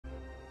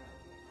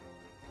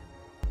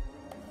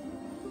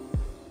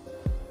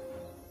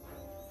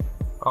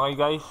Okay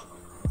guys,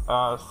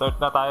 start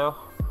na tayo.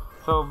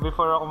 So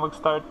before ako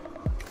mag-start,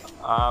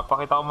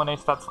 pakita ko muna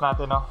yung stats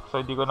natin, no?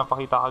 So hindi ko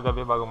napakita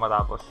kagabi bago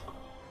matapos.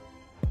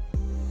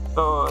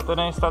 So ito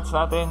na yung stats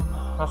natin.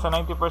 Nasa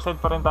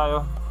 90% pa rin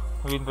tayo.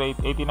 Win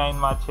rate 89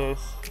 matches.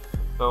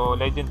 So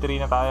legend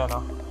 3 na tayo, no?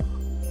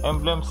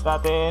 Emblems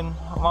natin,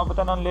 umabot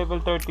na ng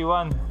level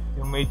 31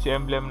 yung mage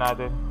emblem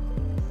natin.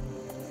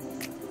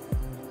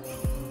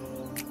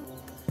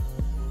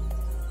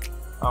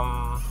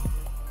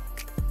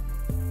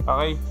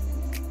 Okay.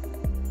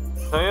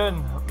 So yun,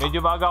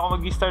 medyo maaga ako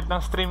mag-start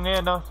ng stream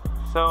ngayon, no?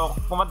 So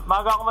kung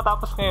maaga ako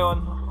matapos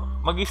ngayon,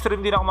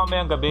 mag-stream din ako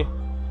mamayang gabi.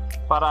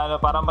 Para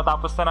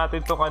matapos na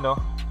natin tong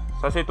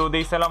kasi 2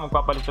 days na lang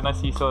magpapalit ng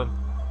season.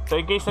 So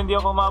in case hindi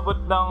ako umabot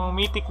ng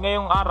Mythic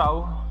ngayong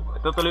araw,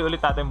 tutuloy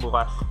ulit natin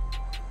bukas.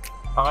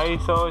 Okay,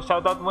 so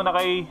shoutout muna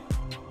kay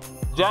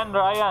John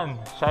Ryan.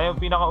 Siya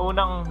yung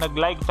pinakaunang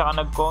nag-like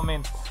tsaka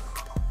nag-comment.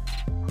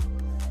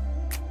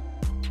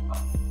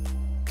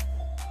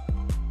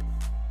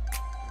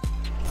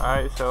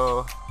 Alright,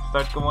 so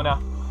start ko muna.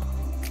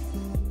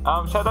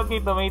 Shoutout kay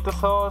Tomato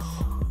Sauce,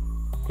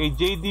 kay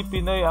JD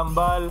Pinoy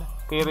Ambal,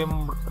 kay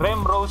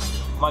Rem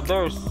Rose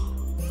Mothers,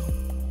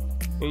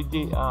 kay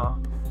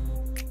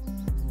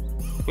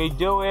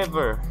Joe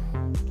Ever,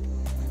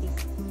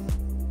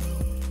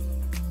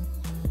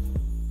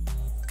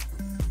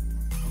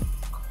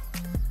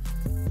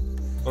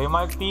 kay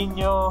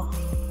Martinho,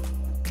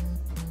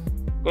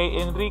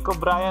 kay Enrico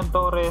Brian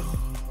Torres,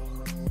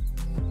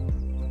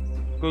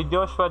 kay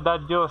Joshua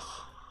Dadios.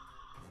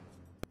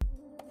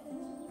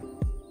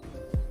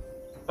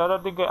 Shoutout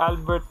din kay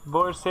Albert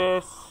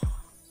Borses,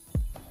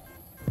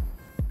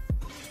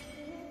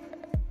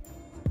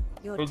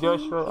 kay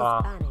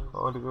Joshua,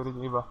 ulit yung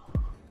iba.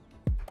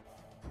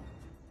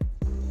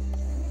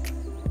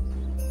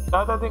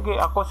 Shoutout din kay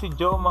ako si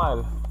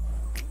Jomal.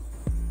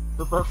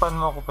 Super fan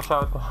mo ako pa,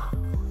 shoutout.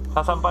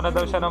 Sasampa na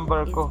daw siya ng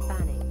bar ko.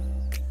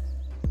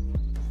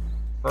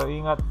 So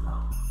ingat.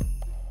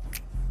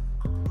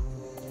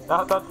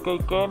 Shoutout kay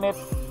Kenneth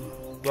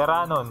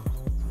Yaranon.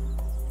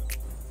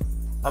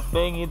 At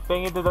pengi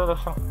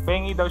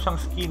daw siyang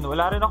skin.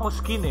 Wala rin akong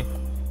skin eh.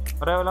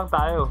 Pareho lang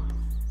tayo.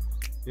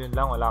 Yun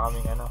lang, wala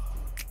kaming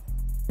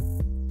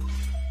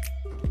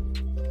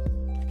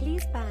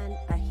Please ban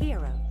a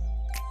hero.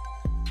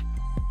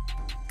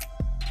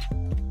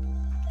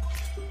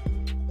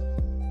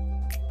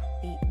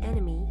 The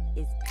enemy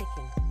is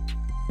picking.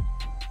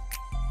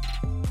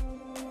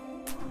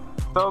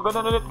 So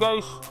ganun ulit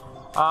guys.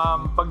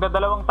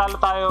 Pagdadalawang talo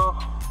tayo,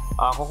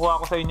 kukuha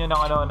ko sa inyo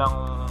ng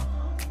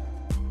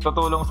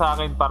tutulong sa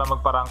akin para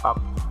magpa-rank up.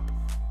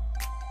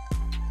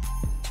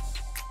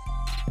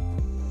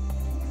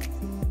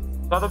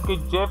 Shoutout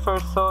kay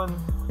Jefferson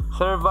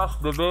Servas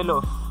de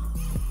Velos,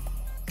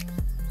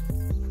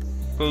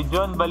 kay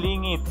John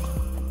Balingit,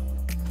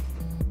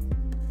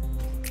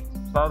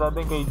 shoutout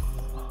din kay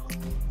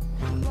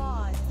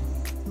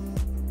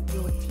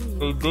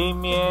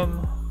Damien,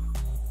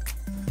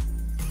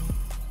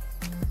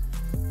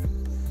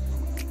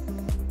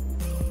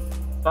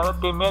 shoutout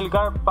kay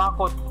Melgar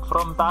Pakot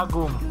from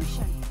Tagum.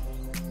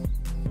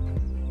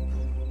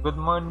 Good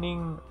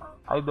morning,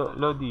 Idol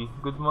Lodi.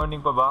 Good morning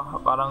pa ba?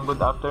 Parang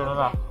good afternoon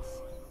na.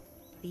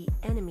 The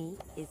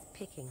enemy is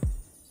picking.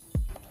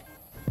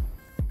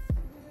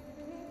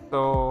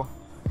 So,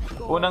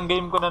 unang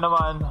game ko na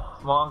naman.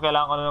 Mukhang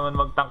kailangan ko na naman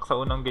mag-tank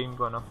sa unang game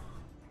ko, no?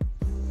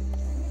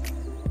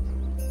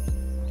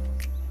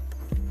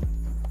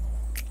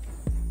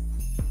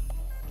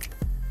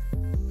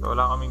 So,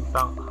 wala kaming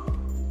tank.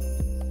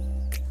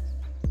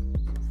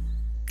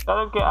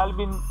 Shoutout kay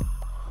Alvin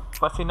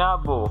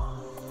Pasinabo,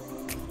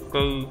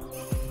 kay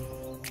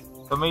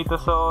Tomato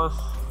Sauce.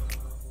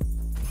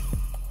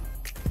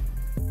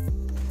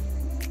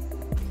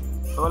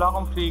 So, wala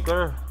akong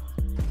flicker.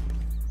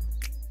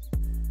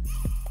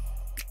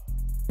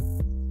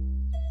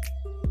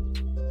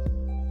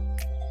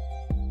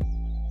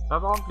 Wala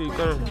pa akong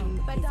flicker.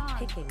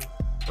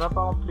 Wala pa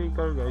akong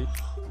flicker, guys.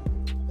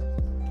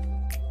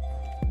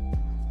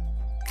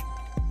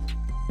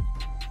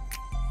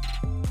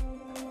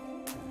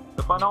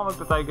 So, paano ako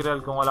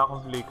magta-Tigrel kung wala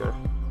akong flicker?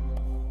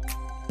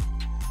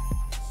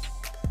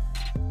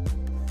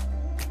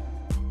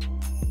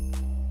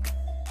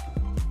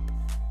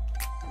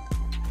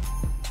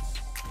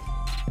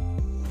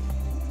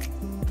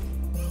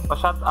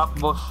 Shut up,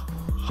 boss.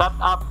 Shut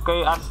up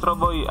kay Astro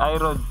Boy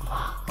Iron.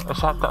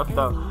 Shut up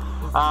daw.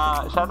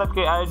 Shout out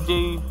kay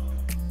RJ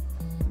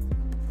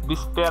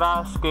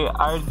Bisperas, kay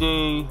RJ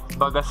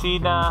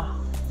Bagasina,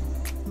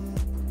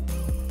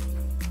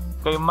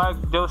 kay Mark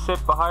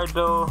Joseph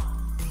Pajardo,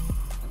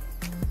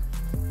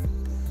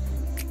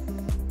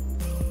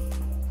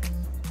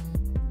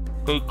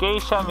 kay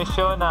Keisha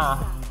Misiona.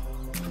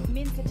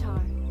 Mythic.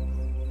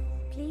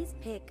 Please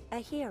pick a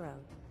hero.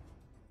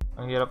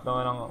 Ang hirap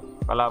naman ng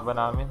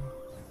kalaban namin.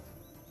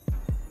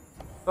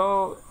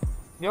 So,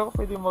 hindi ako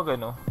pwede mag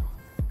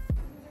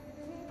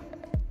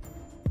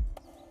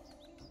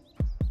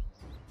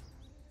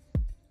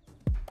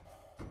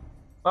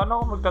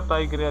Paano ako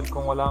magta-tiger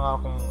kung wala nga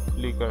akong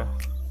flicker?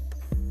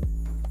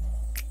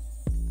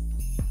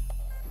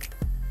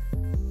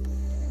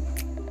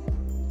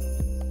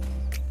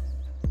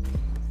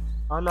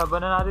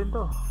 Laban na natin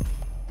to.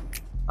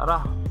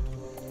 Tara.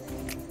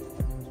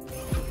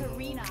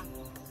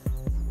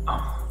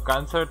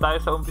 Cancer tayo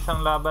sa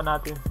umpisang laban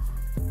natin.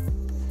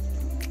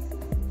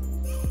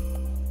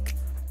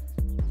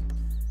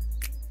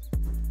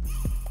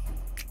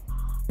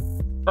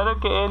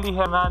 Shoutout kay Eli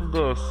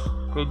Hernandez,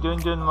 kay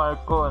Junjun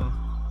Marcon,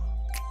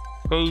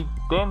 kay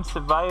Dance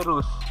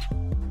Virus,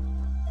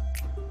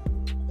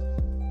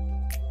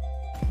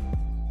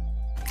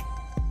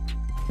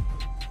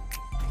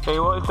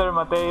 kay Walter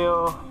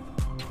Mateo,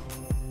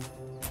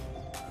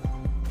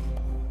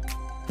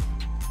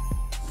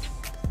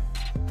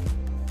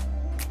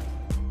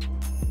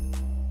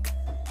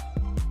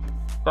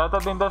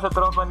 shoutout din daw sa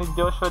tropa ni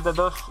Joshua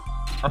Dados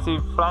na si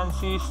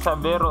Francis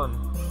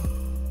Saberon.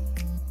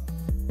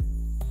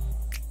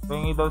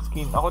 Pengi daw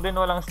skin. Ako din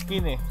walang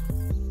skin eh.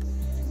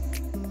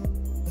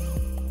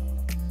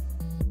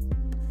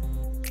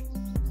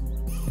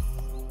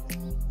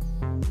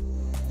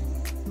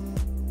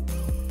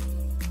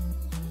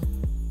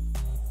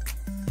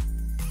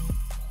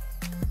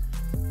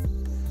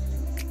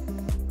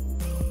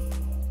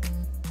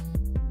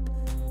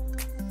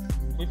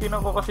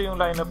 Itinan ko kasi yung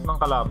lineup ng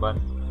kalaban.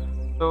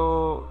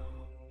 So,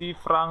 si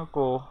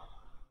Franco,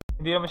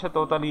 hindi naman siya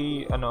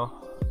totally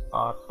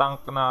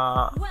tank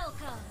na.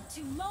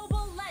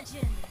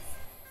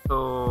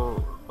 So,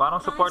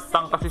 parang support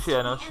tank kasi si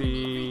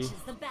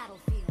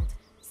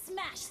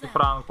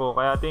Franco.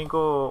 Kaya tingin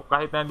ko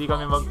kahit na hindi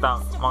kami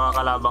mag-tank,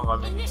 makakalabang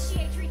kami.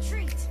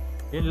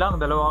 Yun lang,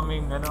 dalawa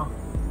kaming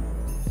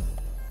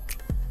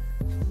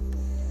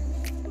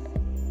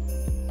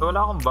So, wala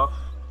akong buff.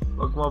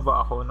 Wag mo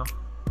ba ako, no?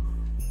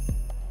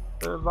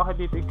 So, bakit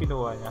dito yung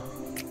kinuha niya?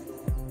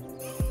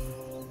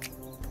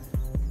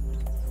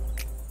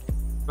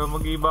 So,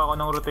 mag-iba ako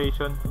ng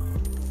rotation.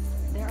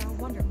 There are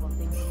wonderful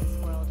things in this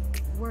world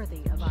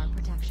worthy of our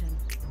protection.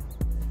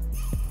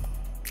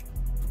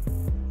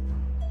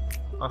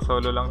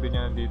 Solo lang din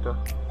yan dito.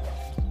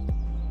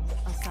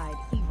 Aside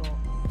evil,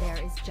 there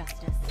is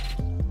justice.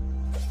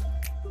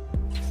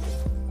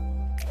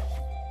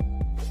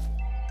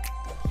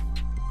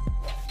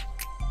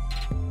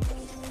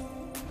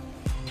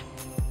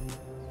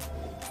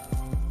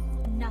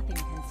 Nothing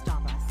can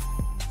stop us.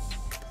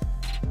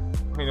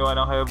 Kinuha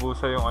ng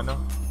Hayabusa yung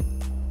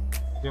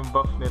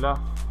buff nila.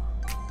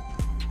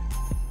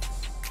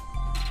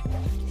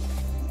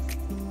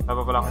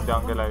 Dapat pala akong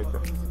jungle ito.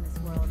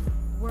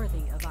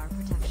 Worthy of our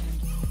protection.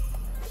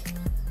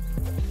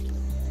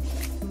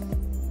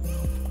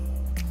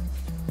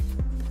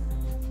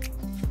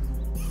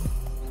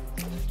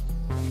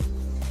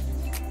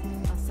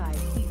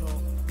 Aside evil,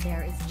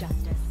 there is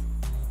justice.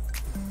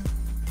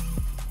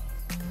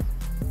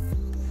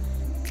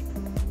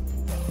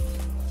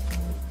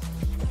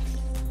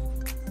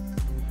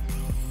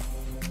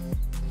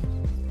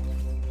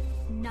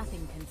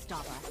 Nothing can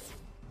stop us.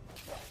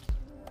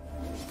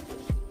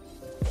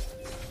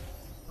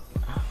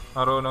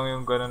 Marunong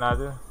yung gano'n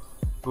natin.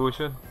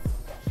 Fusion.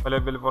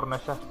 Pa-level 4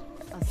 na siya.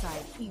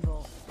 Aside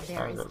evil,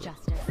 there is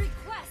justice.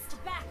 Request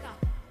backup.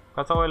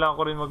 Kaso kailangan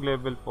ko rin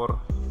mag-level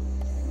 4.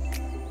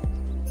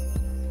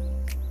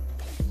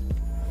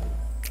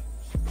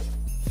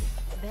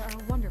 There are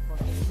wonderful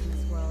things in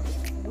this world.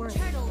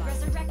 Turtle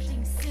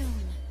resurrecting soon.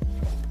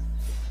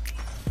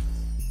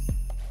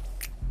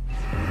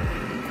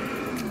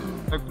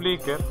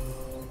 Nag-flicker.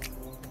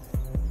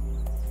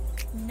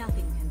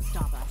 Nothing can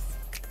stop us.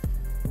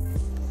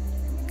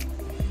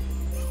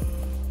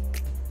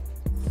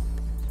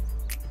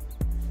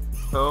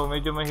 So,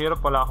 medyo mahirap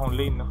pala akong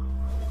lane, no?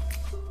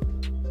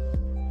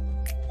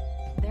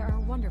 There are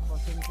wonderful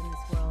things in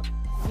this world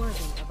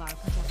worthy of our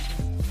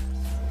protection.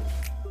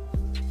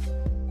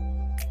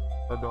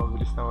 Masyado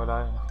mabilis na wala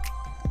yun.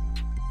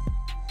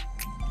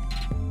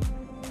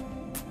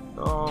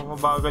 So,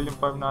 mabagal yung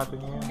farm natin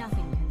ngayon.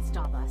 Nothing can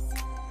stop us.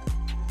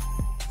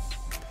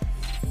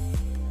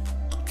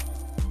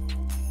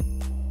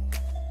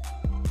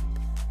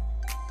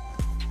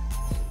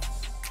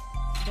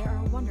 There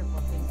are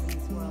wonderful things in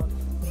this world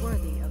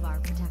worthy of our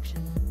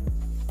protection.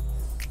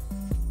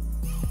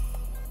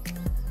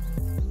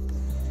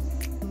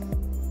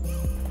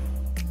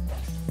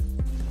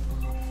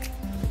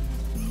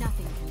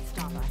 Nothing can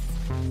stop us.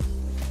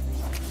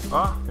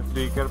 Yung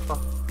flicker pa.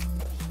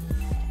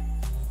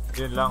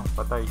 Yun lang,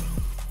 patay.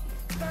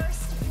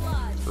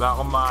 Wala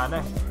akong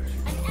mana eh.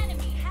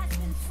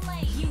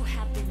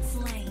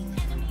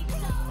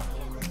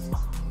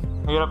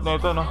 Hirap na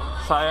ito, no?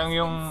 Sayang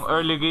yung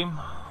early game.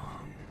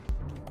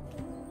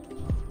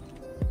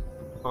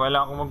 So,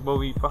 kailangan ko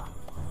magbawi pa.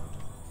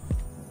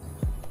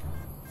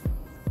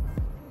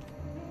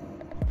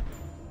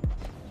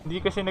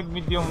 Hindi kasi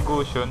nag-mid yung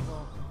Goshen.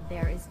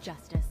 There is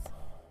justice.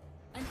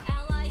 An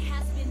ally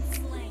has been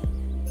slain.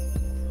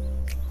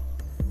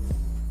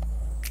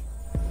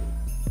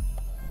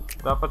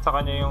 Dapat sa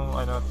kanya yung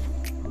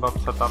buff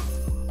sa top.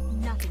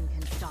 Nothing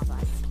can stop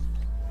us.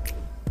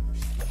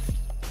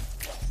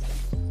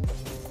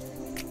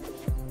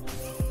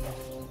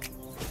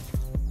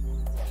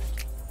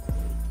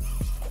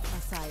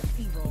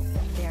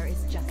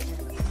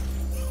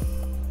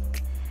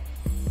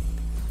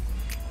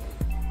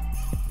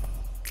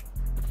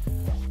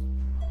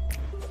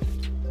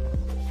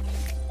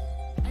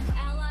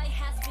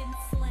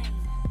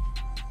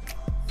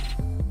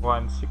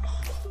 1-6.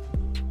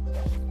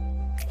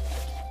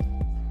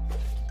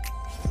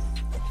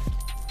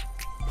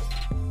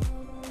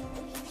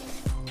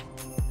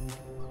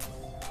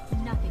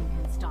 Nothing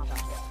can stop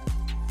us.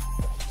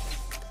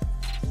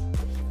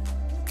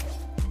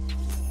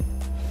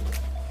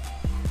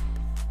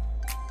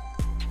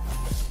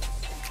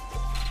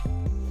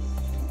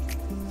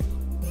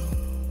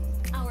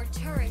 Our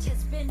turret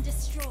has been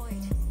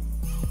destroyed.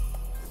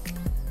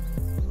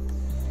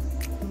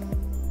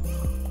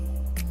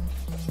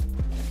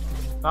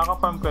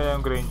 Nakaka-farm kaya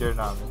yung Granger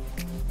namin.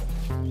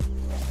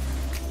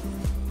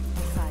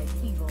 Beside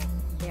evil,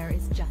 there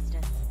is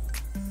justice.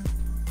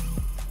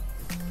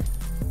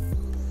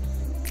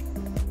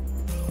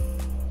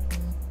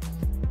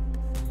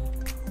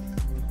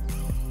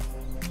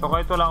 So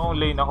kahit wala akong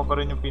lane, ako pa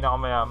rin yung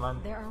pinakamayaman.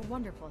 There are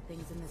wonderful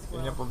things in this world.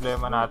 Yun yung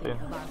problema natin.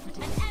 worthy of our An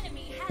protection.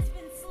 enemy has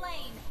been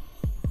slain.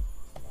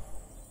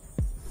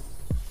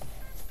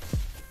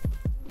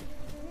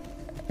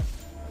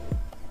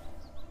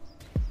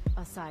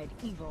 Aside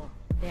evil,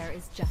 there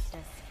is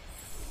justice.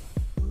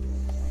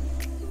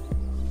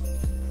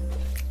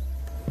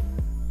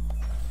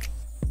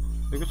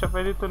 Hindi ko siya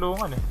pwede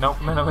tulungan eh.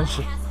 Nahook na naman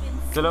siya.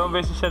 Dalawang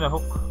beses siya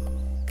nahook.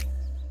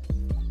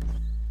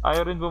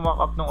 Ayaw rin bumak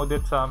up ng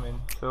Odette sa amin.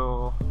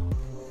 So,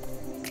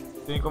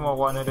 tingin ko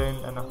makuha na rin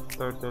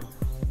turtle.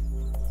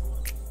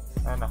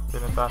 Ayun na,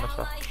 pinunta na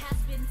siya. Ally has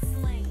been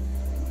slain.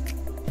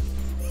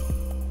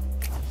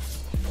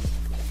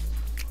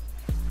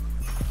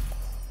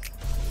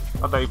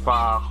 Patay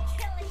pa ako.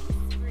 Killing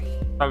spree.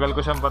 Tagal ko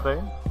siyang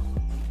patayin.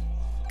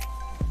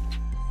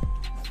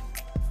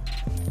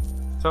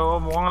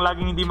 So, mukhang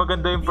laging hindi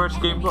maganda yung first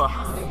game ko ah.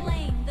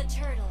 Slain the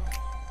turtle.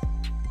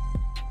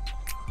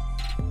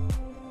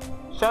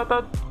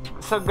 Shoutout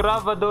sa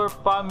Gravador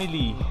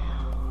family.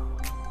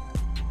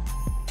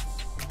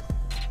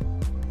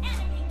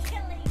 Enemy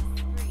killing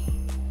spree.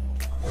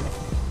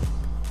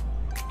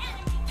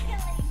 Enemy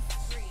killing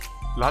spree.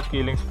 Lahat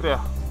killing spree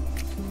ah.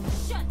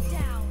 Shut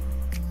down.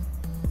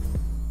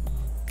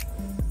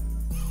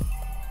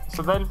 So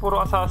dahil puro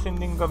assassin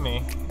din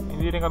kami,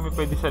 hindi rin kami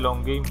pwede sa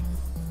long game.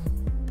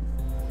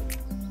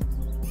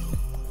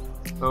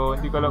 So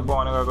hindi ko alam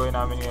kung ano gagawin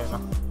namin ngayon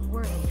ah.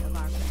 Worthy of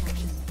our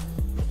protection.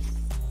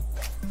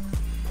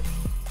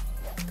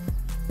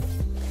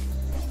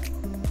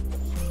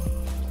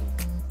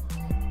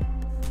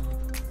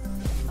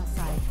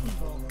 Aside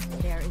evil,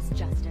 there is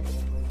justice.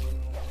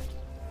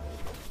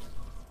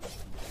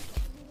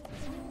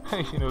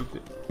 Ay, sinulti.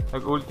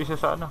 Nag-ulti siya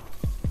sa ano.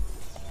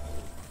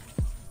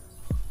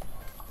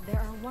 There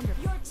are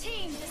wonderful. Your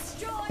team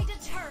destroyed a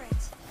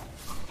turret.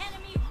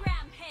 Enemy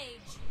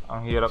rampage.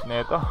 Ang hirap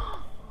na ito.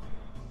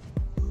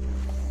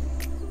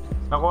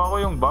 Nakuha ko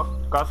yung buff,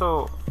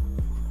 kaso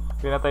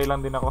pinatay lang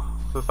din ako.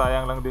 So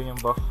sayang lang din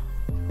yung buff.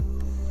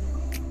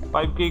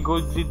 5k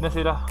gold lead na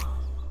sila.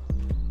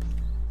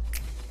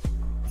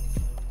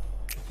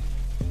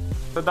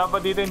 So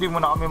dapat dito hindi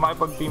muna kami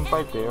makipag team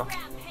fight eh.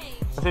 Rampage.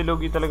 Kasi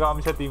lugi talaga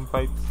kami sa team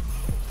fight.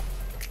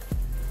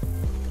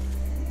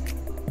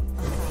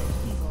 Aside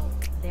evil,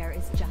 there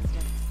is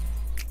justice.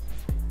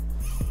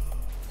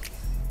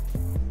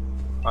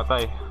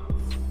 Patay.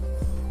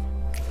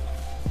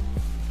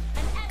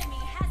 An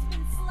enemy has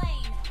been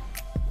slain.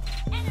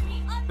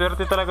 Enemy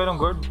Swerte talaga ng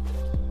gold.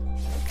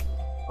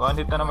 One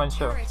hit na naman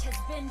siya. turret has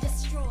been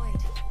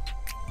destroyed.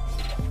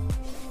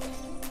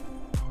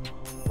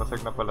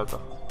 Basag na pala to.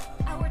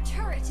 Our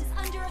turret is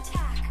under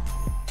attack.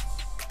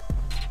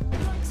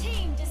 Your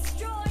team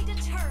destroyed a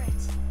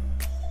turret.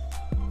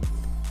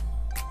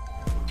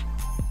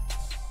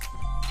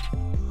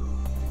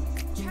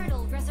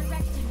 Turtle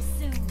resurrecting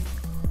soon.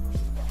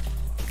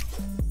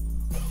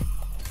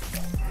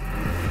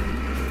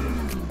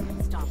 Nothing can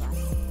stop us.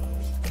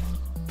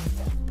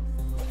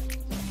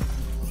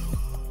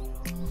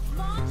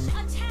 Launch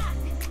attack.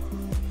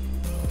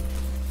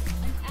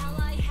 An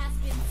ally has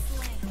been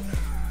slain.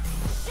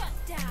 Shut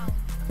down.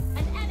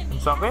 An enemy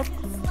Ang sakit. has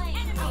been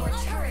slain. Our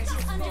turret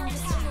has been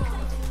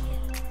destroyed.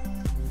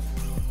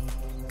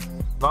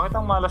 Bakit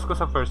ang malas ko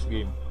sa first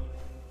game?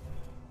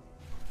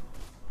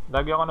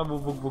 Lagi ako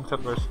nabubugbog sa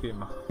first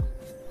game ah.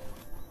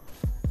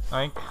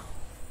 Like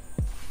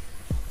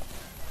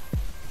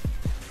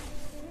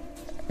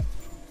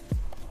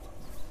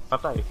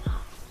patay.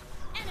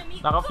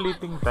 Enemy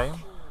Naka-fleeting time?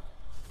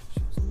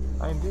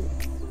 Ay hindi.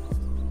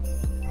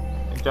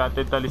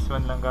 Enchanted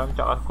talisman lang gamit,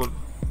 tsaka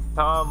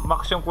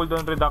max yung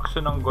cooldown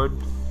reduction ng gourd.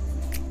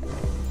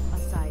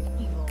 Aside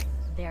evil,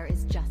 there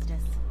is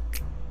justice.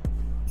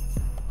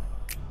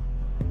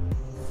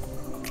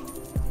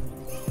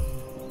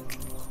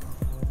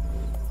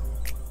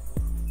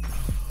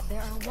 There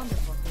are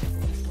wonderful things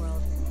in this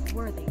world,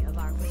 worthy of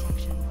our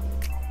protection.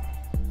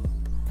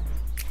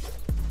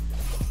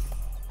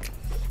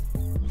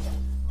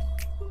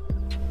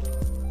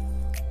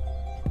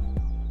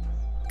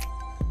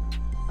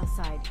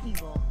 Aside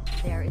evil,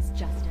 there is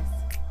justice.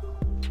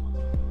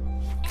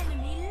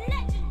 Enemy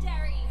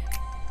legendary.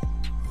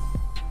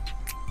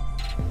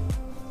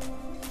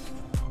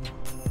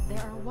 There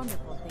are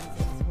wonderful things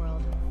in this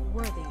world,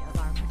 worthy of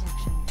our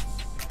protection.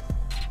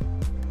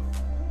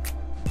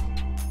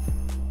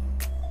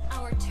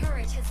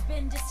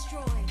 been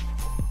destroyed.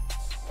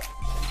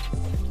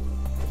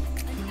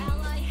 An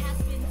ally has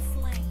been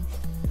slain.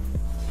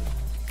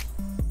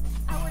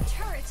 Our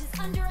turret is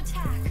under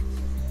attack.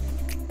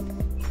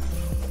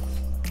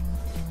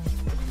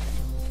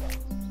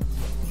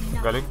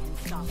 Galing.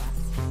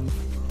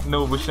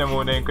 Naubos niya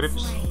muna yung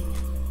creeps.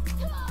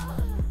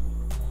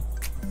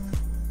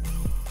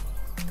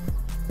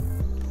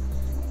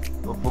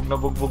 Bugbog na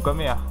bugbog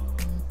kami ah.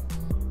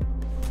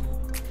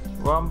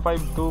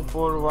 1524,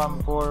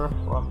 14,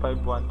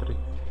 1513.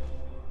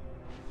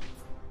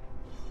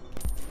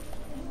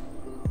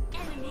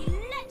 Enemy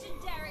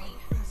legendary.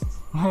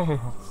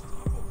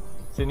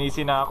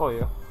 Sinisi na ako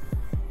eh.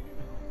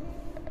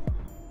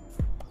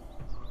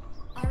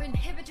 Our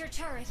inhibitor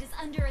turret is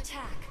under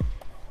attack.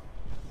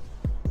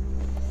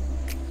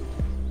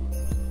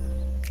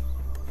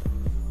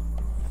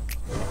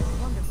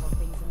 Wonderful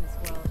things in this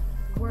world,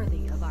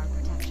 worthy of our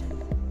protection.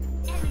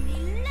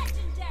 Enemy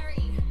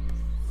legendary.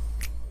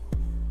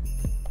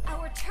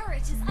 Our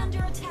turret is under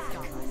attack.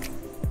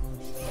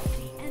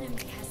 The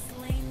enemy has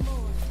slain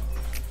Lord.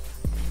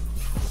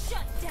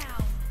 Shut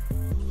down.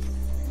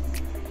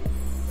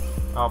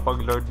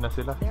 Nakapag-lord na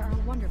sila. There are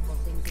wonderful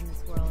things in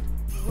this world,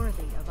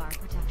 worthy of our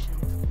protection.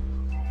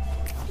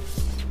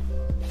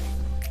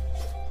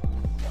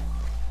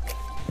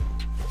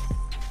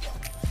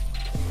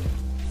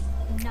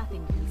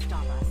 Nothing can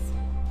stop us.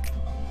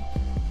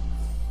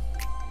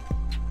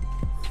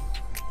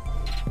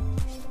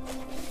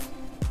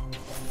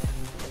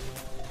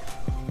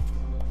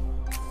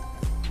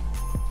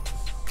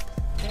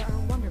 There are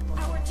wonderful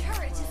Our things in this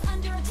turret is world,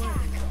 under attack.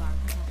 worthy of our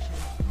protection.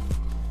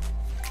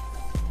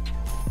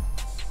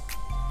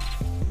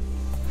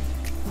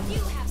 You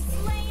have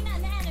slain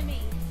an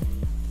enemy.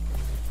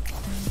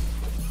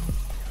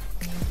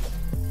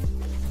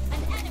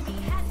 An enemy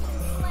has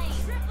been slain.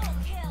 Triple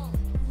kill.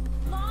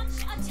 Launch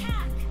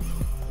attack.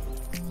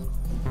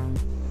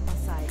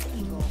 Aside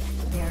evil,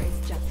 there is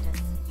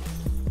justice.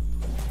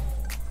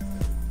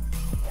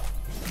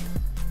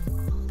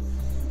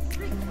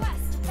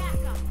 Request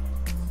backup.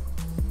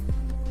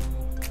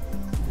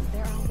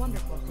 There are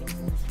wonderful things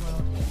in this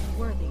world,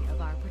 worthy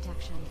of our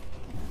protection.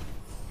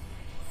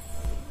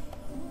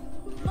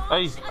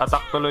 Ay, Launch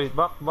attack tuloy.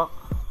 Back.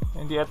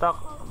 Hindi attack.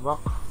 Back.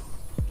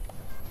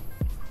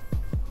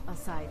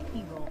 Aside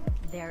evil,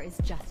 there is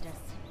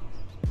justice.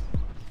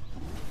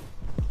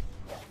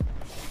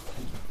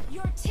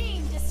 Your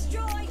team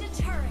destroyed a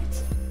turret.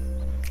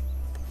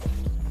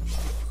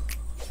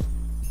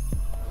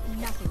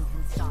 Nothing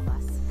can stop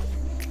us.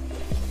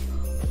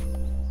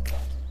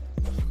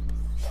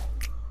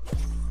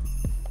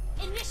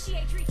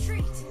 Initiate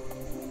retreat.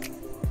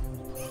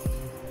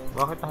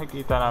 Bakit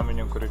nakikita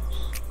namin yung creeps?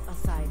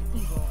 Aside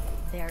evil,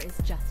 there is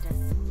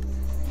justice.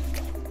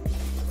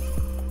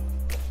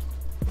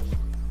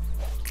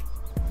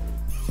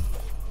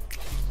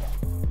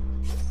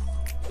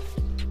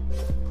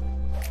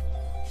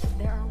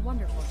 There are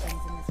wonderful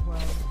things in this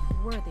world,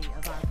 worthy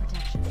of our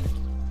protection.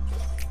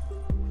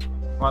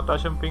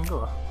 Mataas yung ping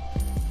ko ah.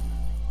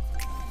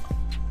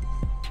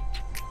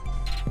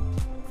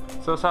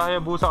 So sa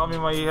Hayabusa kami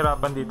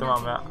mahihirapan dito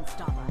mamaya. Nothing can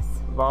stop us.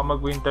 Baka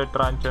mag-winter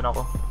truncheon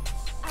ako.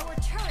 Our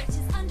turret is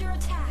under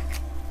attack.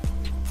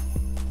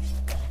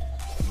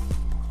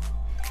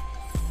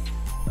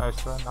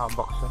 Nice one,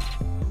 nakabak siya.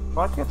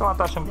 Bakit kaya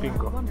tumataas yung There ping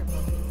are ko?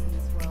 wonderful things in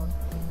this world,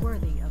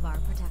 worthy of our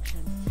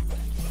protection.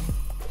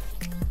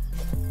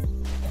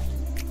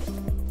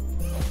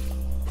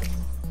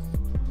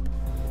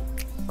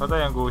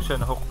 Patay ang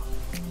Gushan hook.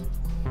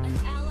 An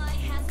ally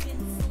has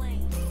been slain.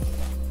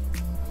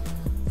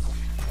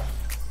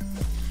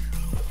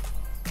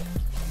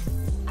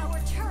 Our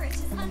turret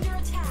is under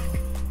attack.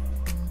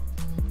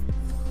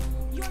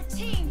 Your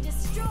team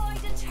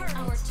destroyed a turret.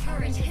 Our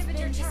turret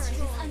inhibitor turret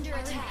is under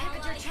attack.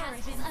 Inhibitor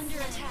turret is under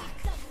attack.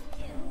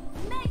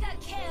 Mega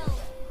kill.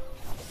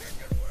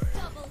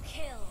 Double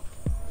kill.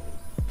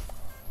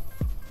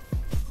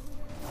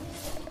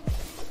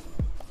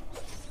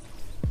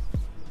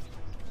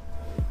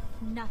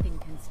 Nothing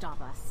can stop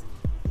us.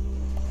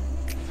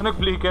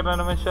 Nag-flicker na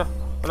naman siya.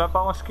 Wala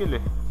pa akong skill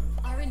eh.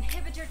 Our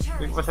inhibitor turret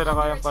Hindi pa is sila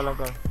under kayang attack.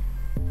 palagan.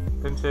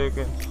 10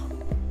 seconds.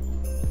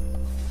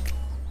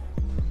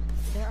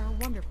 There are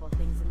wonderful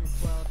things in this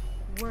world,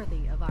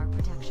 worthy of our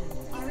protection.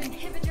 Our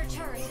inhibitor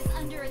turret is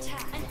under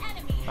attack. An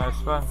enemy has Nice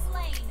been one.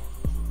 slain.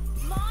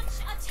 Launch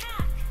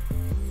attack.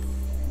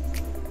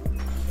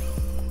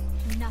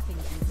 Nothing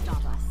can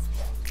stop us.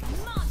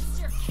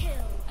 Monster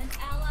kill. An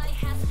ally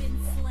has been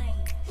slain.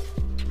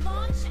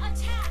 Launch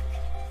attack.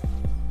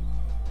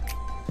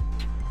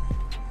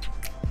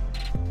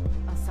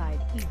 Aside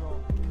evil,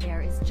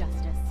 there is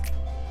justice.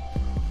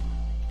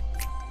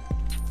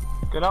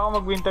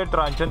 Kailangan mag-winter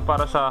truncheon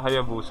para sa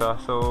Hayabusa.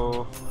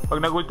 So, pag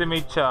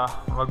nag-ultimate siya,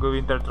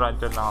 mag-winter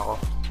truncheon lang ako.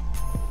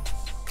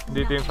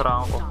 Dito yung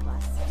Franco. Stop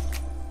us.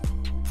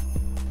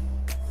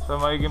 So,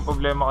 magiging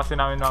problema kasi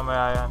namin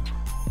mamaya yan.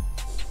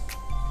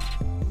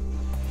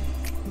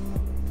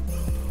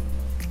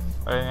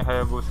 Ayun yung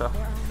Hayabusa.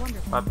 There are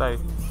wonderful Patay.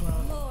 things in this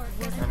world, Lord,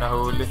 worthy Ay,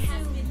 nahuli.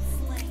 has been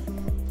slain.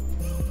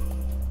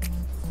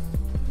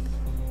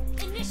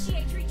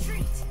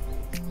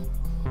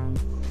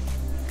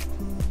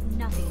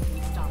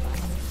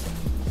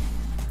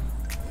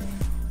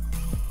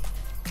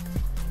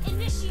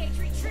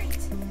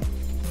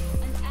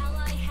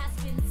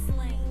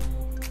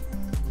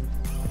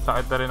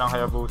 Sakit na rin ang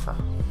Hayabusa.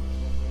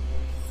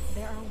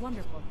 There are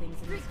wonderful things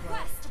in this world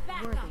Request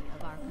backup. worthy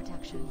of our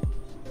protection.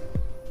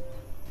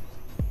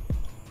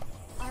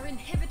 Our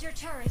inhibitor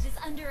turret is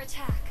under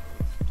attack.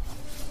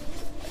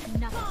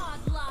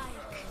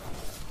 Godlike.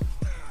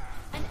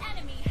 An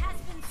enemy has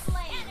been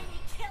slain. Enemy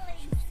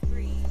killing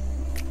spree.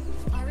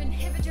 Our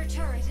inhibitor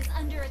turret is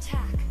under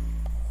attack.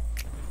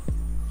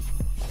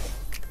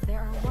 There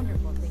are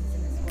wonderful things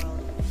in this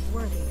world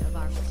worthy of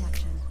our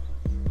protection.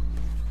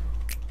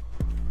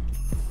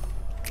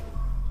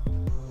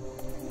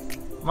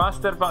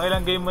 Master, pang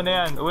ilang game mo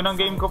na yan? Unang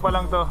game ko pa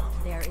lang to.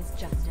 There is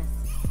justice.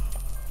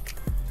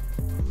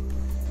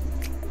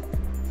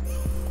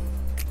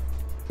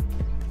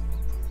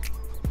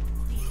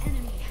 The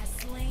enemy has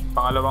slain.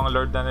 Pangalawang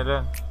lord na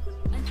nila.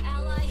 An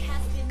ally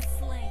has been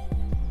slain.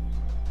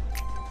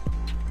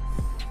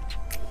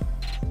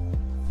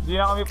 Hindi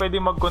na kami pwede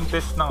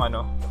mag-contest ng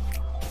ano,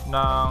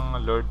 ng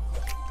lord.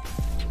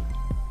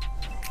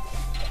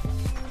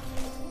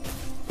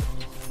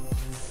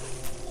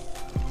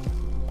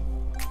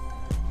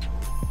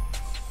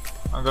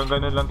 Hanggang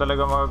ganun lang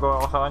talaga magagawa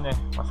ko sa kanya eh.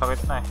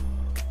 Masakit na eh.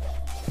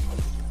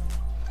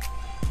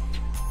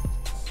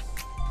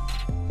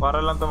 Para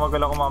lang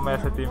tumagal ako mamaya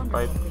sa team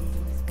fight.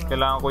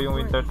 Kailangan ko yung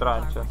winter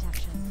transition.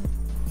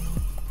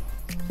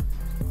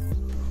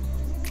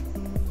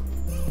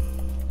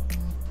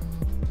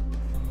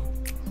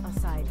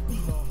 Aside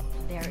evil,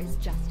 there is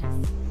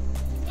justice.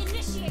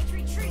 Initiate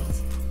retreat.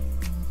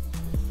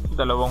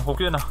 Dalawang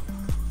hook yun ah.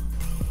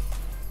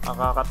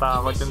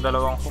 Nakakatakot yung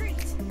dalawang hook.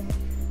 Retreat.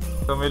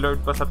 So may lord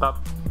pa sa top.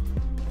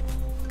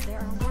 There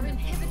are Our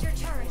inhibitor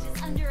turret is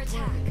under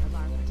attack. worthy of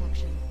our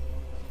protection.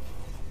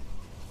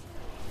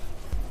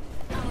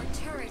 Our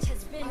turret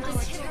has been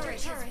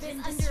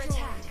under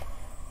attack.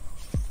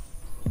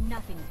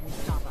 Nothing can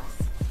stop us.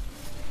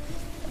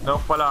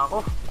 Nauk pala ako.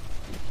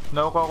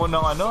 Nauk ako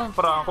ng ano,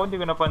 parang ako, hindi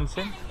ko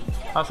napansin.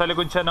 Nasa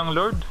likod siya ng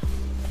lord.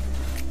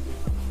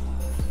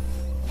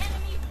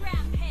 Enemy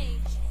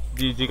rampage.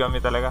 GG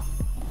kami talaga.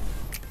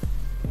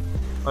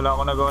 Wala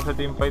akong nagawa sa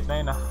team fight na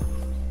yun ah.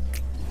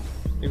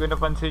 Hindi ko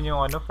napansin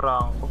yung ano,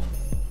 Franco.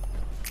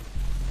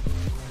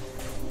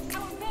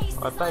 Our base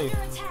is Patay. under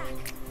attack.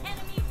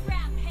 Enemy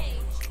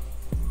rampage.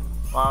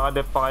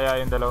 Makakadep pa kaya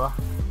yung dalawa.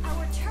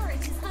 Our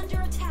turret is under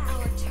attack.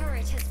 Our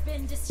turret has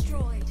been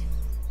destroyed.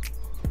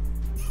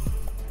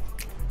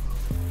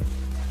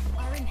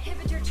 Our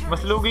inhibitor turret.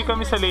 Mas lugi is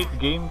kami under sa late attack.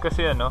 game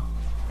kasi ano,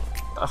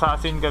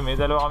 assassin kami.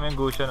 Dalawa kami yung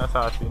Gusion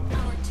assassin.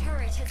 Our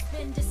turret has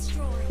been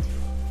destroyed.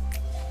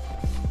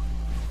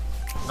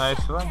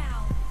 Nice one.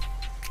 Down.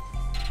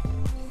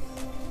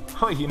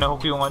 Hoy, hinahook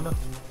yung ano.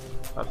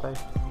 Patay.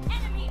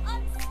 Enemy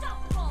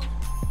unstoppable.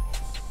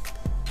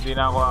 Hindi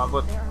na ako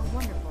abot. There are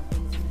wonderful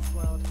things in this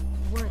world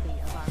worthy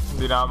of our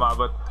Hindi na ako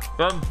maabot.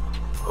 Yan.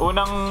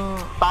 Unang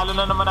talo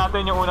na naman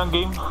natin yung unang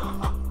game.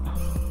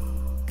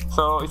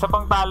 So, isa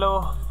pang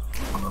talo.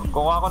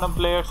 Kukuha ko ng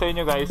player sa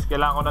inyo guys.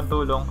 Kailangan ko ng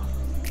tulong.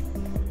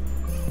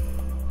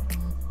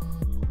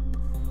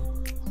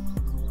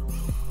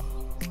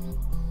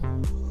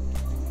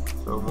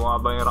 So,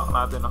 bumaba yung rank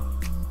natin, no?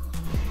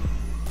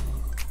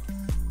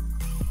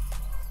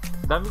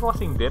 Dami ko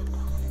kasing death.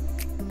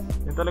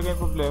 Yun talaga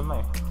yung problema,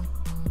 eh.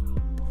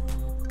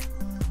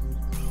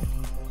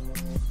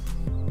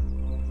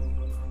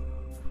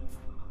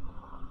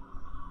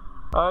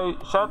 Ay,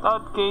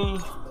 shoutout kay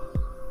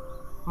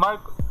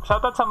Mark.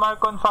 Shoutout sa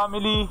Marcon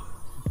family.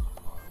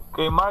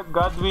 Kay Mark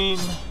Godwin.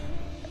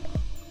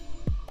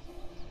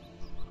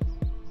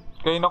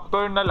 Kay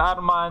Nocturnal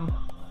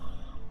Arman.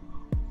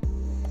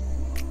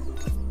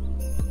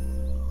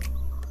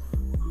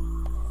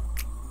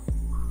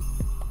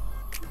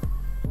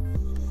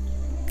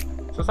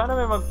 So sana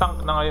may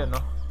mag-tank na ngayon,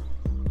 no?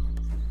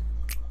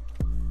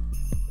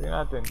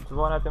 Tingnan natin.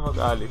 Subukan natin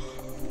mag-alis.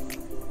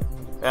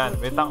 Ayan,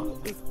 may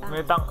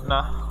tank na.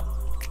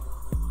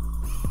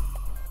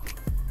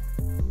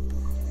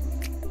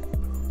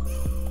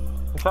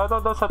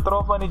 Shoutout daw sa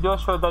tropa ni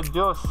Joshua the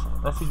Diyos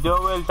na si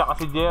Joel tsaka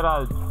si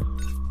Gerald.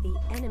 The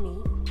enemy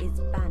is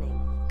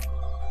banning.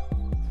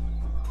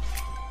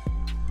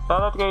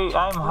 Shoutout kay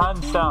I'm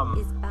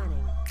Handsome. Is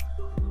banning.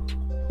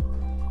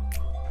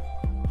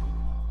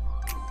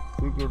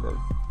 Sige daw.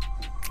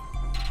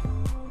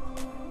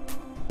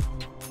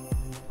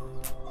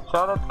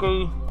 Shoutout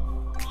kay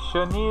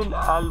Shonil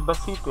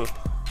Albacete.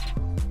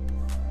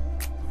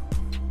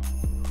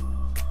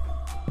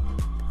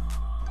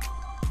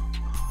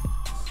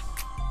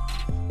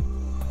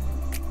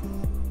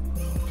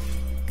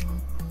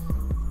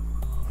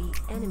 The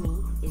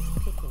enemy is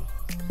picking.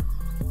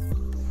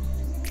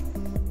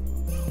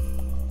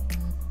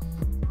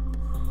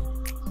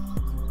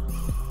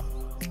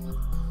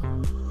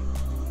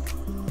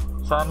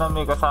 Sana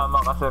may kasama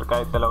ka sir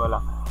kahit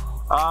dalawa lang.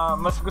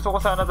 Mas gusto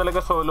ko sana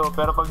talaga solo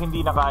pero pag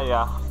hindi na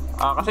kaya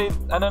kasi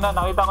ano na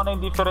nakita ko na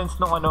yung difference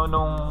nung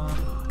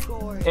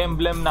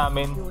emblem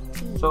namin.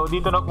 So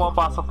dito na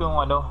pumapasok yung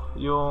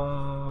yung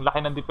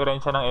laki ng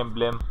diferensya ng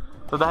emblem.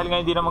 So dahil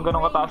nga hindi naman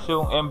ganun kataas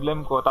yung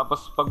emblem ko,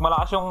 tapos pag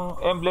malakas yung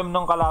emblem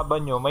ng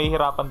kalaban nyo,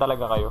 mahihirapan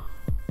talaga kayo.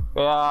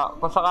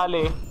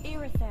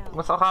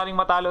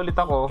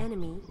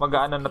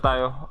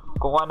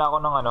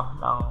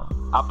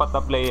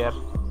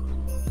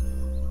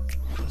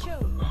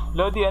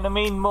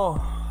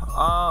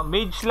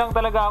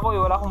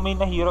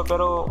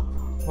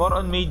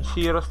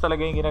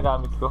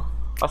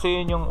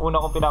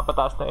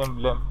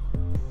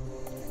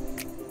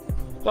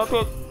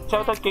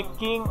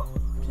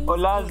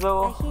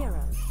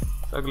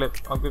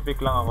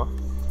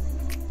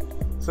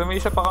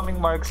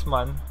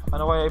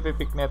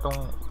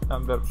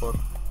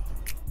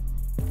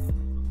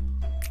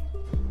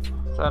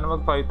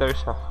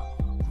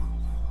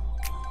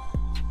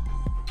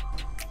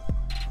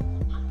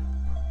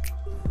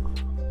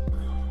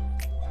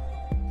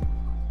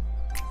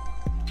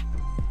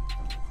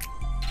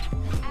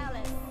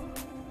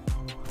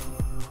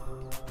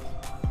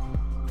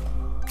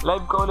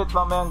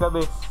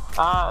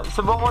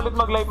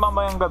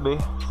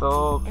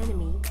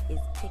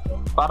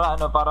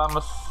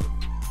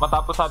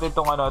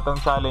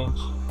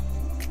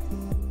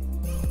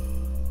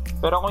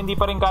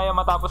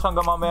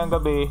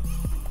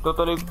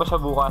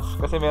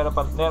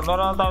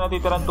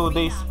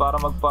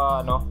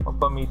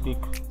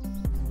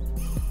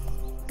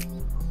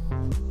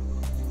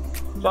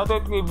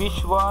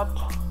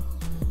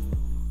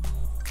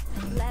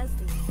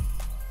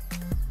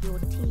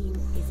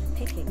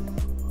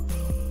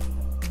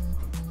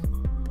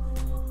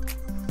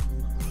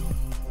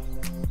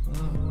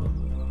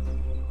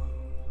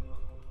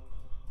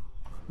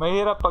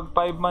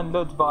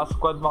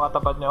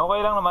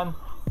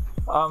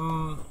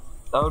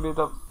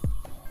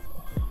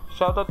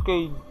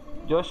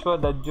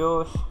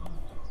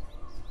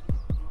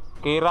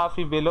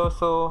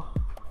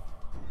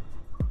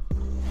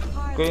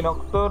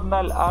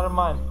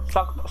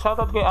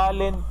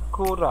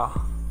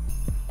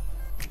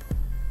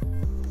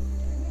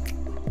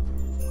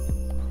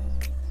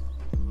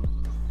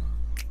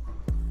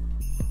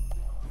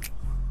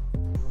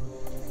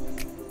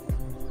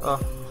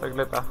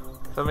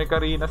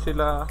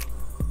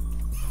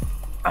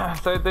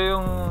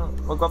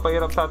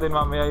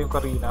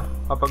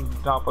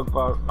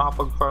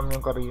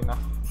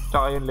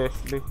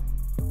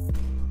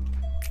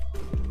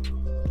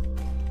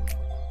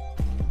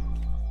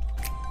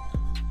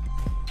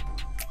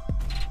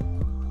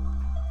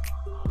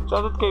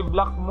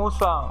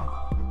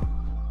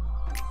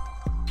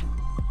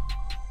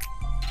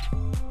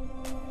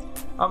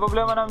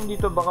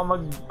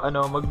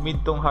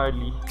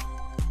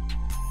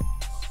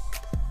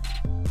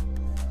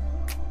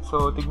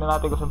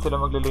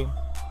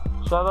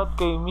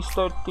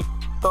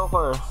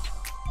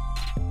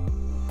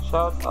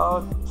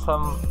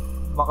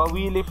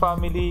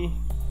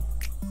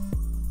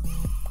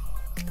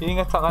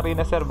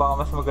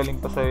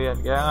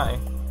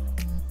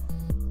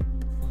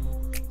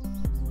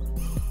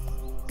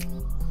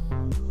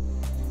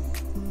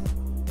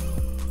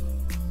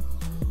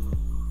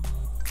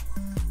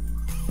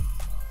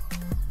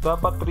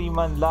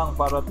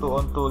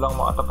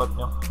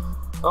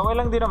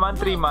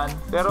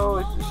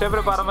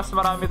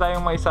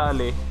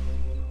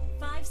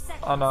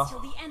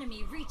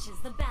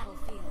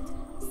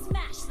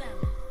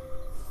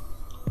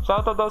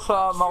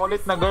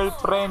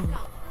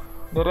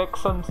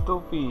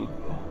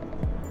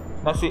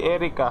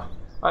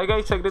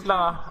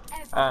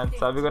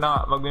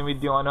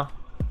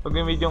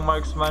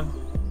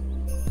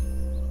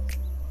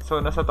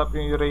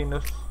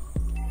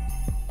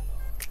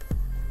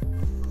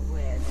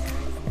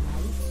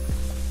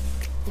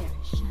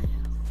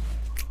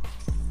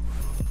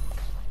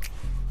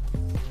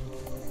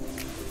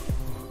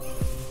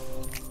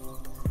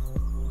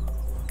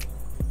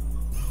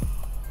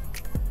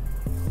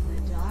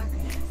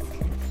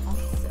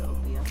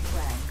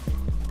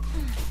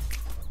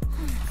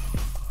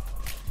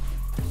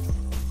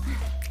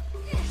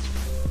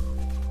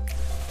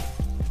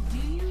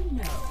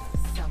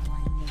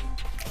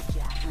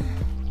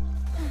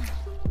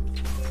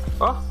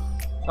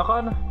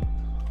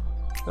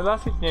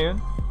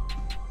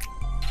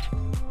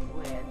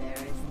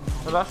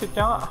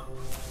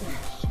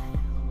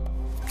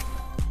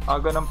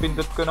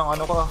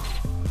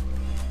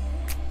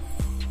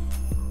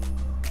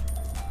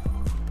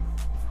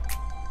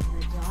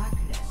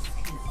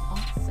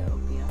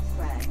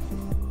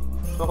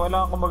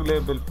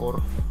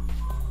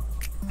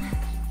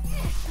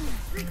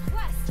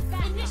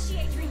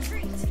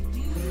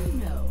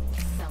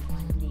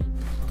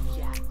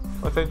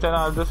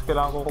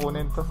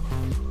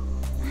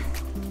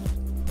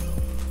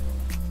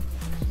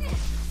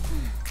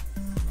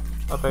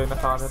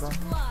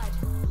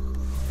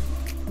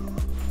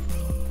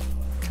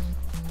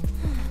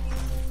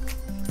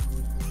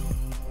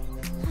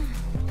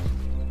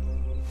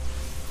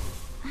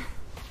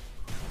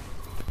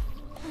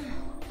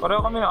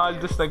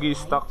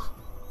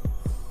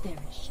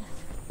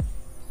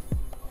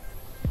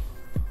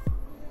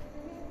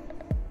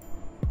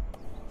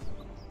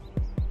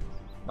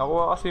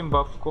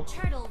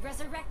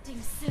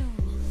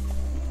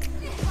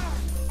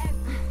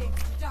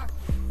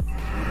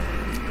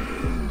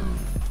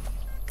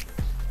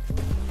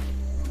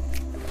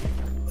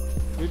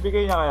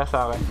 Bibigay niya kaya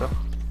sa akin to?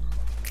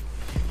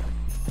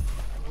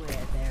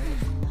 Where there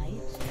is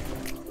light,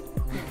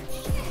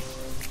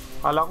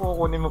 Kala ko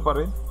kukunin mo pa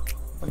rin.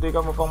 Hindi ka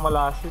mo pang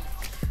malasit.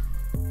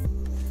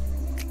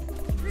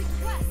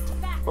 Request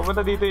back.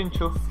 Pupunta dito yung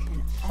Chu.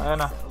 can Ayan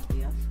na. also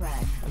be a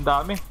friend. Ang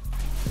dami.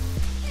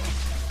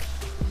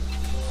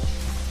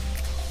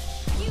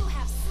 You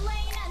have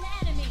slain an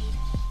enemy.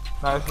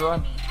 Nice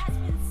one. Enemy has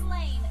been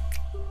slain.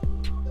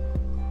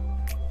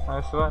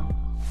 Nice one.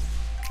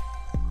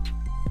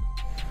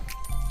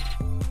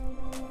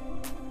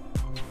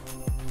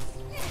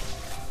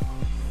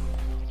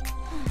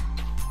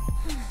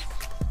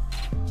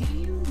 Do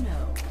you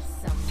know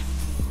someone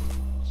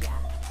named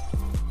Jack?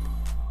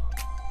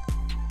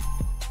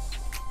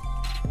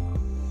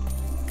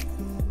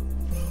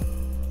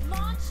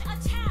 Launch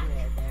attack.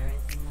 Where there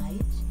is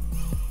light,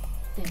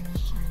 there is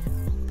shadow.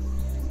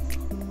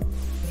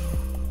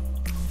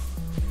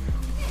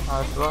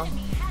 Nice one.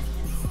 Enemy has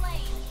been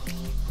slain.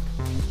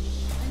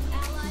 An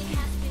ally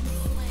has been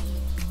slain.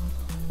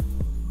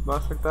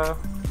 Basag tayo.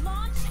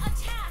 Launch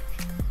attack.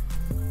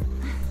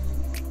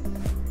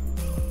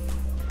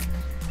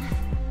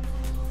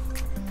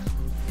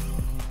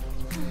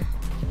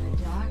 The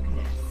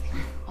darkness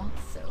can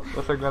also be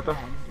Basag na to.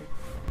 friend.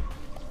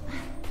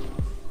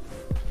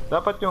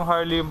 Dapat yung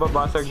Harley yung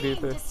babasag Team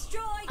dito eh.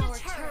 destroyed. Our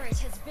turret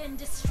has been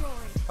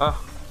destroyed. Ah,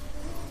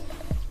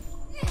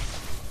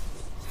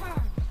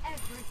 Turn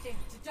everything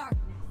to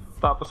darkness.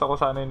 tapos ako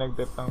sana yung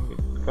nag-dep ng mid.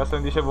 Kaso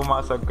hindi siya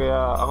bumasag, kaya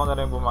ako na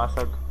rin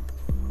bumasag.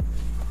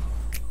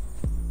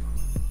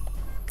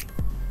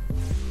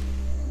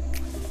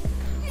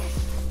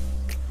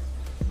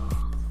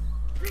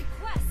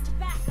 Request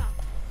backup.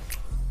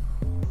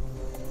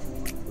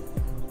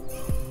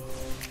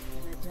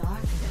 The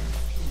darkness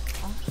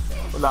can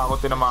also Wala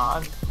akong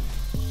tinamaan.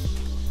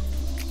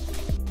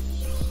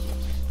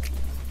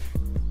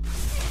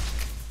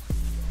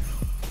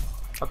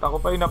 At ako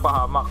pa yung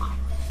napahamak.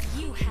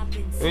 You have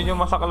been slain. Yun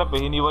yung masaklap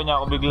eh, hiniwan niya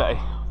ako bigla eh.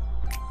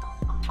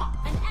 An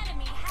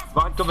enemy has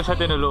Bakit ko ba siya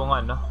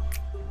tinulungan, no?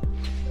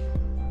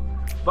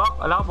 Bak,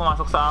 ala ka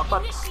pumasok sa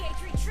apat. initiate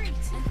retreat.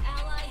 An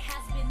ally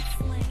has been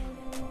slain.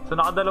 So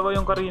nakadalawa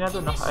yung Karina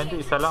dun, no? Ay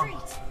hindi, isa lang.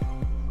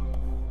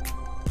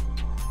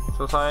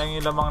 So sayang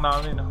yung lamang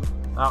namin, no?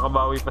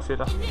 Nakakabawi pa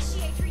sila.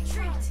 Initiate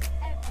retreat.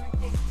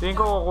 Everything. Tingin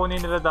ko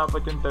kukunin nila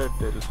dapat yung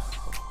turtle.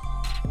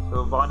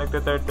 So baka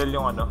nagte-turtle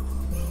yung ano.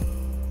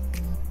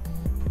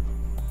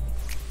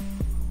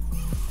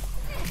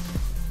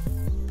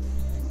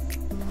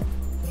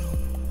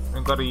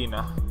 Yung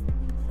Karina.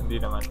 Hindi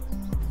naman.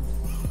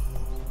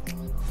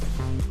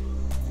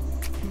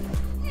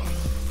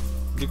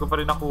 Hindi ko pa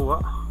rin nakuha.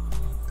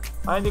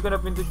 Ah, hindi ko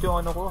napindot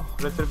yung ano ko.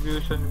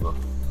 Retribution ko.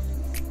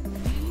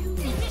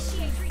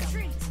 Initiate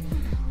retreat.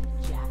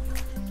 Jack.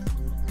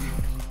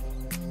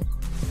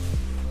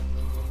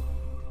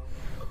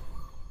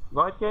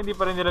 Bakit kaya hindi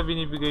pa rin nila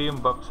binibigay yung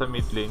buff sa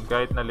mid lane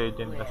kahit na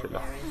legend na Where sila?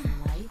 there is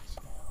light,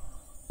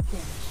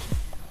 there is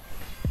shadow.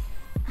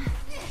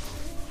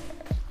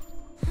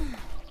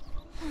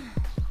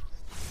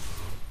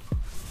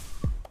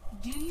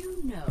 Do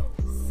you know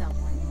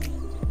someone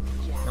named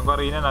Jack? Yung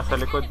Karina nasa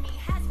likod. Enemy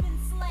has been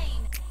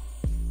slain.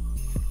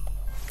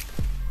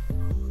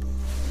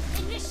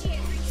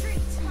 Initiate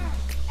retreat.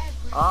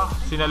 Everything Ah,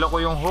 sinalo ko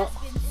yung hook.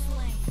 has been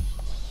slain.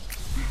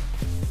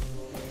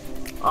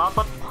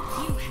 Apat.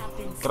 You have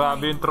been slain.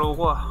 Grabe yung throw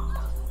ko ah.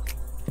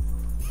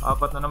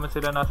 Apat na naman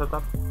sila nasa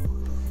top.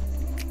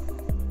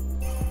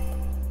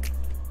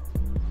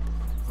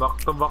 Back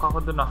to back ako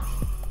dun ah.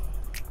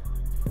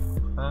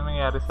 Ano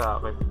nangyari sa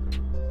akin?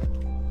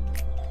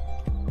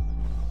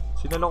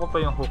 Sinalo ko pa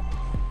yung hook.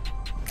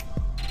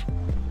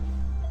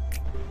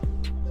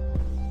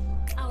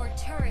 Our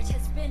turret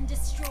has been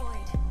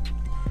destroyed.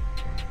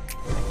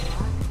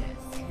 Darkness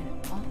can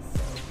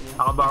also be a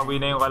Nakabawi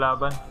na yung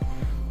kalaban.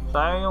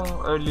 Sayang yung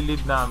early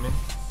lead namin.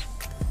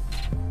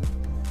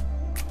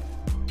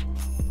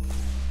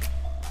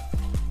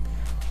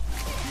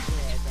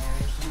 where there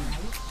is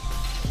light,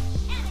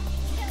 Enemy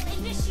kill.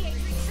 Initiate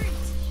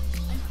retreat.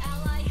 An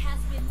ally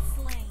has been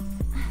slain.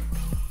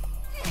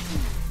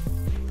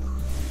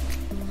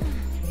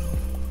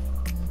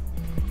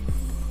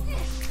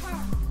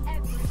 Turn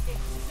everything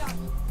to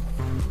darkness.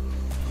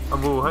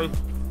 Mabuhay.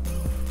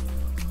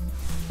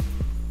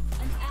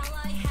 An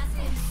ally has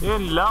been slain.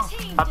 Yun lang.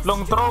 Team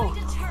Tatlong throw.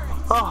 destroyed a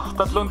turret. Ah,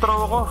 tatlong throw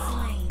ako.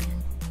 Slain.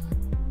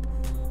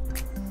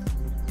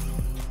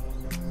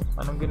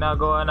 Anong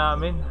ginagawa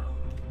namin?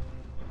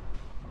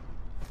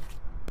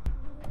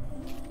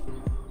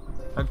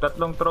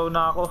 Nagtatlong throw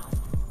na ako.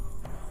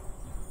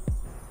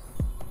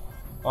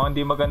 Oh,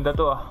 hindi maganda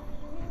to ah.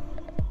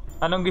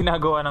 Anong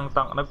ginagawa ng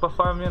tank?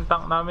 Nagpa-farm yung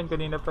tank namin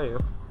kanina pa eh.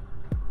 Oh.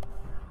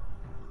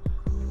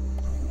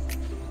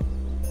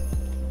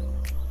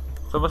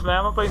 So mas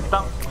mayaman pa yung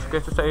tank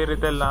kaysa sa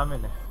i-retail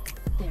namin eh.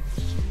 there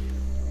is shadow.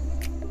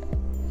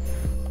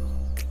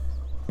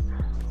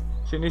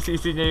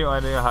 Sinisisi niya yung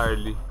ano yung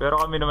Harley. Pero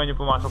kami naman yung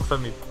pumasok sa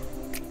mid.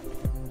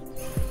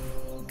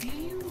 Do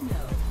you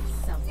know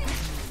someone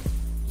named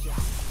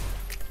Jack?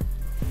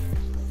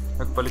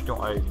 Nagpalit yung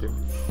item.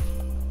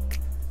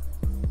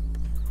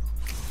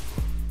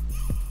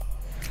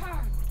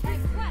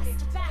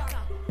 Request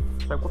backup.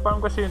 Nagpa-farm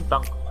kasi yung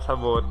tank sa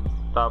bot.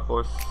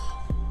 Tapos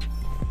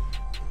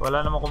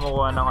wala namang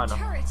kumukuha ng Our ano,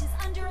 turret is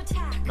under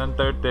attack. ng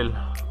turtle.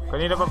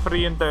 Kanina pa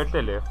free yung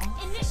turtle eh.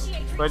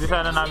 Initiate Pwede retreat.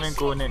 sana namin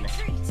kunin eh.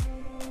 Retreat.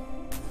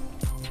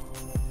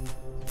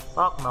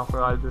 Fuck na,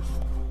 Kuya Aldous.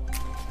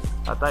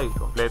 Atay,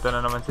 kompleto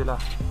na naman sila.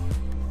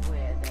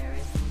 Where there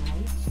is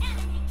light,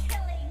 Enemy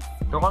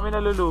killing. Doon kami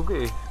nalulugi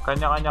eh.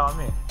 Kanya-kanya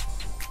kami eh.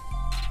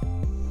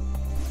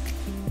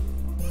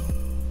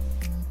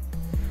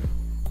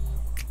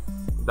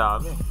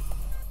 Dami.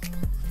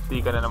 Di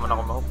ka na naman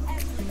ako mahok.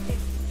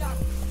 Everything dark.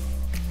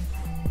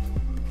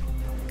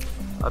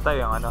 Atay,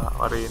 ang ano,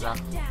 arena.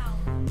 Shut down.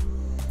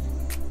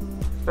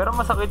 Pero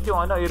masakit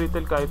yung ano,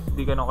 i-retail kahit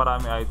di ganun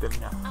karami item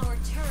niya. Our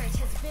turret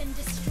has been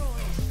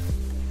destroyed.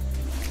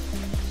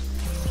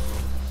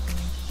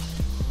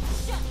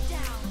 Shut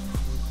down.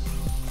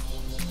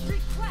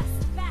 Request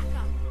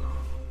backup.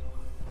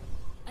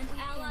 An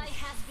ally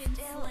has been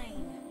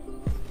slain.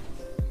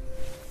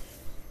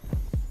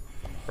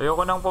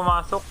 Ayoko nang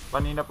pumasok.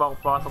 Kanina pa ako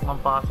pasok ng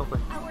pasok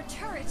eh. Our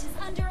turret is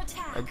under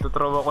attack.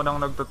 Nagtutrow ako nang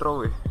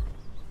nagtutrow eh.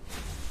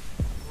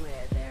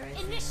 where there is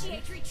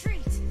Initiate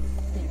retreat.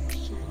 there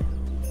is shadow.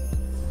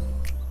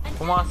 An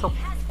Pumasok.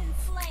 enemy has been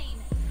slain.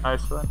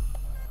 Nice one.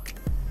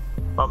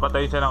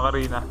 Papatay siya ng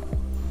Karina.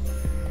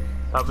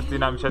 Tapos di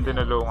namin siya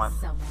tinulungan.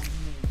 Someone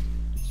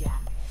named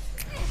Jack.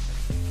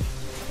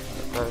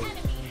 Okay.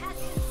 Enemy has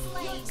been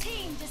slain. Your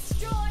team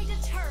destroyed a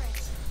turret.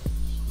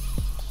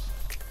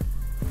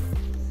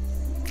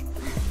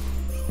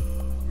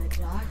 The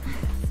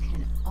darkness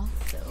can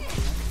also be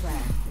a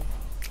friend.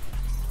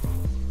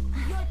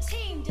 Your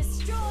team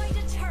destroyed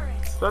a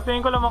turret. So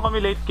tingin ko naman kami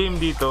late game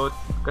dito.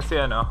 Kasi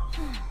ano,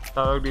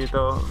 tawag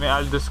dito, may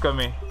Aldous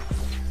kami.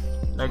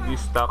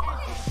 Nag-stack.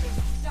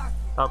 Dark.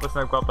 Tapos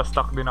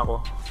nagpapastack din ako.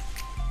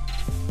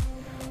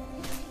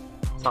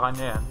 Sa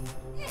kanya yan.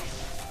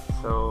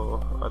 So,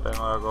 wala tayong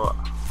magagawa.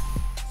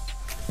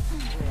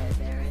 Where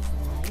there is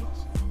light,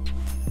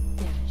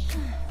 there is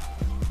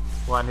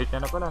shadow. One hit niya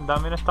na pala. Ang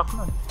dami na stack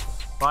nun.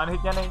 One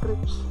hit niya na yung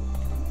creeps.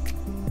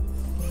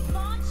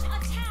 Launch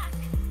attack.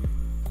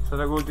 So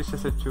nag-ulti siya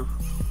sa Chu.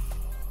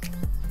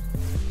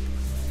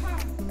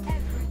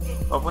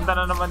 Everything. Papunta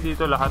na naman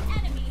dito lahat.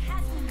 Enemy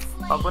has been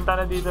slain. Papunta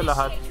na dito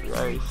lahat,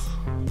 guys.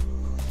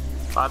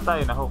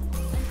 Patay na hook. An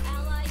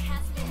ally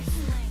has been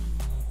slain.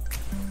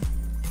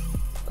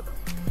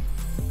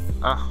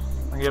 Ah,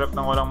 ang hirap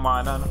ng walang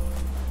mana, no?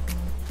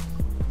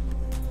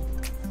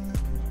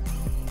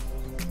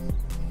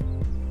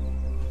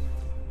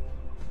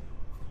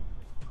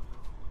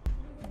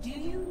 Do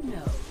you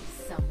know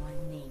someone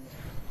named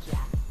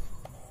Jack?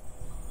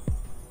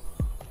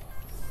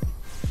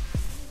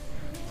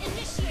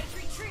 Initiate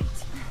retreat.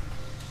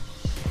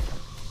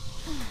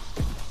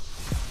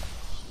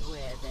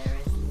 Where there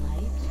is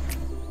light,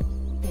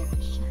 there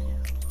is shadow.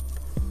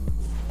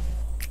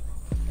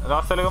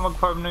 Lakas talaga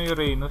mag-farm ng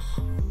Uranus.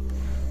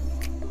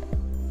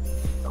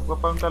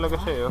 Nagpa-farm talaga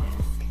siya, yo.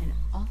 Can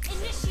also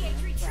Initiate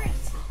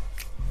retreat.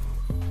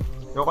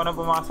 Ayoko na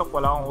pumasok,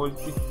 wala akong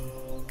ulti.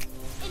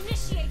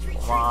 Initiate retreat.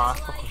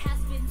 Pumasok. Ally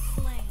has been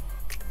slain.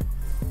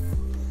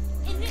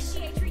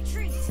 Initiate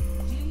retreat.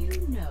 Do you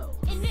know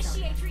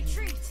Initiate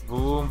retreat.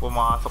 Boom,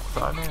 pumasok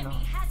sa ano yun, no?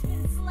 Enemy has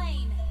been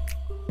slain.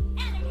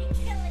 Enemy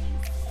killing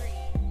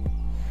spree.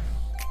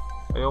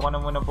 Ayoko na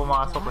muna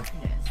pumasok eh.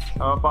 darkness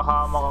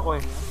Napapahamak ako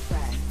eh. be a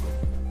friend?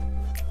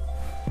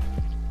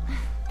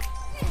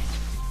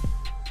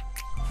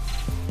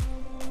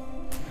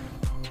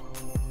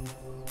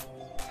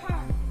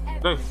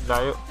 Doy,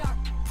 layo. Dark.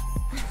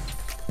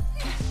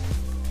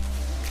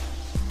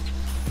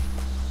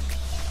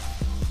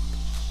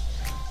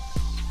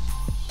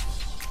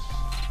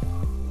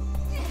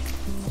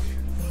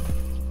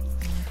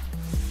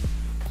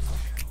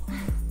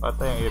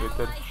 Patay ang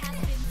irrited. Ally has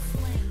been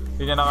slain.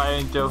 Hindi niya na kaya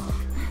yung Chow.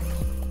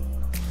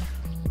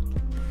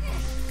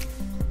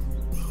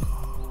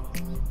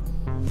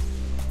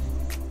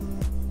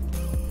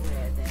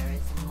 Where there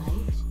is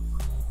light,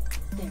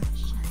 there is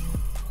shadow.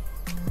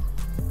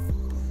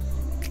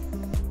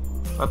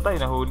 Patay,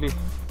 nahuli.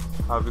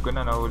 Sabi ko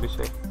na, nahuli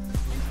siya eh. An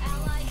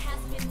ally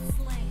has been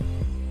slain.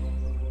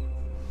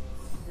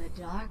 The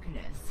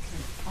darkness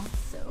can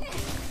also be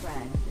a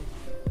friend.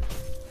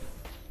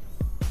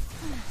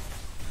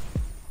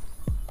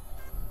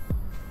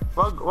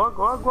 Wag.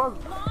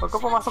 Wag ka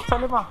pumasok sa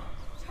lima.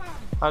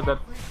 Ah,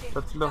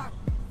 that's low.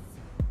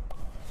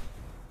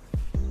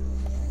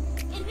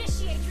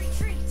 Initiate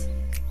retreat.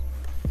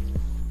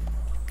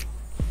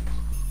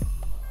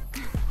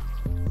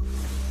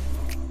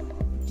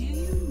 Do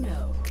you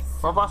know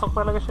Papasok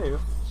talaga siya, yo.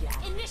 Jack?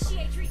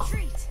 Initiate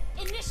retreat.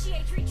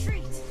 Initiate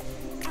retreat.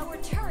 Our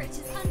turret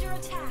is under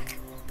attack.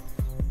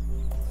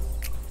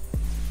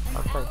 An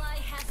Okay. ally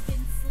has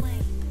been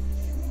slain.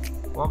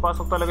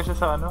 Pumapasok talaga siya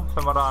sa ano,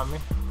 sa marami.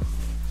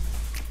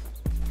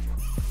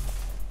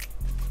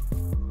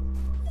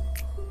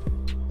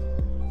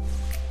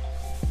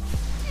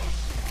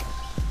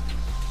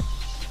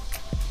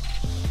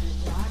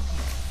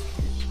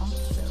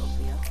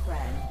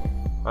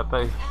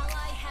 Patay.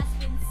 Ally has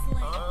been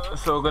slain.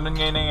 So ganun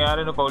ngayon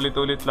nangyayari, no?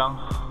 Paulit-ulit lang.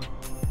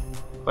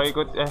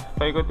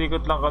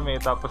 Paikot-ikot lang kami,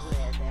 tapos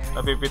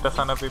napipitas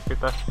ang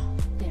napipitas.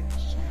 There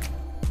is shadow.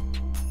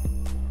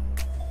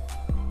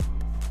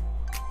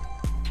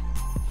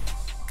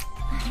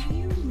 Do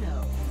you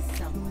know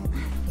someone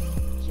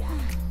named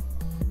Jack?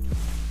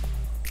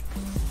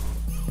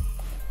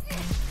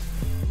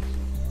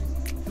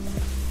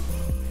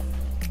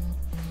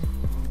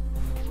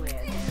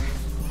 Where there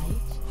is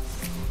light,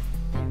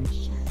 there is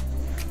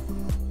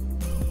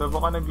shadow. So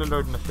baka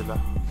naglo-lord na sila.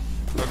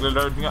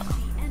 Naglo-lord nga. The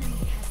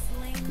enemy has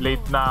slain.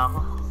 Late na ako.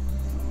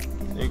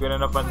 Hindi ko na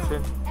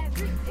napansin.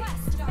 Every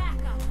quest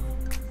backup.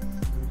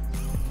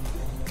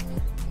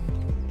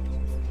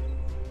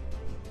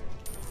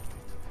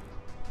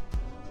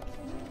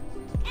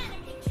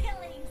 Enemy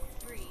killing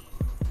spree.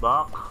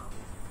 Back.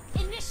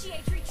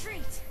 Initiate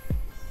retreat.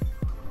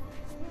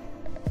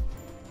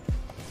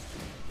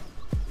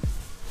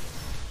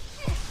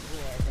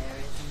 Where there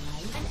is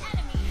light, An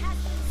enemy has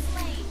been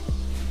slain.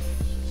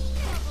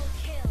 Double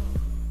kill.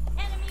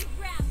 Enemy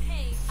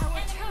rampage.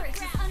 Our turret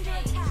is under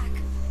attack.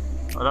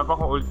 Wala pa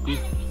akong ulti.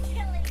 Enemy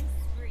killing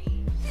spree.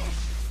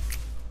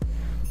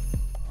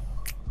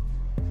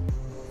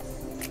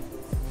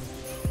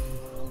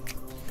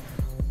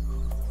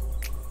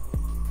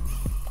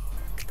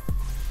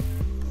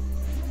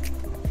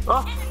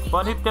 Ah!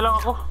 One hit na lang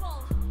ako.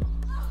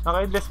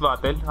 Naka-endless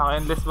battle.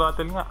 Naka-endless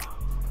battle nga.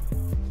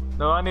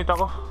 One hit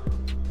ako.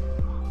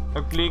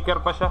 Nag-flicker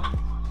pa siya.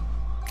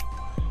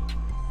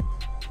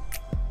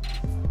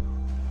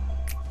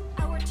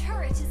 Our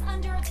turret is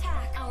under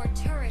attack. Our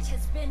turret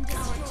has been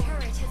destroyed. Our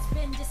turret has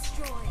been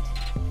destroyed.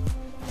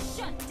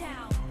 Shut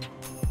down.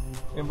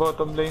 Yung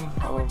bottom lane.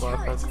 Our turret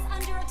Basag. is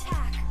under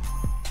attack.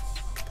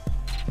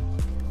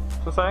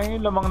 So sayang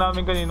yung lamang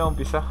namin kanina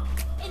umpisa.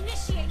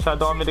 Initiate.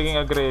 Masyado kami naging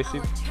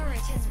aggressive. Our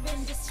turret has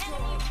been destroyed.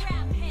 Enemy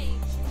rampage.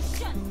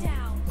 Shut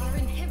down. Our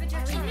inhibitor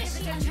turret is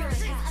under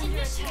attack.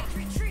 Initiate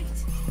retreat.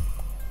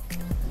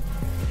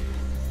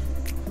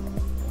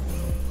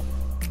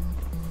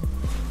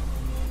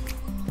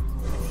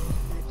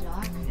 the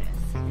darkness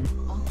can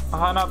also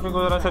Hahanapin ko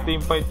na lang sa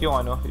teamfight yung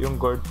ano, yung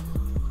gourd.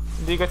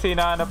 Hindi kasi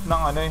hinahanap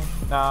ng ano eh,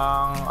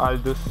 ng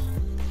Aldous.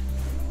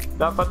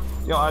 Dapat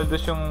yung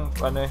Aldous yung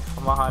ano eh,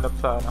 kumahanap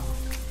sa ano.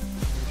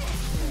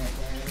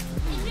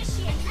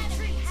 Initiate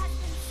retreat has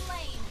been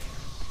slain.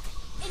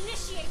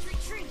 Initiate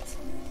retreat.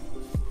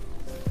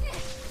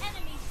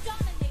 Enemy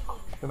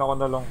dominating. Doon ako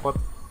nalungkot.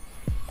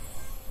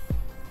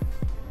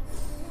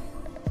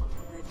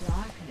 the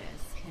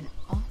darkness can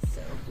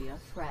also be a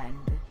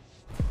friend.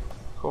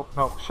 Hook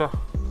na hook siya.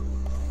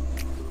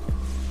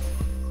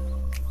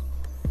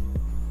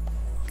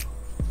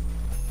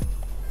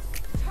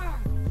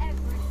 Turn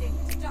everything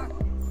to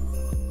darkness.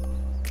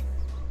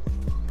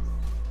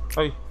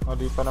 Ay,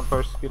 mali pa ng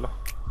first kill ah.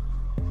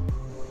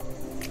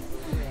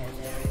 Where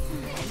there is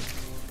light,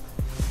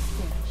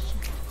 there is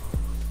shadow.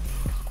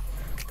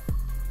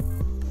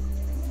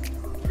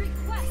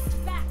 Request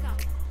backup.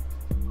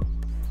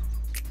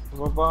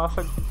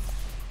 Babasag.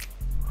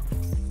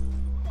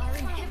 Our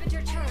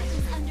inhibitor turret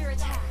is under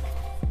attack.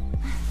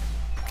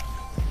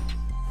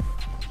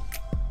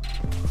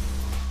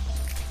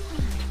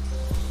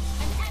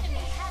 An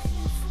enemy has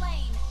been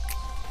slain.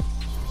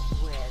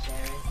 Where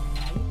there is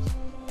light,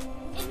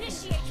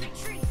 Initiate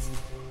retreat.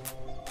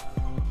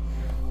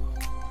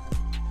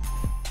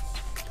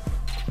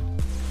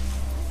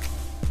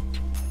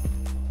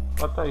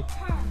 Patay.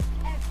 Turn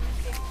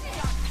everything to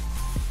darkness.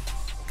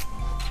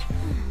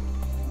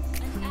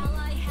 An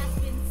ally has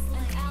been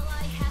slain. An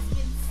ally has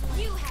been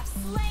slain. You have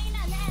slain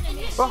an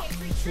enemy. Oh, Initiate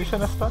hindi retreat. siya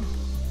na-stun.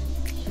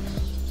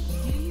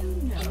 do you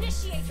know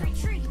Initiate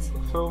retreat.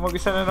 So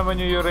mag-isa na naman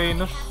yung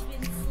Uranus. Has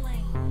been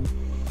slain.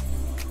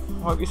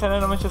 Mag-isa na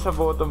naman siya sa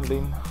bottom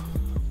lane.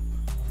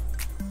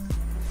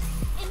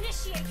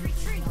 Initiate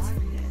retreat.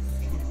 darkness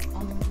can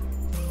also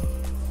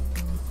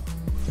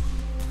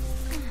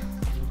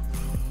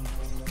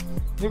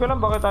Hindi ko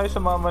alam bakit tayo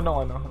sumama nung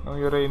ano, nung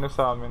Uranus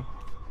sa amin.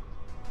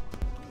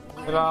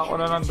 Kailangan ko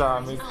na ng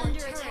damage. Our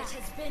turret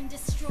has been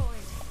destroyed.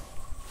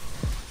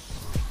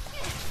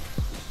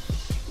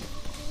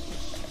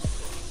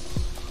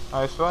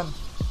 Nice one.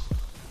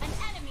 An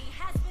enemy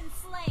has been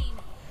slain.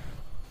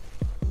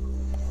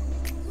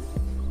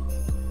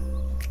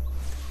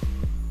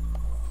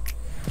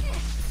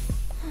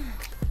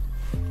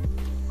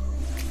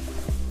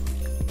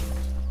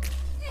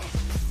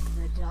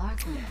 the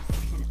darkness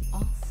can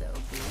also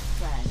be a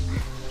friend.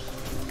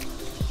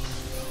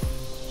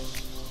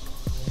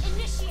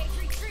 Initiate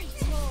retreat.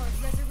 Lord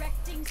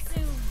resurrecting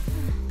soon.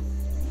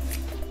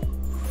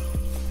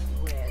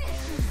 Where there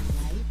is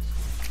light,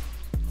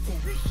 there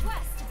is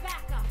Request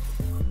backup.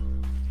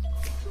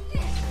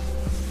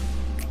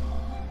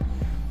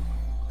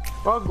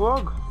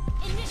 Wag.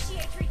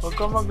 Initiate retreat. Huwag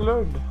ka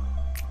mag-lord.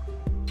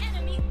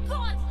 Enemy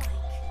godlike.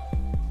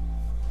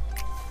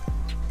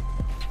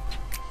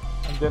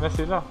 Andiyan na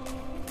sila.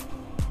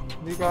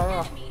 Hindi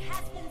kaya. Enemy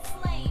has been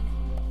slain.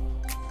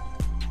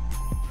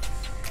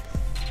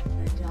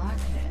 the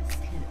darkness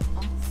can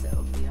also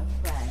be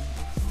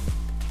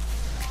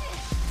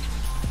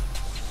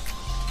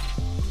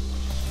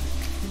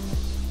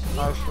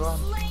Nice one.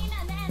 Slain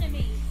an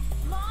enemy.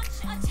 Launch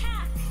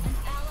attack. An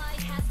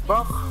ally has been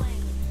Bak!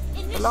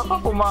 slain. Wala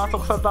ka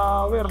pumasok sa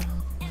tower.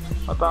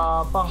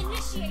 Matapang.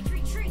 Initiate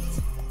retreat.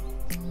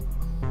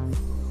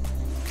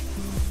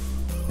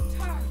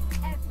 Turn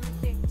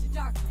everything to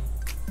darkness.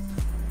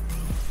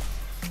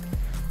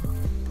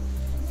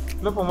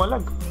 Wala,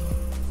 pumalag.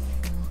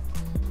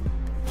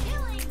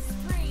 Killing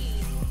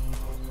spree.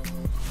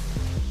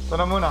 Ito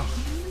na muna. You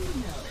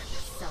know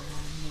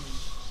someone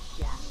needs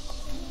Jack.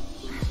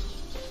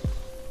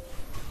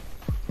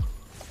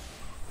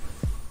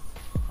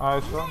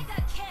 Nice one. Mega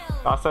kill.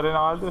 Kasa rin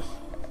ang Aldous.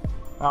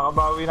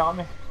 Nakakabawi na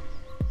kami.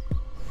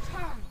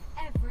 Turn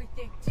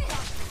everything to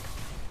darkness.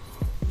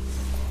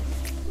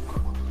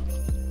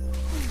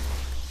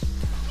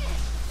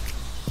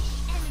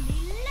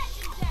 Enemy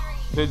legendary.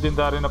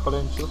 Legendary na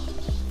pala yung shoot. The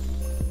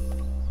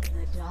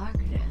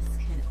darkness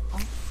can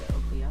also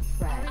be a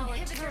friend. Our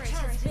turret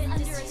has been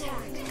under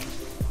attack.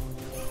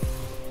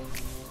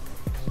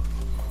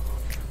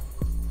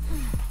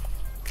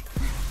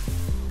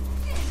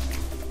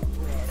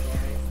 Where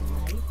there is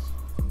light,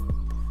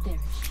 there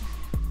is shadow.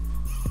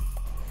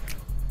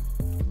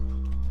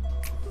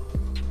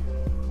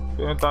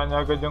 Pinuntahan niya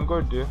agad yung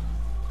gourd eh. The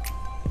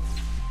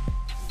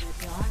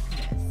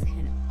darkness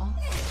can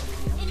also be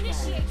a friend.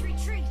 Initiate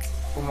retreat.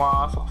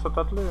 Pumasok sa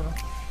tatlo yun.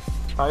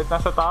 Kahit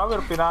nasa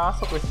tower,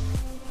 pinasok eh.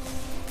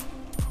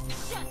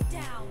 Shut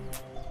down.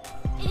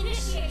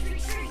 Initiate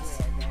retreat.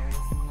 Where there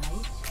is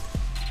light,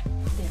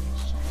 there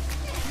is shadow.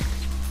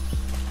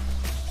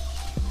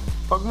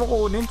 Pag mo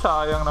kunin,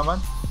 sayang naman.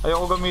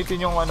 Ayoko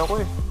gamitin yung ano ko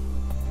eh.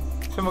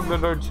 Kasi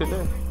maglo-lord sila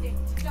eh. Everything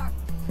to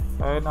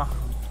darkness. Ayun na.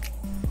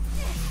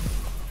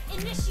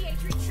 Initiate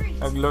retreat.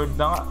 Nag-lord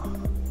na nga.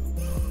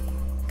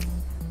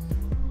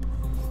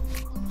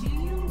 Do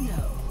you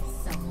know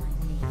someone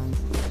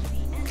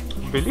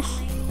needs Bilis.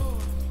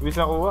 Bilis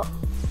na kuha.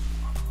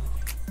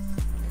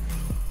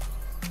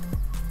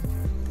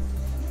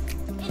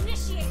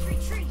 Initiate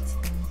retreat.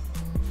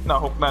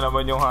 Nahook na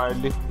naman yung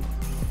Harley.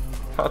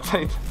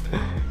 Outside.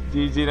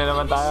 GG na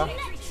naman tayo.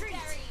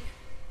 Retreat.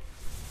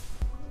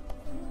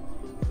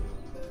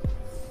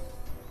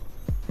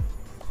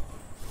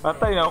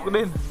 Patay, nahook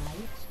din. An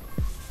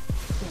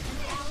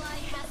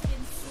ally has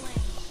been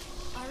slain.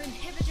 Our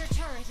inhibitor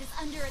turret is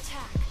under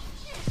attack.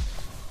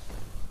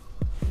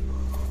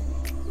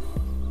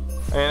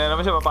 Ayun na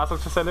naman siya, papasok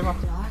siya sa lima.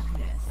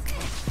 darkness.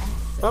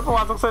 Ayun,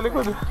 pumasok sa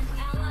likod. An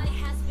ally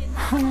has been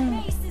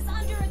slain. Base is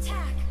under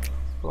attack.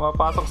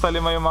 Pumapasok sa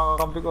lima yung mga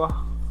kakampi ko ah.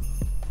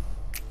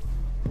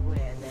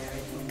 Where there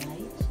is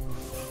light,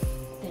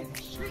 there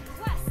is shadow.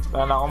 Request.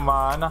 Wala na akong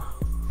mana.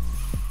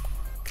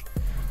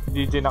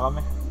 GG na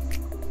kami.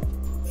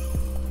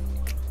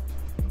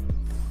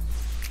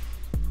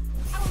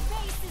 Our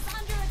base is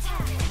under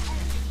attack.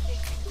 Everything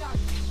to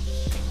darkness.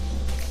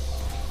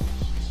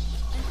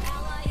 An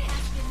ally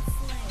has been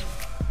slain.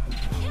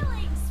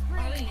 Killing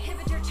spree. Our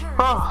inhibitor turret is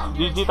Ah, under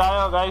GG attack.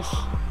 tayo guys.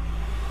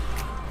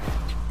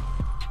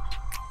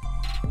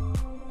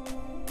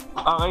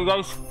 Okay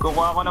guys,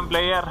 kukuha ko ng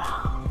player.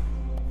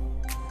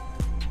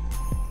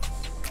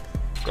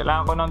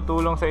 Kailangan ko ng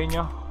tulong sa inyo.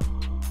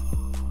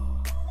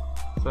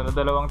 So na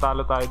dalawang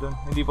talo tayo dun.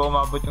 Hindi pa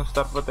umabot yung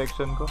star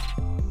protection ko.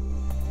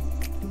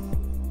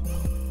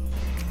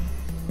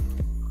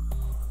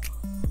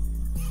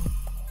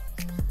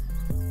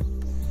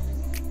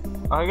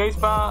 Okay guys,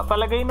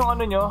 palagay nung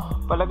ano nyo,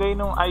 palagay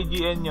nung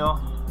IGN nyo,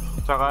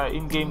 tsaka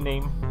in-game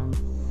name.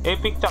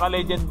 Epic tsaka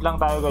legend lang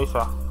tayo guys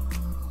ha.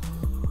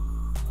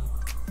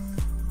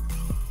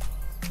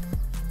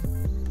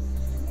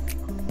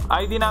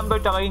 ID number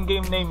tsaka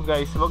in-game name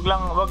guys. Wag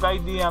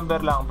ID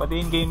number lang, pati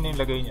in-game name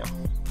lagay nyo.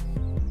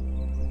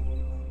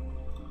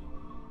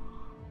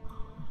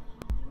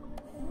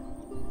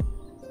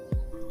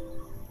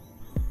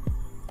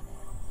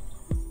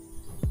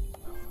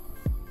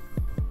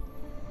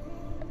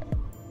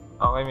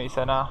 Okay, may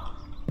isa na.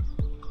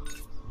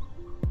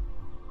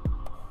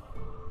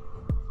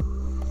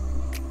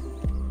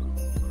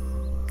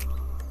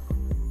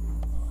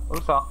 Oh,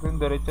 sa akin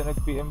diretso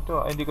nag-PM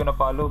to. Ay, hindi ko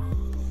na-follow.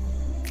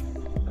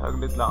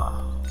 Saglit lang ah.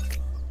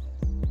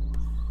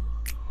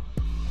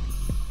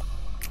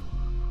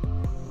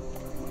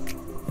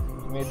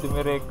 May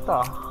dumirekta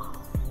ah.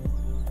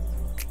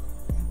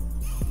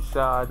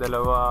 Isa,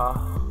 dalawa.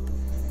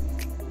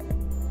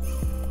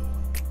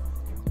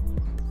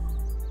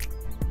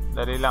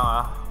 Dali lang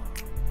ah.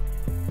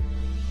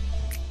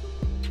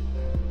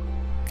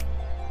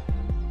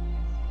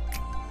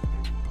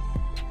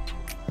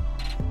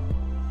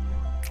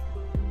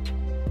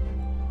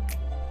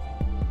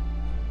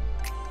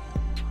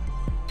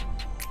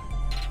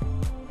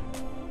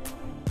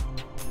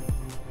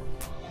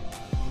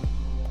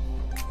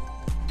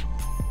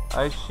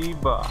 Ay,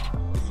 Shiba.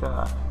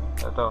 Isa.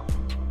 Ito.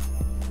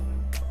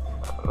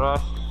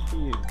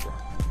 Rashid.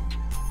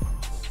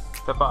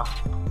 Isa pa.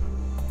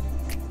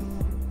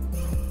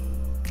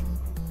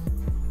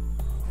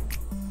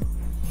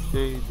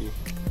 Shady.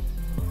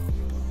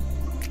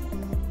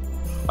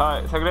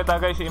 Saglit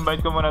guys.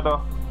 I-invite ko muna to.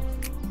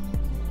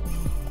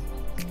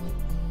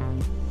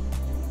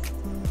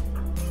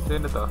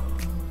 Sino to?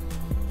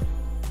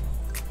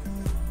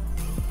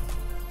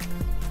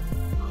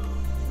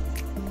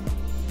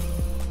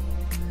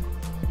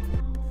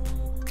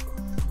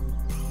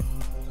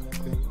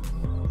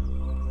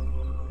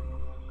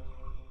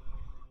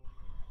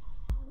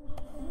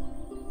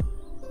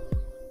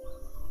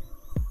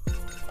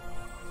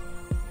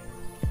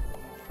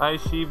 Ay,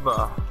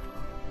 Shiba.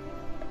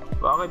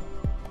 Bakit?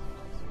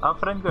 Ah,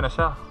 friend ko na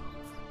siya.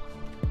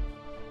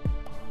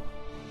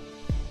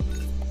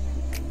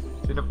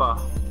 Sino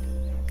pa?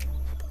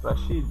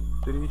 Rashid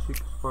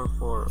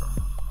 3644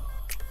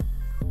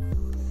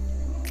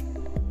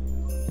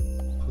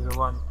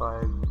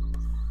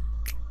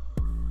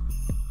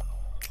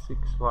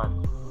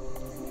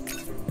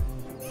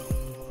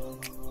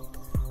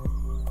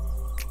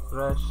 01561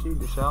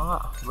 Rashid, siya nga.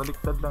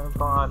 Baliktad lang yung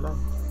pangalan.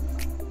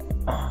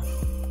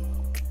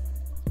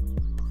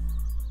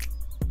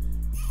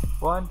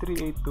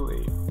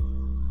 13828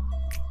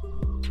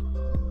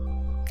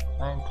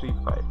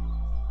 935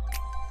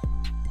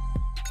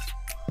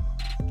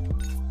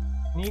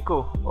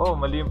 Nico. Oh,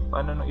 mali yung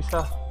ano nung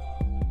isa.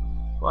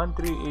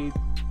 1382829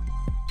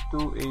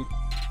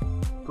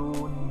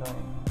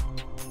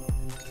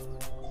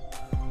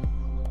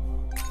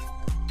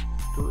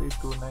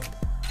 2829.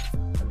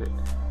 Mali.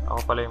 Ako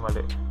pala yung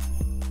mali.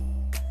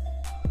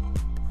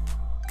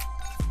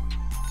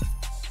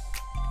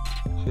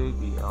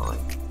 Shady,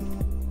 okay.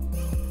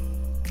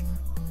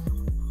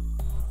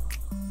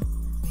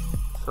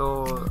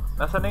 So,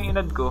 nasa na yung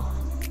inad ko?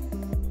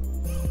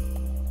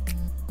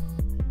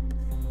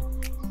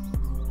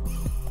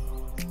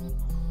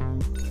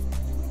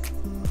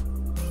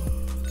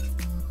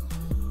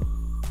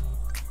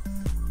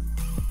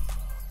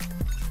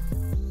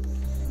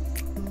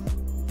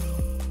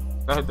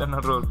 Kahit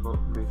anong roll po,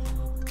 please.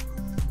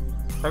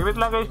 Saglit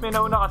lang guys, may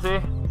nauna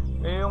kasi.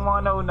 Yung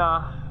mga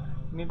nauna,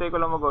 hinintay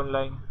ko lang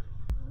mag-online.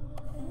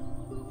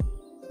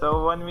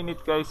 So, 1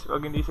 minute guys,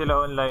 pag hindi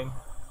sila online.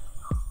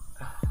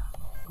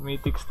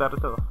 Mythic star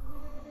to.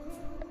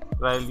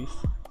 Riley's.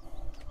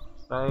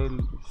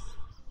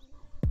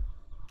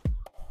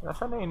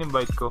 Nasaan na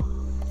in-invite ko?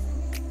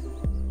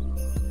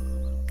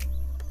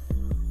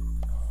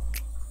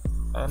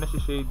 Ayan na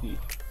si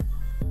Shady.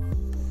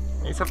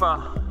 May isa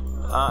pa.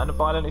 Ano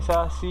pangalan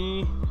isa?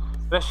 Si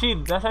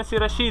Rashid. Nasaan si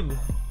Rashid?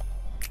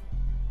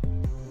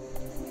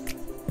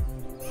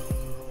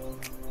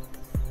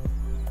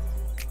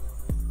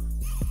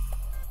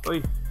 Uy.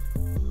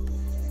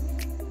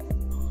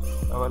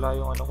 Nawala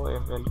yung ano ko,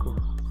 ML ko.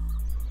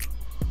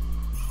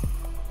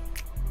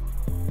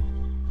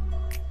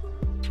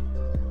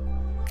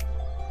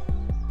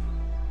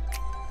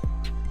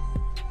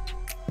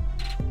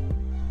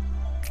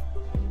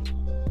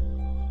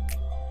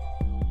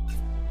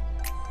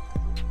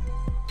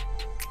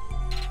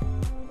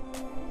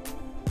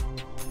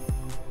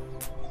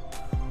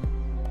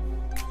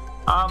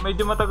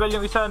 Medyo matagal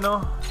yung isa,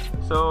 no?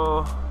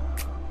 So,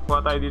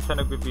 kuha tayo dito sa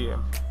nag-PPM.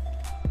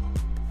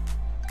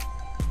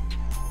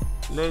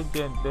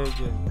 Legend.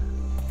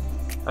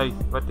 Ay,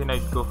 ba't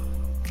tinide ko?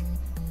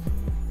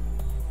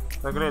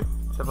 Saglit,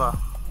 isa pa.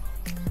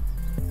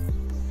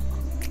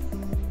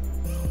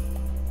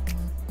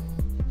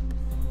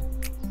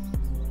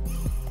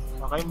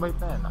 Naka-invite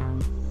na yan, ah.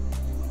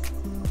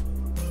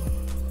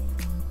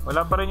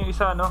 Wala pa rin yung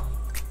isa, no?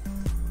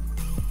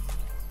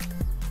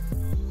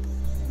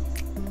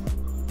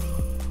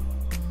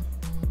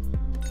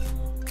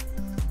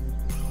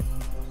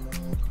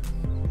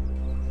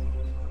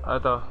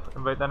 Ito,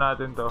 invite na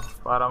natin to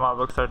para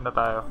makapag-start na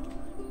tayo.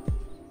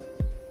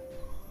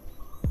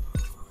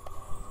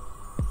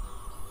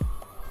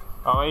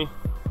 Okay.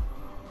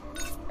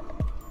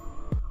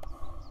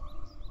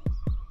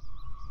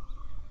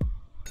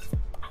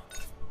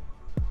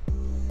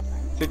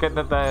 Sikat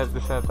na tayo,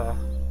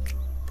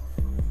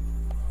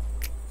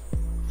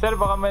 Sir,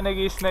 baka may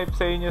nag-i-snipe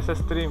sa inyo sa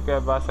stream kaya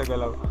basa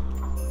galaw.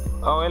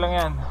 Okay lang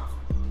yan.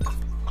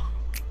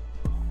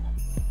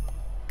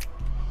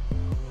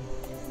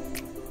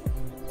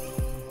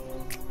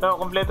 So,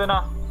 kompleto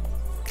na.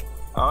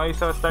 Okay,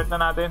 so start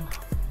na natin.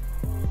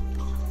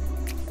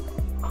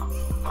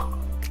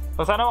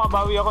 So, sana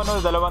makabawi ako, no?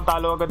 2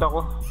 talo agad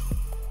ako.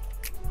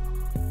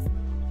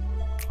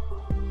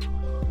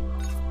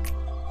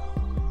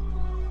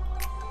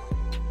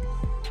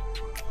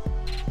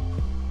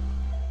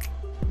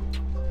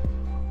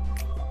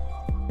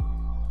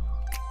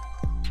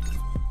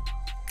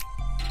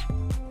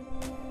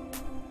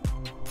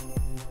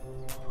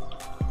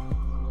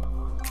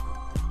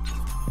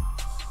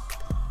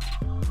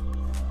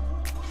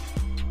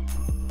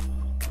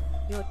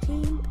 Your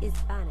team is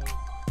banning.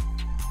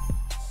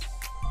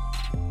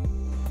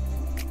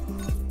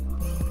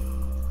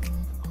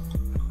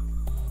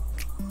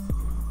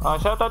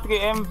 Shoutout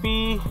kay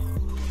MP.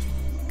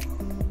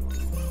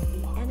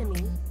 The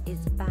enemy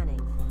is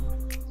banning.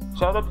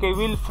 Shoutout kay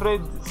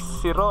Wilfred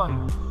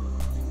Siron.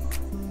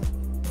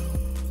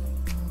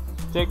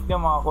 Check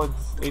nyo mga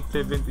codes,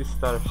 870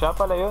 star. Siya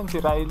pala yun, si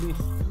Riley.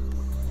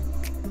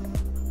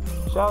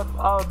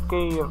 Shoutout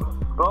kay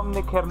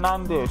Romnick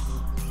Hernandez.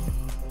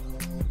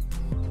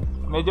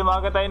 medyo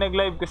maaga tayo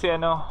nag-live kasi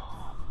ano,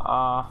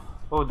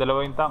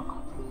 dalawa yung tank.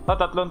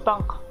 Tatlong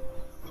tank.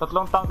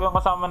 Tatlong tank yung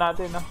kasama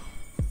natin, no?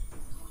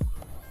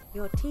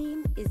 Your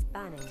team is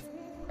banning.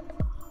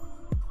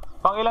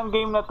 Pang ilang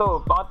game na to?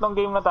 Pangatlong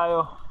game na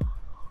tayo.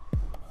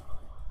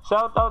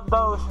 Shoutout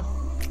daw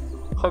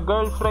sa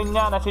girlfriend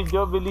niya na si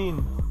Jovelyn.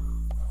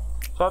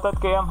 Shoutout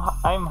kay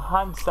I'm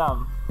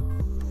Handsome.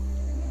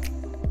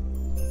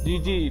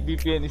 GG,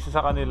 VPN isa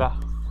sa kanila.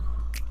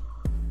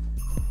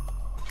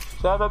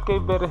 Shoutout kay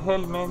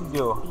Berhel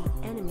Mendio.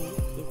 The enemy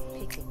is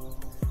picking.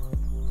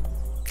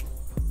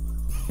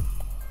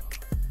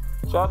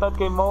 Shoutout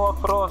kay Moa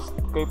Frost,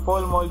 kay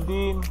Paul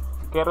Moldin,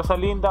 kay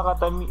Rosalinda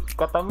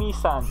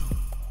Katamisan.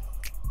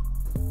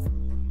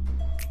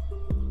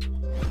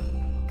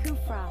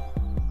 Kufra,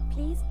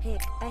 please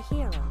pick a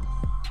hero.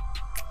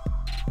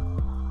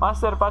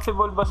 Master,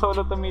 possible ba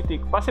solo to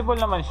Mythic? Possible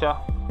naman siya.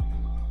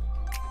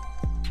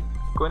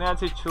 Kunin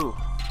natin si Chu.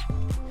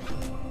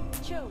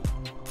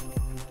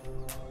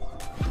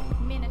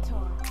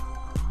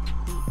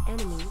 The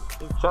enemy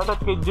is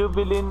Shoutout kay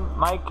Jubilin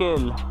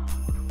Michael,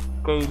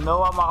 kay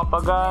Noah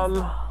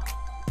Makapagal,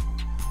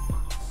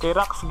 kay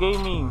Rax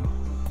Gaming,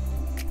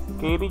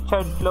 kay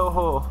Richard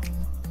Flojo,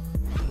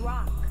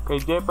 rock. kay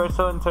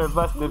Jefferson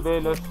Servas de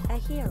Velos. A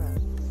hero.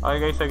 Okay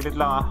guys, saglit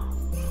lang ah.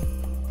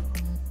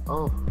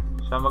 Oh,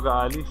 siya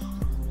mag-aalis.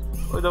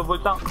 Oh, double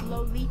tank.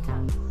 Lolita.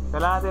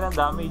 Kailangan natin ng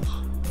damage.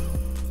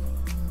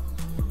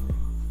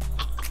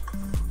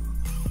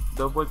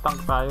 Double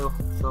tank tayo.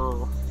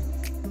 So,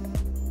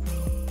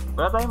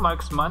 wala tayong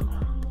marksman.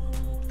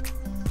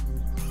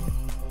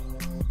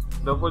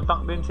 Double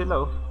tank din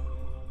sila oh.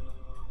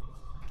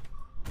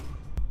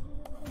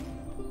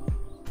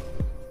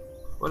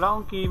 Wala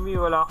akong Kimi,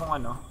 wala akong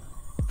ano.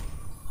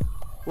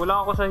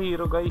 Kulang ako sa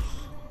hero guys.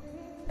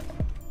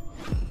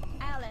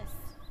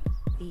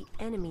 The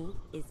enemy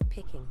is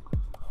picking.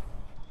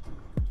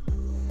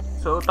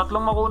 So,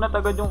 tatlong makunat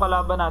agad yung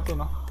kalaban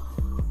natin oh.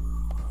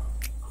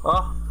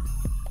 Oh,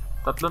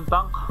 tatlong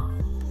tank.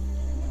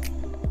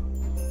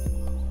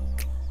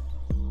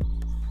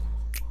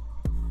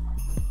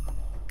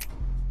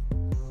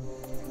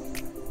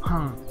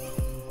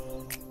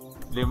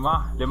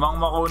 Limang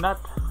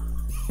makunat.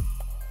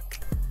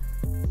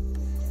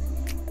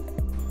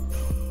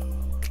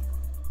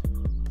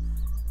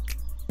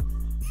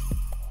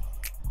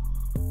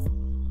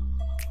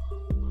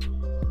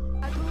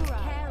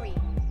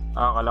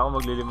 Akala ko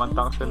maglilimang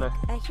tank sila eh.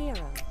 A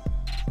hero.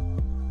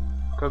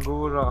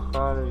 Kagura,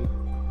 carry.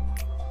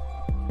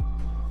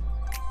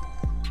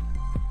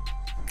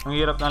 Ang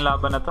hirap ng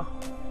laban na to.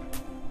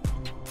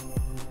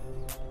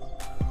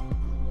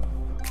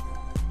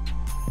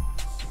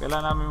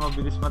 Kailangan namin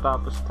mabilis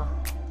matapos to.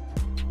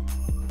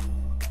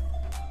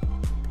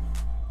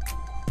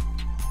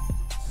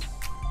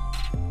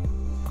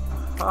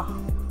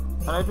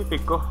 Ano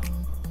ipipick ko?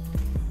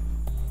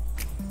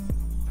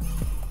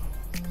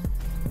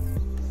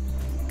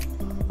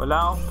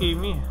 Wala akong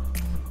Kimi.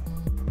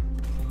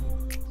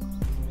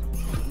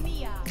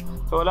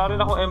 So wala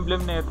rin akong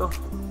emblem nito.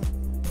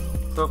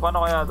 So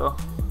paano kaya to?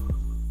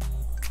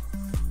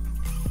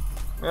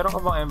 Meron ka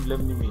bang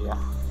emblem ni Mia?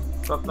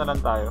 Swap na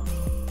lang tayo.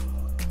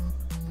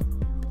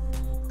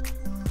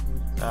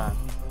 Yan.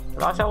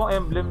 Wala kasi akong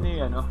emblem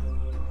ni ano,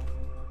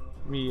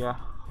 Mia.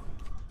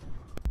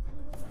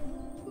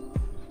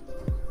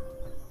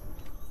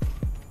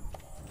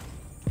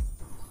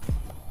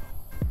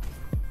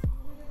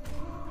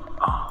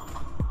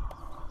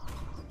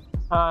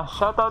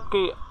 Shoutout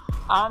kay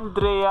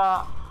Andre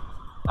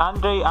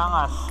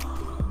Angas.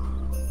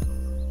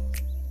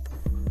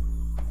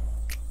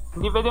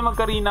 Hindi pwede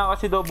mag-Karina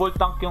kasi double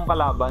tank yung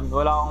kalaban.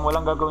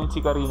 Walang gagawin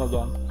si Karina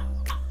dyan.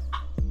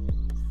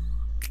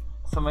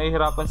 So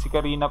mahihirapan si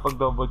Karina pag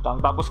double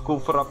tank. Tapos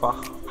Kufra pa.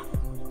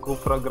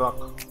 Kufra Grak.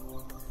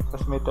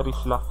 Tapos may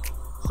Terisla.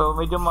 So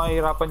medyo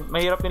mahirap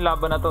yung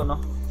laban na to, no?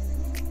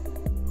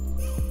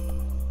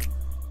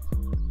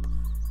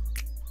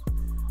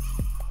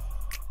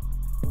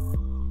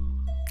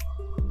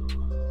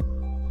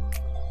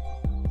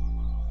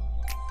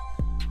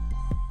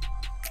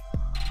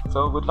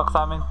 So good luck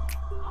sa amin.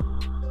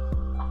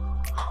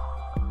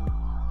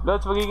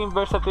 Lods, magiging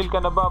versatile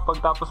ka na ba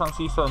pagtapos ng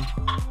season?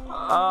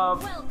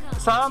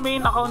 Sa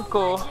main account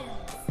ko,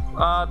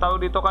 tawag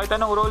dito, kahit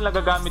anong role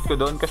nagagamit ko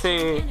doon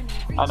kasi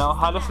ano,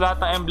 halos lahat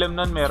ng emblem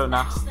nun meron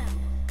na.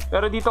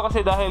 Pero dito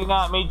kasi dahil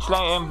nga mage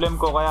lang yung emblem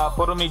ko, kaya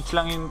puro mage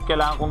lang yung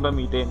kailangan kong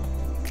gamitin.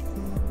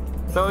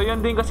 So yun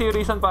din kasi yung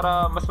reason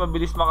para mas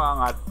mabilis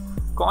makaangat.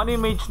 Kung ano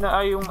yung mage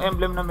na ay yung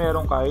emblem na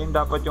meron ka, yun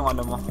dapat yung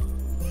ano mo.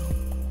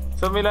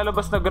 So may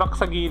lalabas na Grak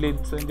sa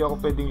gilid, so hindi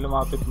ako pwedeng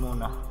lumapit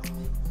muna.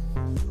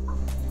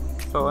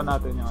 So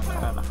natin yung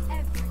ano.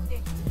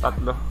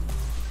 Tatlo.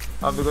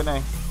 Sabi ko na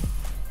eh.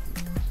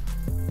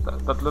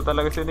 Tatlo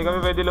talaga, so hindi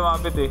kami pwede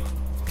lumapit eh.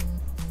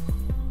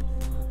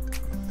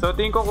 So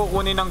tingin ko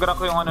kukunin ng Grak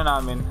yung ano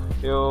namin,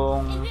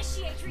 yung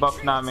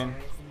buff namin.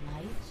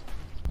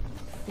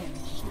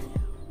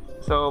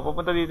 So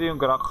pupunta dito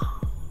yung Grak.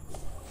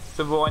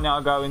 Subukan niya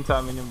agawin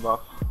sa amin yung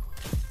buff.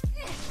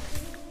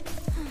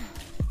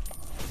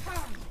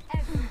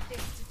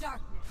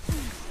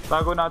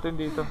 Tago natin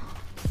dito.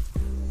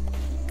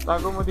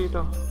 Tago mo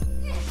dito.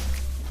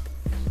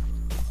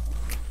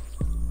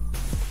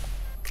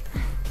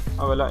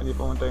 Ah, wala. Hindi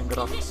pumunta yung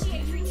graph.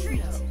 Initiate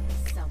retreat.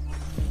 Someone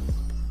named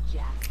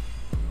Jack.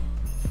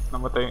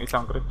 Namatay yung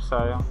isang creep.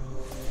 Sayang.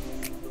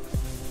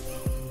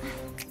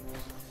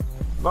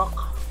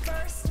 Back.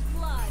 First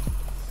blood.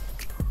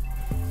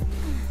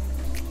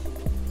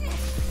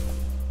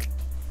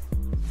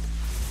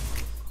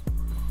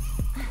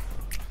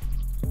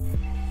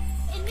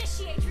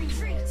 Initiate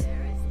retreat.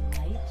 There is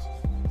light.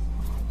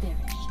 There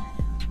is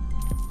shadow.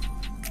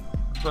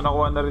 So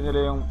nakuha na rin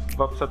nila yung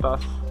buff sa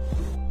taas.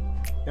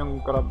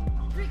 Yung crab.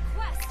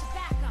 Request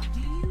backup. Do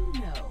you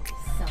know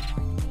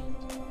someone named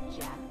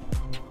Jack?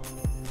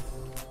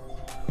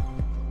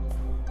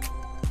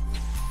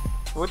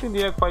 Buti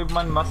hindi nag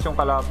 5-man mass yung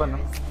kalaban. No?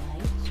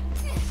 There is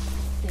light.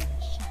 There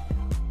is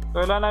shadow.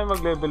 Kailan na yung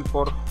mag level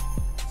 4.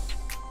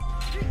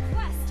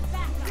 Request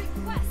backup.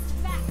 Request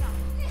backup.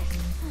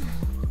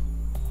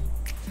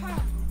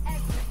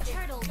 Every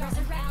turtle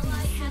resurrect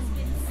ally has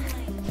been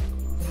slain.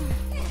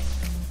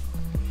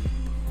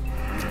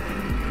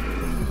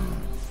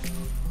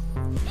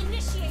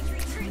 Initiate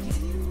retreat.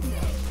 Do you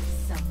know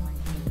someone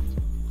named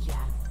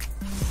Jack?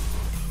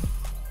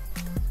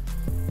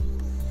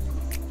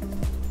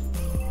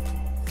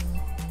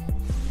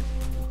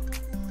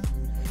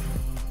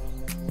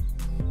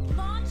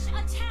 Launch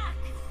attack.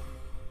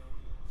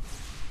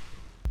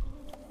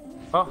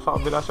 Ah, sa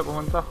kabila siya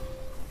pumunta.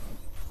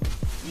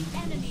 The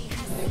enemy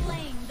has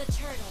slain the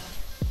turtle.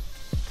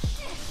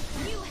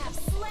 You have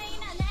slain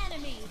an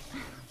enemy.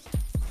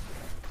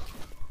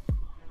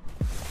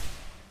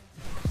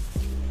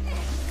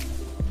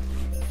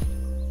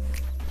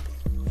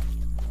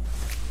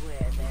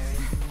 Where there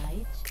is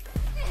light,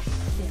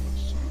 there is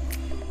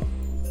shadow.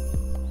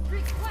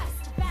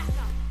 Request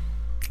backup.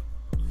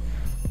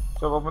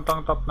 So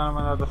papuntang top na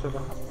naman nata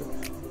sila.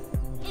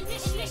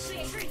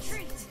 Initiate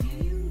retreat. Do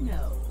you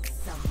know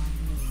someone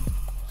named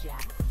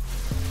Jack?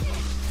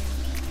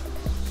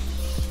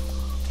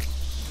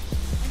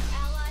 An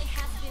ally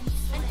has been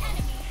slain. An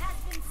enemy has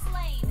been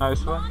slain.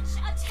 Nice one. Launch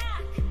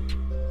attack.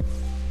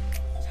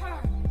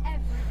 Turn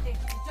everything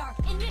to dark.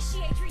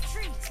 Initiate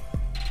retreat.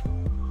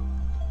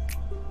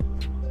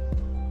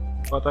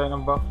 Patay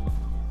ng buff.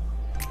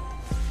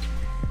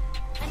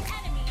 An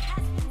enemy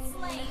has been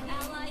slain.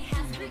 Ally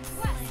has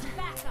request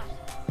backup.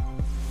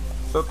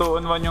 So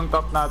 2-on-1 yung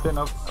top natin.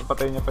 Oh.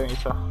 Patay niya pa yung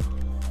isa.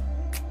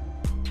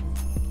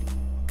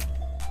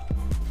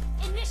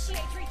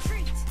 Initiate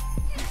retreat.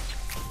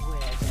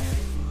 Where there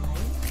is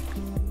light,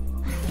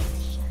 there is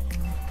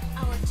shadow.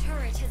 Our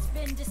turret has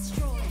been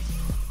destroyed.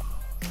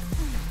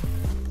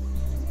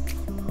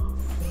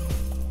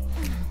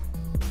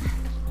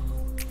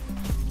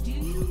 Do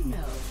you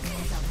know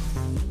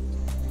someone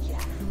named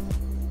Jack?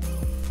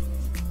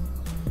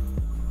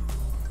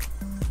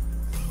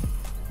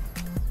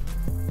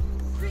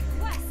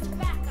 Request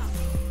backup.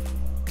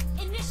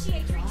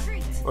 Initiate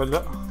retreat.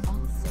 Wala.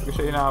 Hindi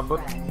siya inaabot.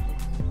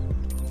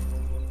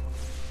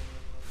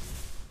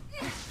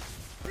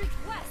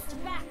 Request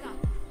backup.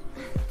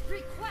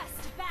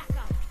 Request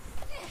backup.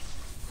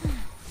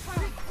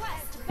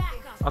 Request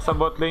backup. Asa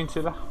bot lane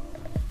sila.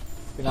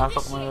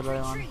 Pinasok mo nila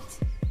yung ano.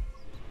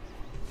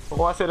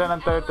 Kukuha sila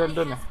ng turtle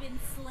dun eh.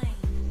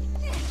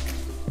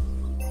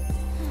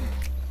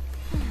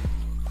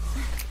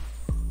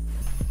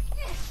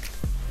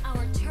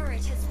 Our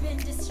turret has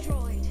been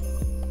destroyed.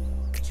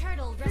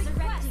 Turtle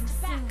resurrecting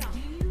soon. Do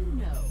you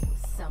know An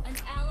someone?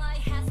 ally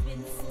has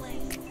been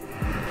slain.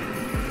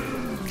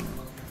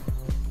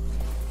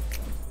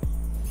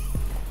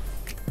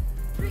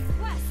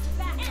 Request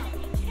back.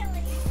 Enemy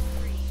killing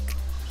spree.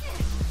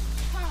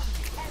 Turn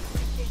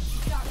everything to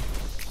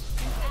darkness.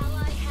 An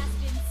ally has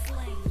been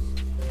slain.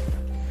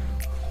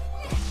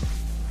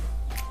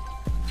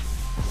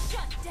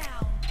 Shut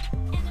down.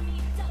 Enemy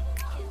double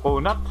kill.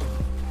 Punat.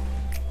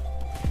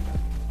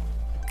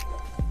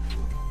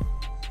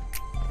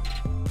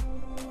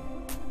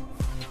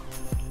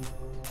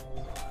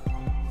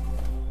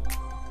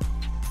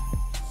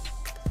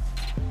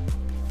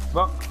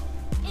 Back.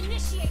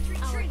 Initiate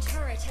retreat. Our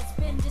turret has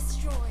been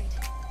destroyed.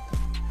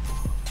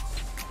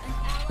 An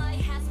ally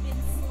has been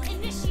slain.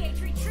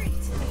 Initiate retreat.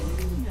 Do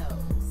you know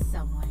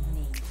someone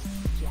named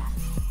Jack?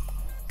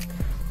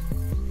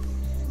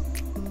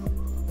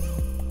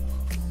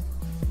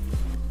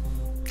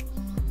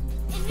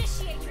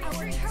 Initiate retreat.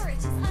 Our turret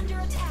is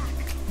under attack.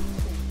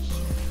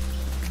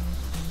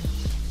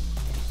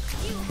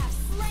 You have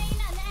slain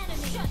an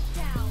enemy. Shut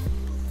down.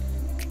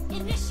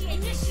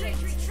 Initiate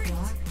retreat.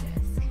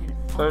 Darkness can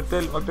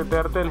Turtle.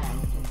 Magte-turtle.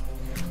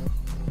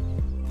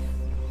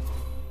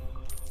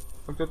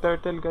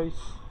 Magte-turtle guys.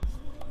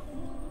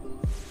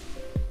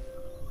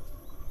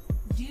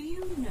 Do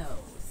you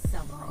know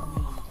someone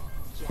named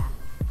Jack?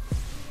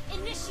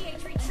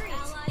 Initiate retreat.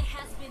 An ally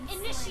has been slain.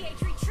 Initiate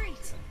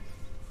retreat.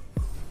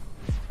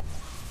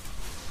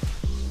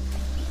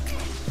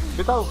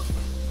 Bitaw.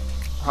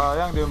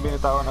 Hayang, di yung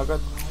binitawan agad.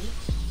 Light,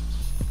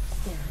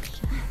 there is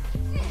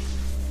shadow.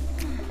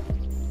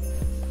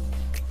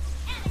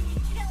 Enemy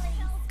killing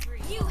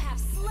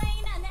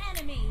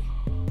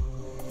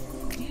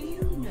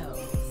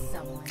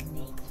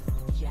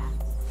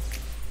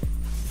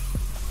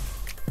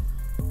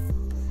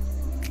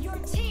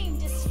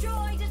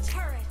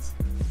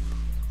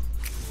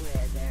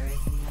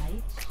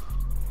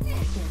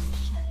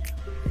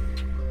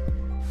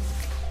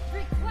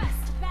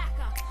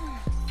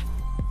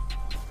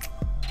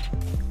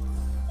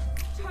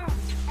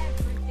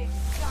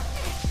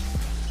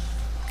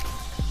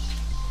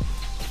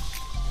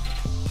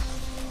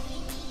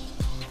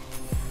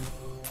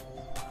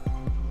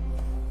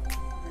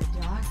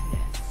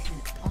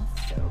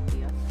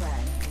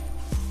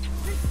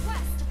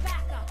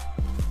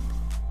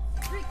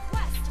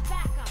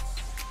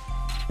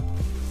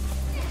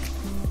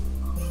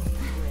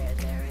Where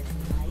there is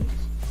light,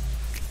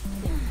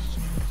 there is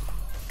shadow.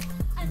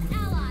 An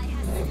ally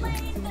has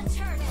slain the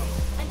turtle.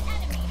 An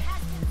enemy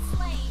has been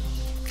slain.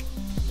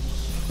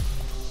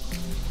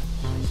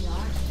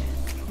 Darkness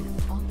can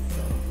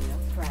also be a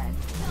friend.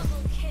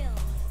 Double kill.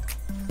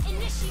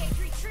 Initiate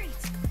retreat.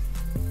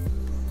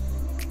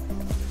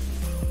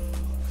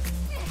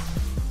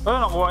 Ano,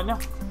 nakuha niya.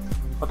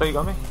 Patay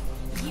kami.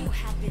 You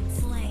have been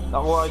slain.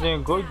 Nakuha niya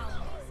yung gold.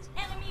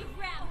 Enemy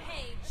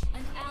rampage.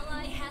 An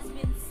ally has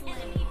been slain.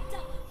 Enemy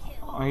double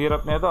kill. Ang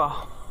hirap nito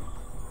ah.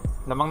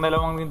 Lamang na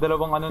lamang yung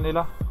dalawang ano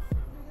nila.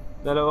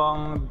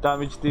 Dalawang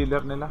damage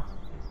dealer nila.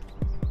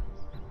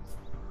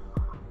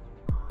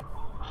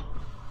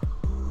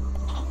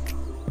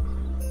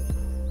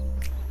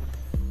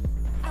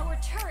 Our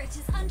turret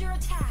is under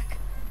attack.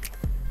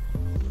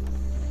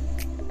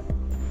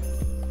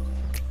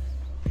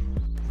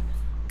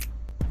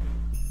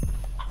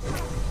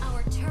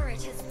 Our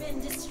turret has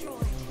been destroyed.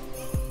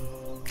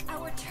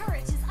 Our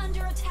turret is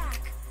under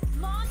attack.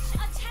 Launch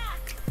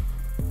attack.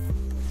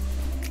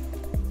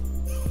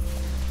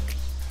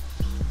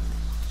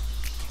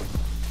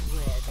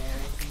 Where there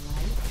is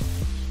light,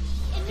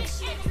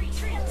 Initiate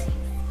retreat.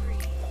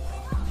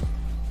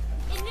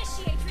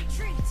 Initiate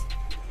retreat.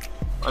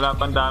 Wala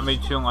pang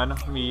damage yung ano,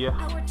 Mia.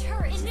 Our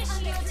turret is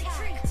under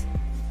attack.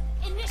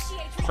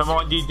 Initiate retreat. Sa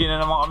mga GG na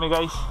naman kami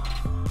guys.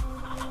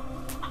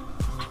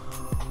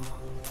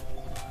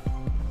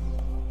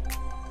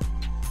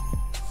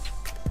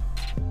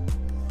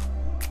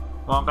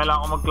 Mukhang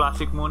kailangan ko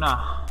mag-classic muna.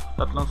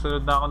 Tatlong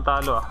sunod na akong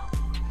talo ah.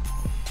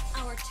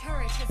 Our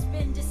turret has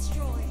been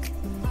destroyed.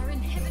 Our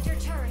inhibitor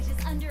turret is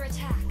under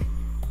attack.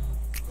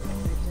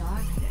 the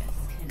darkness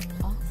can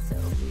also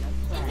be a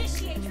friend.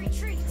 Initiate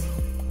retreat.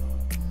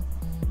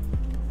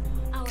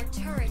 Our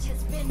turret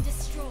has been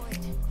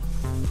destroyed.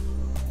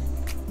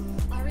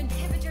 Our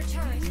inhibitor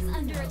turret is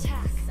under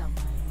attack.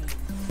 Someone needs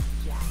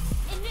Jack.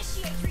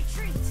 Initiate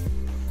retreat.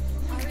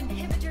 Our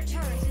inhibitor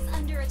turret is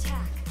under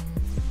attack.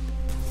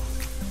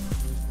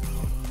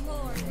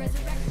 Lord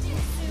resurrecting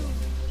soon.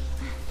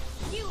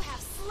 You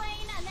have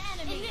slain an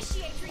enemy.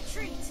 Initiate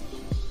retreat.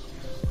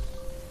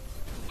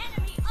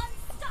 Enemy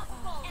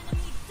unstoppable.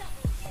 Enemy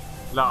double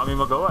kill. Wala kami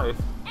magawa eh.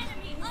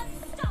 Enemy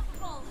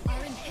unstoppable.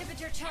 Our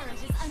inhibitor turret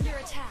is under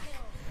attack.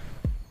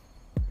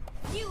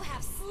 You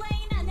have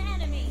slain an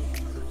enemy.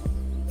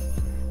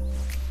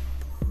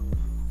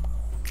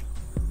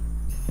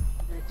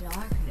 The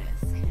darkness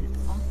can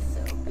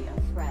also be a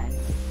friend.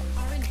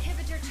 Our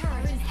inhibitor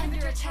turret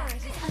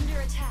is under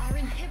attack. Our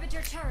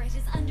inhibitor turret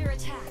is under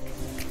attack.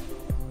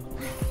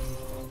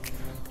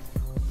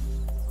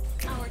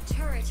 Our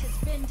turret has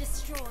been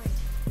destroyed.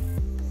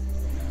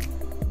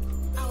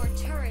 Our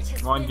turret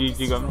has Mukhang been GG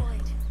kami.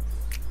 destroyed.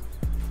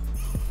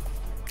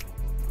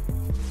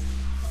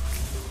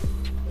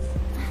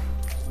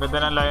 Ganda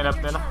ng lineup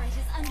Inhibitor nila. turret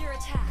is under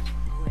attack.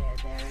 Where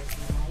there is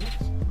light,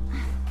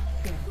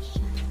 there is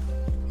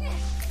shadow.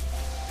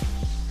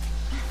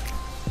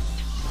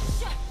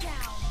 Shut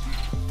down.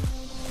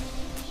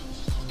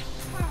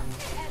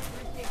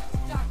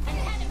 An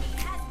enemy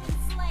has been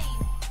slain.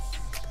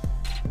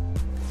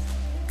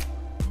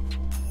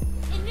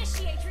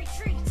 Initiate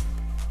retreat.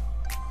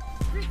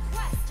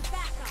 Request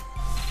backup.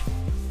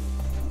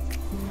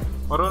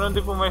 Marunong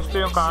din pumesto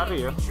yung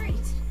carry eh.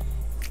 Retreat.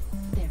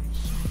 There is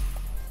shadow.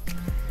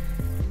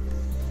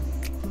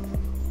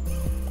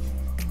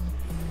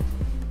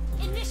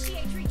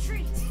 Initiate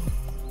retreat.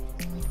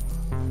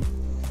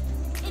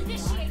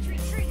 Initiate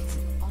retreat.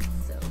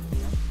 Also be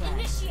a friend.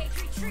 Initiate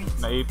retreat.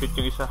 Naipit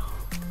yung isa.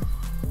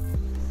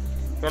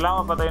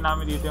 Kailangan patayin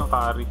namin dito yung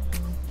carry.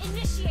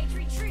 Initiate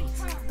retreat.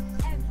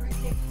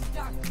 Everything's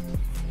dark.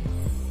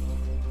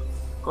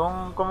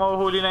 Kung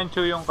mahuhuli ng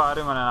Chu yung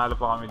carry, mananalo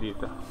pa kami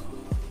dito.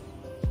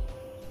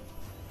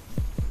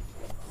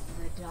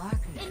 The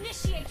darkness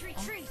Initiate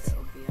retreat. also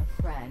be a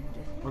friend.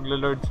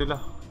 Magla-lord sila.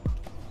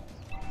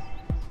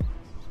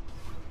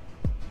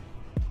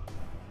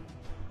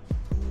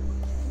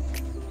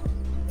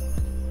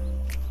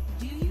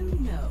 Do you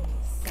know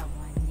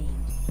someone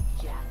named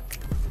Jack?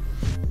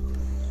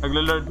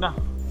 Nagla-lord na.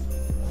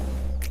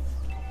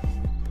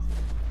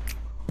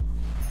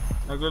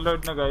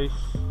 Nagla-lord na guys.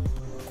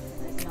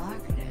 The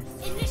darkness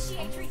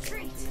Initiate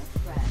retreat. be a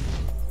friend.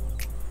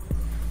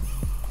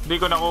 Hindi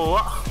ko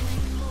nakuha.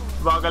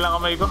 Bagal ang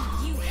kamay ko.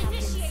 You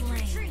initiate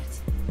retreat.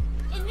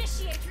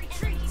 Initiate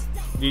retreat.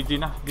 GG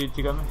na. GG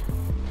kami.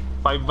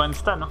 5 ban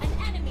stun no? An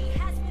enemy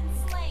has been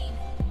slain.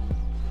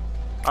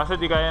 Kasi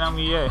di kaya ng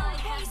Mia eh. My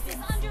base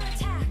is under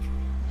attack.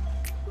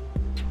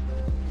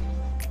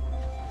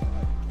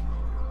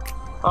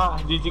 Ah,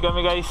 GG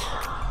kami guys.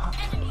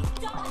 Enemy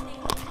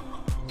dominated.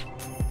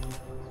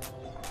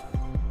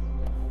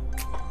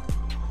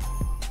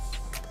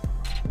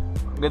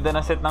 Ganda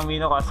ng set ng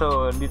Mino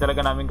kaso hindi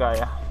talaga namin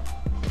kaya.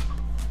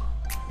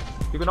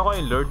 Hindi ko na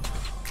kaya yung Lord.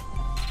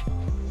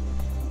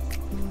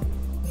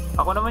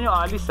 Ako naman yung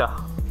Alice ah.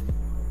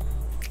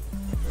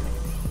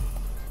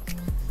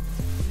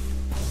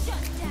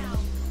 Shut down.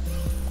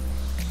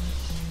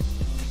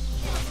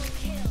 Double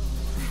kill.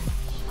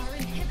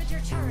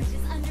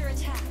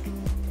 attack.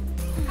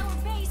 Our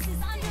base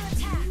is under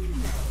attack.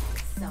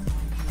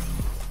 Someone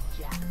needs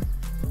Jack.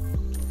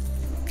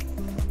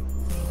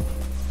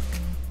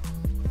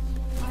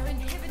 Our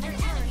inhibitor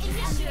turret is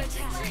under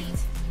attack.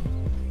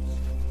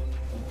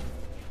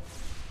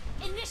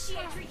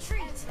 Initiate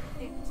retreat.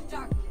 Into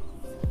darkness.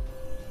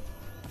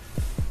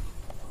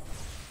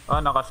 Ah,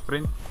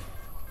 naka-sprint.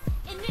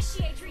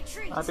 Initiate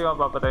retreat. Ate,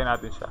 mapapatay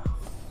natin siya.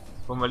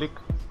 Bumalik.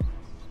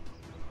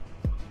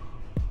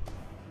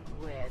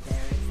 Where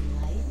there is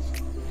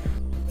light,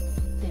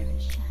 there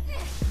is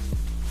shadow.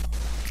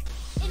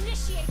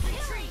 Initiate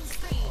retreat.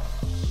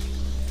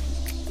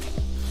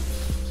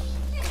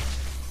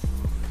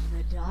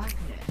 The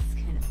darkness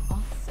can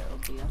also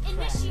be a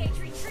friend. Initiate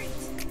retreat.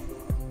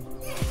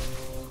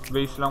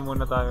 Base lang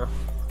muna tayo.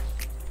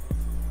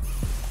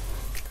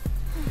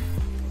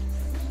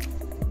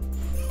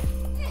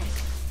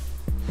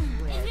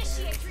 Where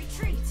Initiate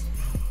retreat.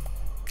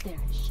 there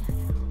is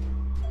shadow.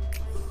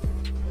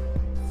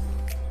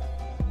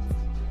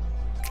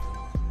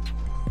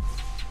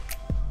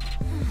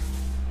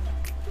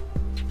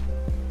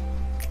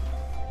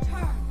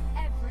 Turn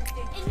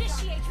everything.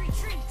 Initiate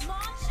retreat.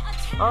 Launch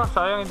attack. Ah,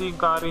 sayang hindi yung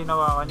carry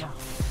nawakan niya.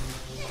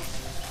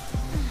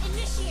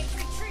 Initiate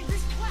retreat.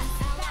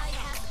 Request ally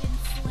has been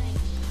slain.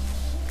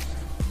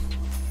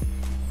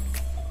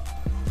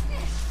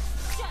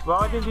 Shut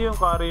Bakit down. hindi yung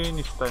carry yung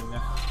stun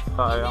niya?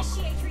 Sayang.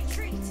 Initiate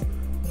retreat.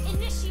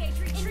 Initiate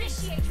retreat.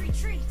 Initiate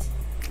retreat.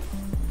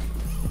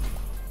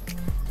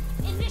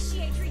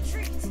 Initiate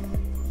retreat.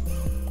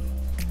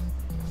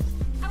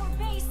 Our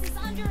base is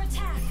under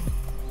attack.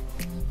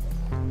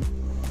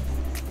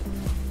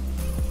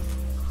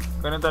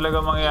 Ganun talaga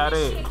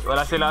mangyayari.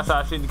 Wala sila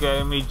assassin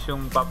kaya mage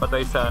yung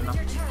papatay sa ano.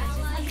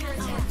 Ally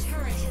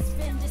turret has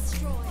been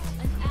destroyed.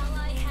 An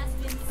ally has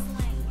been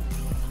slain.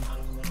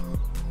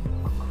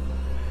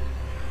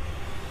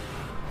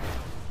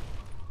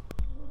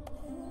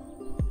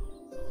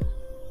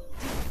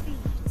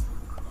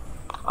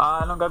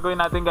 Ah, anong gagawin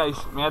natin guys?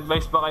 May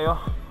advice ba kayo?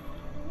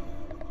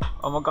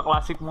 O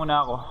magka-classic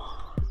muna ako?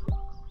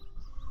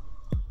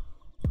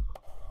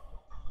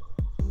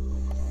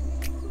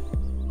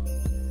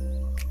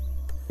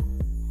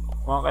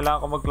 Mukhang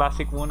kailangan ko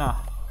mag-classic muna.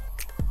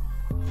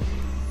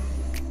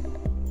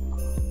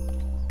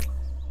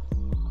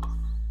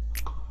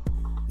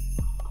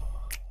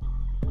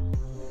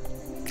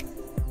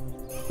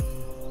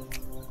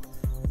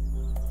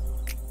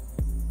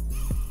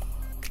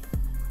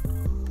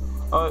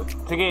 Oh,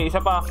 sige, isa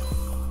pa.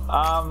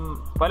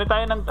 Palit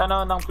tayo ng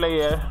ng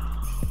player.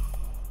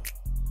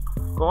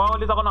 Kuha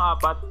ulit ako ng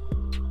 4.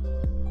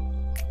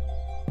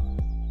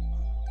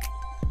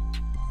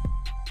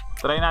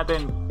 Try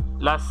natin.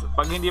 Last,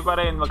 pag hindi pa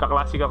rin,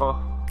 magka-classic ako.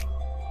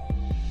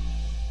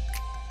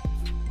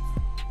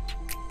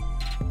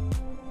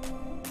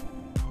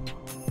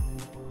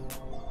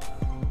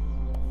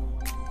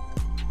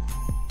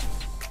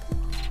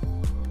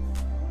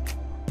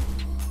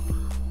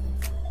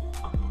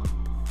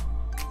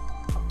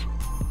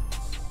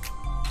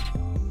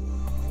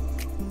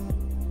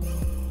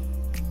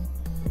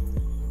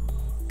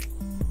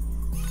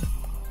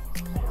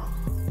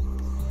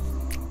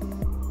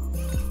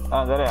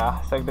 Ah, dali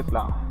saglit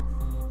lang.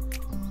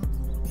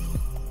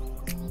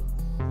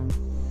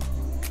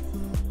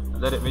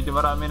 Dali, medyo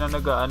marami na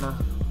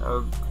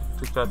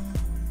nag-chat.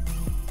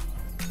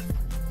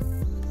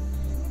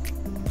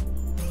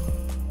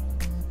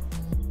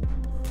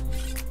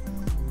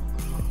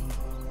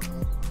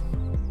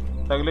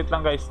 Saglit lang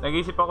guys,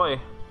 nag-iisip ako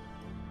eh.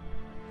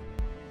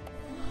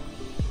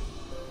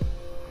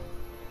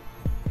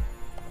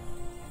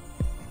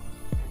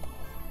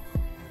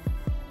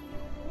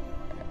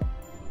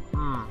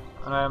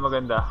 Ano yung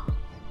maganda?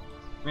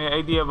 May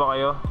idea ba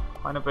kayo?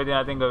 Ano pwede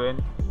natin gawin?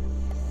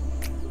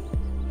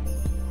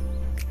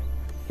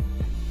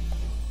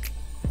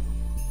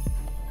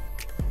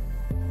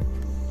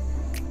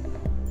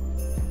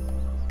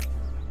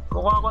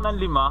 Kukuha ko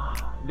ng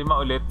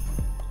 5 ulit.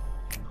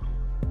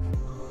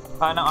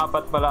 Ng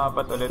 4 pala,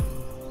 4 ulit.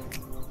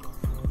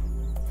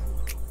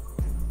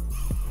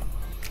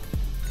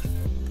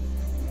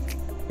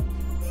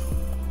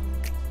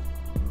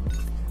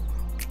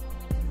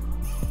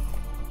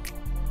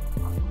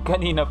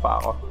 Kanina pa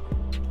ako.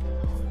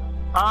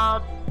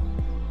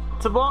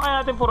 Subukan kaya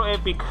natin puro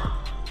epic.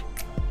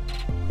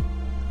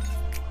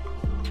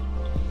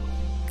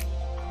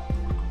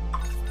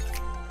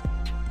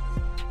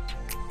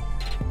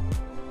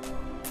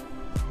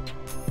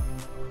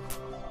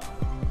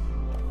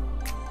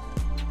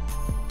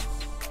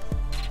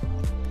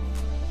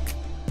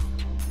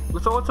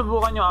 Gusto ko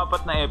subukan yung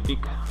 4 na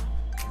epic.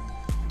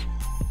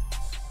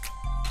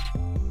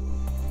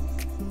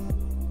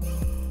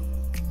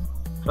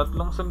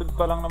 Tatlong sunod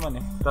pa lang naman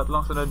eh.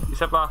 Tatlong sunod.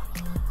 Isa pa.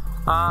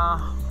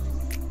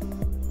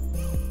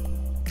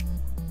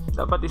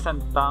 Dapat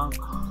isang tank.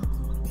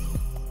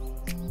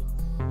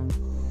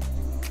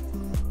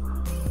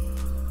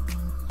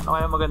 Ano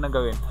kaya magandang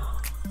gawin?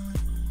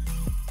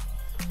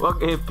 Wag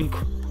epic.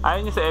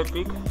 Ayaw niyo sa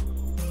epic?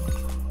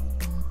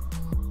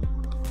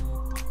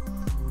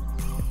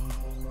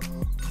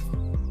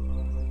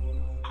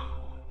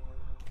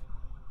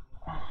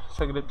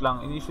 saglit lang.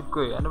 Inisip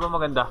ko eh. Ano ba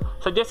maganda?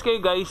 Suggest kayo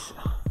guys.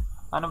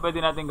 Anong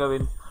pwede natin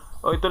gawin?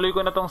 O ituloy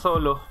ko na tong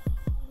solo.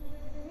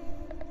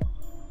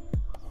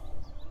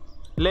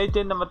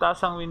 Legend na mataas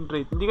ang win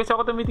rate. Hindi kasi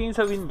ako tumitingin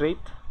sa win rate.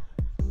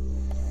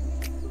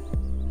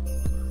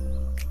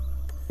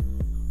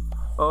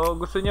 O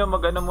gusto nyo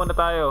mag ano muna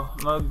tayo?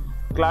 Mag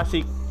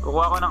classic.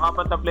 Kukuha ko ng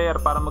 4 na player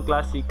para mag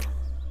classic.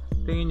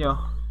 Tingin nyo.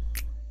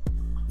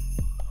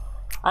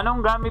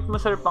 Anong gamit mo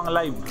sir pang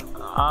live?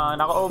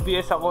 Naka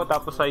OBS ako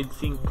tapos side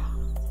sync.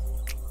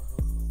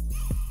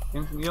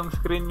 Yung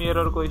screen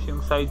mirror ko is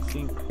yung side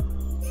sync.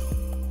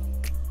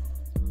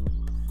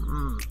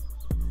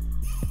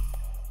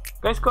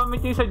 Guys, comment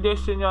yung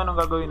suggestion nyo anong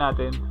gagawin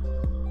natin.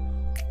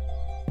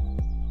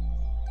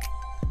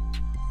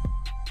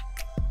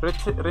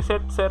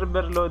 Reset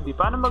server load.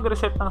 Paano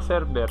mag-reset ng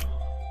server?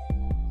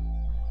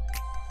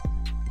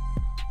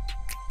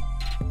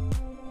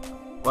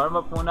 Warm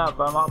up muna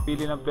para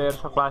makapili ng player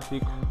sa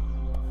classic.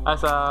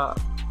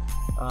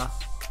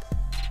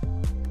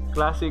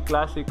 Classic.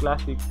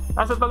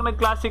 Kasi pag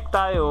nag-classic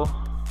tayo,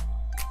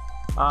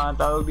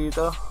 tawag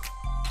dito,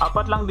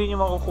 4 lang din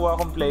yung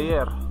makukuha kong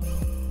player.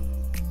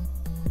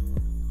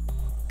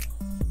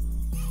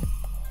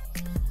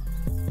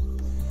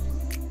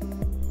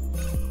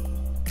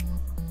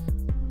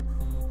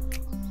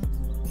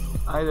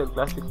 Idol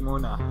classic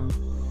muna.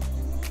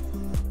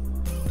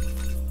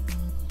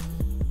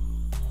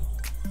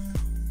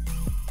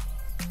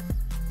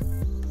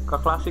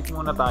 Ka-classic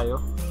muna tayo.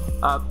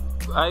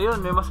 Ayun,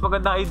 may mas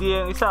magandang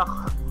idea yung isa.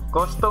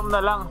 Custom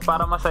na lang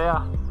para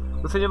masaya.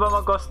 Gusto niyo ba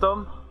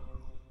mag-custom?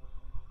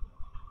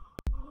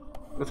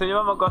 Gusto niyo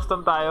ba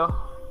mag-custom tayo?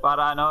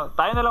 Para ano,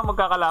 tayo na lang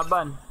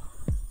magkakalaban.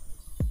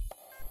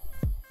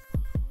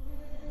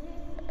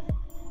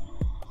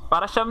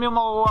 Para siyam yung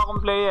makukuha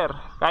kong player.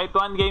 Kahit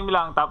 1 game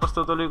lang, tapos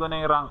tutuloy ko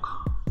na yung rank.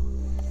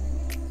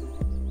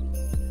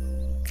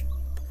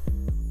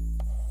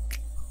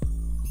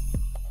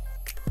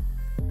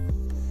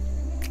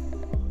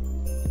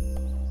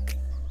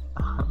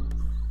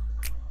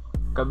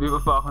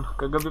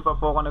 Kagabi pa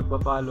po ako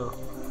nagpapalo.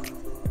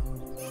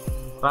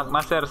 Rank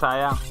na sir,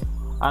 sayang.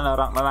 Ano,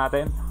 rank na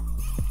natin?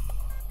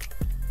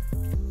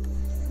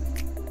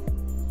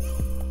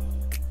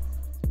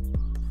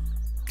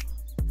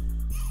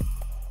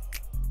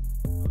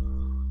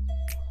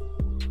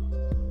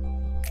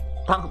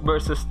 Tank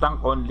versus tank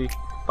only.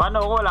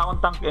 Paano ako? Wala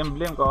akong tank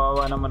emblem.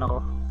 Kawawa naman ako.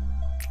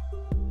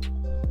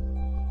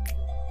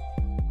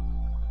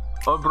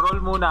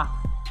 Overall muna.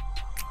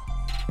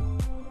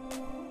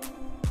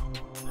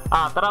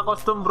 Tara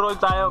custom brawl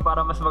tayo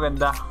para mas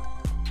maganda.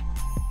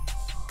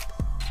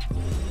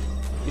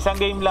 Isang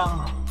game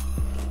lang.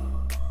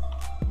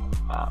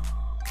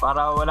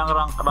 Para walang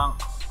rank.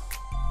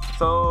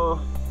 So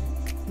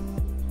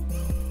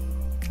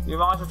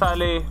yung mga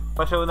sasali,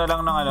 pa-show na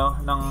lang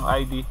ng ng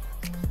ID.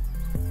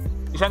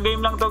 Isang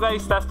game lang to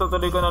guys, tapos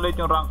tutuloy ko na ulit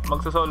yung rank.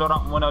 Magso-solo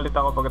rank muna ulit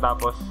ako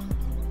pagkatapos.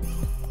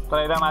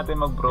 Try lang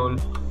natin mag-brawl.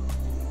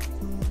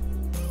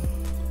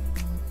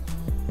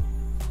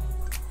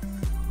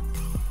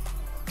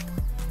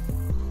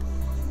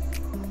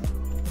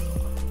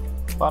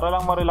 Para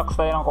lang ma-relax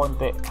tayo ng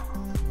konti.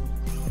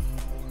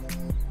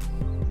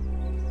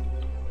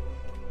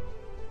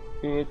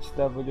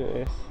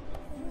 PHWS.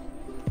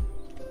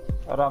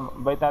 Para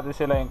bait natin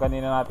sila yung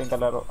kanina nating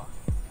kalaro.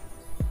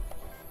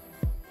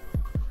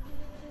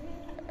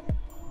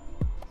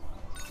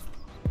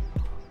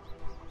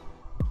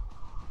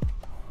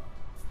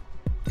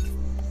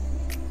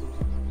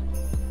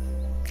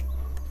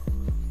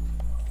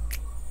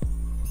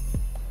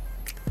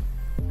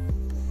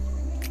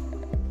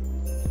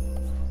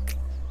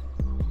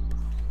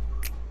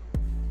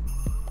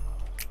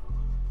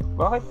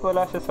 Bakit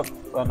wala siya sa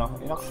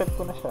in-accept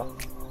ko na siya.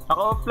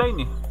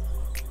 Naka-offline eh.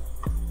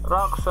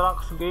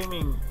 Rocks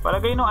Gaming.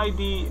 Palagay ng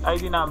ID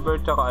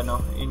number tsaka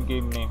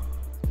in-game name.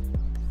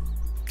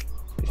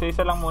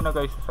 Isa-isa lang muna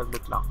guys,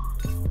 saglit lang.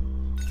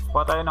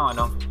 Kuha tayo ng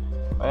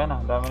Ayan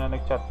na, dami na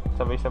nag-chat.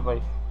 Sabay-sabay.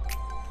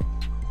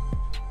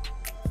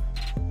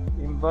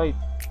 Invite.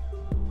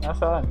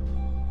 Nasaan?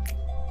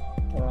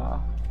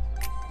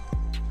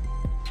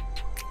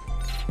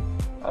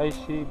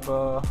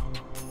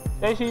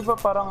 Shiba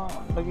parang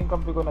naging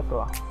kampi ko na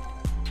to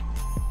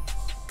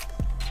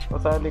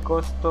Pasali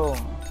custom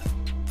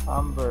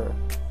Amber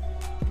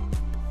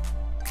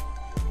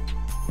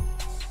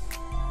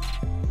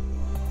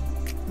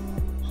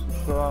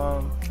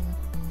Scrum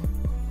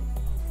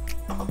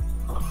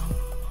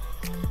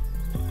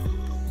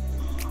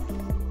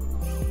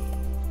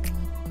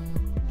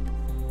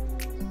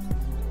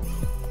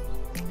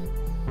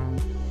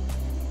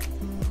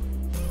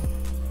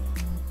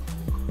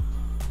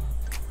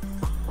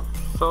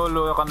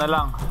solo ka na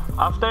lang.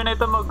 After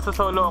nito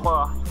magsa-solo ako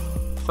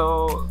So,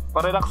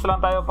 pa-relax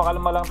lang tayo,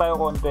 pakalma lang tayo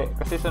konti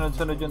kasi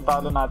sunod-sunod yung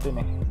talo natin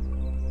eh.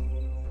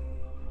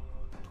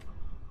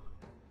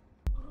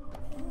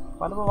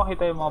 Paano ba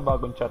makita yung mga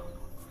bagong chat?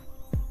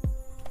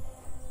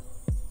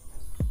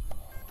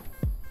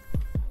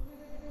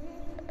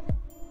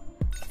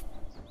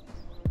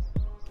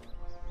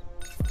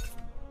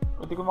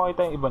 Ba't di ko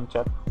makita yung ibang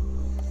chat?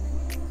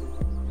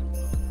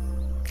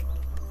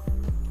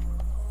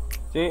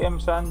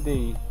 JM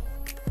Sunday.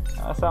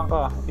 Nasaan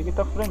ka? Hindi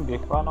kita friend eh.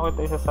 Paano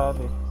kita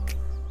isasali?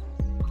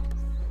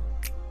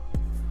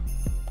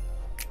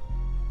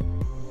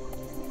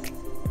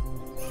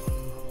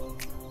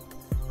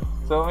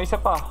 So may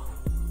isa pa.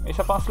 May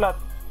isa pang slot.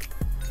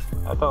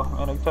 Ito,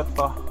 may nag-chat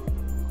pa.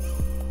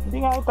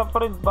 Hindi nga kita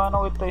friend.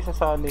 Paano kita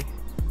isasali?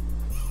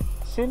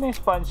 Sino yung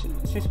Sponge?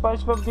 Si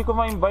SpongeBob di ko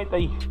ma-invite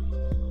ay.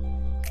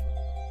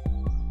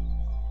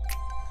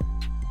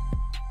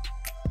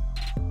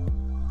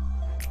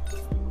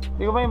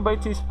 Di ko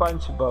ma-invite si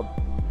SpongeBob.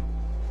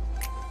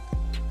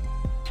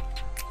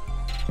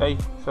 Ay,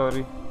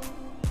 sorry.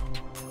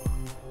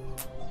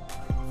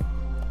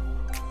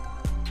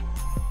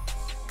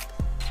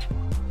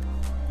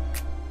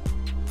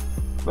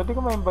 Ba't di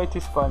ko ma-invite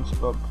si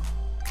SpongeBob?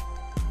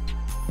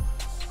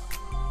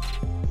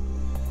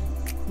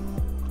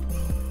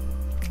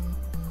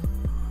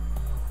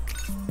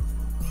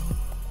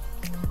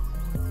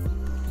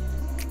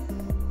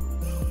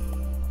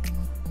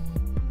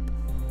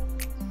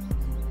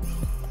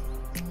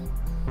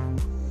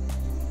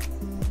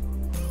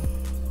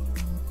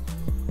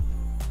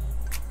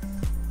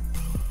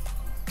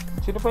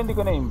 Sino pa hindi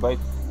ko na-invite?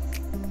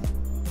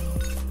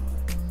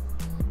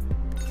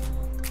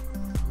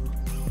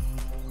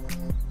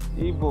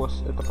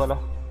 Boss, ito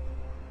pala.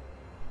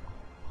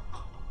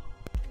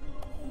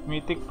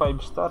 Mythic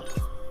 5 star.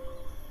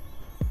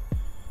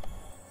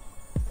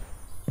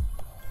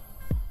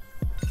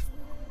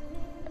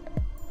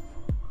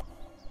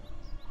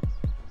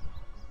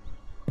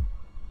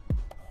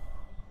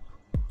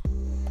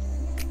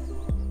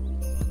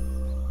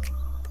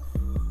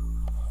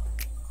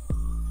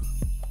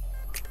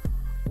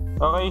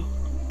 Okay.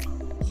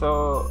 So,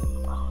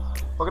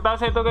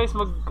 pagkatapos ito guys,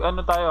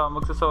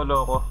 magsasolo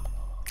ako.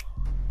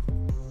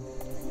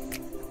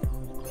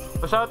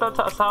 Shoutout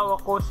sa asawa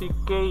ko si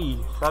Kay.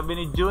 Sabi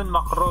ni June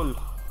Macrol.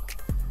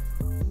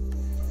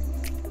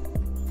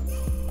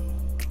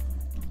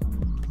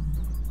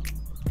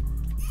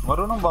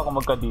 Marunong ba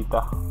ako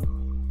magkadita?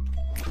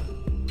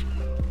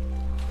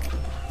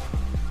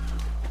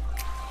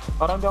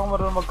 Parang di ako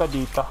marunong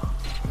magkadita.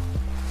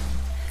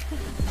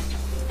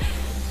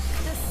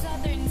 The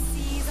southern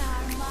seas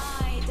are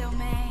my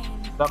domain.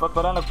 Dapat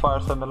pala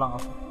nagparsa na lang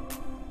ako.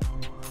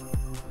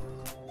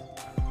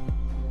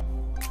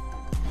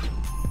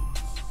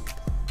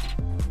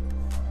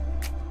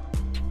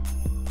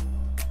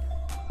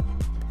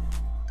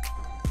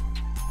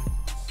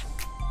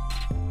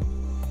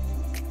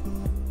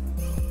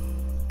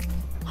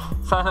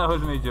 Sana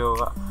all may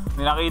jowa.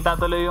 May nakita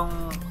tuloy yung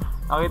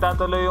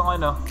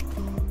ano,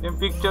 yung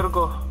picture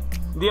ko.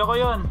 Hindi ako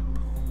yun.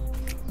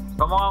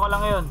 Kamukha ko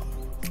lang yun.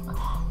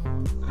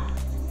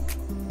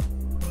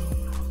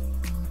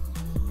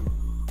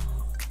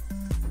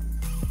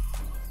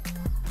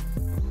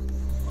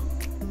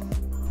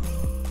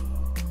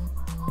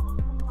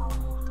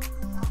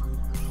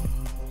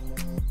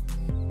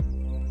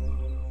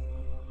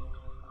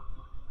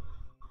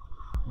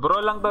 Bro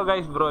lang to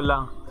guys, bro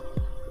lang.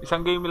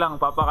 Isang game lang,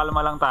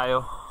 papakalma lang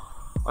tayo.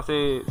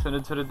 Kasi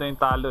sunod-sunod na yung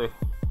talo eh.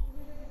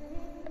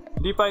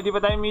 Hindi pa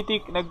tayo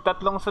mythic.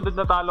 Nagtatlong sunod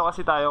na talo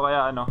kasi tayo,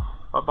 kaya ano,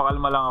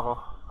 papakalma lang ako.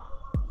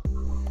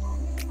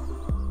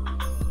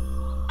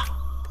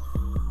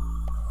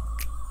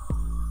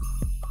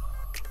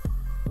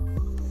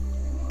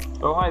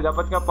 Oo nga,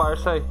 dapat nga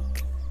parsa eh.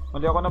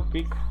 Mali ako ng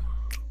pick.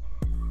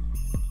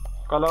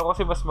 Kala ko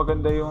kasi mas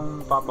maganda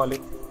yung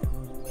papalit.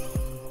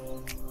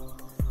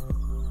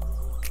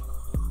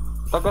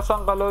 Taga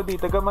saan ka, Lodi?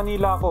 Taga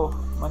Manila ako.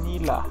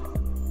 Manila.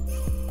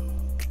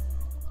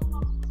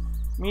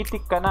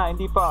 Mythic ka na,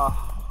 hindi pa.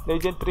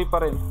 Legend 3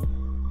 pa rin.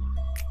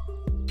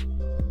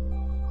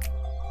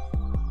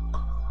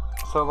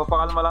 So,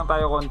 papakalma lang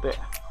tayo konti.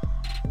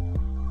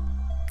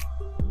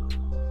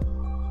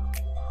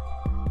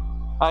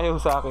 Ayaw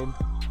sa akin.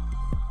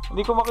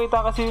 Hindi ko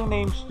makita kasi yung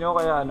names nyo,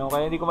 kaya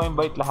hindi ko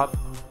ma-invite lahat.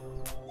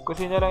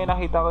 Kasi nyo lang yung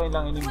nakita ko, yun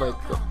lang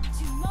in-invite ko.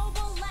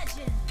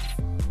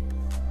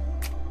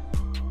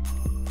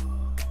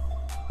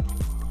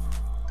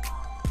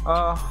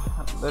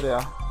 Dali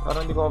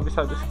parang hindi ko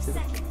kabisado sa sila.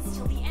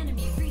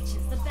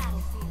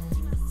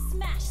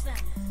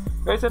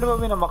 Guys, ano ba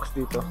minamax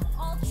dito?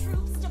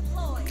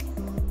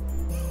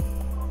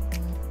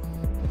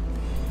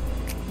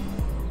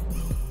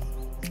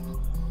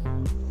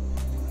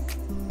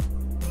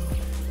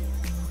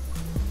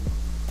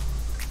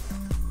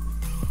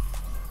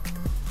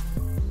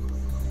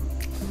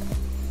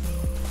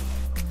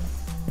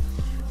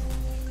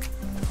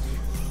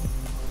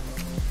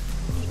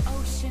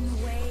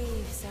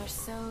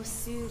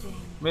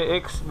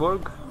 May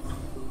X-Borg.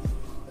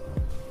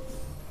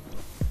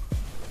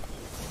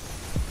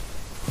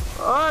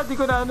 Di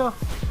ko na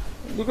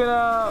Hindi ko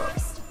na...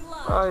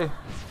 Ay.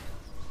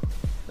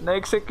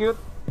 Na-execute.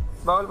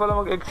 Bawal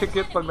pala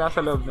mag-execute pag nasa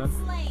loob nun.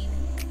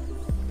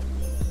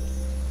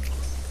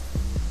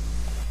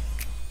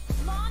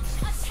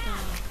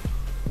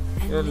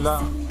 Yun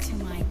lang.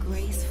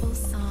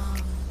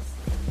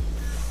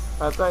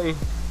 Patay.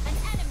 An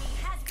enemy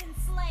has been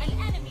slain. An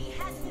enemy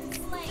has been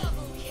slain.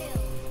 Double kill.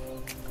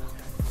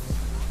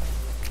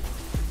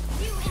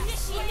 You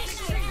initiated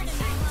an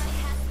ally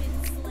has been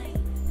slain.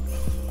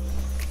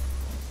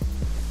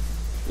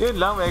 Yun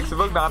lang, may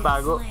Xbox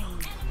nakatago.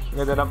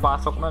 Ganda ng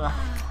pasok na na.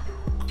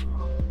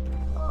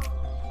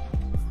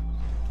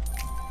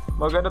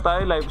 Maganda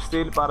tayo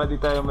lifesteal para di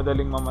tayo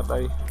madaling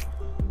mamatay.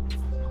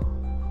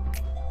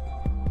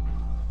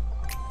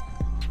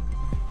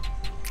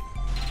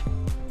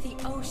 The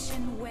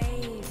ocean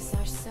waves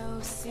are so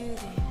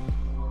soothing.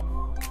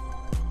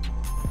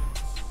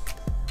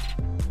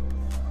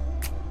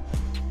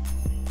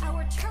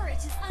 Our turret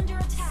is under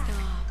attack.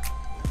 Stop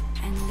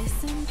and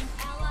listen.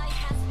 Ally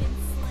has been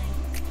slain.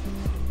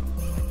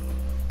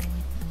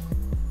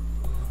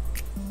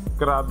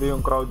 Grabe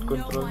yung crowd No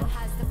control. one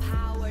has the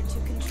power to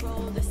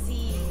control the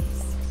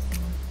seas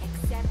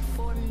except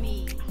for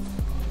me.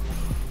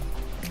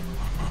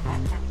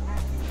 An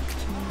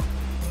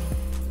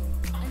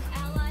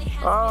ally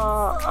has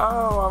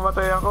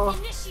Mamatay ako.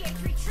 Initiate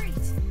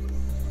retreat.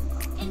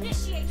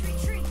 Initiate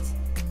retreat.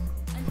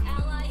 An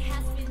ally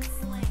has been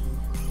slain.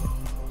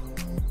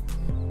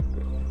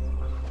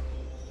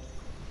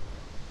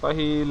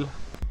 Pahil.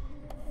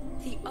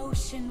 The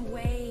ocean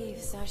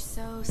waves are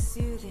so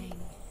soothing.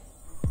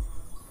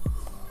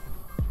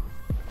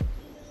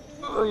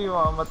 Uy,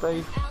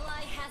 mamatay.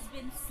 Ally has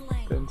been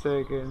slain. 10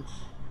 seconds.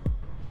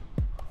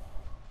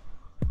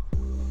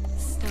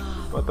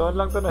 Stop Batuan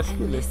lang to na and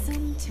skill eh.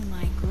 listen to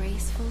my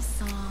graceful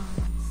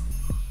songs.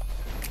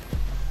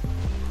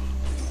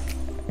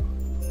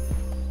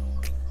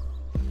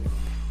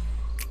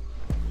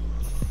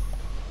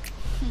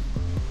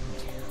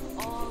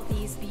 All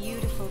these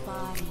beautiful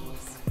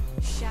bodies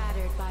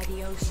shattered by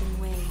the ocean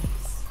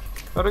waves.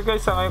 Pero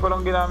guys, ngayon ko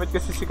lang ginamit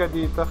kasi si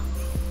Kadita.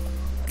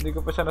 Hindi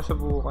ko pa siya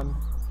nasubukan.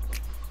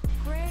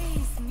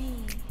 Praise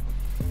me,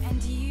 and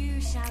you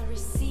shall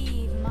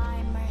receive my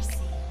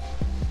mercy.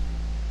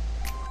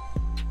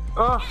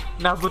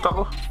 Nabot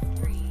ako.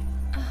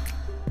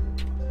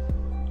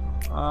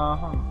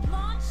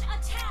 Launch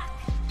attack.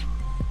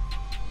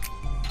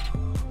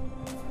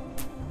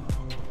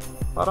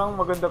 Parang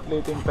maganda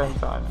plating time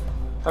sa kanya.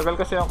 Tagal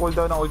kasi ang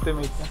cooldown ng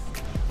ultimate niya.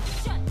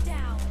 Shut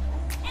down.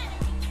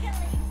 Enemy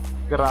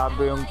killing.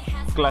 Grabe yung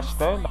clash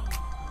na yun.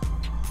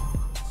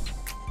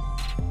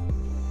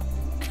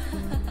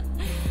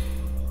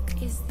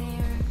 Is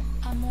there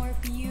a more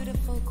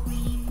beautiful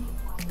queen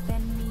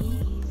than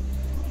me?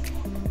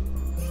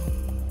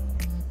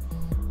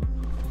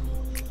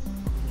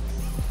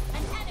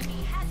 An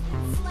enemy has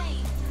been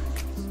slain.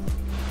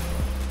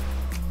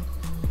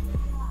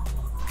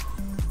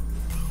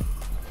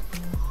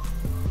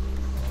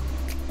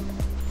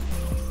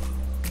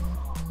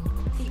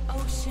 The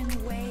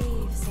ocean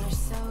waves are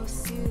so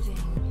soothing.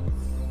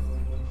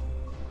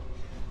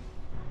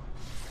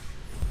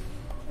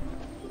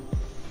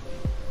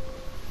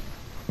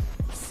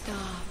 Stop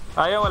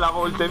Ayaw, wala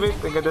ko ultimate.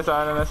 Ang ganda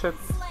sana na set.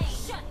 Slain.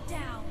 Shut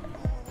down.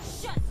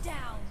 Shut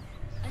down.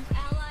 An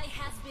ally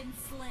has been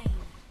slain.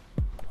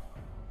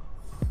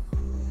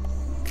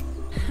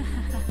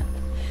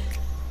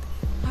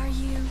 Are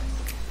you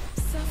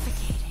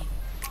suffocating?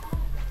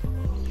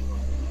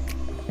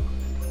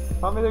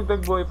 May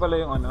dagdag buhay pala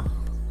yung ano.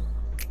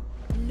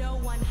 No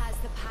one has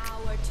the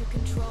power to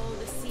control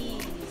the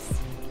seas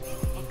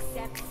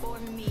except for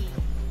me.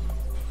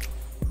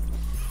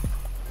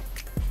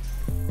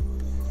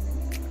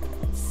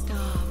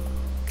 Stop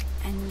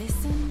and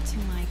listen to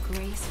my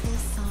graceful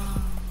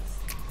songs.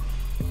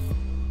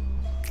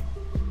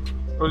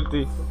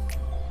 Ulti.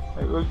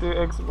 Ay, ulti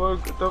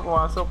Xbox. Ito,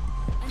 pumasok.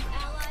 An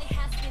ally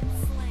has been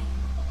slain.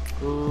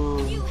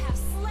 Ooh. You have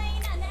slain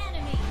an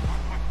enemy.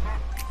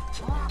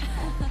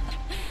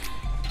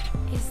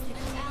 Is the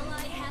An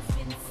ally has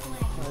been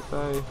slain.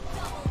 Patay.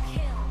 Double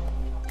kill.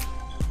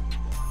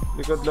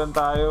 Likod lang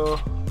tayo.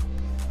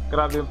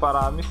 Grabe yung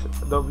paramis.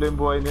 Doble yung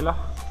buhay nila.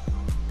 An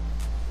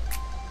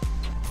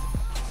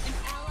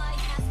ally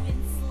has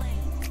been slain.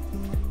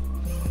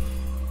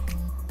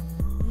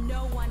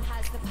 no one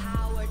has the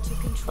power to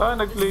control the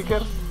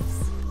Nag-flicker.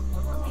 seas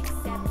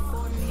except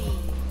for me.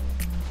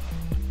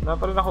 Wala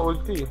pa rin ako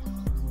ulti eh.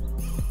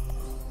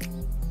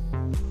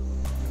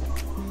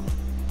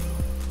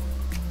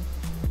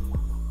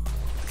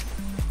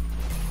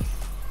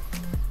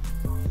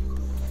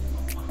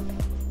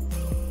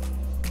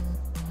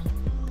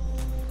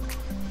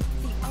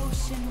 The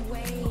ocean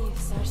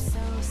waves are so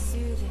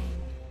soothing.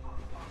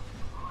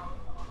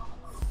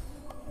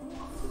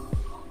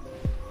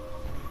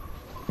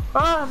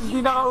 Hindi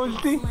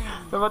naka-ulti.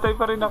 Namatay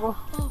pa rin ako.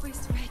 Always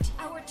ready.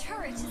 Our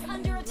turret is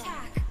under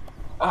attack.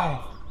 Ay.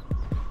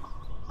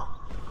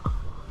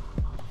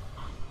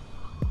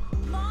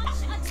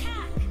 Launch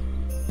attack.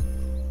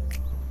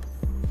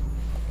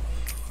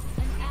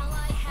 An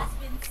ally has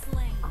been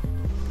slain.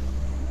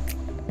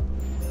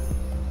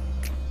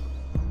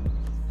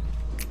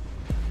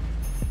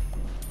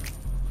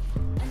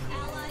 An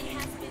ally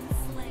has been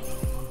slain.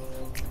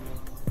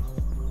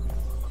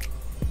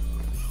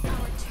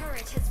 Our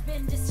turret has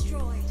been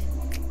destroyed.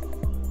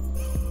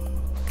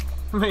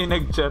 May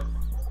nag-chat.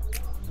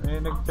 May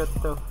nag-chat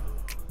to.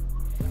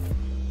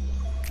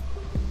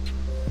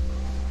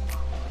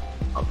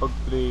 Kapag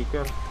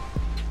flicker.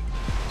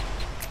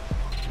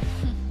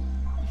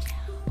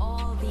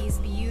 All these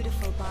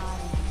beautiful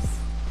bodies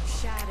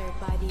shattered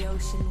by the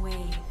ocean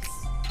waves.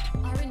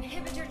 Our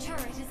inhibitor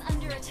turret is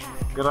under attack.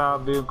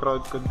 Grabe yung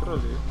crowd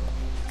control eh.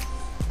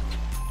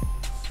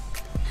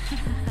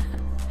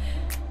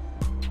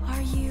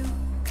 Are you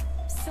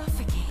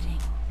suffocating?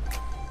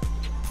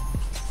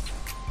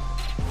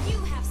 You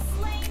have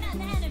slain an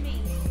enemy.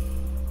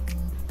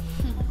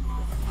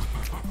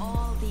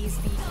 All these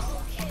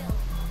Double kill.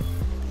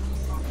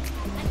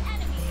 An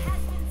enemy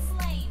has been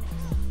slain.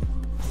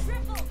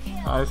 Triple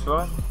kill. Nice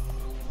one.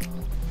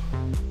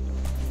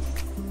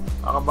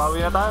 Nakabawi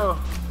na tayo.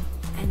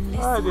 and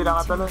Ah, di listen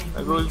nakatalon. to my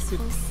Nag-gold graceful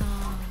seat. songs.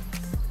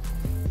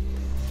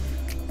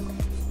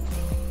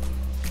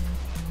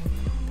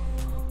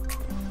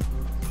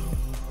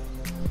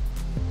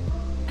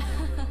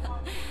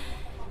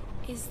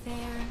 Is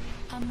there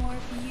a more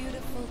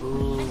beautiful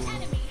queen? An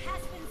enemy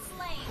has been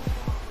slain.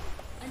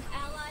 An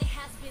ally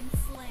has been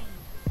slain.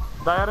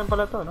 Daya rin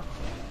pala to, no?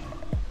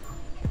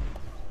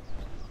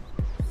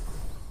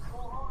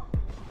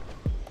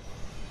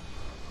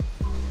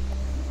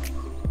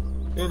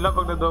 Yun lang,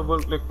 pag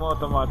na-double click mo,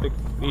 automatic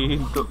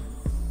ihinto.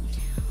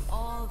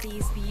 All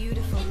these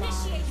beautiful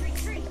Initiate lives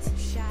retreat.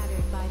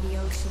 shattered by the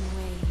ocean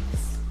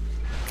waves.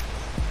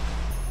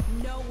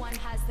 No one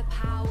has the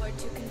power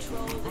to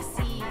control the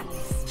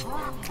seas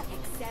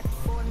except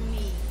for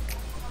me.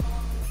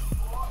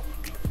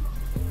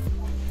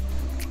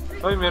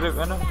 Oy, may rip,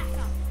 ano?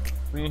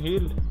 May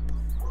heal.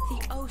 The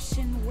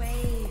ocean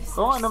waves.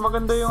 Oo, are ano,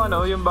 maganda yung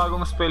ano, yung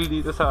bagong spell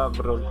dito sa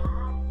Brawl.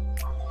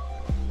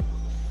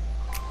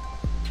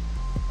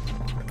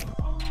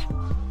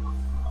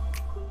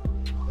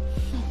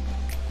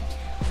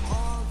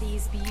 all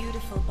these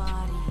beautiful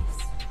bodies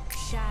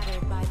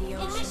shattered by the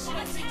ocean Initiate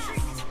waves.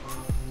 retreat.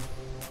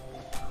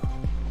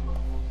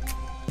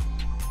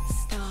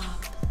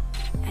 Stop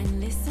and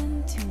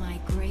listen to my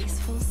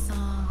graceful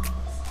songs.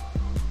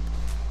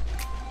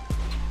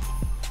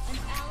 An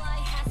ally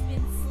has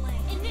been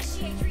slain.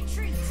 Initiate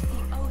retreat.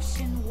 The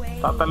ocean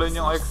waves Tatalon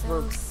yung are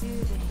Xbox. so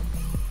soothing.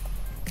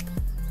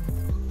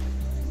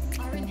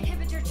 Our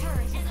inhibitor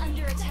turret is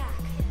under attack.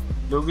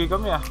 Lugi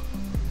kami ah.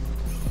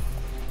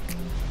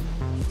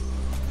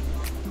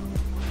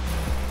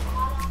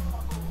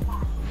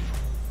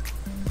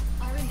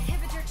 Our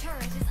inhibitor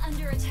turret is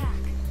under attack.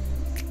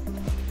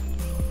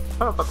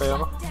 Ah, patay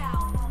ako. Shut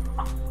down.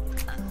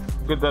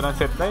 Ganda ng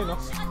set na yun, no?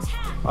 Attack.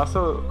 Kaso,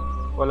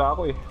 wala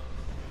ako eh.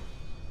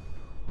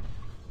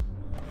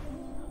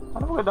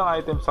 Ano magandang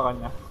item sa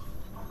kanya?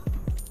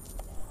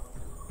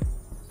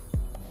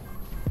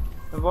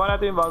 Nagawa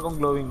natin yung bagong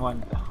glowing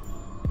wand. An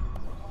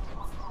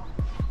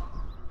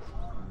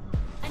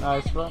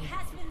Nice enemy one.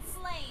 has been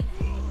slain.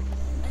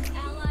 An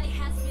ally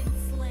has been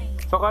slain.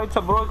 So kahit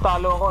sa brawl,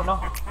 talo ako, no?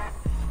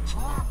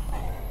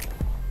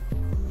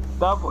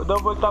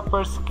 Double tap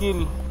per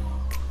skill.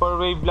 Per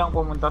wave lang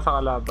pumunta sa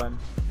kalaban.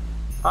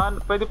 Ah,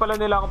 pwede pala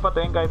nila akong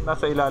patayin kahit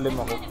nasa ilalim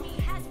An ako. enemy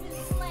has been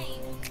slain.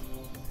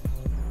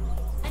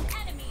 An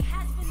enemy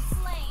has been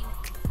slain.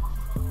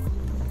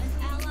 An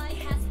ally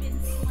has been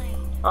slain.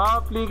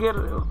 Ah, flicker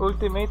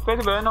ultimate.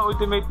 Pwede ba yun ang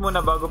ultimate muna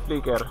bago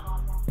flicker?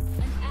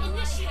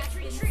 Initiate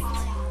retreat.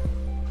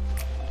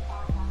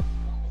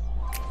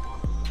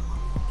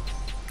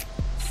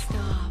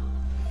 Stop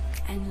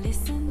and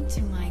listen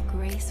to my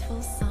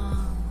graceful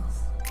songs.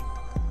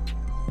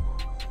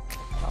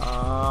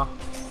 Ah,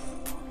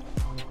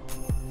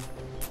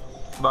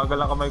 bagal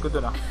lang kamay ko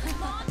dun ah.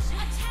 Launch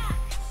attack.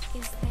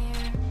 Is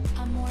there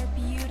a more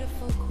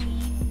beautiful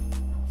queen?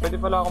 Pwede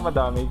pala ako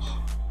ma-damage.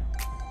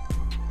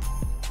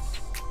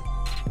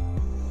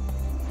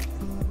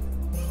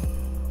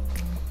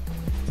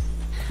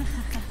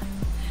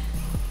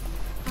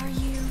 Are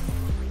you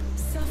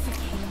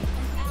suffocating?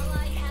 An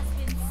ally has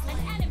been slain.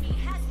 An enemy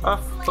has been Ah,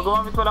 slain. pag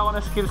gumamit pala ako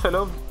ng skill sa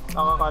loob,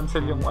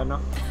 nakaka-cancel yung ano.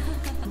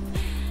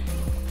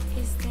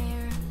 Is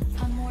there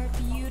a more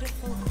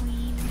beautiful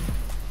queen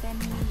than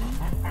me?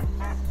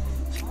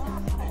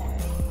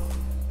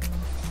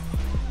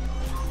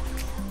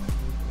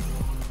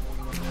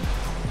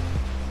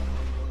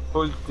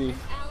 Ulti.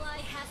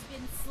 Ally has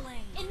been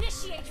slain.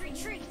 Initiate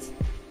retreat.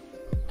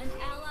 An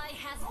ally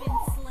has been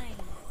slain.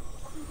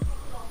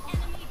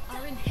 Enemy.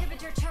 Our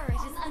inhibitor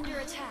turret is under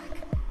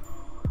attack.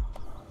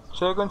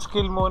 Second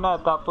skill muna,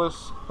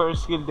 tapos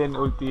first skill then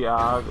ulti.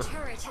 Ah,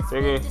 Turret has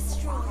sige. been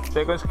destroyed.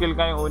 Second skill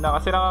nga yung una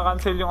kasi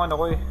nakaka-cancel yung ano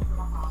ko eh.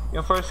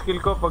 Yung first skill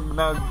ko pag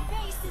nag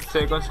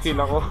second skill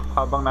ako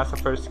habang nasa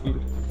first skill.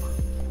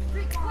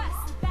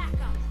 Request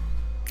backup.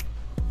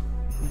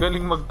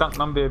 Galing mag-tank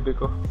ng bebe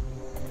ko.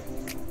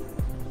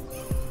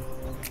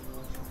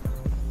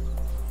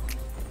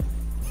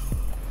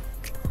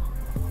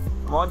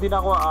 Mukhang di na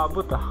ako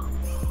aabot ah.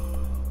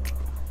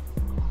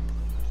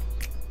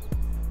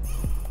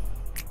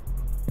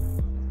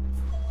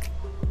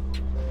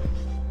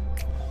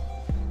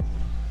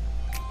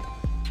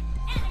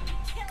 Enemy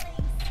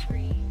killing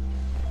spree.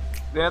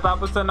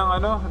 Tinatapos na ng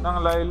ano, ng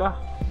Layla.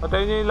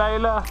 Patayin niyo yung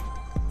Layla.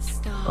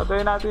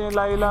 Patayin natin yung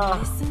Layla.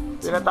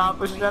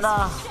 Tinatapos niya na.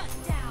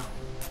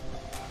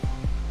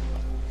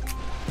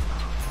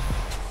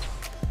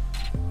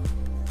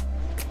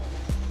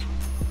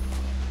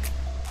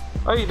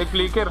 Ay,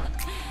 nag-flicker.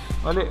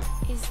 Mali.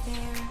 Is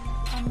there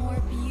a more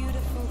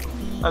beautiful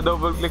queen?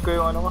 Double click ko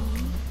yung ano ko.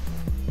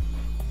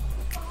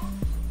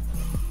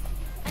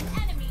 An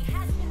enemy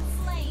has been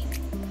slain.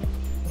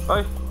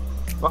 Ay,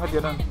 bakit An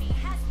ganun? enemy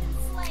has been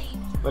slain.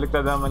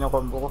 Baliktad naman yung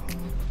combo ko.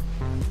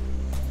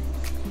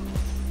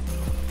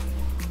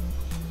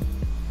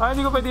 Ah,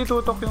 hindi ko pwede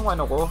itutok yung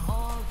ano ko.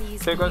 All these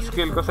Second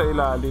skill ko sa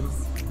ilalim.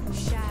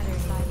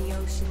 shattered by the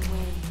ocean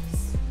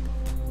waves.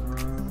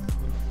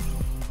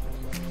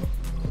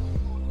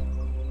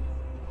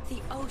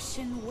 The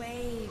ocean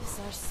waves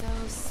are so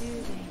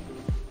soothing.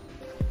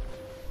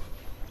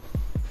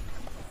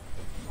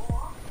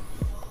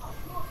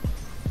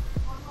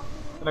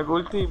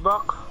 Nag-ulti,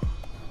 back.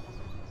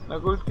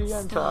 Nag-ulti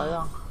yan,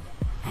 sayang.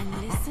 And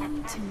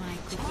listen to my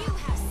You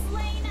have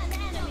slain an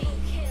enemy.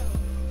 Kill.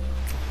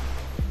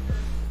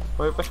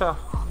 Hoy pa siya.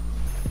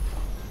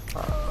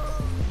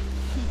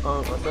 Oh,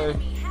 patay.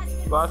 Enemy has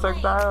been Basag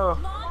slain. tayo.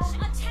 Launch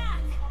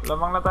attack.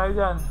 Lamang na tayo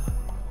dyan.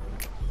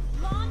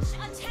 Launch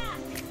attack.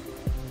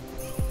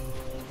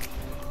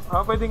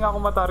 Ah, pwede nga ako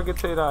matarget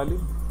sa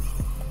ilalim.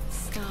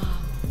 stop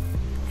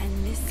and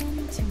listen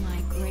to my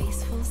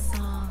graceful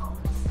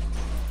songs.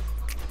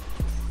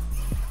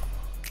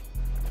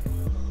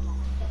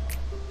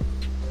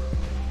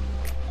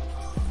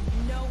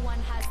 No one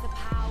has the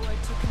power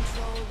to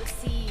control the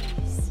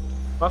seas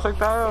Basag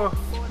tayo.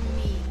 for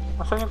me.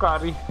 Asan yung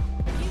carry?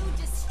 You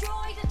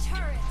destroyed a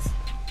turret.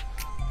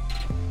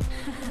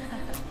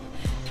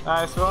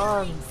 Nice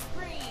one.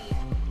 Spree.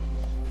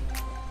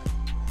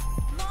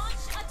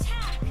 Launch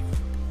attack.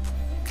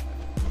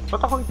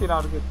 Ba't ako yung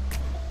tinarget?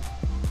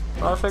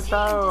 Basag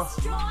tayo.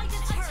 Destroyed a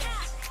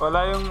turret. Wala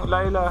yung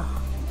Layla.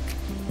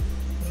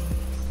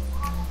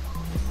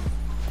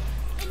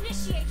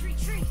 Initiate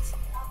retreat.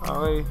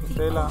 Okay,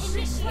 hintay lang.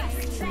 Initiate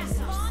retreat.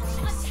 Launch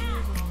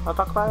attack.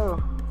 Attack tayo.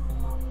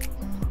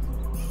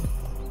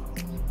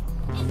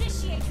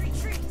 Initiate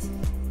retreat.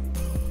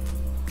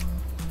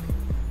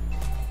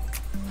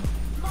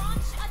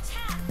 Launch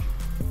attack.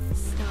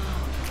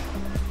 Stop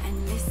and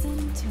listen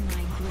to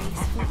my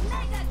graceful.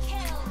 Mega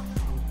kill.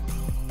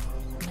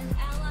 An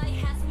ally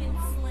has been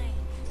slain.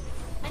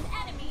 An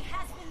enemy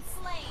has been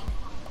slain.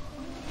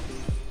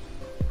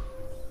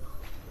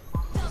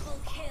 Double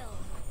kill.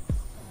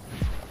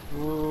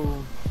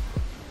 Woo.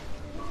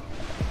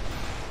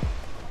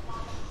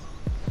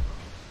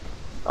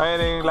 Ayun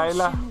na yung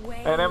Layla.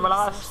 Ayun na yung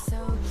malakas. So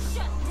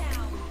Shut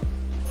down.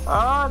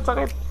 Ah, ang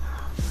sakit.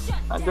 Shut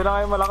Andiyan na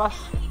kayo malakas.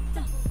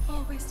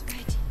 always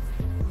ready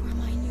for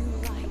my new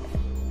life.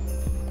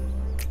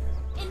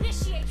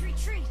 Initiate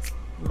retreat.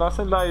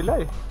 Nasaan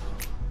Layla eh?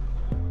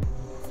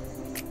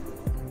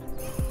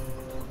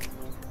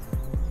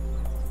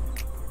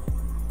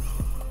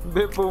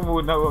 Hindi po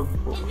muna, wag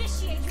po.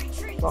 Initiate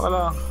retreat. Baka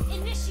lang.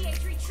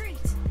 Initiate retreat.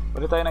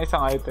 Pwede tayo ng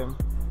isang item.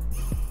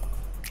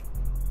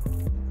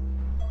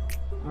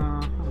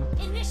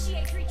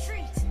 Initiate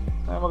retreat.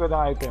 Ay,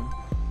 magandang item.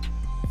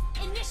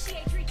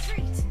 Initiate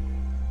retreat.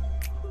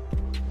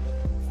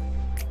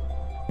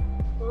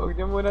 Huwag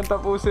niyo munang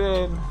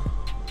tapusin.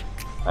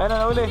 Ayun na,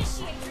 nauli.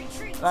 Initiate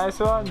retreat. Nice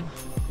one.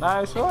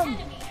 Nice one.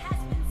 Enemy has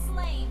been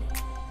slain.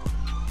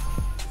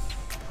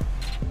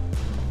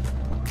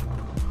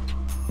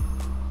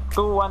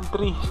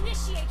 2-1-3.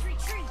 Initiate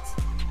retreat.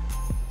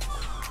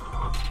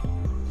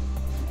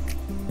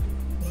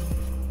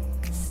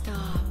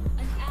 Stop.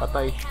 An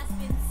Patay. ally has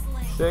been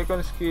slain.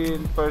 Second skill,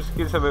 first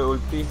skill sabay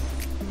ulti.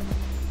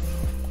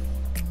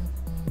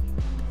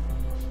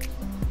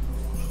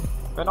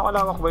 Pero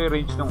kalawak ba yung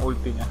range ng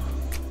ulti niya?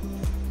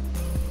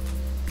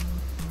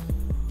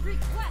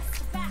 Request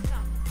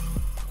backup.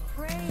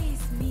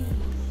 Praise me,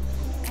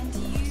 and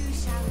you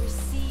shall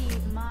receive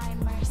my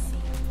mercy.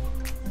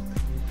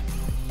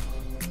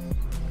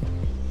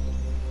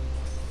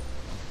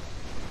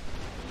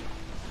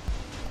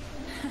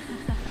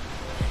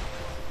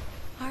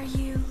 Are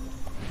you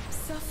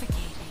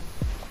suffocating?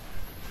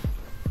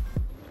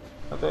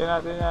 Patayin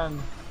natin yan.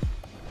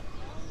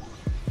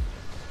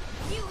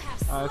 You have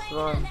Nice slain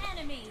one. an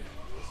enemy.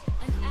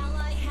 An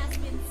ally has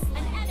been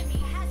an enemy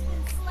has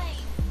been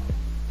slain.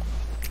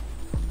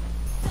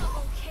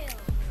 Double kill.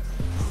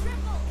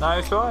 Triple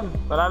Nice one.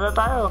 Panalo na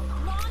tayo.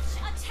 launch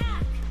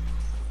attack.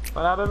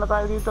 Panalo na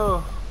tayo dito.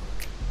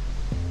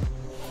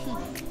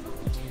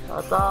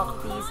 Attack.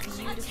 These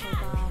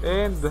beautiful gods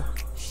End.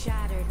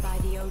 shattered by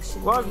the ocean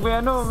Wag, may waves.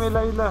 ano, may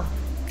Layla.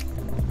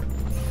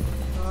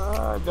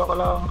 Ah, joke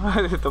lang.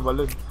 Dito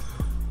balon.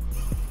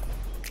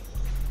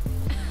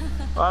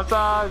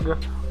 Pasag.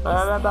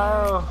 Panalo na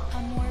tayo. A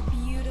more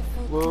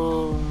beautiful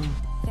Boom.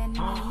 than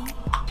me.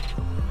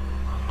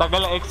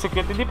 Tagal na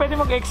execute. Hindi pwede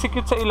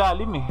mag-execute sa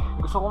ilalim eh.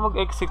 Gusto ko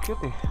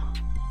mag-execute eh.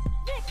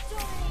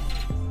 Victory.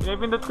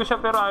 Pinipindot ko siya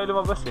pero ayaw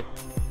lumabas eh.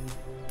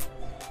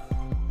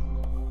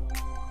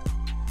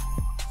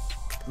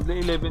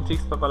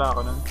 11-6 pa pala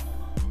ako nun.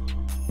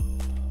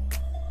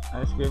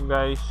 Nice game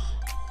guys.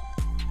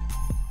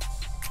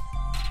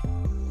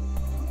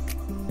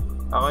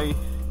 Okay.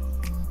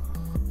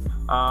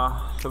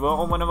 Subukan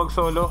ko muna mag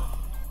solo.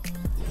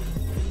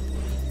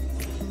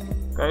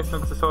 Guys,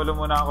 nagsasolo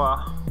muna ako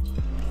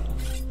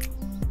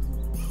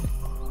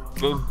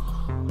Game.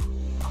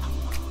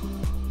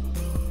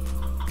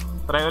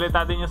 Try ulit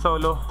natin yung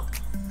solo.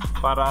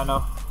 Para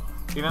ano,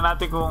 tingnan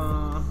natin kung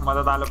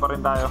matatalo pa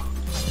rin tayo.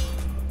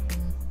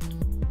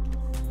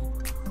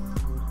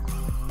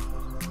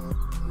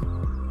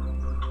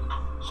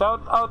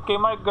 Shout out kay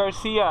Mark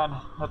Garcia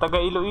na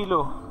taga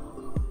Iloilo.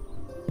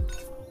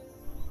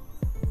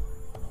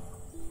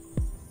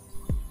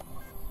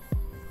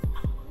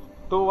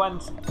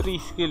 2-1-3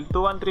 skill.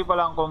 2-1-3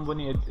 pala ang combo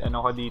ni ano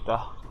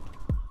Kadita.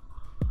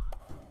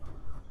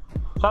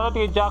 Shout out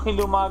kay Jackie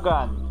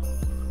Lumagan.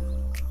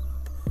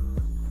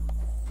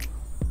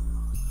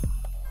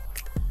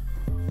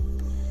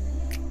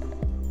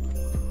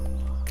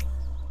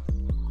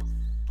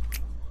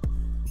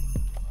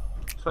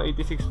 So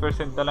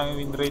 86% na lang yung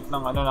win rate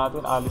ng ano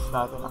natin, alis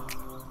natin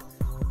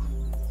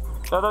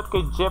Shoutout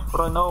kay Jeff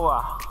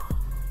Ronoa.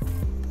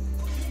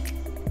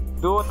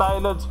 Duo tayo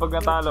lods pag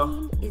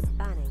natalo.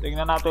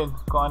 Tingnan natin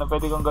kung ano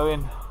pwede kong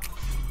gawin.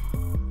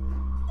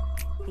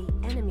 The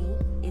enemy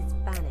is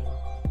banning.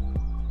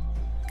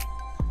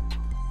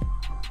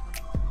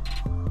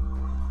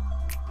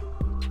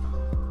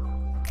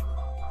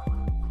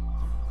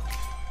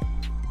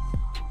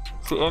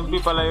 Si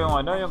MP pala yung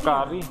ano, yung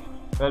carry.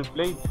 Well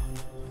played.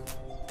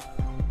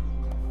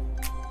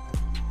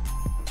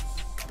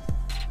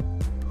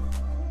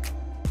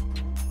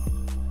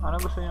 Ano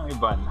gusto niyong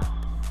iban?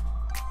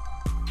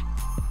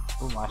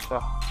 Masha.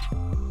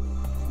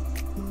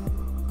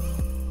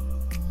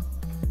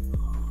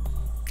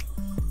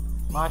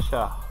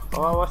 Masha.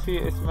 Kawawa si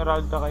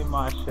Esmeralda kay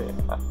Masha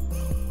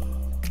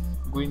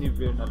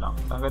Guinevere na lang.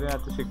 Tanggalin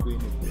natin si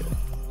Guinevere.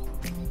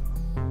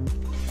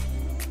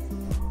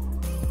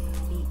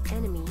 The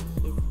enemy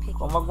is picking.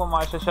 Kung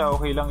magmamasha siya,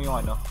 okay lang yung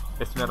ano,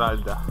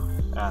 Esmeralda.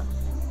 Ayan.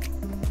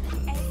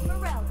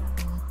 Esmeralda.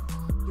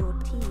 Your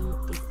team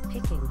is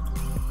picking.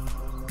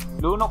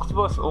 Lunox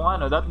boss. O nga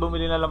no,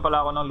 bumili na lang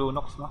pala ako ng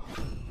Lunox no.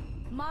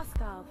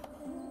 Moscow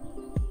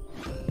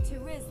to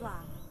Rizla.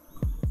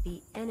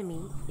 The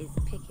enemy is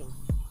picking.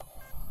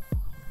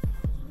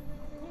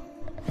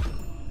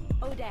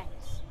 Odette.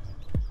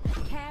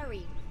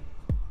 Carry.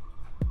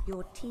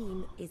 Your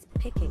team is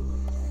picking.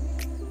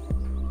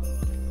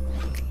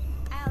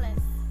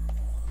 Alice.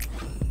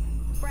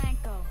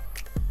 Franco.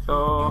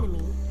 So,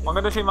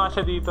 maganda si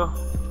Masha dito.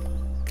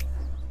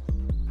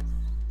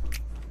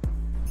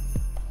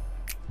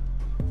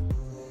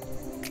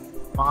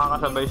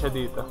 Makakasabay siya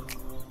dito.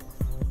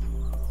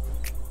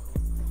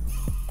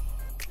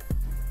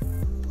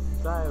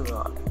 Dive.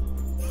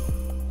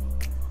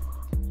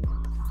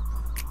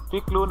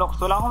 Pick Lunox.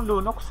 Wala akong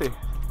Lunox eh.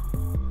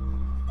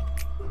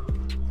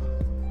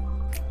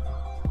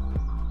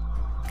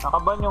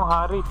 Nakaban yung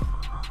Harit.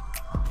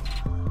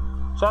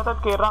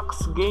 Shoutout kay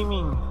Rax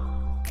Gaming.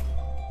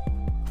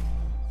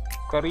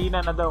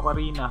 Karina na daw,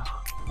 Karina.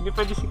 Hindi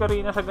pwede si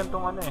Karina sa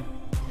gantong ano eh.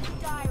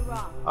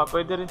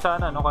 Pwede rin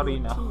sana no,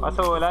 Karina.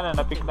 Kaso wala na,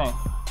 napick na eh.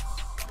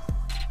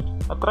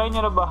 Na-try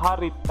nyo na ba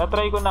Harit?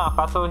 Na-try ko na,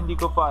 kaso hindi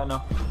ko pa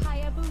ano.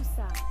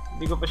 Hayabusa.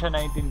 Hindi ko pa siya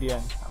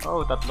naintindihan.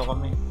 Oh, tatlo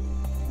kami.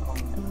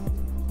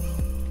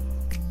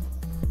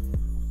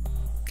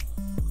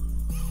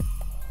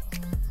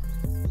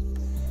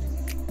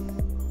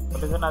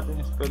 Palitan natin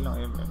yung spell ng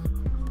MM.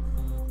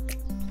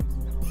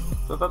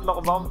 So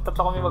tatlo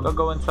kami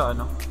mag-agawan sa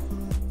ano.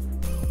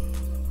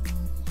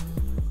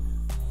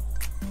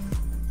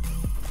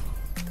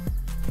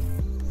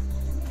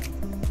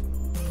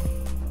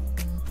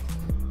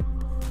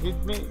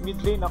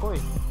 Mid lane ako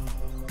eh.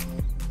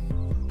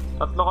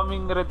 Tatlo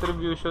kaming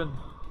retribution.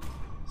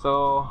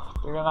 So,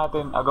 tingnan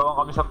natin. Agawan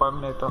kami sa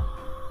farm na ito.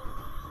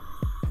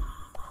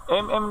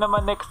 MM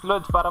naman next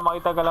loads para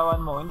makita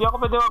galawan mo. Hindi ako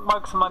pwede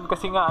mag-marksman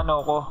kasi nga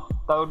ano ko.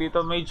 Tawag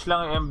dito, mage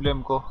lang yung emblem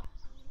ko.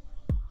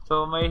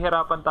 So, may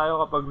hirapan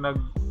tayo kapag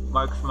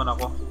nag-marksman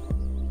ako.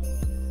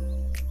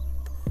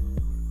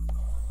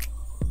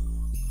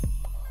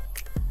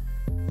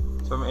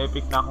 So, may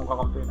epic na akong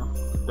kakampi no?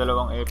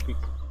 Dalawang epic.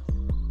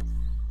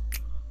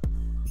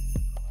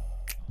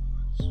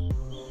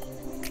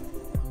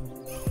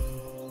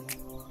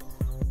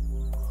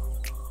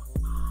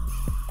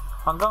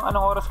 Hanggang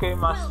anong oras kayo,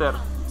 Master?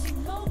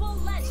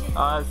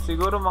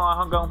 Siguro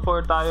mga hanggang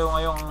 4 tayo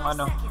ngayong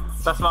ano.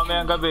 Tapos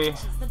mamayang gabi,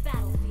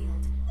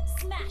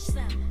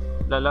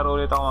 lalaro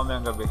ulit ako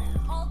mamayang gabi.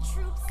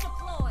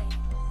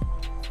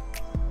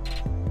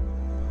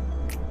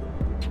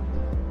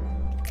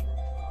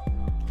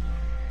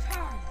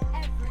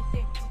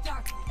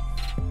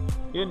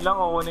 Yun lang,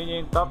 kukunin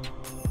niya yung top.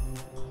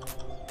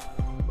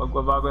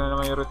 Magbabago na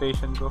naman yung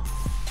rotation ko.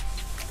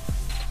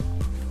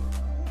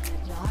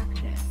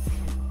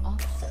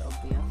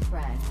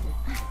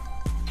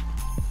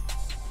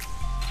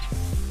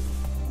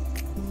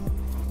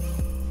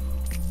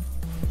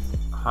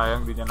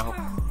 Sayang, di niya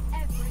na-hook.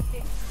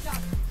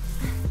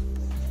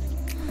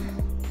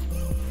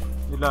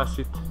 last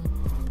hit.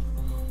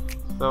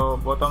 So,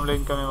 bottom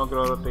lane kami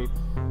magro-rotate.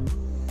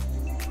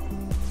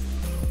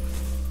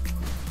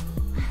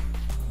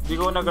 Hindi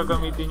ko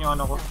nagagamitin yung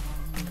ano ko.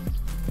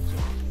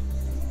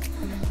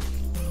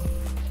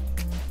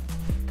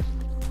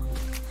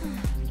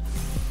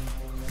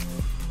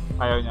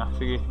 Ayaw niya.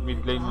 Sige,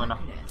 mid lane muna.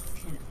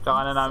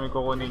 Tsaka na namin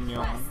kukunin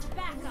yung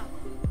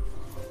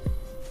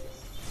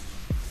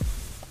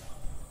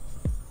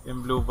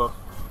blue buff.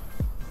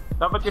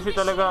 Dapat kasi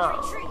talaga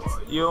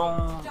yung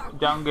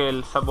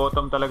jungle sa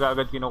bottom talaga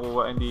agad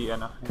kinukuha, hindi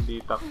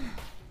top.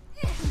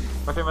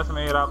 Kasi mas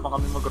mahirapan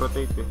kami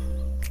mag-rotate eh.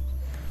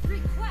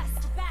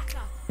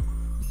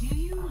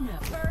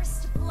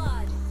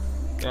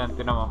 Ayan,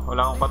 tinan mo.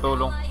 Wala akong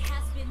katulong.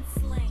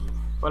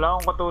 Wala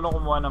akong katulong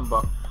kumuha ng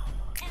buff.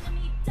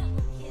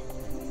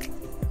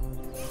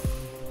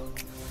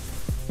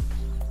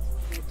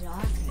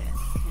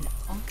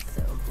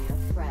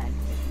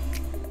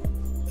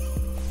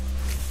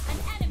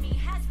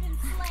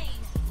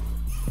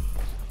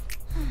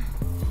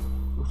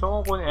 Gusto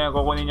kong kunin,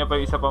 kukunin niya pa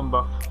yung isa pang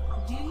buff.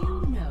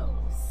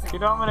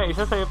 Kinuha mo na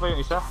isa, sa'yo pa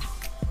yung isa.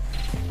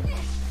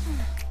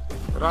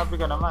 Grabe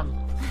ka naman.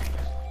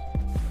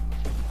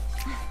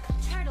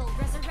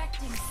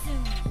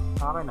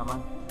 Akin naman.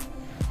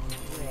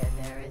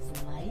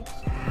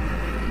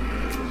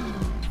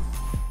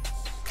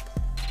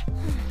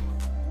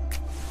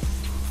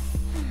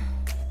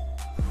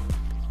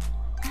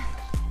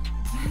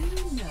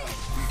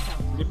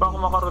 Hindi pa ako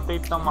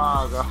makarotate ng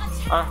maaga.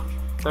 Ah,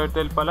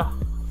 turtle pala.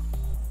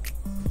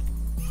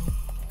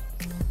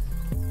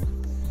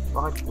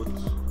 Bakit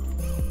puts?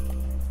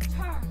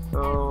 So,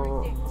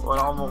 wala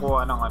akong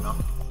makuha ng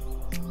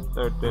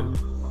turtle.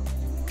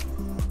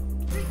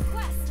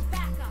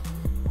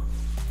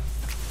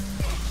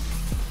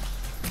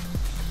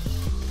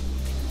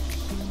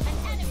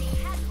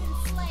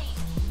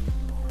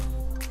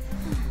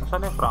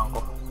 Saan yung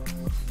Franco?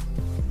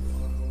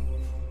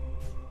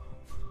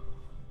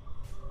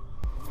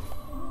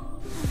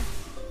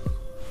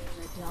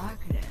 The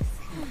darkness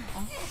can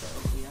also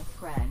be a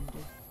friend.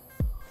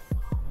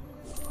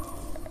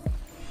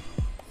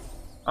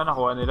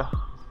 Nakuha nila.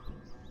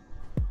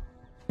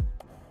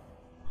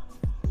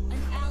 An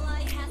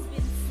ally has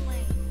been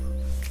slain.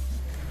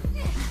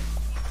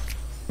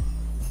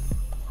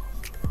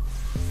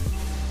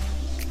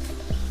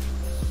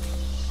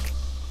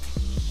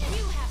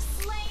 You have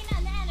slain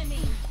an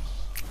enemy.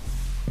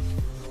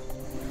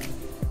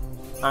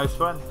 Nice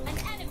one. An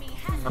enemy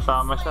has been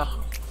Nasama siya.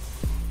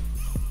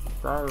 slain.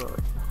 Tayo.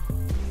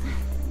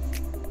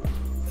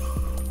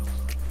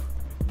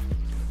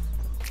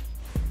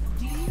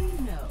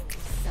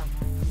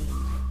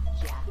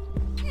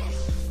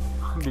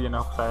 Hindi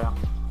na ako sayang.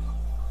 An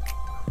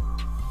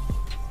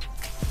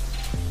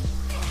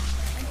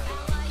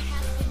ally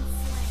has been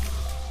slain.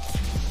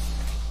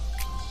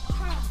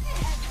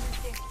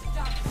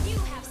 You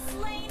have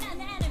slain an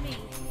enemy.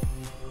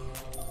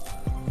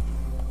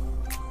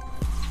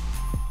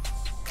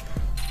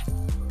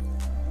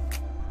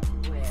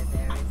 Where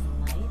there is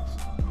light,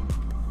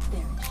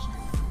 there is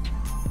shadow.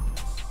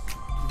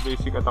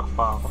 Basic attack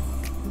pa ako.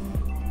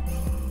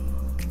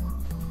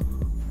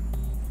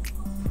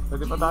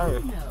 Pwede pa tayo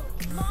eh.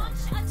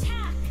 Launch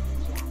attack.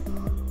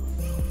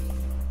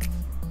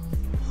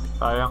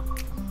 Sayang.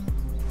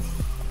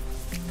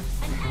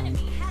 An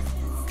enemy has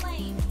been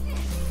slain.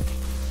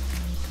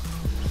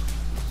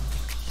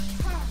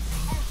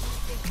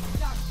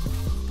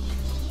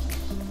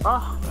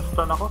 Ah,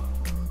 nastun ako.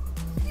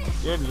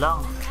 Yun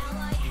lang.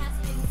 Ally has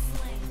been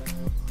slain.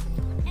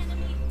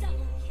 Enemy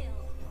double kill.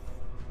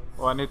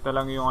 One hit na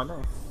lang yung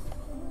eh.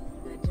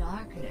 The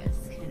darkness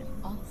can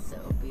also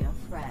be a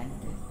friend.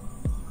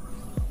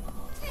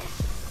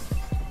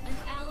 An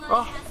ally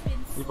Oh, has been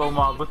di pa slain.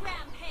 umabot.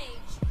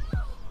 Rampage.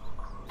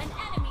 An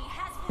enemy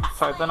has been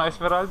Sakit na ng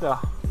Esmeralda.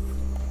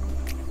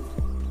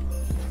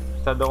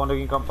 Masyado ako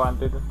naging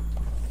kampante dun.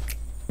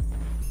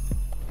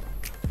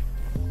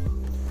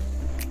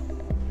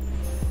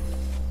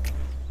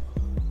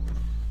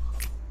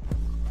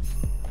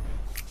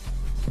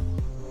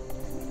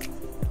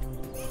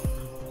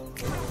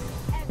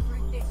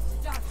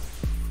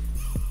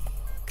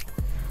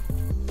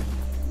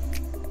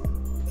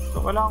 So,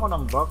 kailangan ko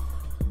ng buff.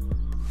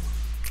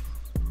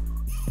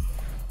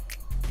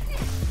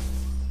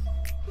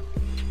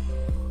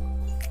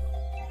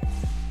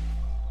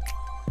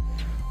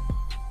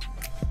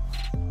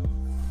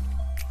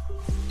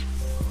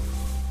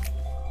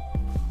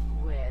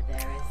 Where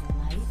there is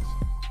light,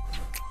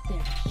 there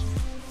is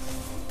shadow.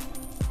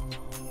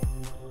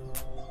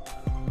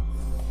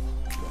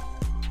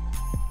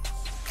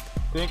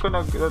 Tingin ko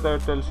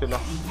nag-turtle sila.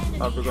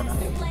 Sabi ko na.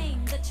 slain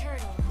the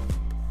turtle.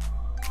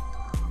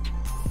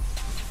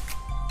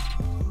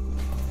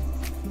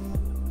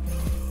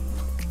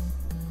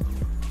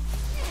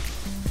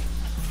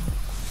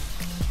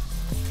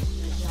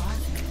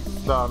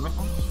 Dami.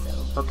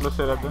 Tatlo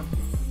sila dun.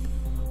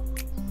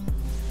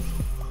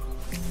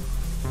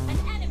 An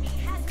enemy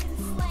has been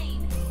slain.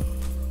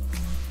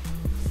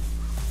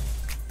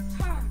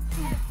 Turn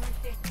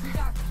everything to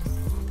darkness.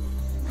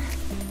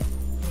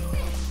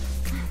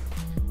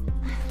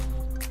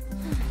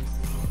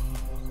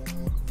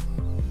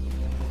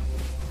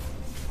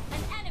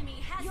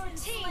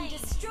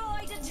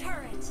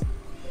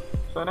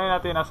 So ano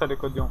natin nasa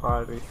likod yung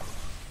carry.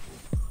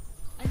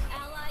 An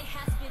ally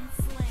has been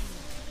slain.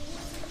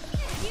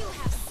 You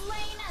have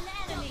slain an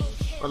enemy.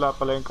 Wala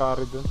pala yung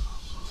carry dun.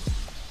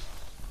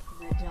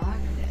 The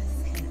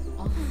darkness can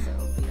also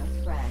be a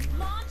friend.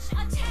 Launch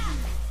attack.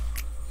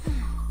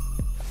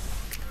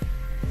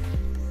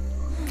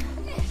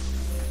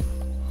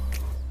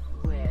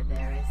 Where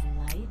there is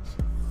light,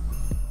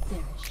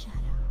 there is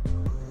shadow.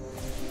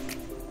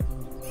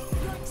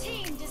 Your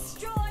team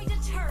destroyed a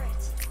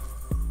turret.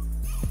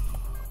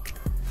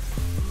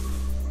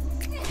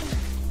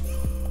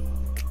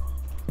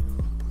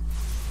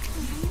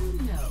 You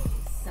know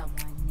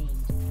someone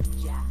named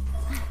Jack.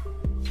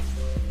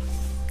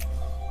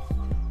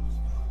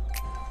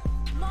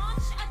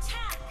 Launch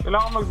attack.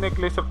 Kailangan ko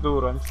mag-necklace of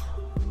Durance.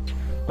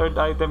 Third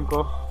item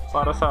ko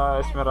para sa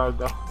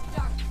Esmeralda.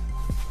 Dark.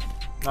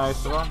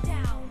 Nice one.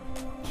 Down.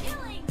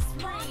 Killing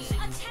spree. Launch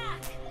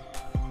attack.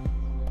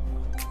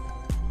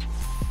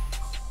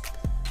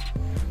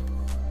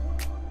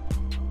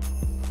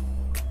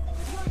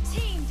 Your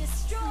team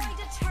destroyed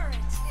a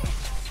turret.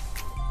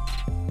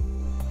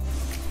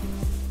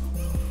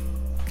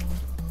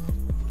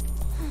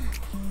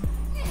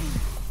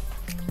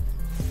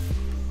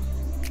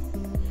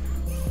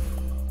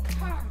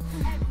 Turn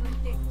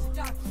everything to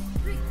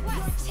darkness.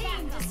 Request your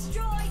team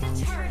destroyed a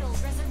turtle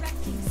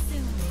resurrecting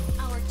soon.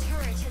 Our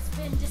turret has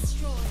been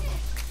destroyed.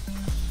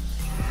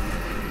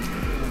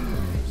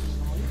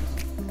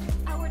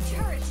 Our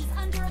turret is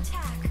under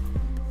attack.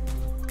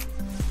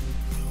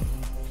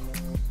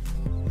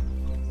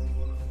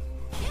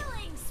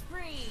 Killing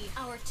spree.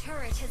 Our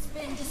turret has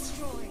been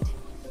destroyed.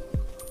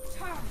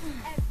 Turn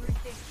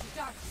everything to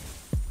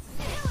darkness.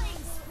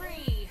 Killing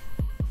spree.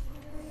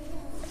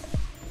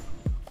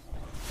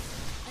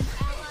 An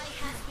ally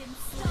has been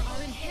slain.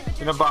 Our inhibitor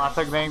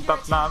Pinabasag na yung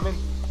top namin.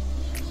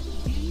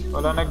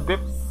 Wala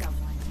nag-dip.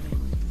 Someone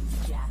named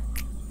Jack.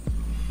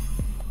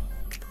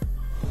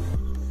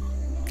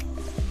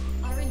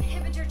 Our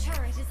inhibitor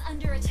turret is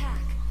under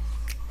attack.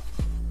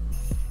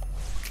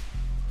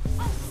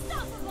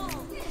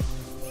 Unstoppable!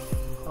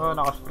 Oh,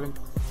 naka-sprint.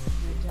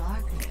 The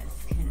darkness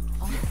can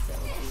also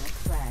be a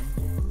friend.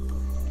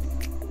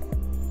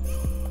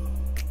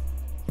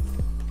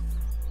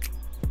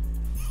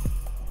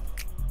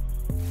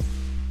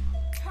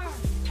 Turn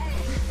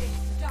everything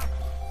to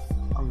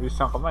darkness. Ang bilis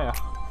ng kamay ah.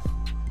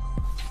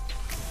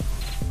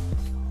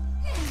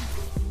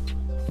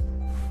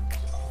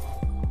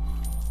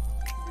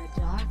 The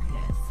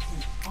darkness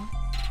can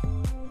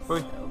also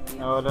Uy,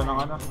 nawala ng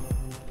ano.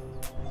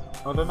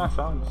 Wala na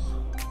sounds.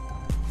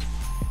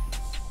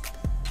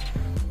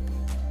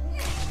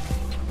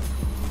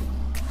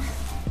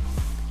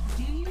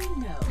 Do you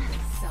know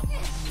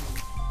someone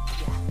named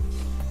Jack?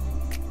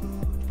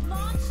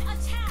 Launch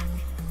attack!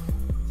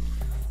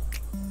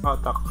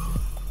 Attack.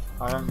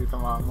 Sayang dito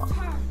mama.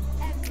 Turn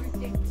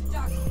everything to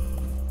darkness.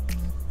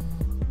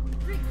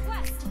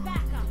 Request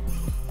backup.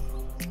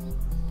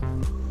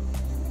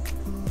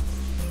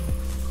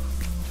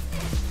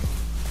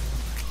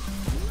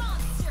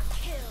 Monster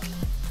kill.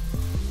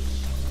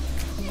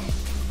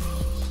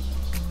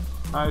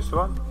 Nice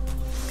one.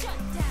 Shut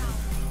down.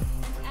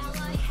 An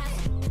ally has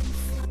been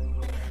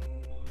slain.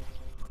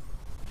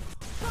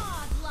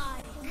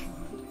 Godlike.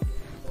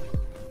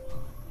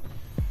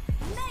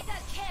 Mega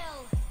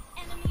kill.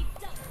 Enemy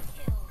double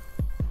kill.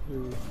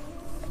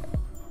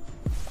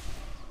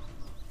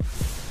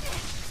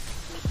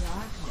 The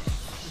darkness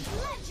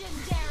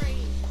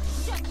Legendary.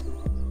 Shut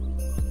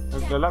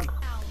Naglalag.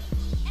 down.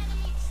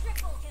 Enemy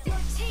triple kill. Your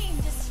team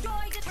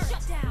destroyed a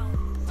turret. Shut down.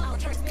 Our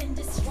turret's been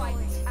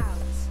destroyed. Out.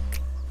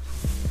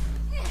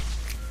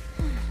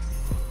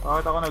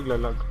 Bakit ako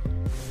naglalag?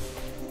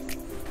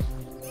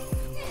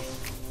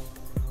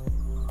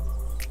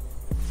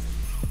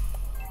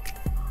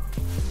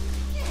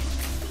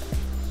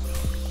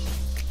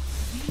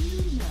 Do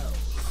you know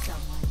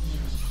someone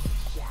named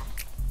Jack?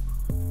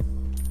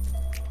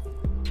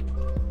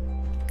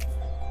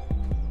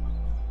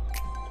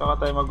 Saka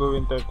tayo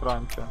mag-winter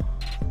trance.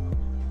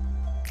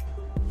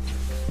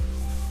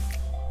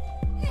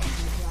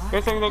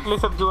 Kasi yung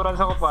necklace of Durance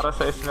ako para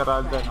sa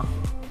Esmeralda, no?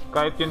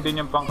 Kahit yun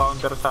din yung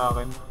pang-counter sa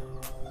akin.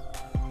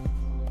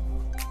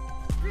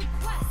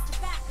 Request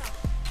backup.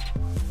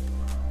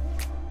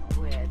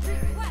 Where there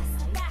is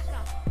Request light,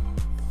 backup.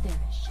 there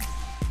is shadow.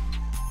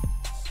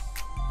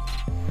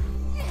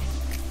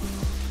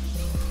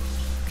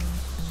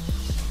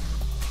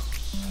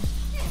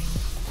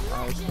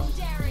 Nice one.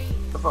 Legendary.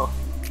 Ito po.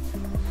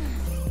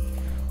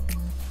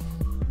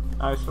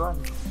 Nice one.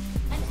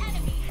 An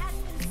enemy has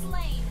been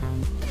slain.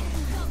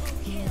 Double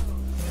kill.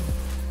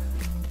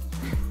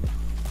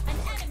 An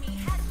enemy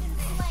has been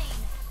slain.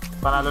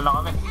 Panalo na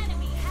kami. An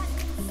enemy has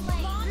been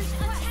slain. Launch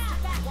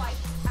attack.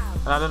 Wiped out.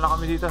 Panalo na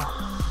kami dito.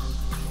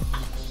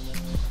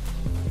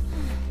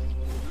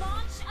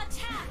 Launch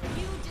attack.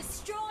 You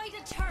destroyed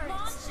a turret.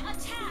 Launch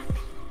attack.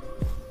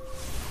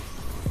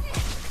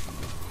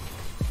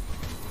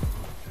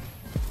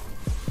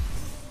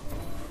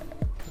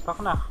 Attack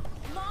na.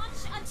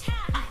 Launch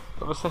attack.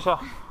 Tapos na siya.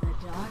 The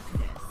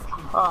darkness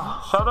can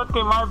Shoutout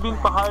kay Marvin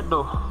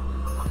Pajardo.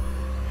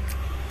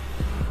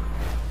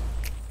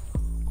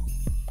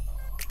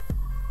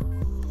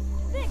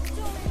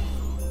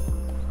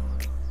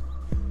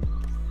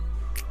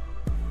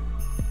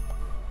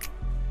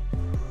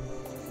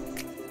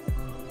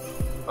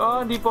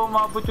 Hindi pa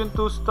umabot yung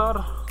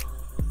 2-star.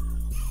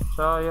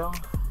 Sayang.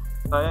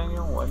 Sayang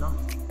yung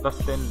plus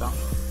 10 lang.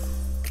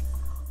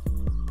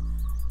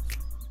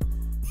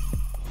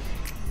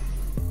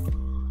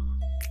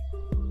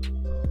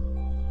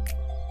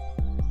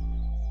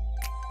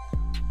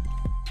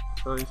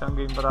 So, isang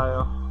game pa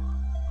tayo.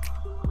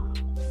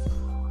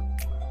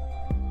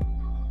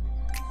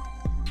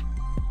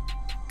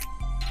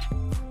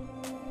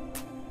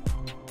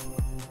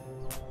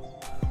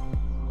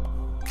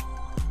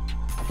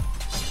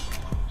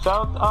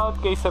 Shout out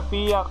kay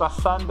Sophia,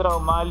 Cassandra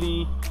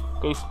Umali,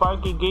 kay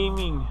Sparky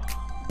Gaming.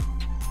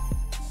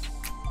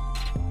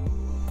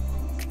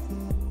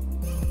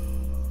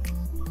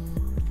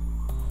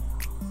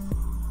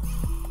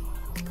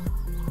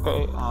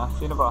 Okay,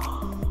 sino ba?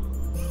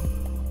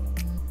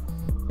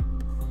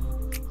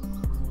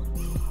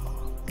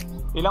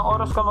 Ilang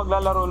oras ka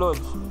maglalaro,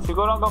 Lods?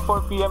 Siguro hanggang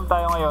 4 PM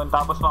tayo ngayon,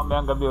 tapos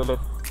mamayang gabi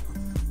ulit.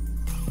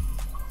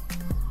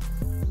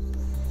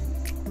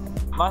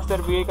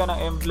 Master, bigay ka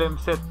ng emblem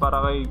set para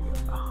kay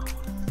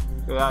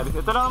Alice.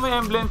 Ito lang may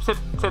emblem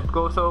set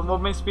ko. So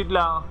movement speed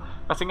lang.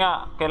 Kasi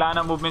nga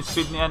kailangan ng movement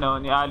speed ni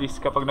Alice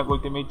kapag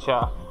nag-ultimate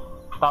siya.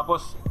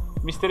 Tapos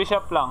mystery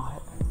shop lang.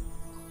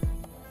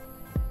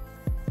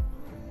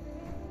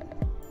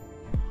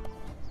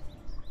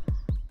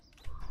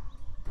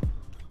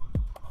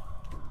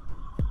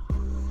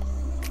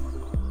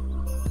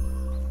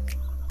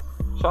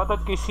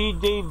 Shoutout kay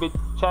CJ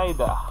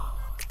Betchaida.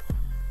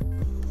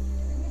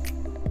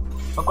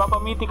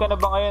 Magpapamitik ka na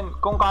ba ngayon?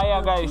 Kung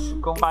kaya, guys,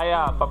 kung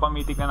kaya,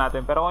 papamitik na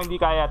natin. Pero kung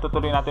hindi kaya,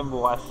 tutuloy natin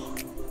bukas.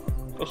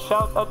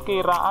 Shoutout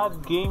kay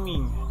Raad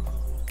Gaming.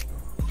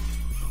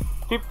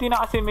 50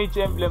 na kasi mage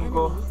emblem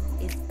ko.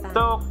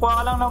 So, kuha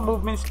ka lang ng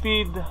movement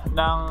speed,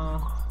 ng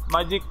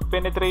magic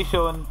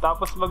penetration,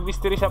 tapos mag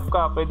mystery shop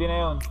ka, pwede na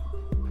yun.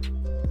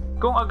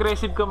 Kung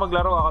aggressive ka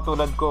maglaro,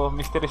 katulad ko,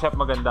 mystery shop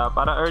maganda.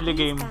 Para early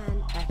game,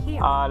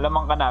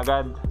 lamang ka na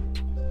agad.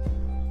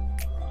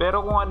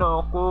 Pero kung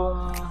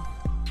kung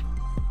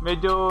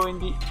medyo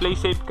hindi play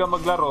safe ka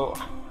maglaro,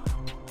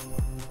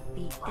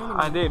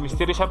 hindi,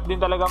 mystery shop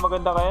din talaga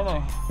maganda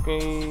kaya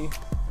kay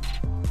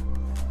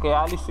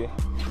Alice eh.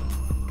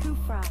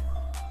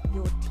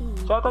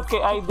 Shoutout kay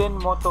Aiden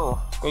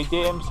Moto, kay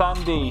JM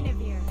Sunday,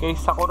 kay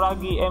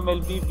Sakuragi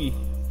MLBB.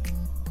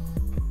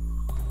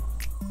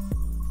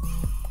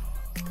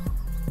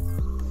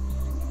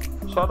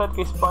 Shoutout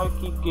kay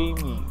Sparky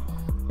Gaming.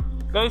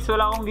 Guys,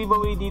 wala akong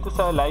giveaway dito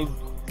sa live.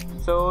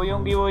 So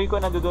yung giveaway ko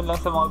nandoon lang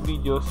sa mga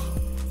videos.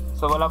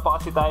 So wala pa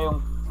kasi tayong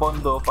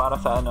pondo para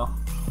sa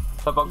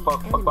sa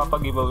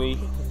pagpapag-giveaway.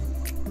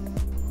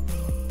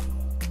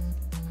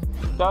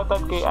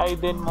 Shoutout kay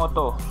Aiden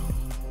Moto.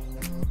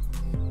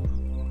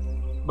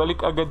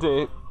 Balik agad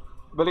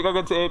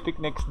sa Epic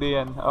next day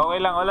yan. Okay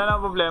lang, wala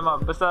nang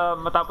problema. Basta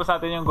matapos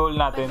natin yung goal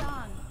natin.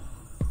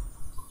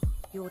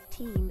 Your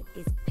team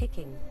is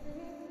picking.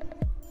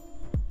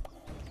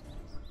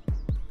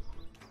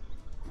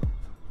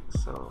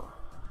 So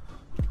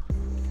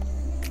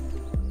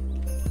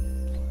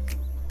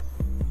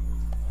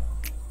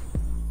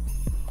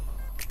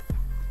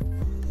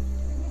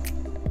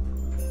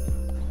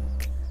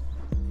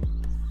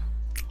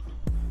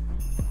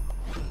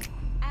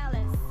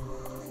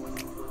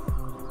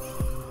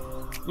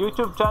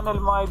YouTube channel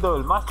mga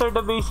idol, Master the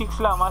Basics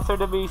lang, Master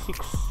the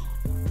Basics.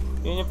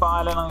 Yun yung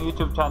pangalan ng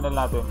YouTube channel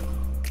natin.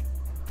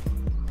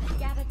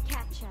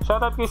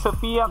 Shoutout kay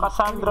Sophia,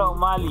 Cassandra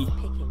Umali.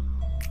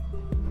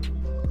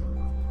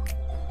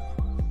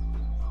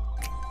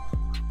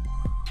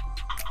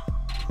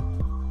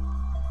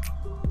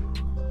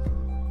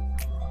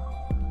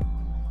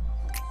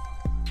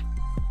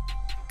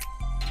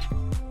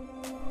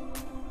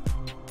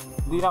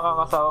 Hindi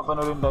nakakasawa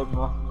panoorin live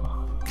mo.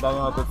 Dami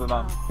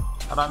matutunan.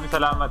 Maraming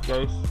salamat,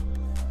 guys.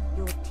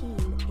 Your team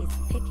is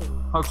picking.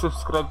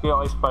 Mag-subscribe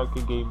kayo kay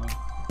Sparky Gaming.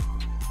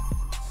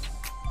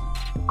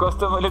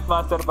 Custom ulit,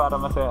 Master, para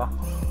masaya.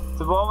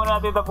 Subukan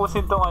muna natin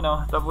tapusin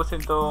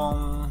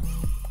tong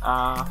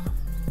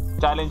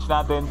challenge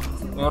natin,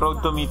 yung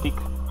Road to Mythic.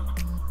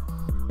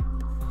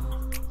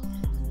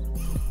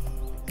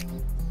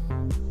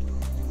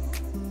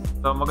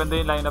 So maganda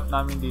yung lineup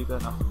namin dito,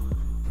 no?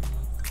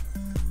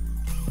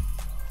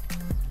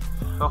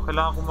 So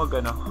kailangan ko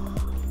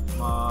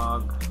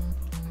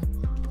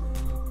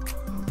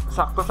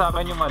sakto sa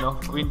akin yung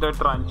winter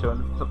truncheon.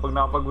 So pag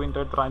nakapag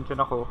winter truncheon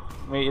ako,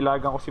 may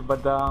ilagan ko si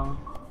Badang,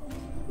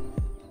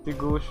 si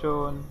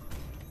Gushon.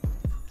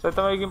 So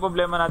ito magiging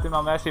problema natin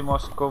mamaya, si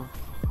Moskov.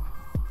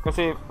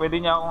 Kasi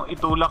pwede niya akong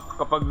itulak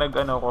kapag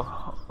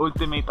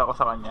ultimate ako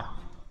sa kanya.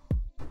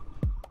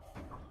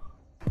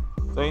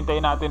 So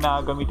hintayin natin na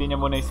gamitin niya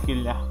muna yung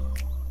skill niya.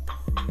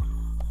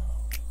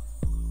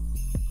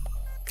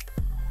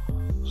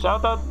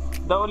 Shoutout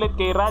daw ulit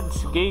kay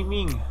Rads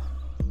Gaming.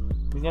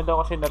 Hindi niya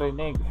daw kasi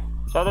narinig.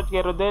 Shoutout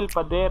kay Rodel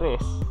Paderes.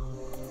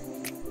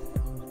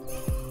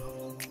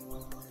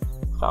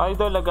 Sa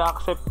idol,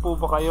 nag-accept po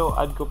ba kayo?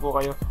 Add ko po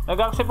kayo.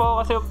 Nag-accept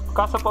ako kasi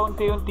kaso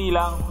paunti-unti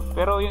lang.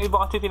 Pero yung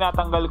iba kasi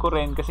tinatanggal ko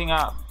rin. Kasi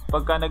nga,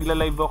 pagka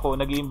nagla-live ako,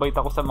 nag-i-invite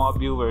ako sa mga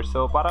viewers.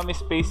 So, para may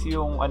space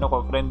yung ano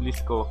ko, friend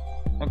list ko.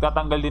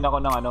 Nagtatanggal din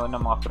ako ng ano,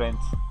 ng mga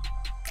friends.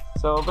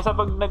 So, basta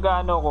pag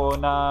nag-ano ko,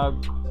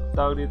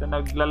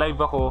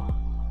 nagla-live ako,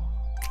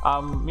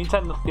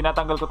 minsan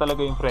tinatanggal ko talaga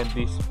yung friend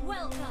list.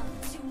 Welcome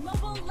to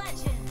Mobile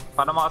Legends.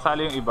 Para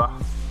makasali yung iba.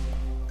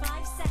 5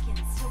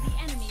 seconds till the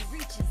enemy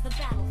reaches the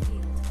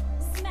battlefield.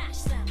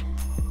 Smash them.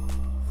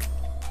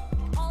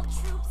 All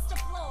troops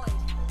deployed.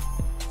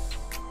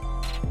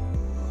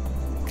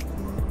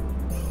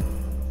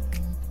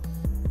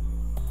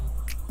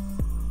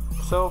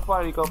 So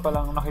far, ikaw pa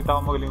lang nakita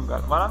ko magaling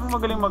mag-alis. Maraming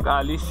magaling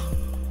mag-alis.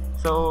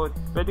 So,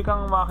 pwede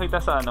kang makita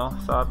sa ano,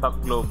 sa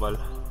top global.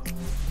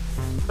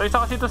 So, isa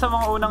kasi ito sa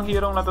mga unang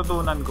hero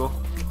natutunan ko.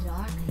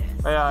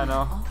 Kaya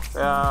ano,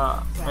 kaya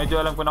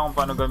medyo alam ko na kung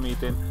paano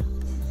gamitin.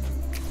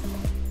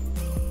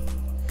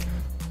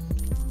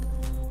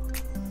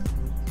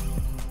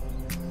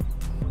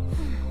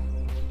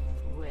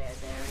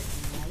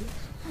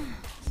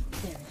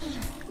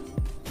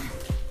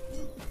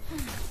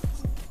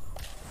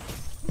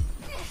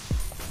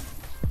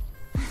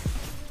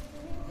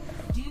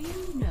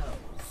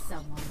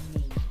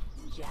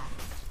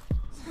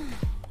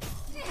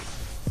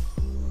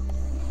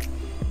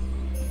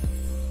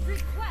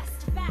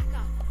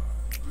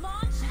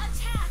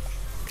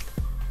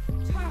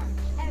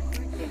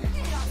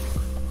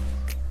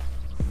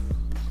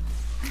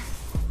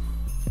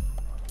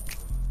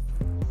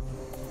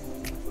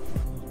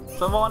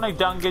 So mukhang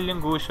nag-jungle yung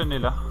Gusion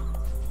nila.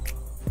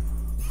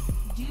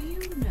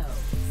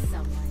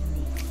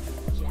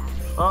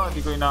 Oh,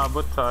 di ko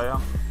inaabot,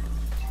 sayang.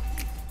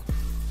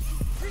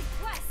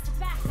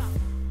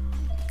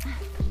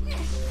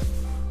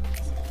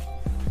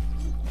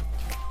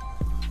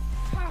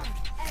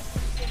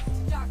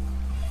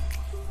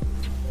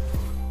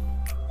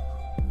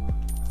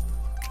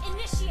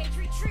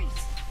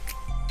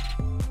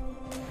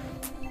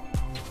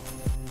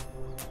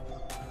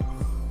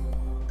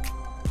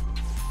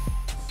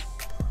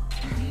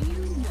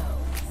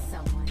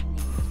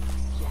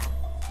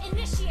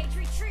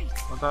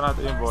 Punta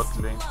natin yung bot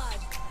lane.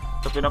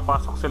 So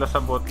pinapasok sila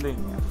sa bot lane.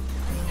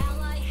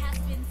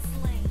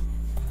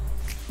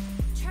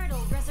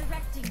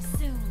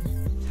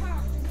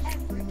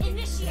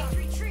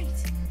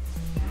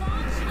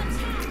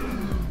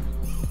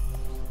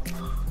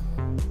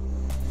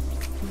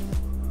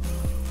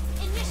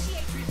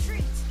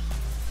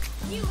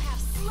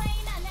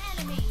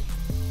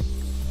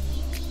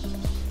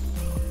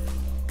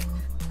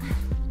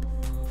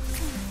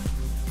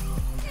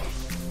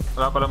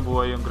 Wala palang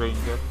buhay yung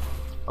Granger.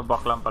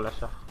 Back lang pala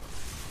siya.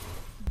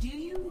 Do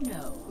you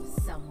know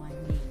someone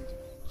named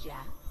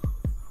Jack?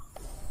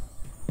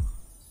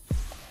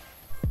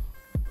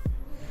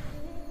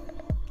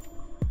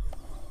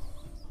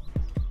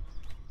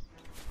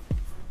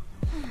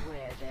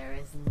 Where there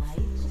is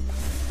light,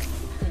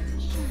 there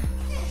is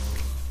shadow.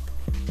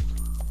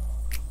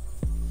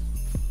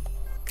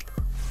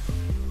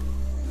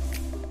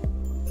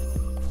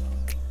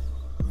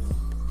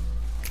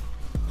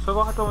 So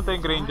bakit pumunta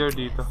yung Granger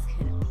dito?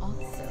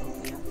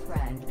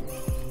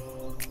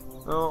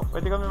 So,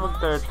 pwede kami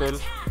mag-turtle.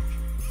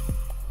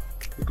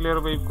 I-clear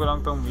wave ko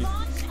lang tong mid.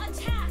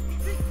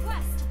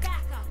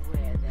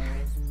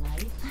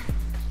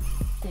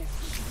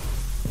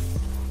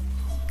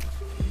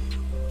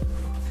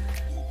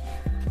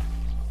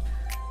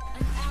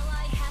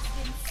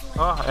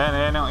 Oh,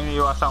 ayan yung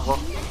iniiwasan ko.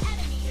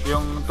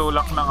 Yung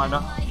tulak ng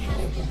ano.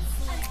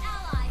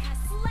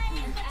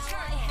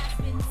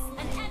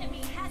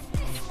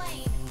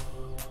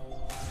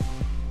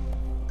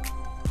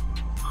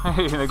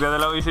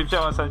 Nagdadalaw isip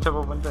siya kung saan siya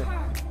pupunta eh.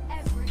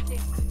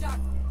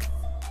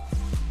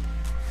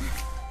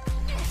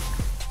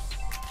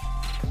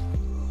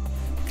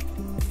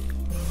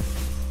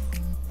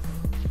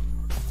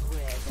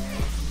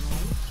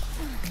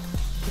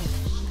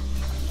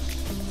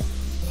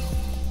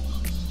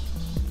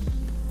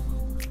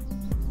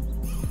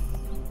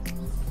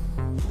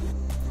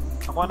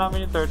 Nakuha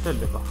namin yung turtle,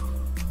 di ba?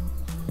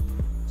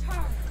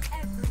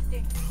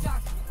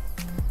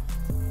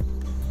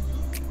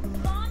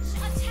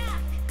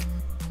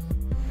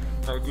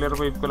 Clear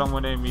wave ko lang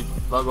muna yung mid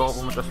bago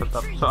ako pumunta sa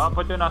top. So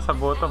apat yung nasa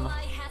bottom.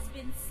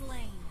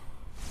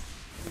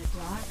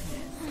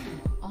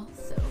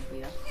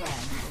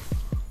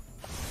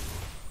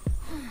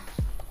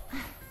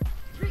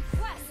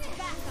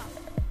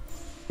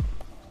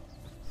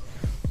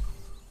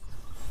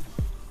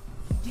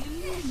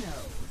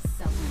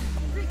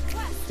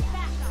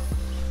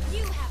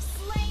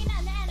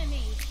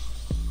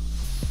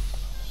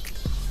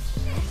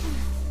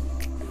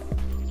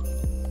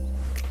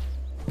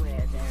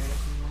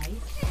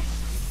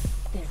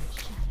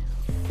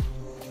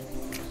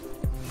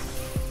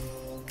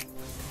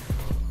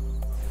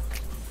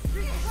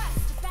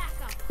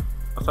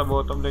 Sa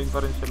bottom lane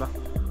pa rin sila.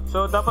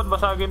 So, dapat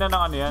basagin na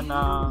ng ano yan,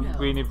 ng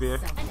Guinevere.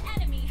 An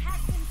enemy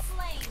has been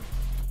slain.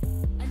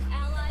 An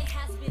ally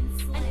has been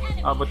slain. An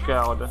enemy Abot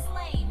kaya ako dun.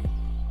 slain.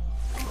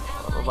 An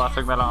ally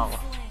Babasag na lang ako.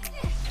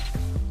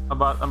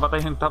 Nabatay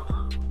yung top.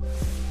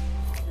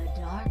 The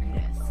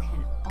darkness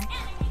can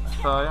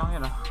Sayang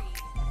yun ah.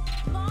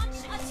 launch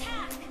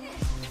attack.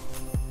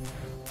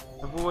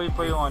 Nabuhay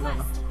pa yung ano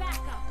no. Request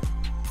backup.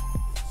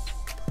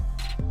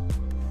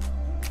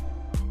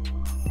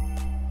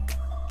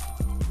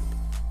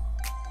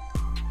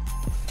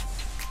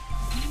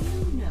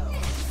 you know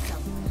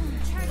someone.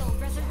 Turtle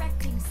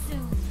resurrecting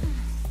soon.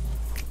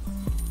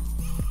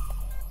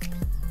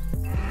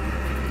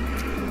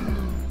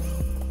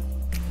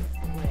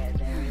 Where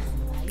there is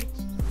light,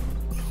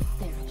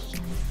 there is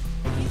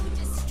shadow. You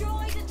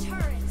destroyed a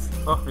turret.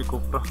 Oh, may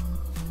Cupra.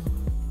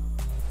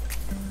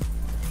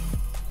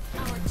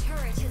 Our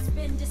turret has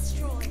been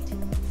destroyed.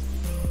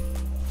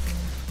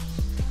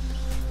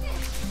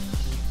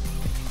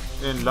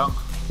 Yun lang.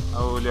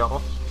 Nahuli ako.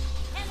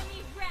 Enemy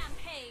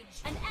rampage.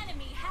 An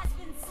enemy has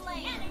been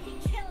slain. Enemy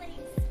killing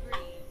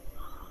spree.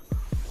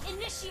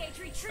 Initiate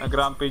retreat.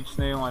 Nag-rampage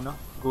na yung ano,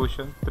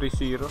 Gushion.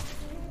 3-0.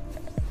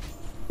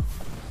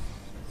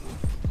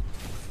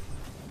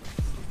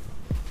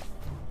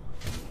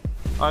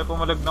 Ay,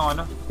 pumalag ng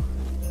ano.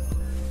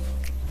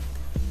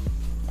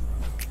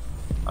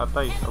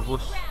 Atay,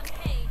 abus.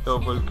 Rampage.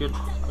 Double kill.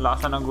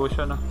 Lakasan ng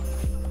Gushion ah.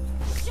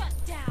 Shut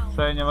down.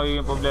 So yun yung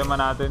magiging problema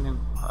natin. Yung,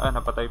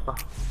 napatay pa.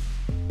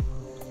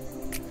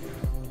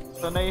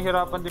 So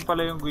nahihirapan din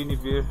pala yung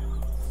Guinevere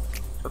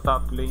sa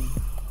top lane.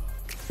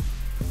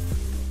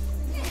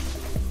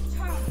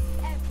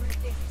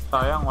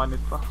 Sayang, 1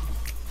 hit pa.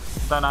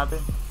 Punta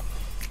natin.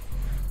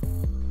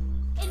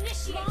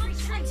 Initiate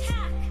retreat.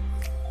 Attack.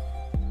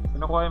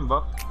 Pinukuha yung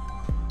buff?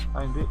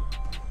 Ah, hindi.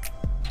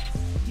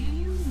 Do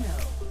you know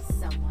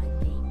someone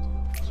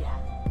named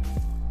Jack?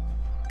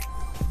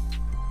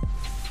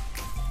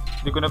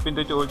 Hindi ko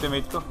napindot yung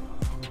ultimate ko.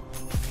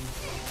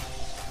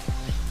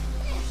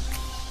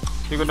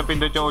 Hindi ko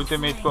napindot yung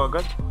ultimate ko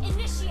agad.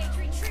 Initiate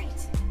retreat.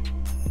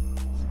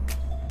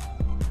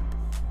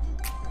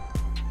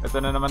 Ito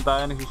na naman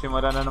tayo,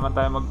 nagsisimula na naman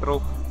tayo mag-throw.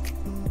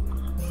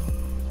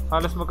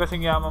 Halos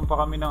magkasing yaman pa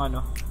kami ng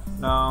ano,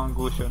 ng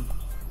Gushion.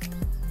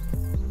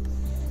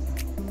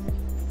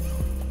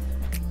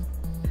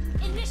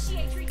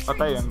 Initiate retreat.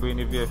 Patay ang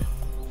Guinevere.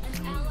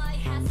 An ally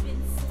has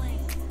been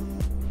slain.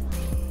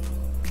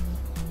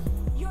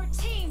 Your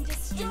team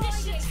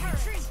destroyed a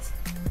turret.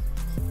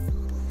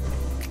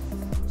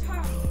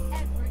 Turn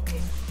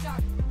everything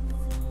dark.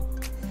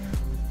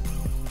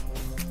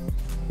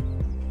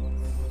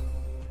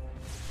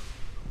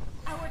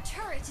 Our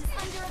turret is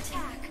under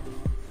attack.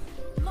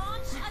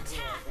 Launch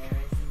attack. There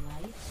is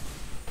light,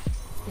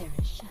 there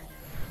is shadow.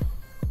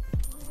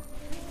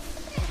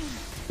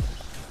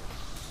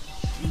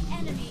 The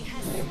enemy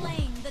has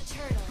slain the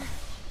turtle.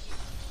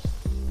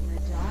 The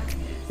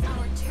darkness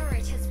Our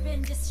turret has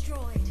been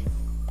destroyed.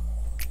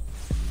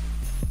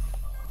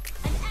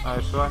 An enemy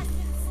Nice has one.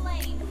 been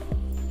slain.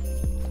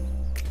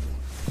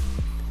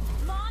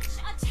 Launch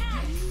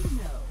attack. you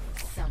know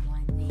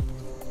someone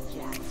named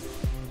Jack.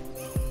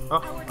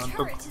 Oh, Our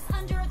nantog. turret is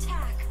under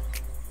attack.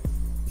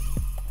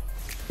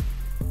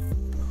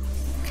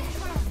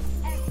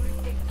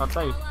 Everything.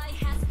 Patay. Ally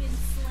has been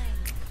slain.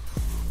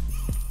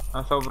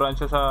 Sobrang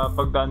siya sa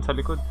pagdaan sa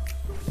likod.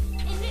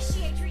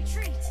 Initiate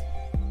retreat.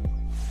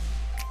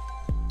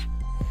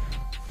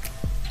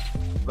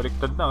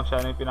 Baliktad na,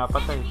 siya na yung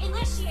pinapatay.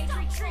 Initiate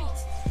retreat.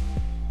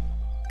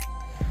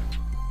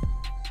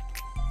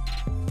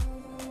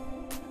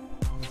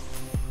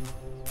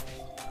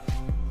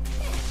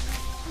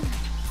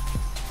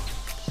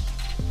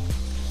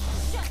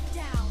 Shut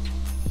down.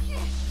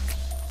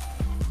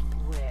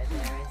 Where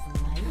there is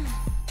light,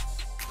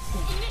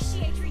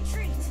 Initiate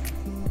retreat.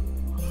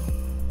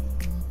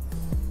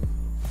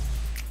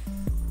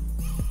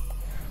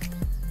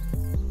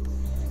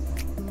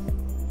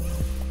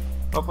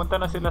 Papunta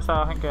na sila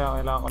sa akin kaya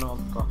kailangan ko na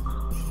mag-back.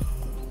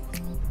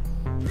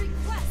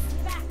 Request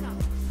backup.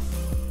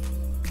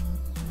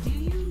 do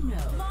you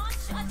know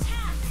Launch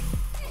attack.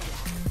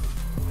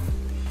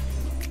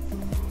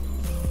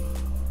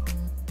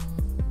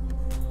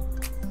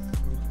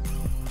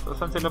 So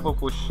saan sila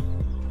pupush?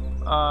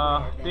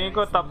 Tingin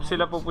ko top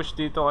sila pupush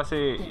dito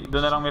kasi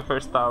doon na lang may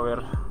first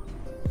tower.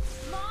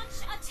 Launch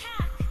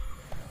attack.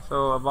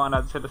 So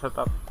abangan natin sila sa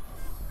top.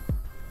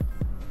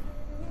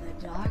 the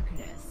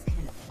darkness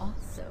can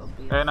also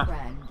be Ayan a na.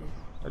 friend?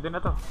 Pwede na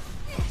to.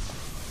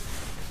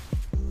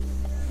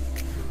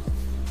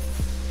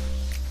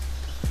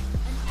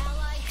 An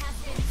ally has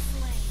been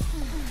slain.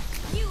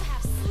 You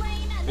have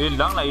slain an Yun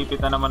lang, naipit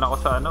na naman ako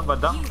sa ano,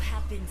 badang. You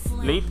have been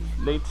slain.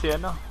 Late si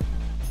ano.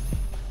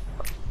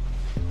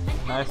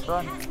 Nice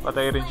one.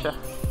 Patay rin siya.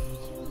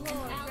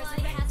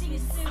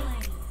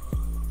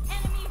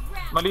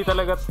 Mali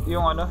talaga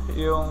yung ano,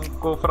 yung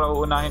Kufra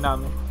uunahin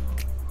namin.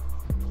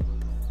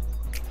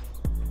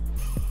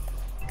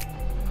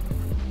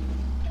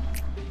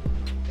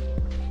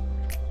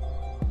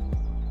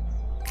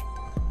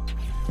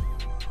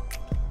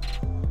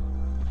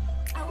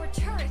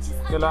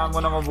 Kailangan mo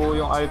na mabuo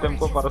yung item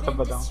ko para sa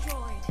badang.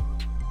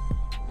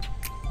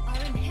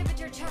 Our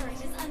inhibitor turret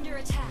is under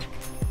attack.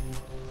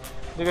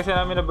 Hindi kasi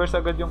namin na-burst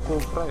agad yung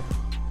Cobra eh.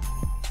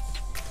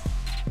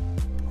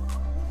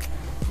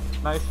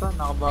 Nice one,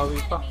 nakabawi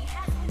pa. Enemy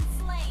has been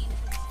slain.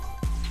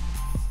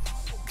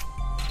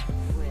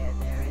 Where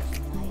there is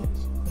light,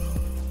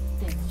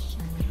 there is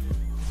shadow.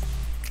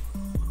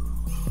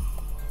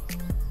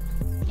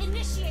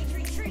 Initiate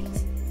retreat.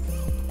 The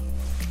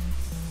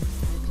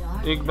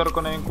dark I-ignore ko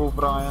na yung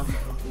Cobra ngayon.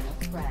 will be a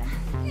friend.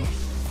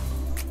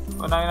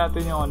 Unahin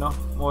natin yung ano,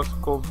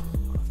 Moscow.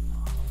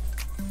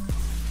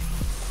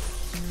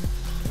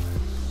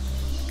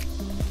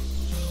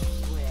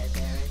 Where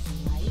there is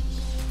light,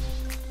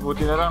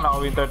 Buti na lang,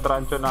 naka-winter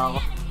trancho na ako.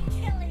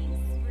 Killing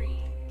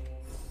spree.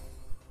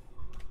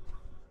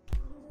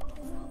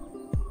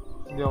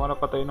 Hindi ako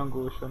napatay ng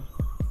Gusion.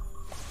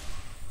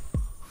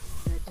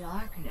 the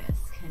darkness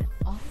can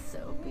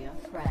also be a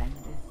friend.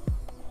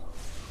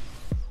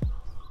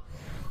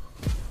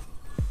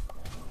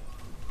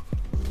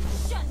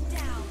 Shut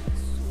down.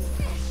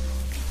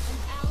 An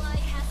ally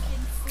has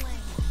been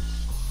slain.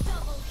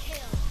 Double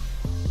kill.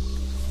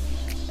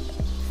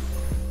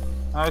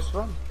 Nice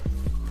one.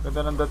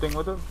 Ganda ng dating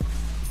mo dun.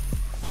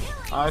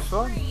 Killing Nice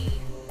one. spree.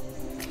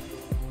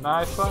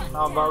 Nice one.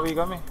 Nakabawi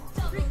kami.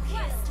 Double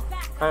request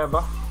backup. Kaya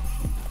ba?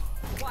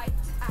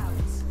 Wiped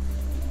out.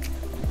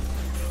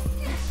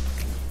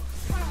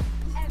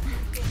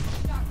 Everything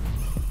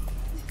darkness.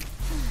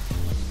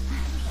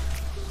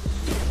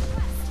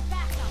 Request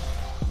backup.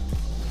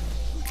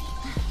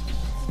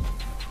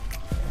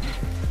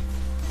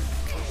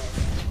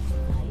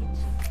 Light,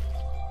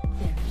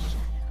 there is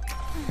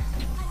shadow. An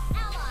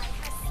ally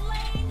has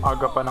slain.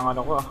 Aga pa ng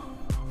ano ko ah.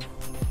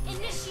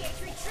 Initiate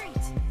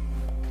retreat.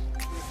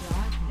 The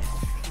darkness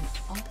can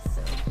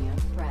also be a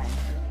friend.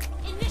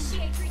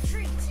 Initiate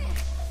retreat.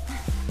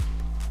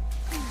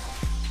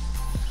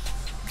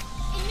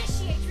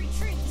 Initiate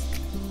retreat.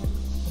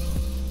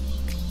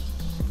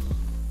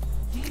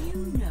 Do you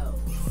know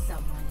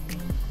someone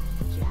named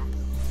Jack?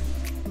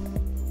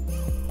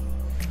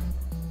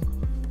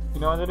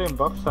 Ginawa nila yung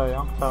buff,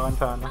 sayang. Sa akin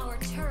sana. Our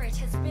turret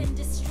has been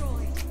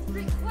destroyed.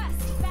 Request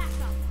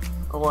backup.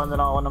 Kukuha na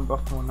lang ako ng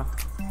buff muna.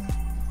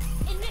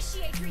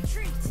 Initiate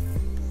retreat.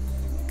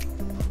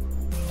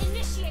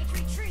 Initiate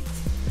retreat.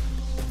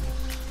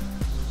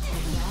 The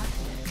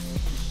darkness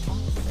can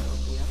also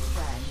be a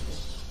friend.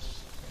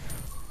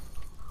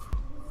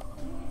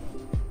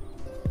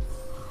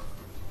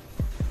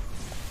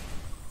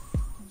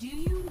 Do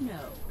you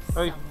know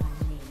Ay, someone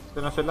named ito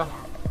na sila.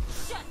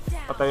 Shut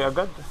down. Patay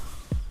agad.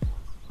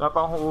 Wala pa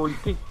akong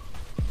ulti.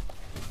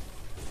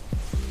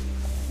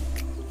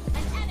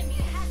 An enemy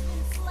has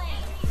been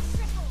slain.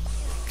 Triple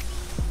kill.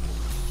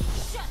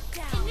 Shut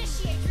down.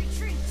 Initiate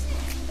retreat.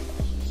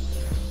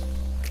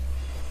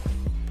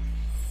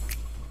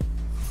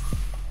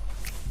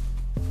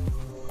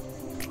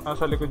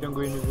 Nasa likod yung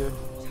Guinevere.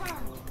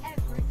 Turn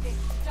everything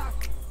to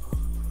darkness.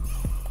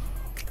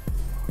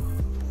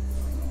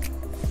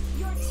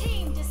 Your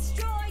team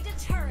destroyed a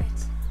turret.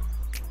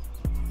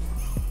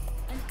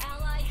 An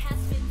ally has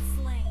been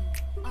slain.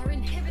 Our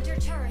inhibitor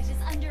turret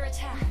is under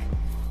attack.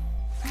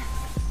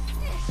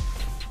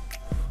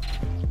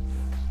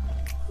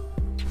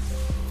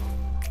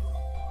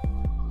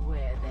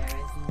 where there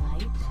is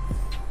light,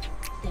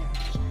 there is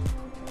shadow.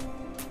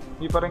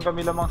 Hindi pa rin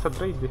kami lamang sa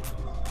trade eh.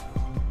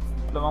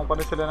 Lamang pa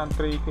rin sila ng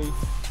 3k. The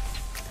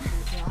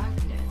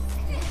darkness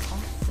can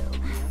also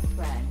be a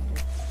friend.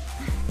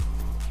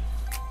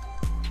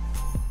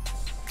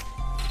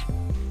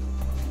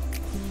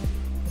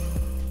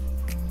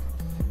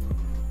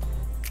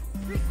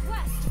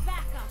 Request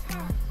backup.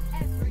 Turn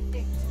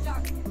everything to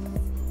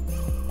darkness.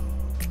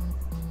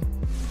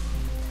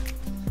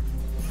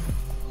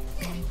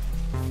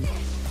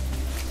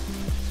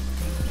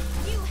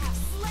 You have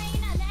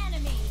slain an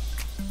enemy.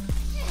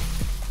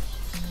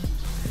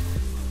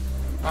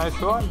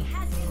 Nice one.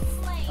 Has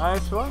been slain.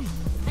 Nice one.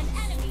 An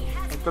enemy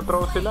has been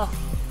Nagtathrow sila.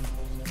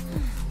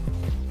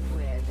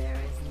 Where there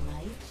is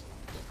light,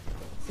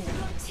 there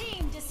Your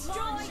team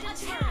destroyed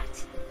attack.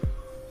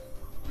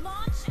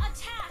 Launch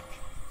attack.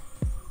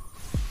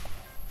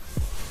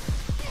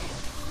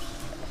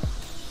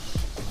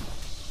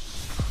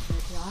 the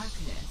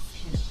darkness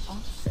can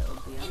also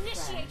be a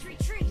Initiate friend.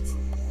 retreat.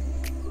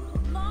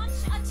 Launch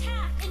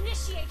attack.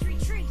 Initiate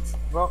retreat.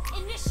 Bak,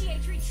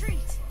 Initiate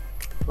retreat.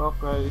 bak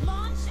guys.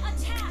 Launch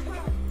attack.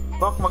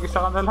 Bak, mag-isa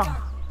ka na lang.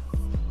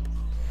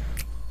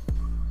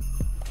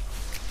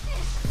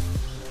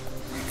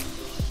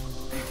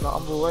 Wala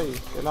kang buhay.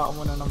 Kailangan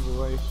mo na ng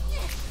buhay.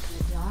 The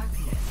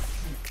darkness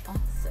can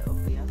also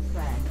be a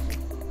friend.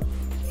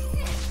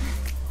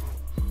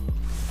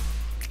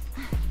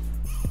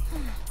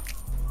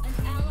 An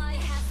ally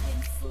has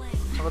been slain.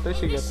 Nakatay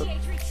si Gatot.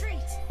 Initiate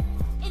retreat.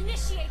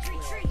 Initiate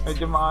retreat.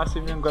 Medyo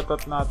maasim yung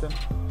gatot natin.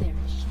 There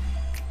is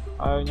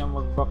shadow. Ayaw niyang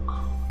mag-back.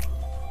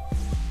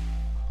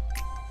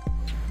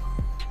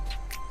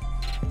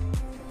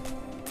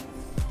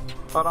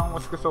 Parang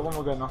mas gusto ko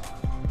mag-ano.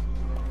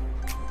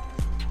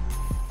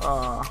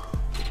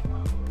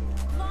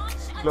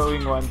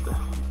 glowing wand.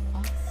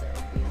 Also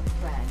be a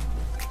friend.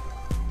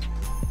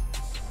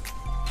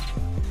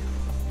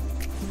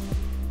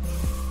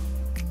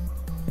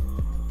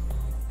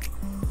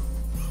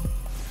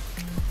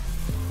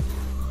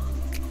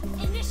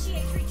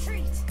 Initiate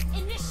retreat.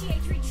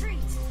 Initiate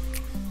retreat.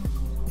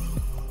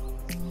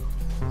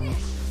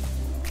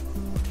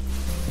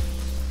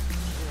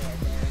 Where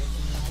there is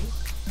light,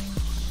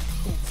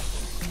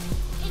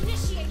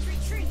 Initiate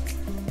retreat.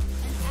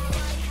 An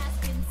ally has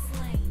been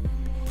slain.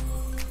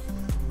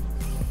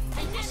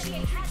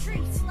 Initiate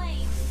retreat.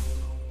 Slain.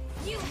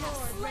 You have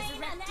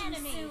slain an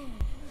enemy.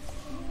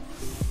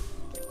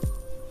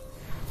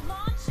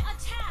 Launch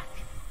attack.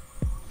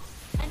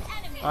 An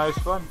enemy Nice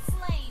has one. been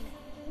slain.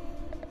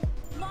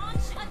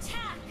 Launch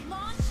attack.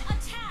 Launch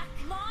attack.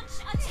 Launch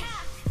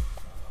attack.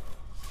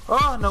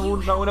 Ah,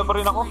 nauna pa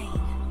rin ako.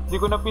 Hindi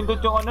ko napindot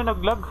yung ano,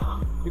 naglag.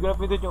 Hindi ko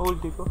napindot yung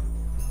ulti ko.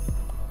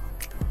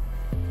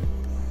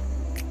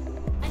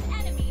 An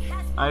enemy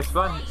has been Nice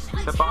one. slain.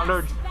 Isa pang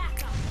Lord.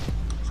 Backup.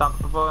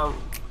 Sakto po.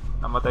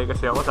 Namatay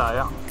kasi ako,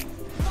 sayang.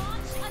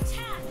 Launch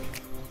attack.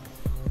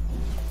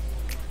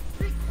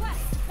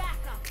 Request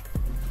backup.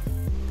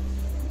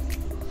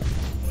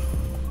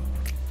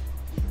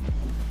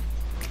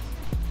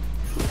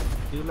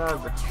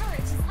 Hilag.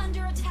 Turret is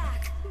under attack.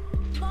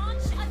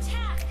 Launch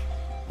attack.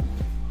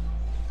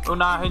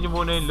 Unahin niyo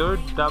muna yung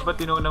Lord. Dapat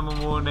inuna mo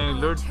muna yung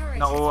Lord.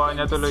 Nakuha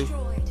niya tuloy.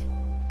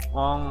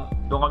 Kung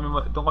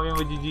doon kami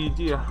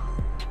mag-GG ah.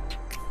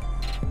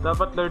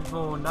 Dapat Lord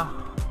muna.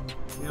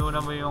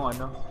 Inuna mo yung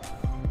ano.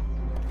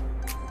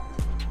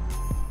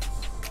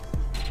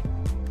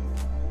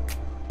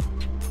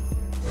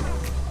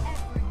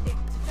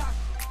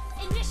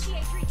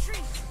 Initiate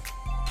retreat.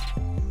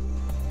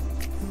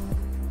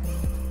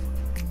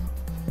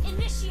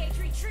 Initiate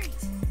retreat.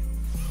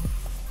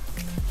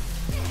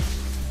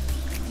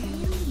 do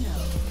you know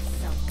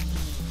someone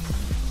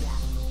needs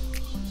death?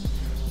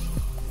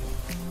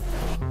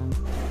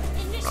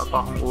 Initiate Wala pa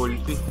akong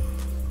ulti.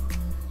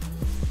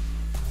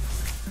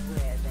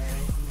 Where there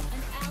is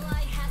An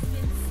ally has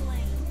been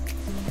slain.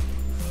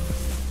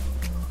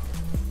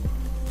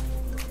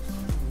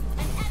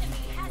 An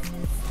enemy has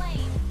been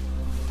slain.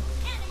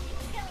 Enemy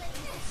killing.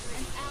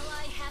 An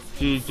ally has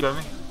been GG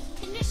kami.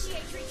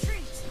 Initiate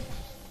retreat.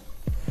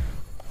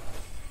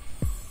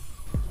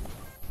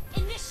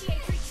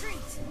 Initiate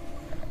retreat.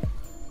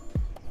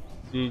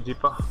 GG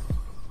pa.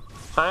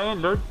 Sayang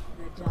yung Lord.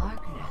 the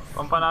darkness.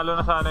 Pampanalo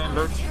na sana yung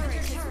Lord.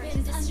 Turret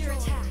is under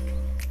attack.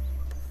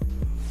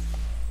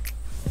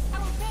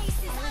 Our base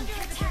is under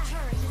attack.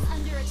 Turret is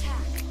under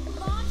attack.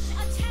 Launch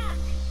attack.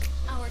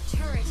 Our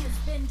turret has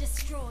been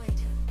destroyed.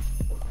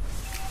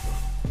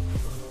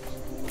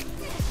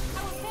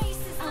 Our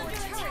base is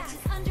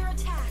under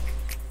attack.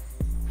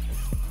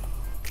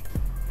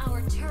 Our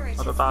turret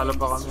has Matatalo been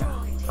pa kami.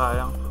 destroyed.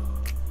 Sayang.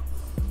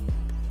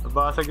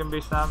 Nabasag yung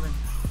base namin.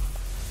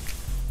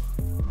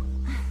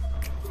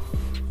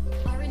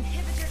 Our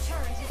inhibitor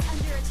turret is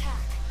under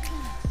attack.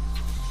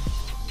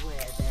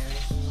 Where there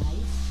is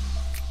light,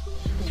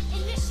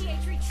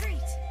 Initiate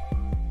retreat.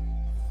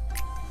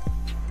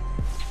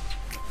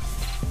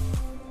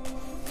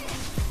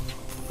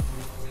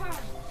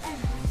 Turn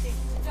everything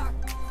to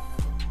darkness.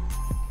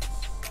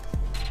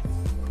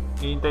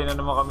 Hihintay na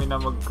naman kami na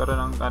magkaroon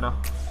ng ano,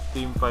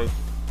 team fight.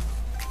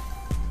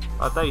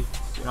 Patay.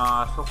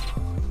 Pinangasok.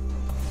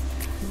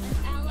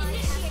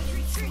 Initiate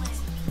retreat.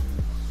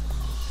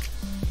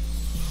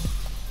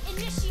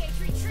 Initiate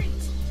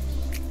retreat.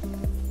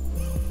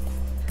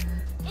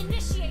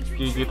 Initiate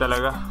retreat. GG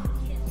talaga.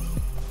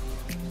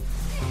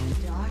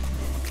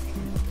 darkness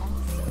can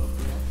also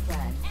be a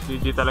friend.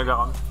 GG talaga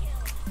kami.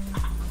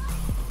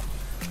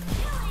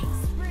 Killing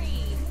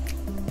spree.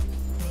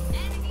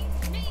 Enemy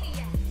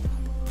maniac.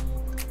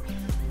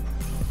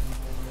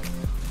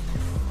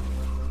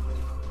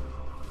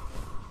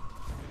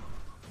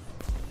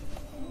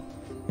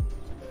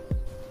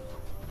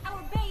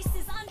 Our base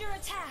is under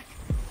attack.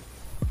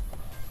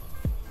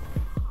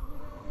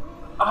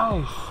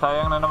 Ay,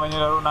 sayang na naman yung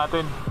laro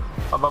natin.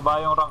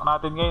 Pababa yung rank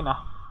natin ngayon ah.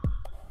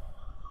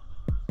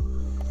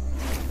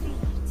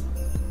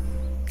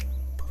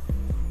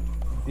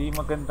 Di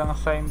magandang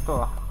sign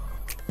to ah.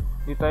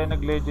 Di tayo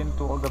nag legend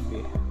 2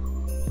 kagabi.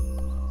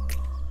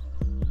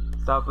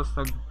 Tapos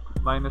nag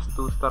minus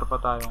 2 star pa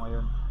tayo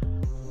ngayon.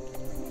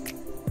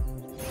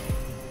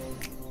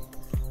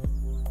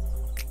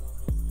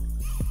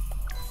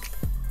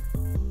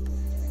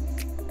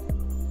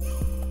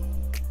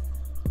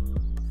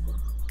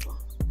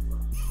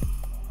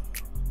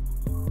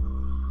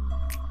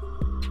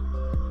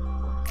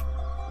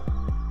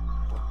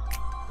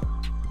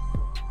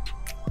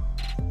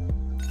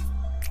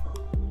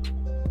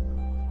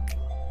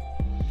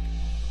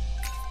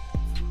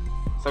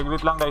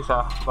 Saglit lang guys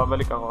ha,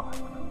 babalik ako.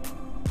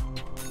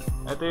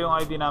 Ito yung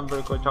ID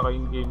number ko tsaka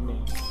yung game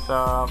name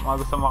sa mga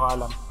gusto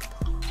makaalam.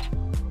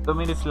 2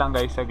 minutes lang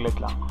guys, saglit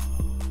lang.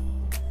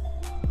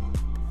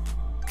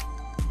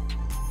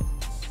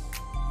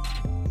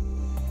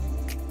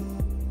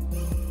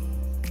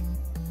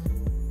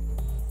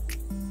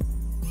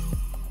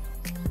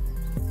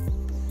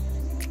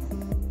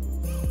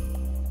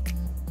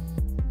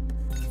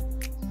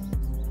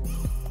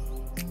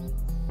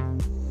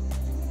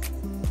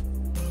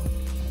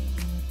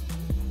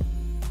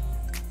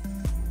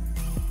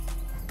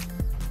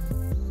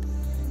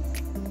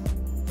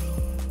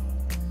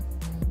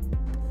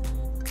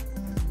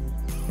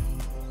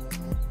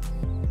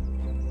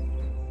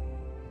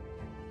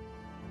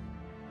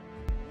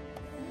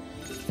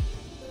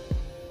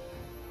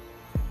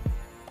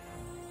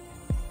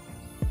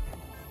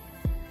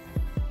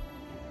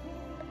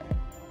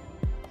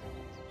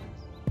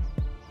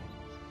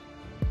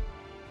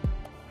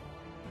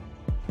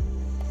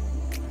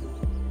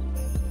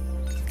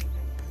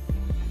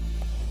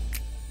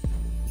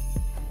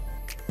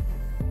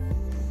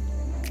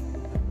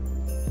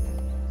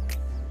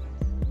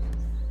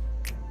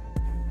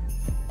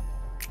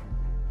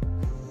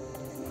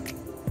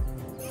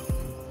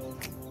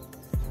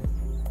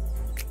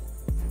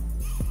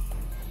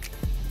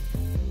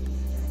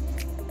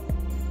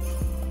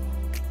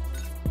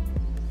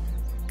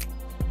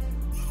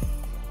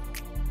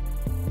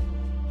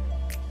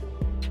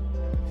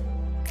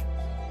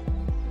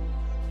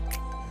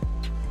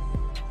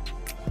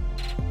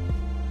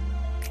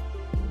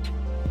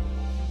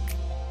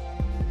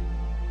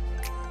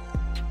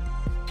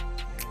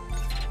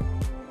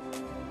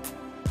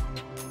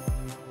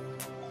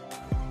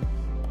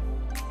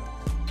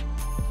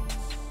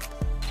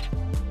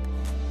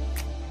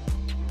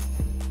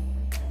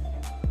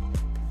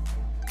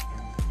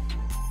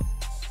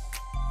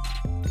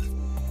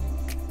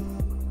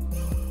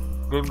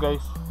 Game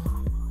guys.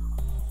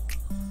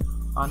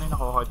 Ano yung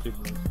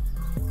nakuha-achievement?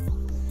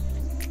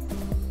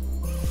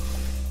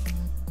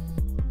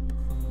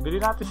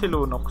 Bili natin si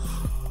Lunox.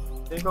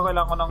 Hindi ko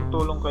kailangan ko ng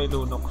tulong kay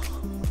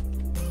Lunox.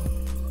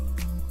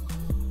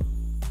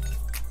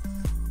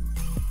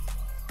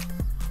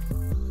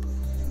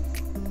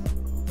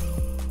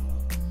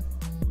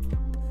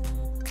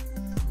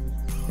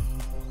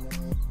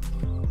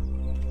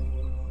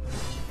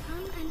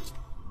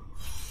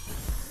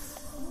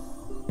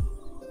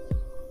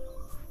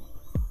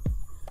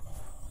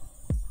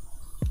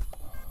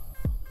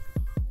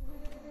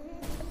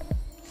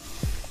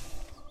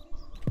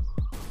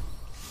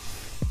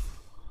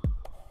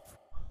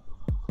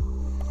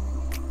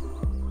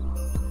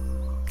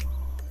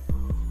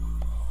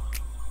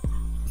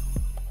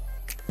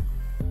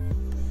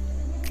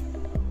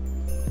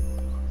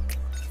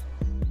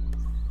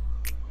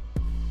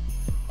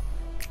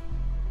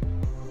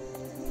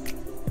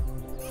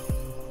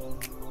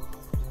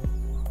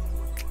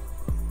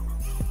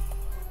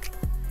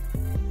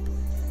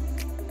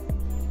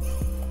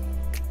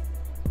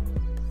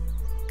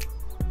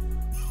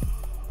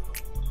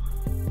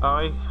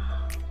 Okay.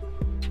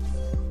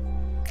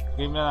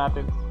 Game na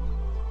natin.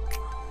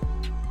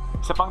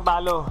 Isa pang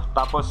talo.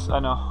 Tapos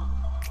ano,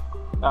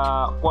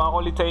 kuha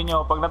ko ulit sa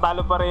inyo. Pag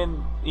natalo pa rin,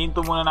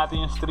 into muna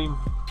natin yung stream.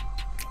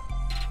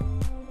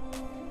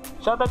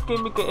 Shoutout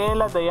kay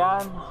Micaela,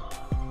 Dayan.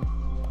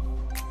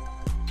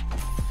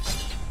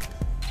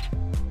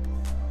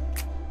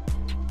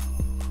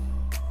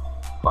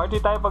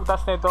 Party tayo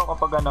pagtas nito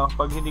kapag ano,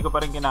 pag hindi ko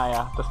pa rin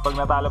kinaya. Tapos pag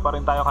natalo pa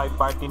rin tayo kahit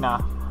party na,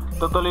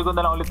 tutuloy ko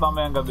na lang ulit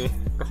mamayang gabi.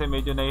 Kasi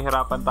medyo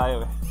nahihirapan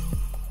tayo eh.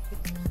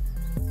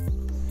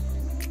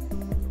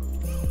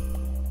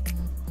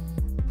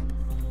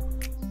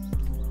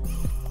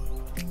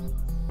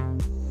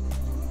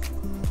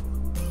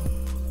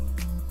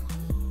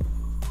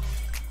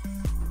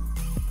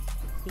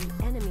 The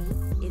enemy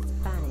is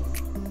banning.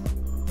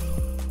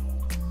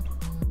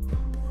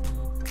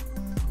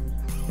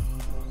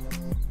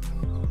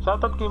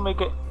 Shoutout kay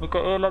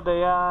Micaela,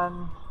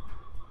 Dayan.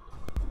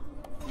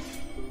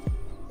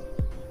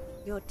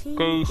 Your team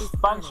Kay is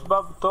banning.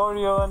 SpongeBob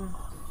Torion.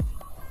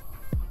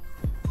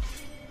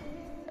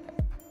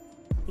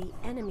 The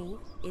enemy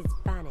is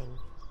banning.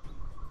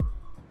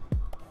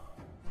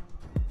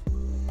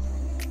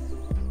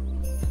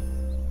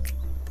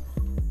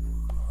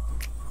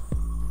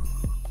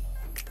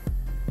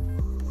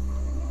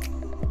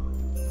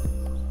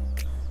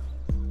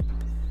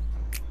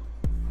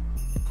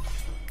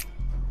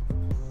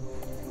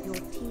 Your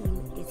team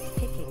is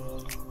picking.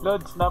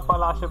 Lods,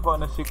 napalakas po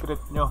na secret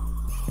nyo.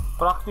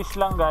 Practice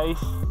lang guys.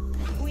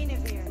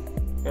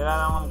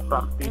 Kailangan The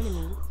mag-practice.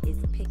 enemy is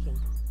picking.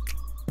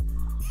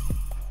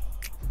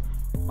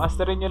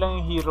 Masterin nyo lang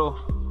yung hero.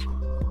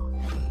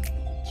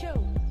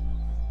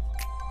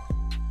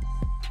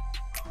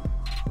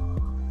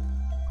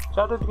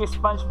 Shoutout kay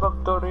SpongeBob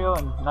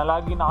Torion na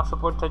lagi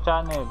nakasupport sa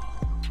channel.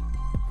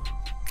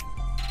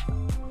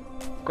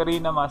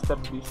 Karina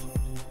Masterpiece.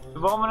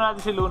 Subukan muna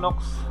natin si Lunox.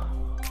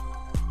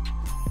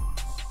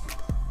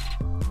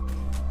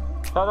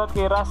 Shoutout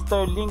kay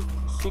Raster Link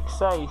 6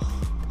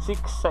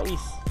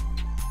 size.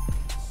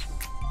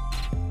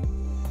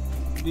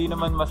 Hindi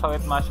naman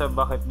masakit Masha,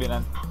 bakit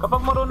binan?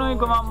 Kapag marunong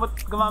yung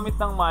gumamit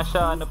ng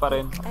Masha, ano pa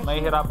rin,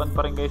 mahihirapan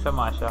pa rin kayo sa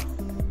Masha.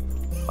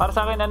 Para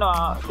sa akin ano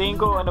tingin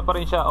ko ano pa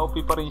rin siya, OP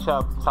pa rin siya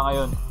sa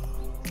ngayon.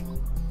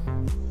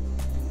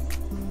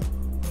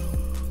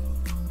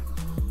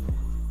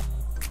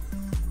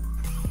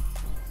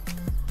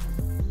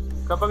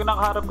 Kapag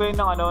nakaharap kayo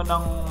ng ano,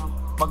 ng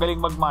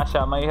magaling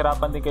mag-Masha,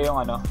 mahihirapan din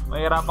kayong ano,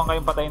 mahihirapan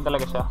kayong patayin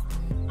talaga siya.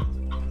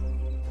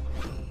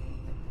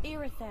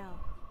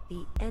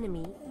 The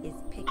enemy is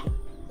picking.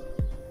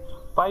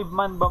 5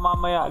 man ba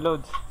mamaya,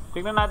 Lods?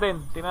 Tingnan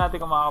natin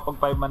kung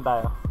makakapag 5 man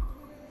tayo.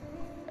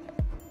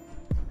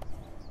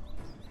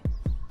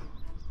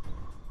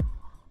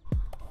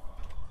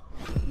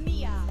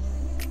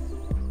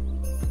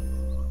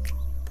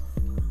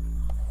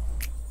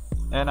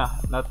 Ayan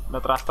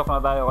na-trust talk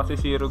na tayo kasi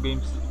 0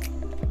 games.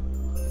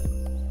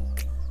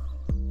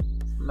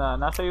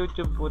 Nasa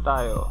YouTube po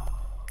tayo.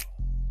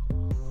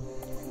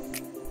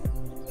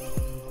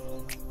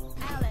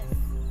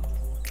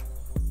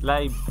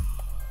 Live.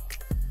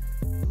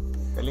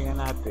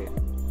 Galingan natin.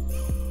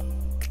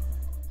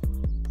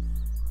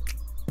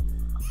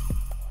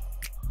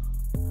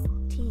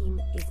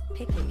 Team is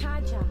picking.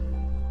 Kaja.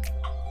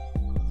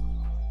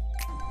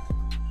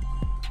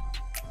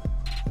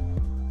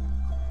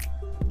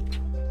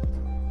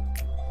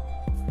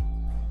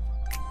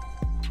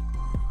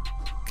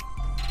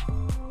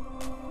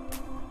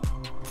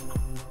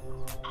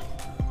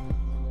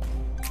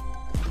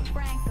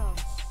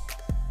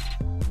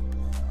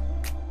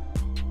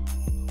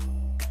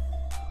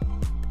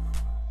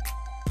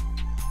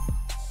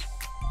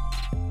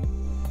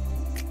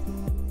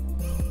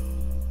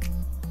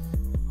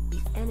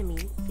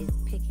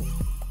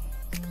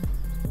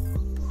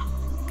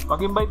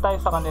 Mag-invite tayo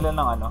sa kanila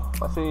ng ano,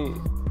 kasi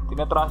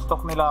tinatrust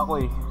talk nila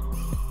ako eh.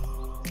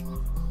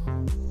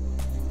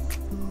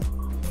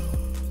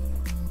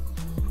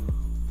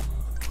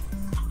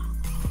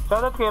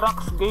 Shoutout kay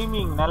Rax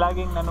Gaming na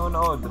laging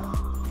nanonood.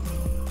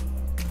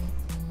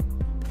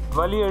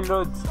 Valier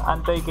Roads,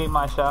 antay kay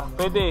Masha.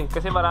 Pwede,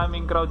 kasi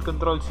maraming crowd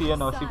control si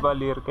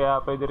Valier, kaya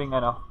pwede ring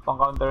pang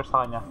counter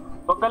sa kanya.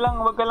 Wag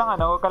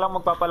ka lang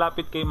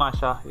magpapalapit kay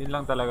Masha. Yun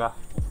lang talaga.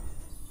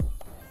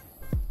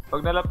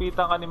 Pag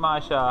nalapitan ka ni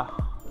Masha,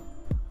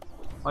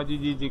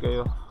 mag-GG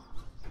kayo.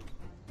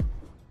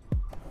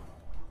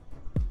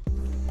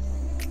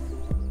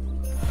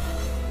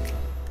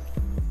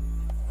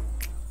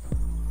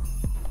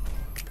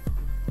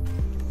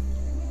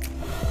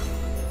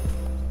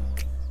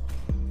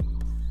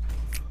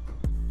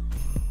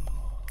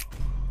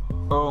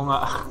 Oo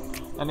nga.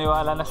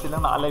 Naniwala na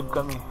silang naka-live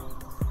kami.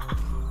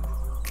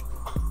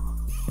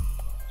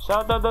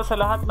 Shoutout daw sa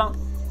lahat ng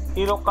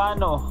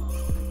Ilocano.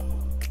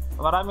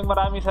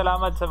 Maraming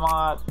salamat sa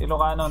mga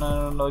Ilocano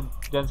na nanonood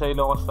dyan sa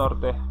Ilocos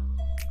Norte.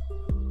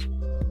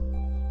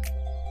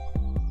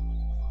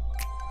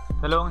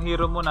 Dalawang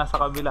hero mo nasa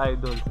kabila,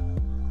 idol.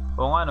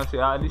 Oo nga, si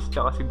Alice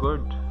tsaka si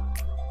Gord.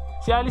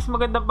 Si Alice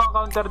magandang pang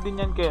counter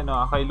din yan kay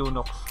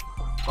Lunox.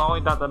 Kung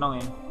ako yung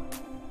tatanungin.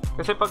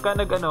 Kasi pagka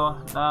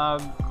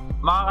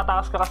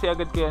makakatakas ka kasi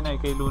agad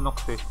kay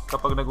Lunox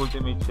kapag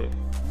nag-ultimate siya.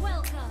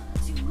 Welcome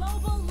to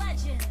Mobile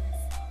Legends.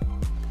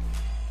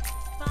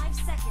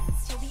 5 seconds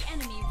till the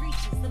enemy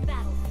reaches the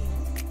battlefield.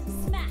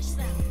 Smash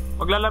them.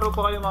 Maglalaro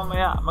po kayo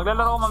mamaya.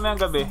 Maglalaro ko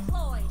mamayang gabi.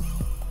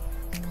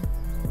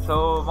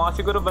 So, mga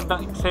siguro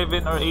bandang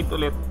 7 or 8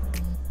 ulit.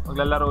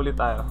 Maglalaro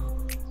ulit tayo.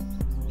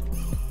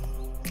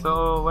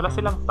 So, wala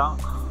silang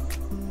tank.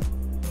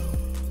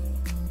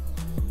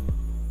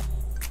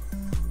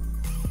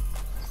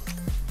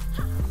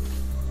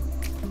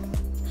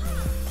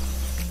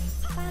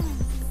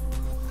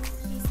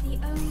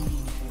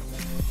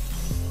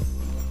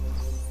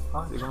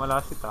 Di ko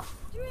malasit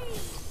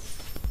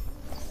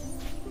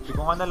Di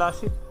ko nga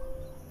nalasit.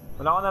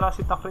 Wala ko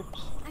nalasit na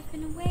creeps. I've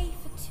been away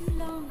for too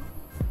long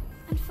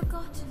and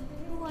forgotten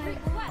who I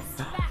was.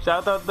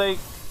 Shoutout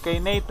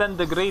kay Nathan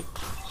the Great.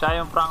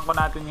 Siya yung prank ko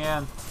natin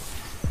ngayon.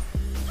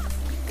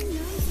 Who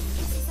knows if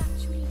this is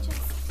actually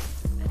just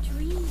a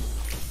dream?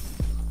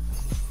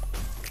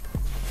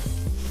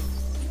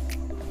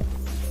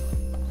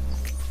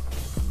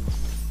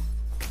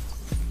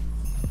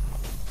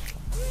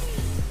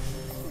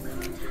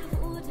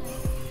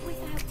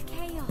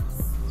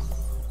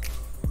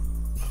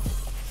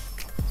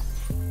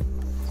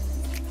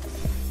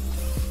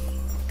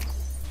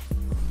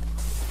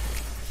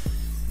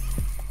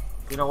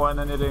 Kinukuha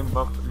na nila yung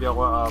buff, hindi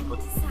ako aabot.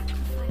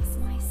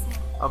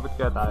 Abot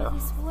kaya tayo.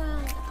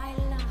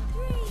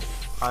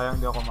 Sayang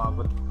hindi ako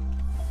maabot.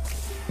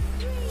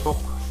 Hook.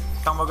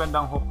 Isang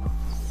magandang hook.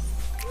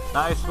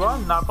 Nice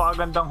one.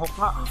 Napakagandang hook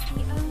nga.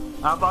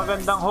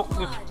 Napakagandang hook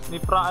ni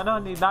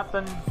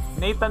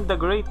Nathan the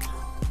Great.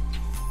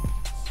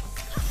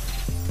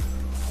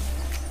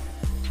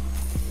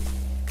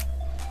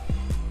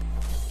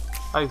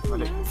 Ay,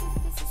 mali.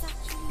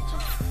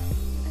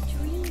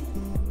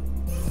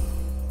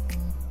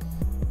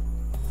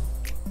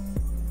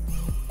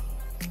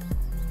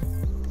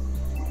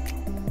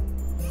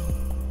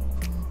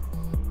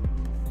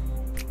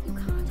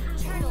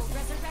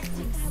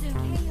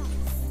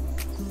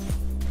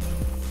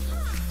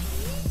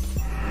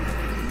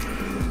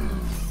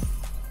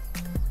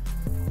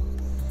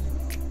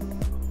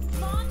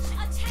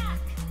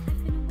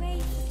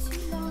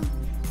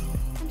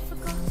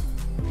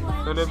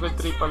 So level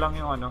 3 pa lang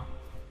yung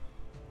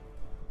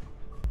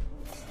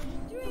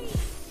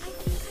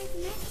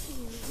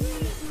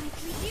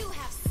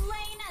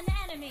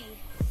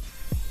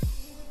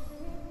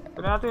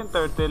Pwede natin yung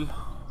turtle.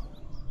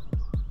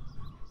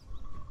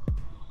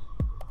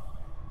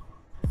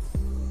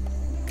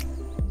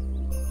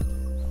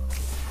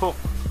 Hook.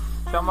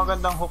 Isang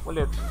magandang hook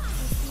ulit.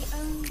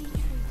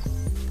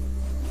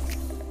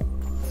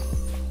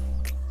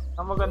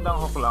 Isang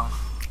magandang hook lang.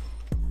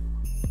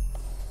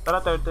 Tara,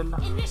 turtle na.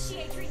 At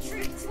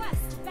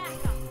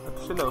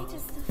sila.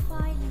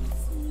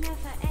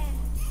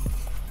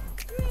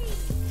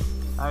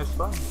 Nice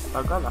one.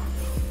 Tagal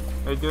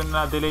Medyo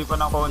na-delay pa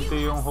ng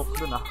konti yung hook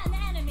dun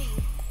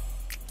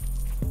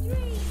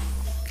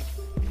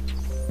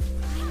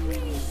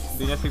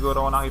Hindi niya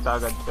siguro ako nakita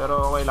agad.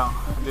 Pero okay lang.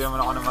 Hindi naman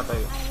ako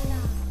namatay.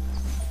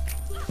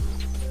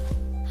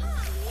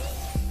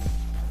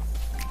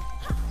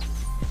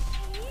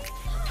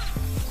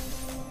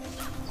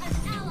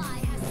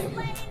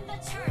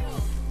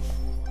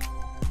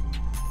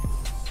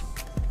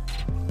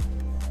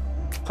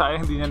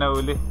 Sayang hindi niya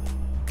nahuli.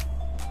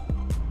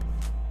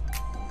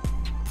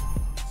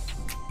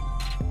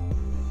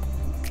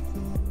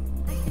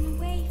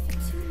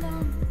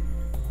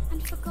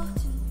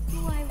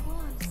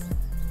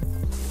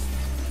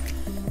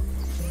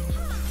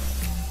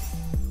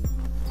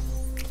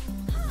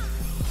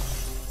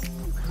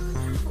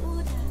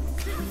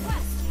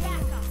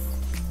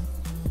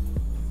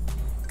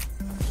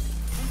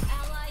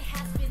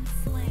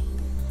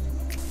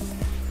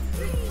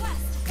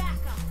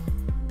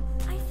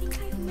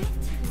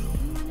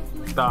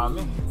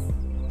 Dami.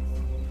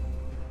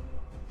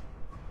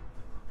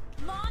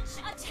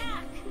 Launch attack.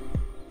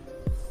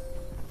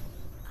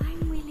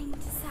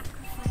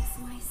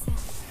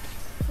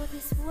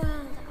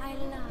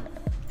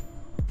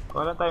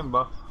 Wala tayong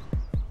buff.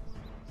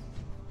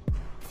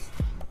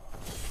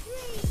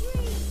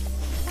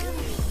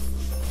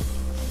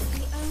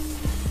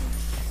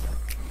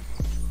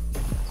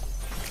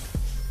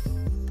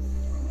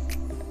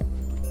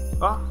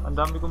 Ah, ang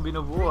dami kong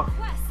binubuo ah.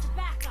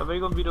 Sabay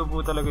kong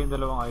binubuo talaga yung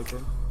dalawang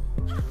item.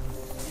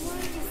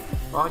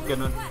 Bakit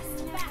ganun?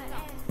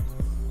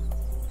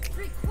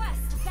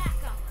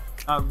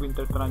 Ah,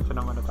 winter trance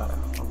naman na tayo.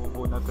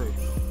 Mabubuo na to eh.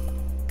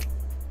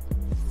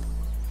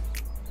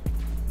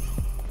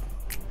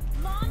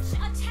 Launch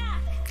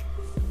attack.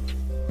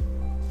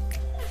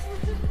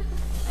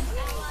 An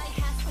ally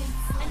has been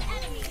slain. An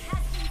enemy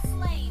has been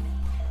slain.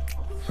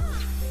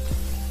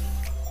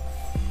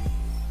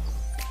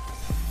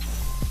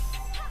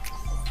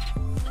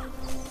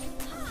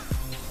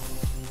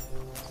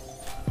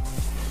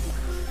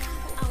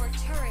 Our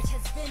turret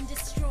has been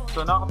destroyed.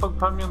 So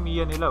nakapag-farm yung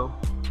Mia nila oh.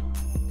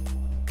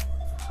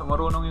 So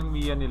marunong yung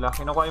Mia nila.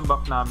 Kinukuha yung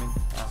buff namin.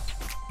 Ah.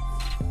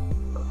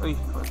 Uy,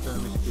 what's the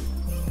mistake?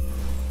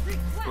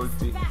 Gold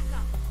fee.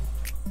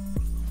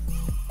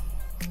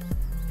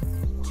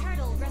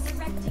 Turtle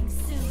resurrecting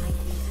soon.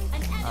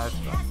 An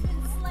enemy has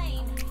been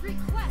slain.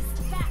 Request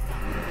backup.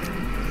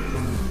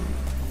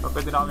 So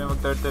pwede na kami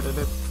mag-turtle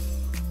ulit.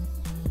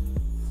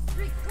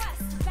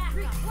 Request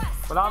backup.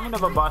 Wala kami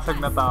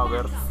nababasag na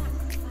tower.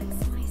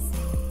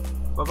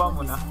 Baba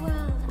mo na.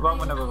 Baba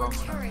mo na, baba mo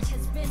na. Turret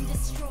has been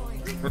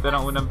destroyed. Ito na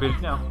unang build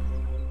niya.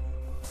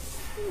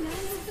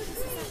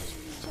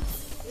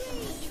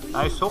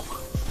 Nice hook.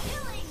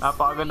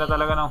 Napakaganda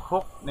talaga ng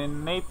hook ni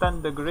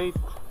Nathan the Great.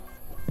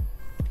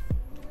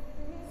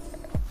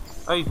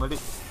 Ay, mali.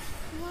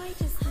 Why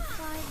does the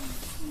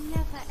violence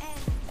never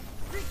end?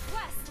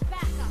 Request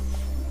backup.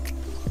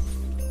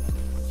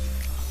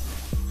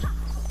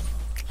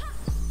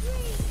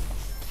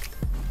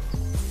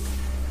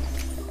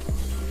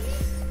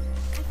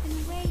 I've been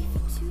away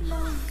for too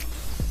long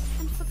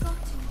and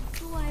forgotten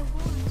who I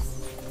was.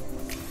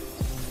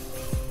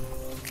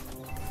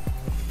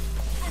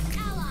 An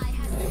ally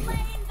has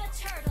slain the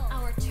turtle.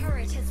 Our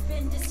turret has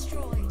been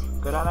destroyed.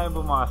 Kailangan na yung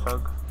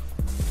bumasag.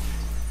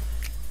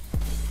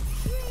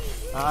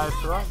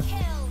 Nice one.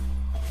 Kill.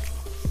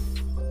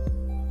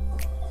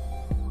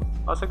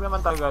 Pasag naman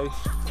tayo guys.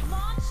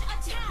 Launch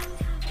attack.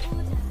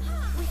 Order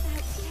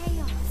without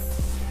chaos.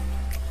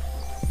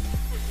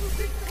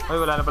 Ay,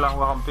 wala na pala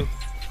akong kakampi.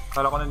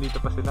 Kala ko nandito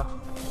pa sila.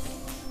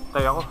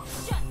 Tay ako.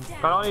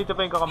 Kala ko nandito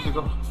pa yung kakampi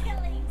ko.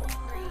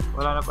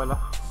 Wala na pala.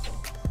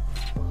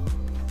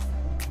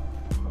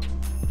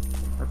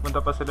 Nagpunta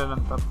pa sila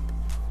ng top.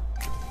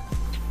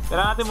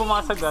 Kailangan natin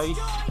bumasag guys.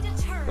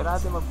 Kailangan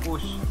natin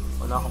mag-push.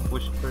 Wala akong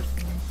push first.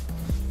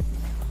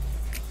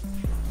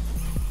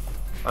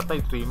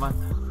 Patay, 3 man.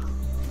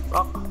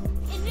 Back.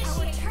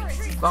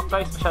 Back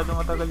guys, masyadong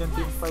matagal yung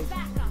team fight.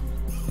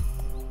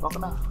 Back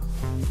na.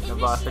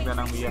 Nabasag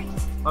na ng Mia.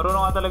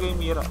 Marunong nga talaga yung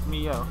Mia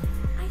oh.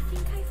 I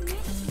think I've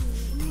met you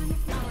in one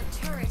of our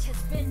turret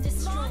has been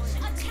destroyed.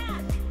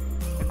 Attack.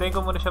 Hintayin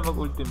ko muna siya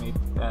mag-ultimate.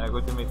 Ayan,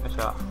 nag-ultimate na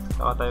siya.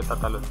 Saka tayo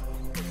tatalon.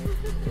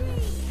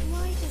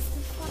 Why does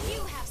the fire?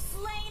 You have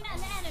slain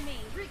an enemy.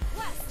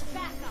 Request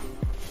backup.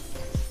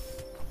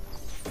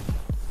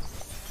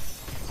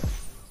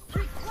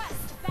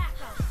 Request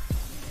backup.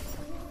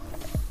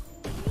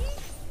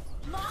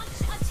 Launch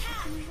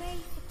attack.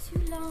 Away for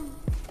too long.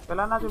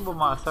 Kailangan natin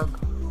bumasag.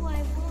 Who I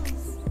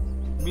was.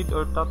 Mid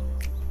or top.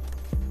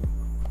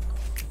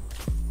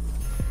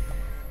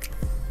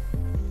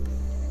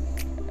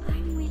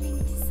 I'm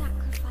willing to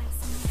sacrifice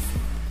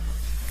myself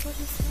for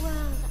this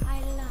world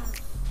I love.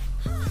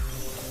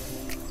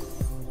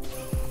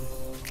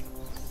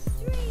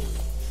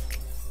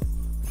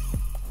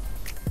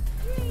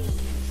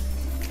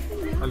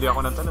 Hindi ako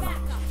nang talon ah.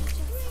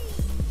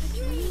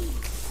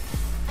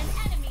 An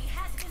enemy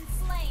has been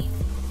slain.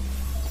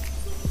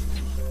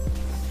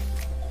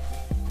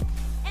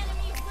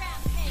 Enemy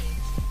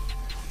rampage.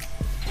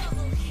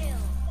 Double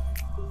kill.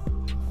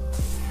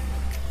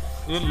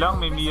 Yun lang,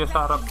 may Mia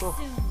sa harap ko.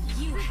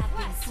 You have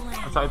been slain.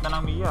 Ang sakit na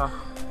ng Mia.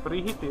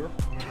 Free hit eh.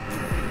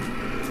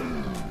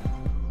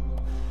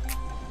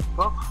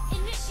 Fuck.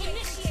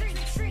 Initiate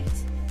retreat.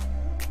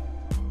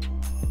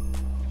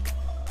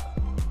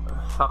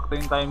 Sakto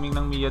yung timing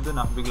ng Mia dun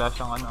ah. Bigla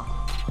siyang ano.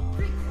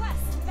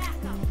 Request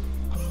backup.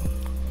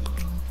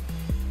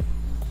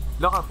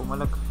 Laka,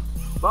 pumalag.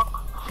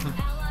 Fuck.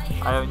 Ally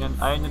ayaw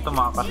niyan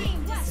tumakas.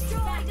 team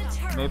destroyed a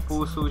turret. May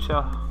puso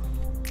siya.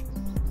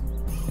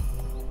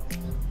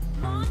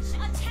 Launch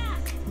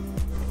attack.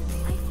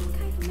 I think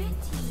I've met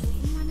you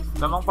in one of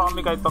my Lamang pa kami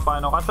kahit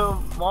paano. Kaso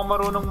mukhang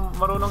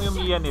marunong yung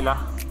Mia nila.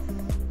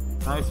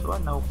 Nice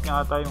one. Nahook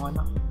niya ata yung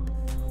ano.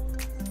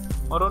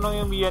 Marunong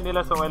yung Mia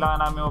nila so kailangan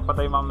namin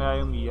mapatay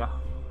mamaya yung Mia.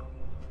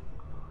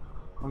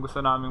 Kung gusto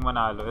naming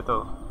manalo.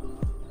 Ito.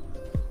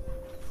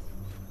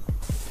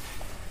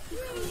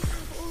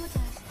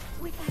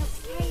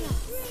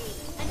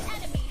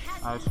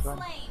 Nice one.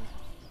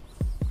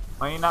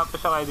 Mahina pa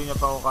siya kaya di niya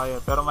pa ako kaya.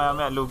 Pero maya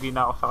maya lugi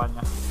na ako sa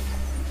kanya.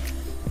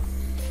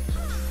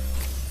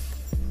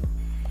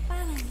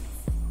 Balance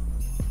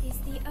is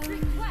the only.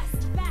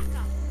 Request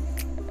backup.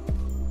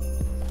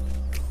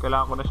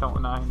 Kailangan ko na siyang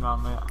unahin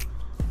mamaya.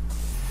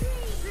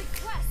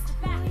 Request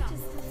Why backup.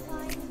 does the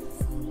violence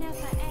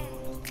never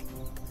end?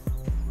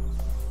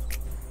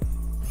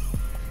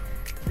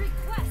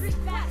 Request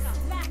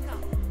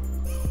backup.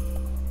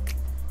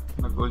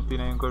 Nag-ulti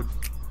na yung Gord.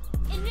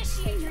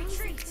 Initiate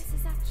retreat. This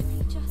is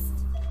actually just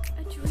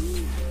a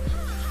dream.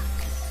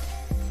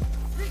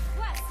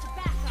 Request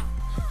backup.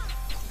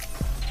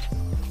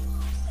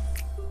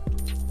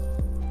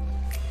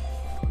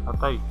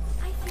 Atay.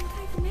 I think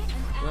I've met you.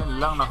 Yan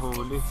lang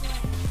nahuli.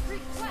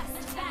 Request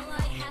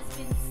ally has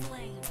been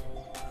slain.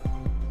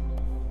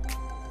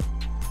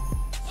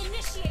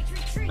 Initiate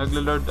retreat.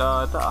 Naglo-lord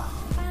ata.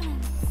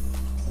 Balance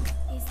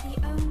is the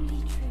only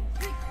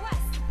truth.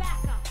 Request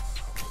backup.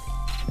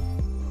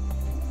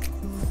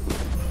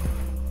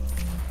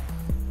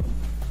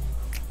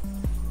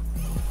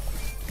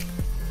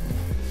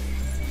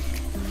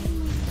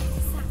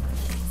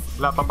 Sacrifice.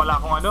 Wala pa pala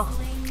akong ano.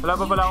 Wala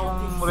pa pala akong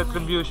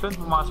retribution.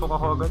 Pumasok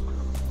ako agad.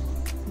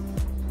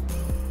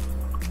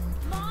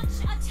 Launch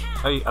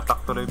attack. Ay, attack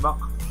tuloy back.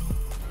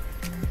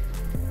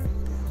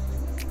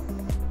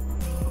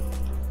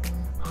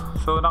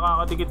 So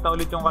nakakadikit na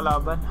ulit yung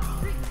kalaban.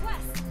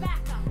 Request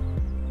backup.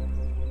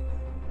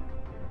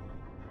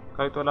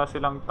 Kahit wala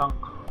silang tank.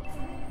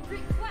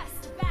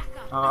 Request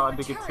backup.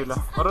 Nakakadikit sila.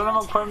 Marunong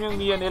mag-farm yung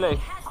Nia nila eh.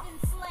 Has been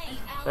slain.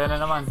 Kaya na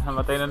naman.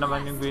 Namatay na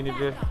naman yung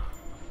Guinevere.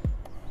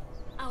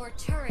 Our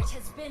turret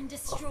has been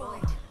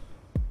destroyed.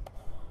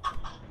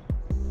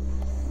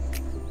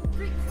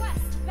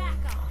 Request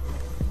backup.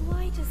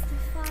 Why does the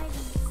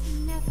violence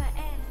never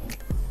end?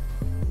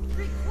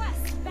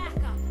 Request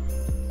backup.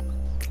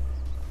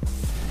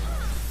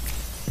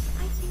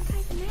 I think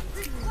I've met you.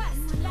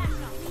 Request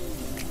backup.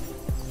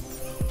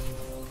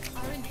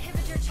 Our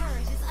inhibitor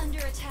turret is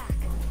under attack.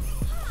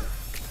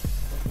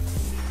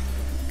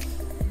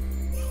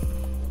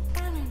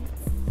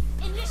 Balance.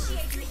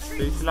 Initiate retreat.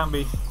 Base lang,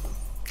 base.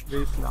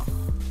 Base lang.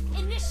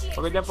 Initiate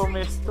Pagka dyan retreat.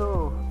 pumesto,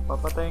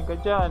 papatayin ka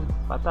dyan.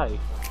 Patay.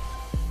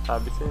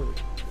 Sabi sa'yo.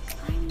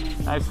 I'm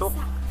willing Nice to hook.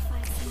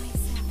 sacrifice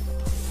myself.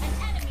 An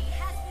enemy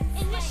has been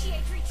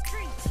initiate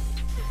retreat.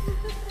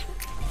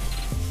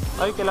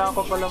 Ay, kailangan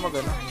ko pala mag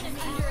ano. Enemy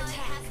under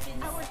attack.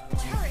 Our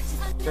turret is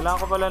under Kailangan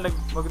ko pala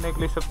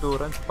mag-necklace of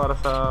Durance para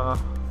sa...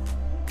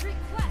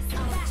 request.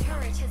 Our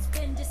turret has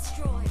been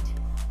destroyed.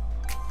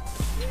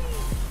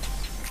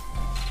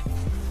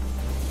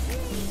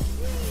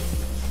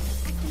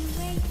 I've been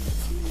waiting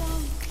too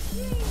long.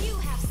 You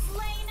have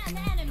slain an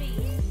enemy.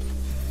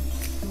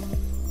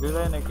 Hindi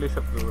tayo necklace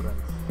of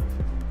Durance.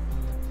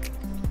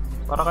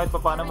 Para kahit pa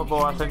paano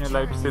mabawasan yung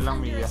lifesteal ng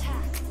Mia. Who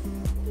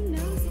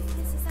knows if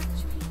this is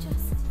actually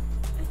just a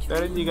dream?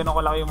 Pero hindi ganun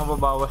kalaki yung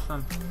mababawas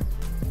nun.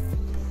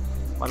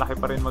 Malaki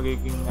pa rin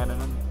magiging ano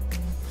nun.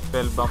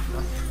 Spell bump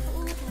nun.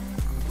 Order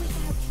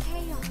without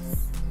chaos.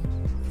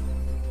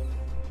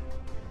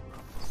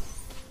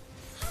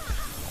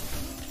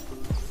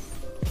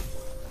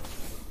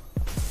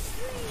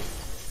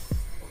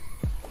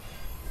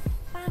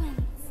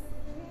 Balance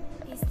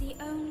is the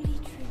only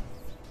truth.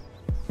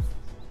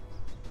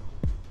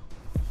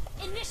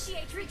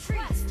 Initiate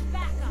retreat.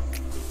 Backup.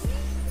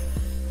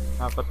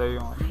 Napatay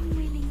yung ano. I'm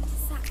willing to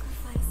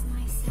sacrifice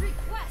myself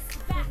Request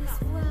for this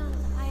backup. world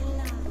I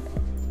love.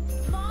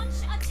 Launch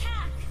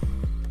attack.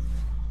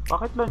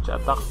 Bakit launch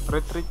attack?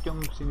 Retreat yung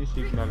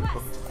sinisignal ko.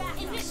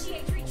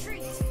 Initiate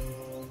retreat.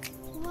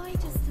 Why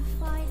does the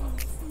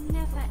violence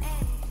never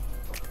end?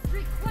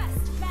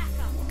 Request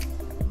backup.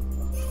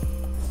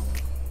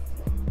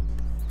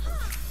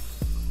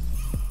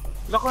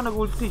 Wala ka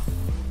nag-ulti.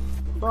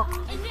 Bak.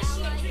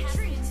 Initiate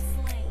retreat.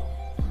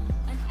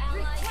 An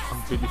ally has Ang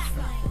been bilis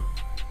na. slain.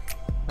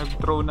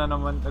 Nag-throw na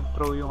naman.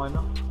 Nag-throw yung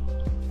ano.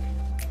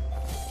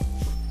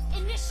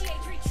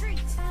 Initiate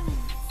retreat.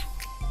 Balance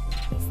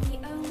is the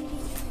only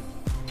truth.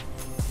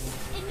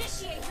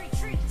 Initiate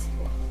retreat.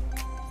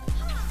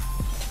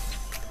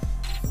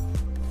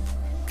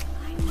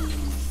 I'm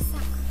willing to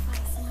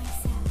sacrifice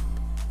myself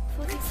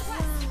for this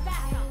world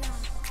I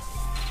love.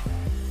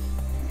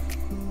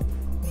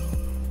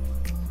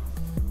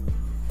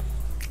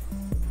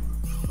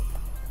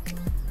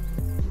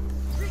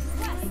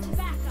 Request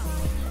backup.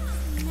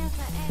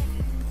 Never end.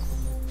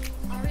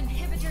 Our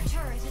inhibitor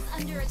turret is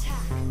under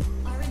attack.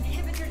 Our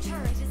inhibitor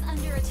turret is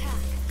under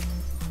attack.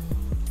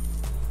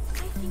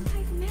 I think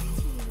I've met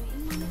you in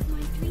one of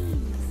my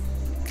dreams.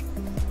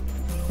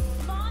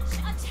 Launch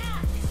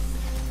attack.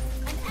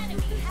 An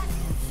enemy has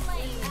been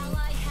slain.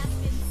 Ally has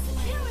been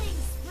slain. Killing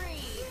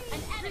spree.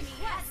 An enemy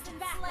has been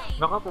slain.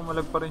 Naka,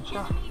 pumalag pa rin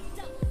siya.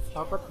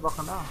 Dapat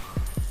baka na.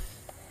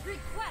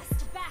 Request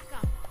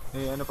backup.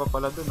 Eh, ano pa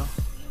pala dun, oh.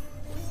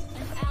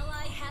 An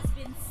ally has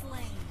been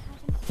slain.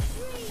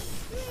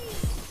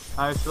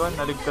 Nice one,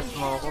 naligtas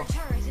mo ako. Inhibitor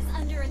turret is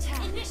under attack.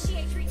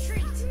 Initiate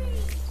retreat.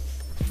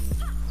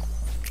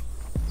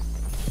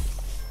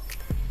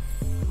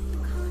 You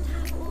can't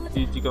have all of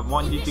GG ka.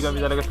 Mukhang GG kami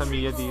talaga sa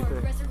Mia dito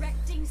eh.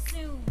 Resurrecting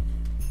soon.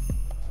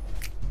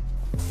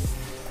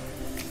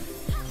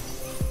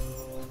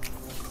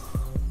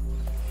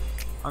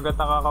 Hanggat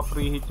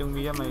nakaka-free hit yung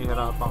Mia, may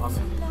hirapan kami.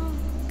 too long.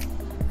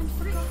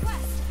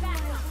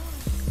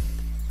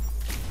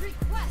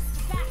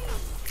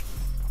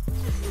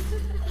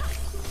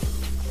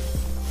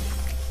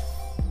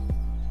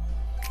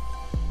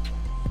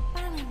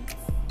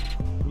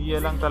 Mia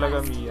lang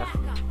talaga, Mia.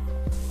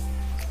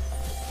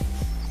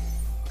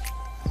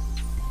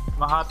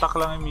 Mahatak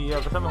lang yung Mia.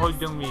 Basta ma-hold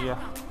yung Mia.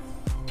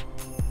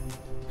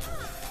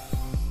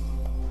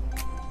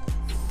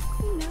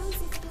 Who knows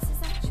if this is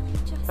actually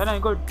just Sana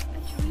yung gold. a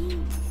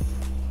dream?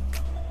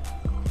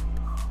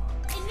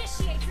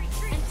 Initiate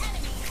retreat. An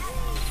enemy has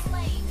been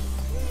slain.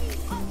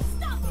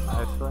 Unstoppable.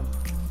 Nice one.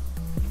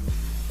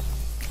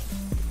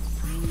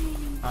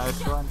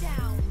 Nice one.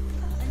 Down.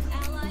 An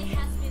ally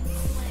has been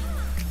slain.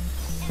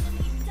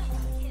 Enemy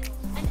double kill.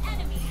 An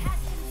enemy has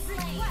been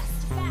slain.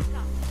 Request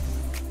backup.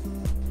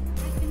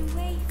 I've been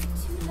away for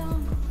too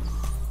long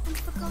and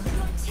forgot.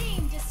 Your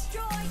team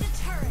destroyed a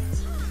turret.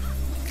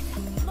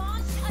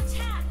 Launch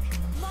attack.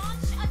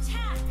 Launch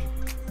attack.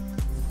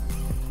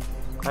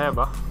 Kaya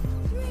ba? I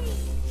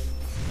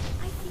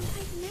think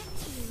I've met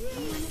you in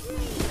one of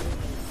my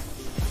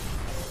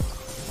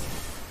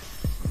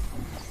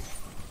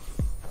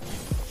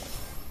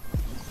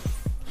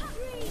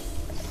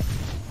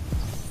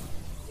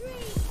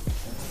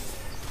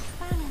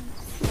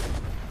balance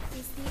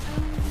is the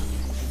only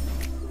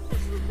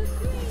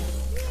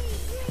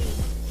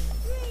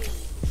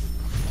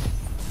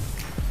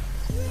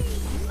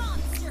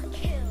Monster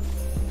kill.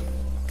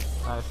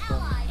 Nice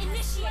one.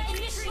 Initiate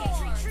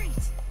retreat.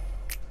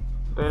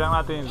 Tayo lang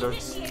natin yung Lord.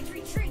 Initiate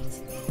retreat.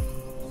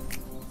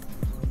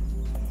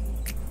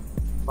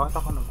 Bakit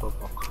ako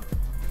nagpapok?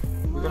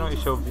 Hindi ko nang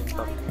i-show yung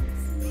top.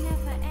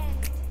 never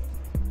end.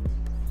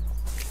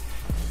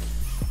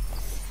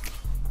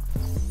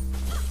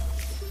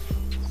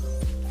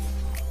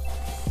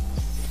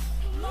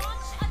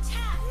 Launch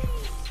attack.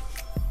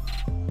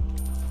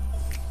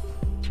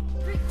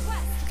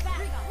 Request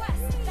backup.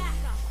 Request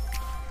backup.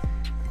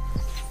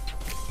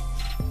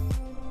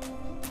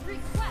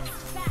 Request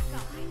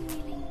backup. I'm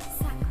willing to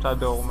sacrifice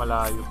Masyado ako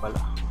malayo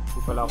pala. Hindi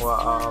pala ako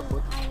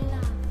aabot. I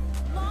love.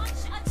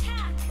 Launch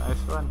attack.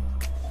 Nice one.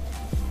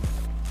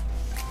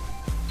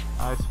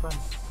 Nice one.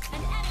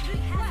 An enemy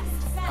has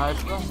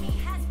Nice one.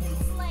 enemy has been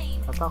slain.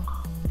 Attack.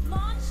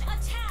 Launch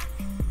attack.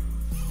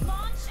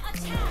 Launch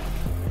attack.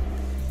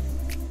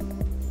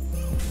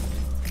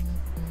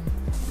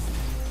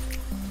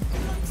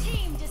 Your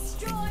team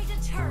destroyed a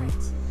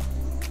turret.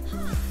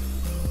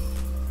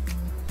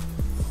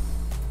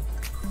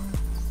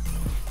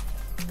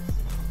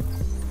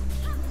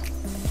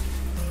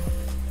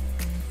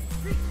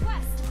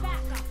 Request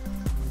backup.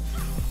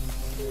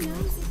 Who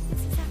knows if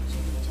this is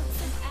actually just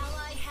An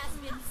ally has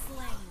been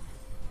slain.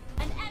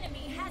 An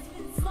enemy has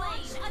been slain.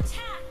 Launch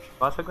attack.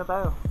 Basag na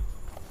tayo.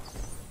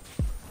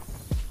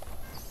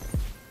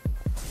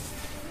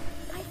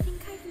 I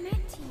think I've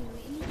met you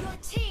in Your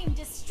team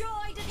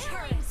destroyed a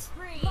turret.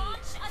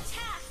 Launch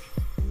attack.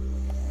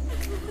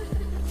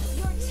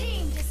 Your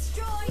team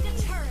destroyed a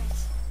turret.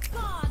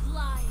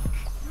 Godlike.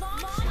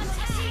 Launch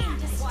attack. Team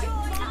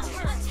destroyed a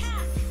turret.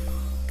 Attack.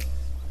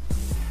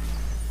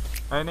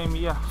 Ayun na yung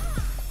Mia.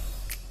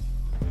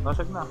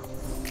 Basag na.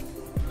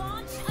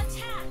 Launch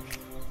attack.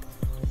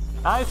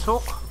 Nice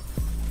hook.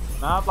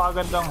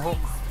 Napakagandang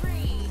hook.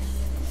 Spree.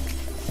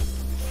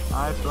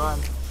 Nice one.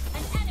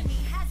 An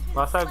enemy has been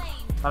Basag.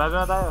 slain. Panalo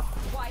na tayo.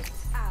 Wiped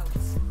out.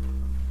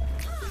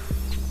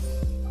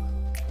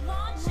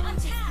 Launch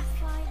attack.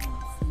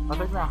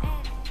 Basag na.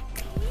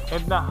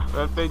 End na.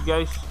 Well played,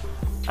 guys.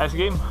 Nice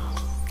game.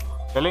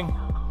 Galing.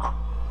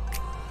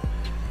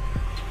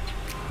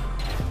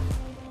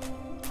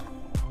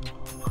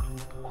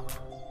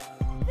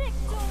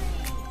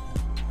 Victory.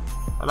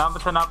 Salamat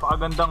sa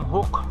napakagandang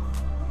hook.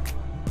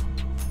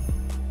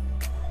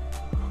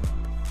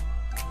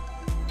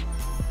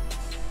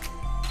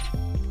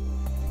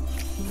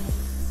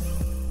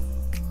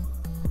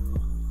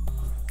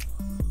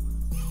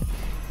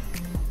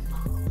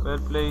 Well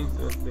played,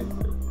 well played,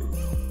 well played.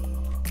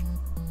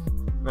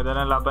 Ganda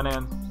ng laban na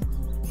yun.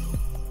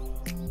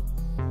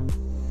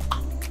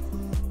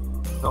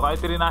 So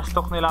kahit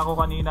rinastok nila ako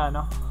kanina,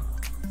 no?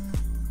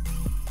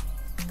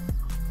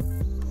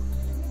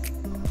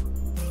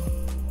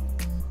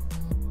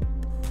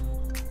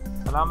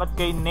 Salamat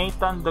kay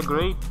Nathan the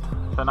Great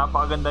sa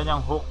napakaganda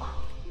niyang hook.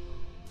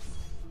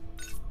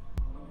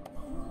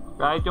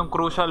 Kahit yung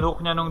crucial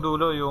hook niya nung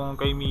dulo, yung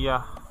kay Mia.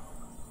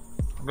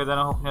 Ang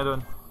ganda ng hook niya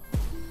dun.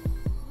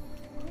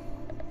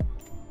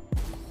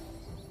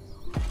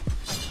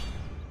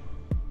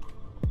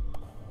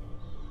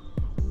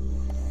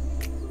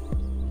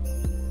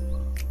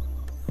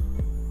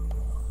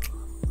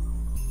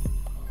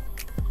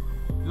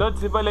 Lods,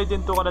 di ba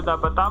Legend 2 ka na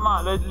dapat?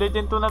 Tama,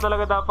 Legend 2 na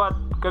talaga dapat.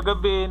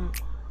 Kagabi,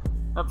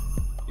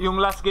 yung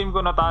last game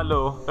ko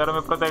natalo, pero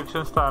may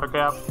protection star,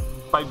 kaya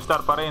 5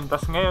 star pa rin.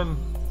 Tapos ngayon,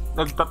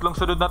 nagtatlong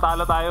sunod na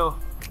talo tayo.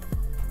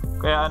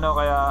 Kaya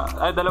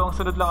ay dalawang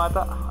sunod lang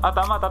ata. Ah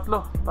tama,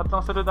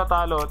 tatlong sunod na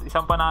talo,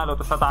 isang panalo,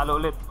 tapos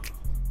natalo ulit.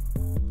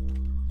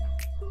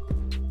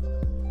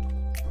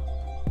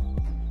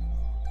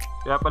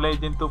 Kaya pa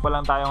Legend 2 pa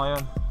lang tayo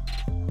ngayon.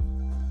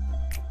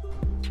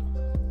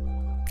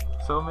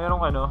 So merong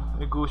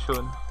may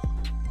Gusion,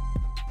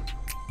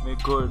 may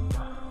Gold.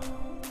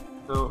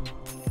 So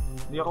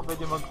hindi ako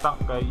pwede mag-tank,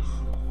 guys.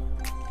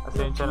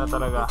 Asensya na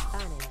talaga.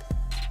 Banning.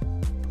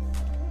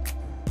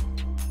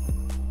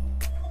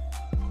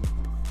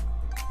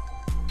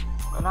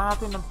 Kailangan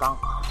natin ng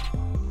tank.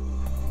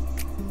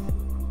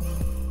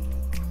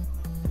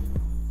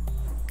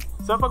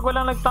 So pag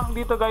walang nag-tank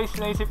dito guys,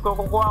 naisip ko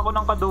kukuha ako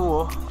ng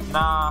kaduo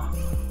na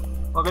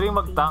magaling The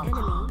mag-tank.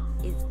 enemy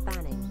is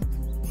banning.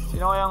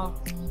 Sino kayang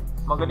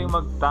magaling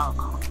mag-tank?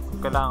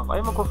 Kailangan ko.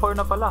 Ay, magpo-4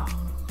 na pala.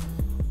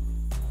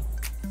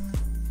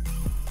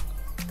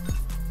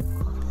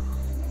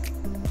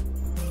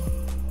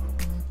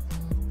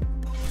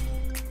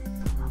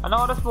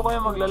 Anong oras po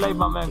kayo magla-live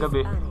mamayang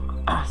gabi?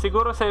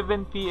 Siguro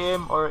 7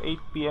 PM or 8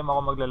 PM ako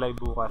magla-live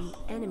bukas.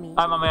 The enemy.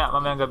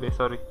 Mamayang gabi,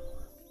 sorry.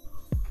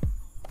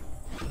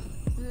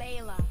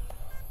 Layla.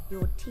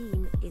 Your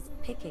team is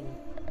picking.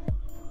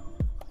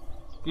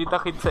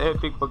 Kita-kit sa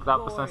Epic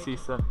pagtapos ng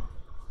season.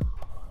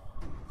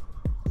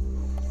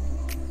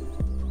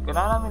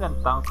 Kailangan namin ng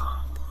tank.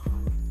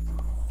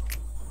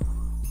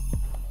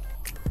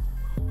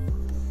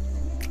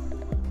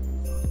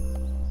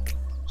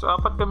 So,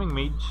 4 kaming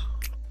mage.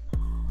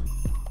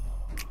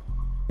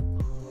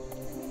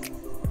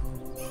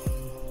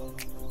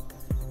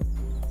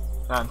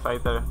 Yan,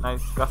 fighter.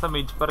 Nice. Kasa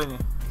mage pa rin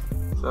eh.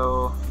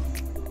 So,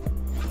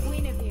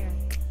 Guinevere.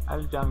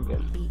 I'll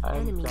jungle. The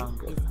I'll enemy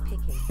jungle. is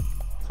picking.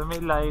 So,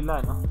 may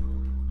Layla, no?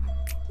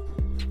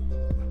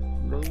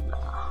 Layla.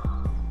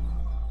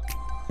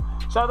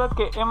 Shoutout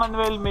kay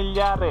Emmanuel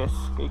Millares,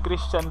 kay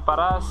Christian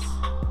Paras.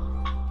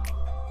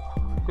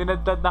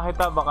 Tinadtad na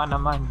kita, baka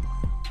naman.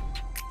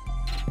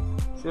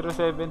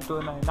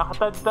 0729.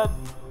 Nakatadtad,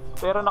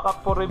 pero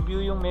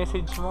naka-review yung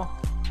message mo.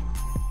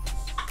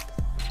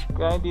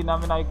 Kaya hindi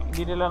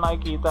nila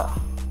nakikita.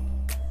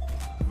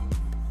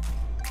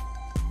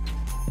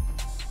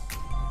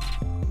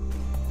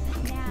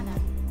 Nana.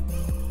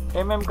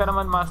 MM ka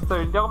naman,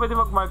 master. Hindi ako pwede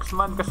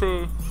mag-marksman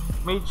kasi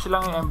mage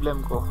lang yung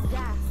emblem ko.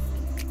 Dash.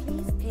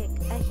 Please pick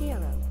a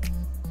hero.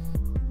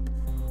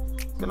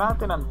 Kailangan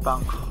natin ng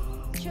tank.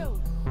 Chu.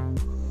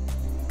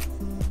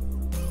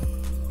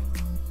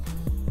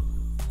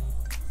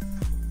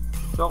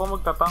 So ako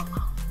magta-tank.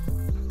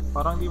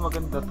 Parang di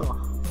maganda to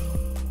ah.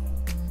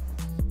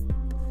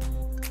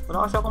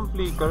 Wala kasi akong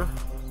flicker.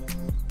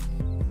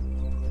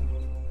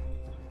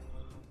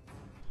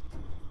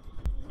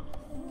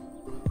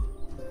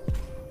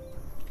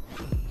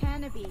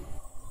 Canopy.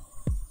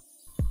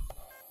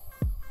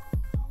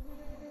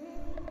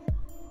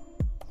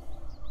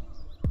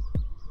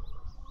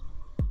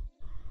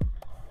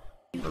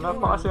 Wala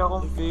pa kasi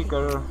akong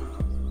flicker.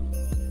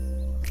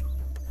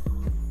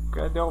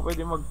 Kaya di ako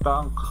pwede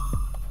mag-tank.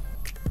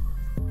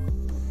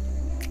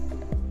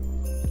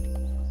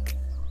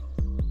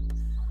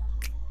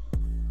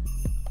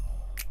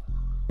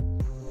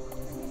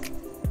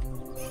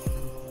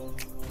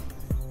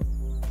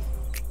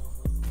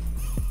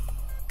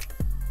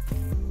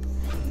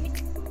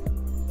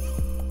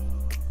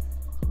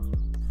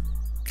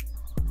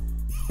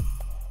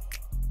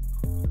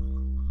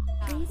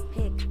 Please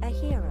pick a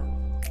hero.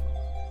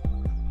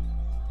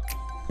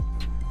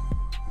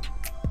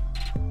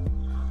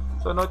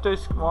 So no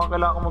choice, mukhang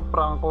kailangan ko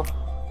mag-prangko.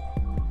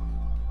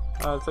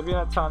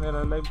 Sabihin natin sa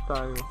kanila, live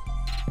tayo.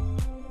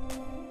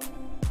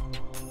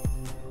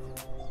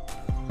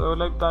 So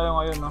live tayo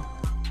ngayon, no?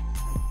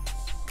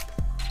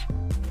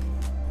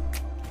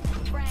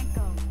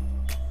 Franco.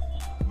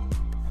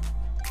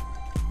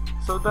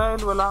 So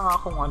dahil wala nga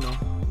akong ano,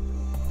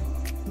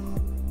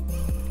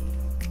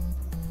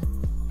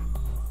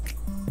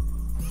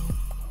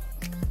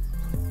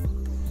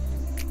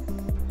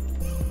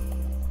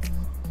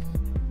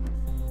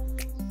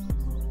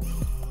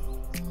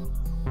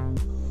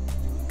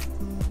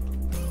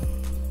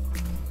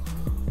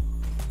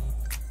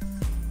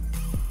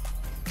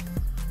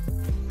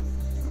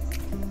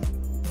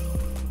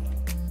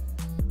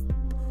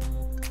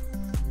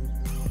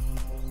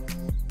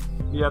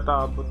 di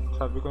yata abot.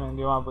 Sabi ko na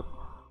hindi maabot.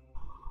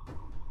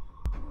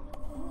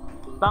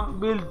 Tank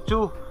build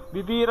Chu.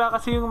 Bibira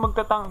kasi yung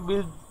magta-tank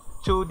build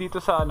Chu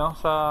dito sa ano,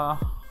 sa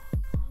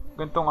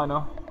gantong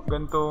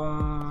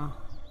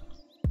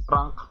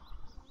rank.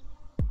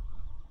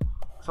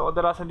 So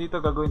kadalasan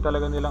dito gagawin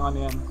talaga nilang ano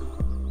yan.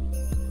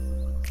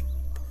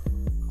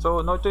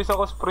 So no choice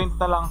ako, sprint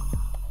na lang.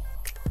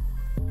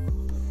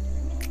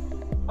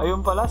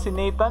 Ayun pala si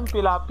Nathan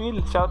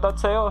Pilapil. Shoutout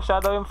sa'yo.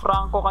 Shoutout yung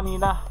Franco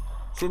kanina.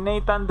 Si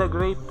Nathan the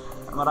Great.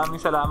 Maraming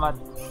salamat.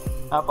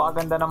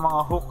 Napakaganda ng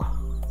mga hook.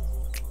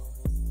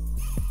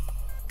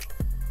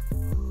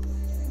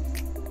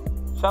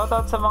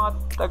 Shoutout sa mga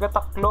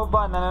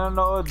taga-Tacloban na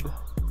nanonood.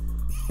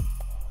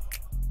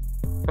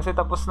 Kasi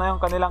tapos na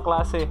yung kanilang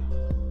klase.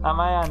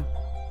 Tama yan.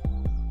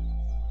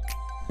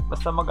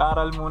 Basta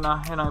mag-aral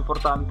muna. Yan ang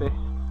importante.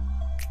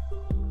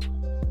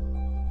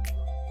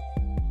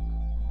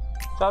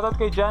 Shoutout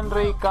kay John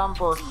Ray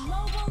Campos.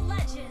 Mobile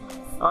Legends.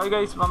 Okay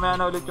guys, mamaya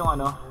na ulit yung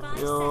ano,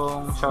 5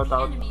 yung seconds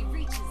shoutout. till the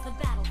enemy reaches the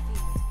battlefield.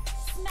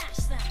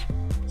 Smash them.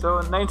 So,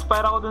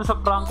 na-inspire ako dun sa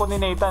pranko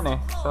ni Nathan eh.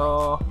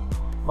 So,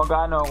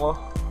 mag-ano ako,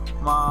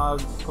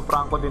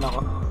 mag-pranko din ako.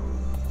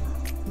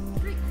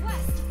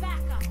 Request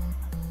backup.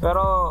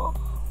 Pero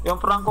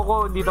yung Franco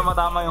ko dito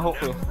matama yung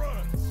hook eh.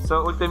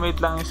 So ultimate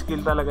lang yung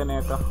skill talaga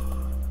nito.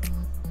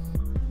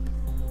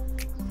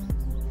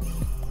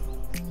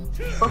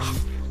 Oh,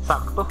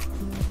 sakto.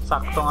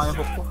 Sakto nga yung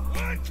hook ko.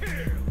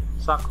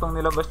 Saktong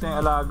nilabas niya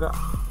yung alaga.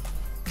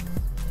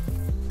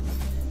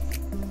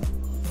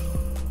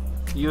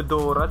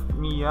 Eudorat,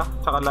 Mia,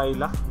 tsaka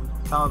Layla.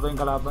 Tama ba yung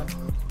kalaban?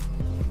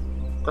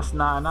 Tas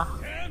Nana.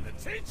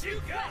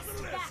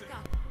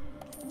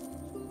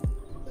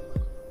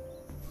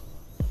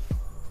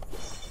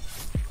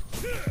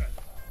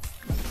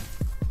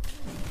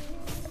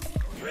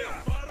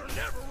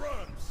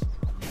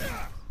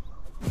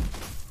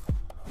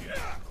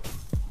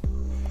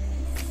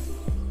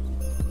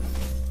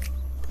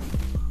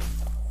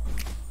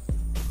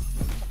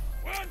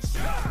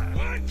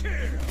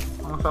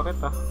 Ang sakit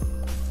ah.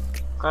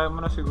 Kaya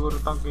mo na siguro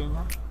tangkin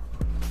niya.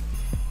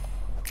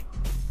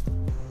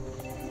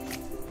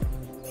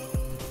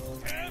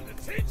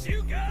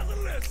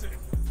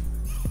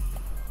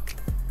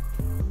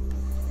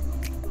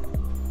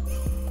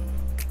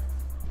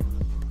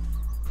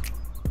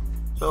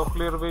 So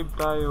clear wave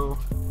tayo.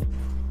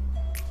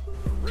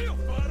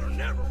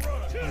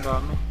 Ang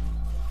dami.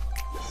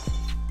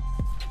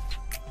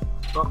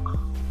 Fuck.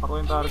 Ako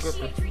yung target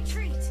eh.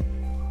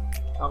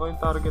 Ako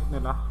yung target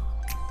nila.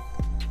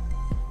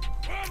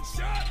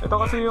 Ito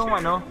kasi yung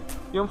ano,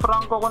 yung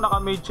Franco ko naka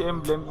mage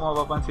emblem kung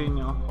mapapansin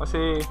nyo.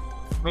 Kasi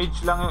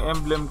mage lang yung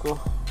emblem ko.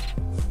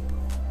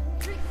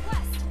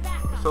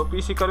 So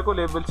physical ko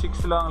level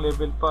 6 lang,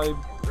 level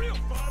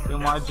 5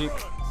 yung magic.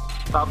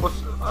 Tapos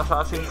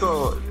assassin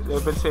ko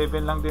level 7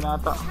 lang din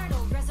ata.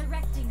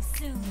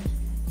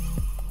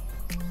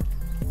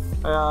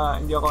 Kaya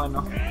hindi ako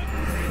ano.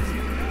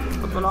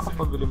 Ba't wala akong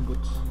pabiling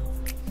boots?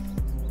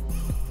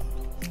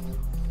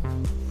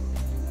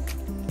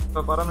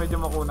 So para medyo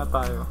makuna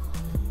tayo.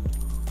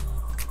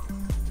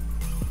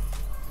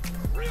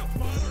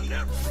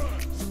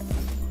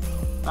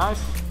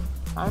 Nice!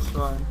 Nice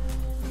one.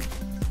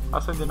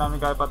 Kaso hindi namin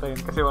kaya patayin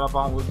kasi wala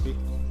pa akong ulti.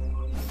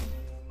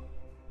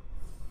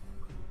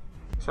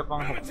 Isa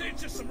pang hook.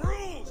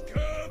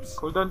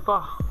 Cooldown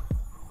pa.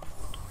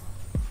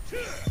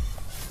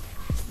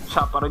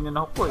 Siya pa rin yung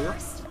nahook ko eh.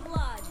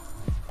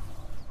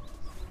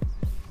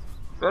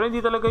 Pero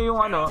hindi talaga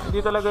yung ano, hindi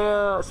talaga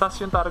sas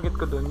yung target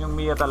ko dun. Yung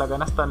Mia talaga,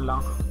 na-stun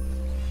lang.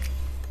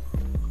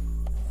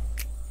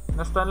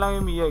 Na-stun lang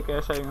yung Mia eh,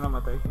 kaya siya yung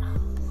namatay.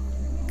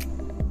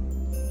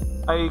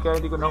 Ay, kaya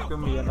hindi ko na-hook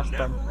yung Mia,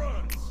 na-stun.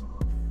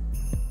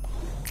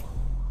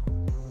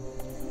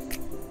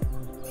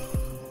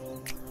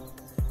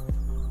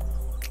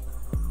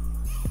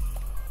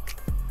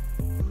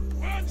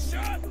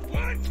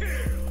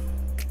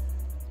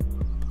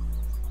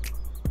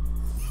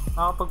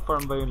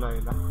 Nakapag-farm ba yung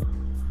Layla?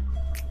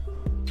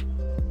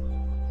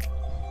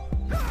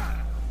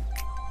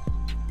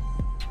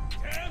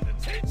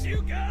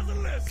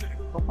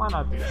 Hook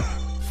nga natin.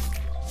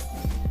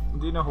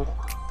 Hindi na hook.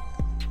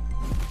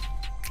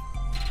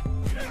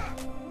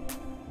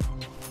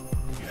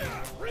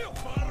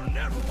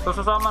 So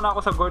sasama na ako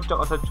sa Gord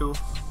tsaka sa Chu.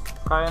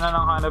 Kaya na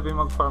ng Hanabi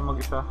mag-farm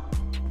mag-isa.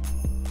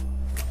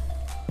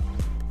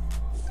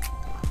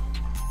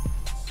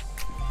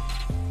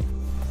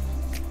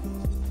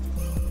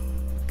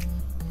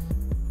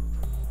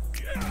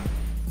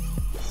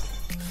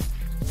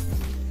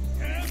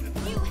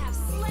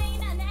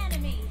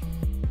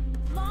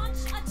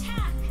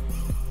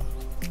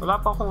 Wala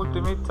pa akong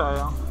ultimate,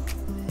 sayang.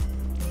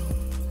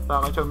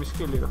 Sa akin siya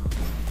miskill eh.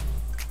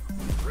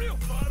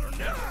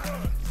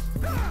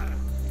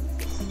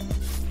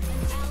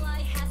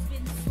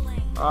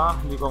 Ah,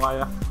 hindi ko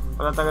kaya.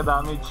 Walang taga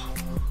damage.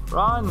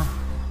 Run!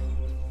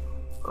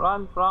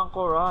 Run,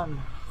 Franco, run!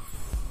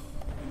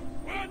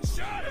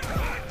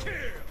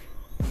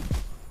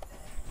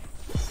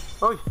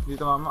 Uy,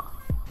 dito mama.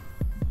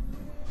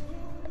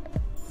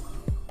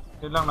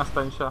 Yun lang,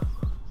 na-stun siya.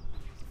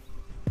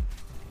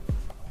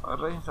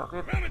 Aray,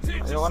 sakit.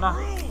 Ayoko na.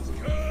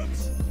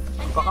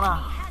 Baka na.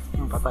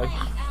 Patay.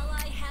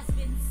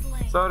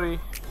 Sorry.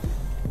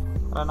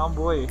 Wala na akong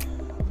buhay.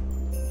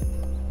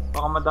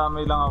 Baka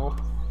madamay lang ako.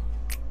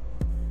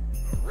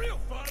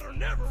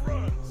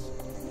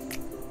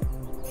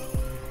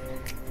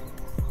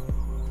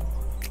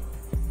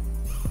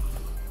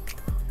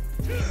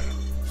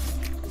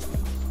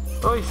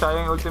 Uy,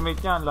 sayang yung ultimate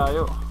niya. Ang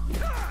layo.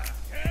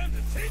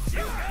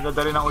 Ang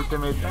ganda rin ang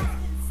ultimate niya.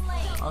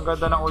 Ang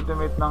ganda ng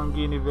ultimate ng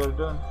Guinevere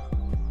doon.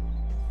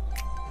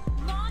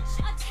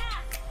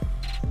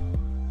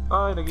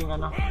 Ay, naging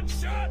ano.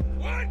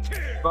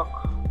 Back.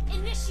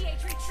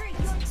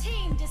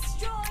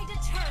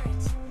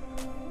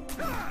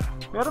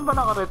 Meron ba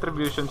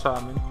naka-retribution sa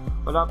amin?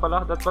 Wala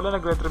pala. Dat pala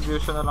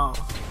nag-retribution na lang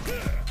ako.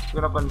 Hindi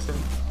ko napansin.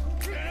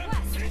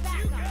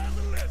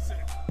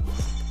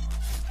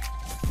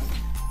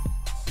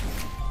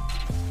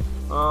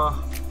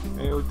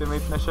 May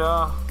ultimate na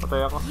siya.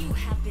 Patay ako.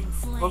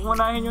 Huwag mo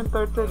unahin yung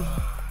turtle.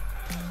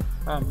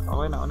 Ayan,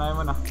 okay na. Unahin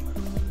mo na.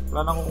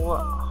 Wala nang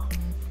kukuha.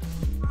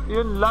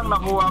 Yun lang,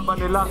 nakuha pa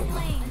nila.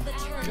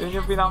 Yun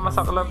yung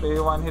pinakamasaklap eh,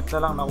 one hit na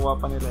lang nakuha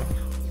pa nila eh.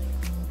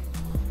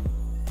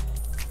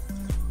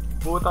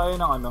 Buo tayo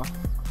ng ano,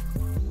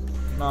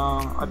 ng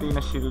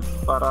Athena Shield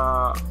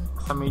para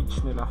sa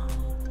mage nila.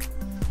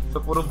 So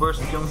puro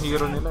burst yung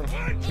hero nila eh.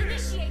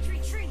 Initiate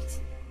retreat.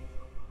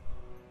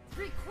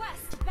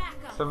 Request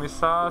backup. So may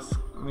Sas,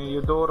 may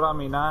Eudora,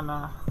 may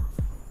Nana.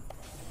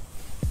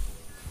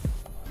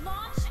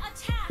 Launch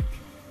attack.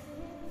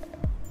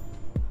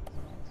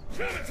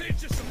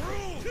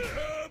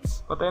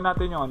 Patayin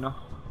natin yung ano,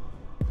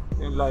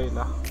 yung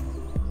Layla.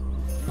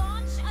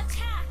 Launch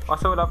attack.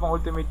 Kasi wala pang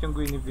ultimate yung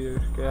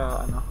Guinevere,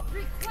 kaya ano.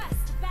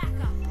 Request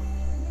backup.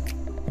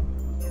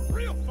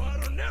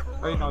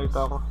 Ay,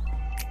 nakita ko.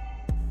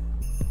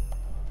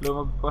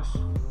 Lumagpas.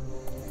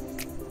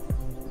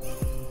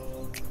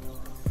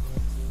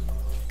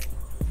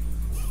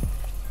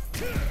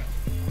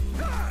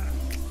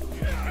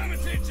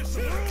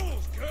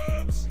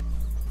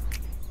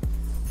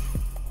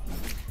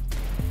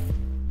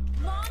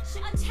 Launch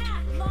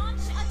attack.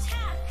 Launch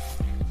attack.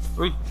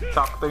 Uy,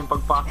 sakto yung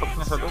pagpasok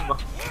niya sa loob ah.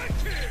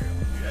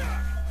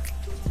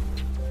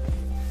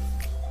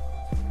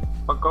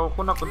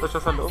 Pagkaupo na, punta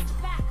siya sa loob.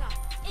 Request backup.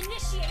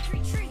 Initiate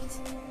retreat.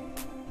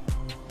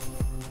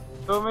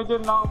 So medyo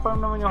nakaparm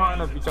naman yung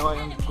Hanabi tsaka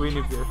yung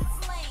Guinevere.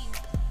 Slain.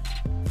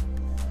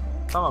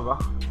 Tama ba?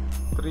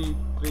 3,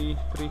 3,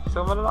 3.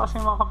 So malalakas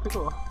yung mga kampi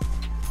ko ah.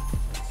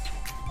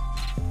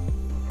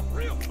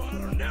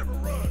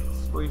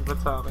 Uy, ba't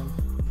sa akin?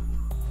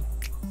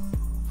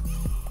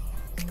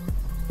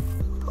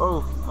 Oh,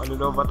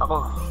 malulobat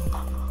ako.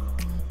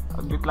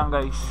 Aglit lang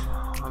guys.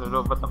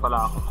 Malulobat na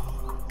pala ako.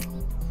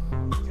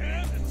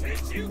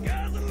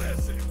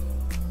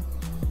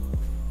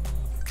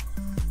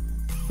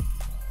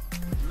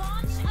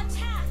 Launch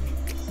attack.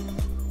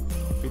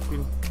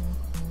 15.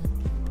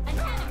 An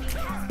enemy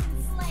has been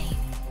slain.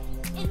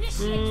 Initiate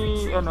Si,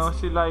 retreat. ano,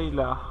 si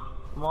Layla.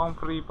 Mukhang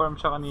free farm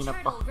siya kanina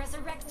pa. Turtle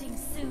resurrecting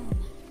soon.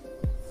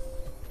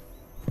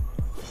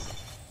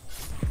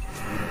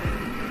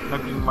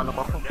 Naging manok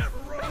ako.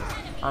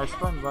 Nice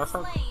one,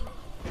 basag. Slain.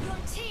 Your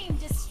team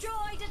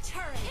destroyed a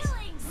turret.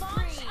 Killing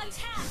launch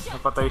attack.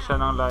 Napatay siya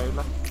ng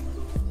Layla.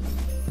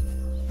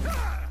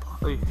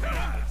 Uy,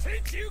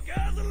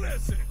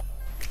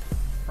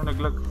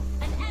 naglag.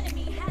 An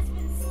enemy has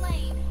been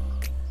slain.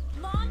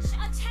 Launch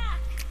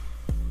attack.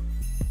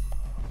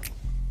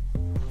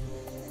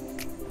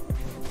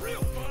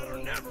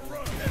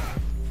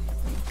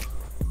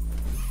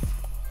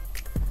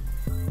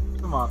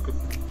 Sumapit.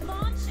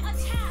 Launch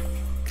attack.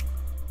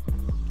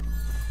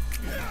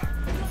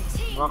 Your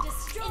team Bak.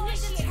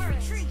 destroyed a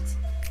turret.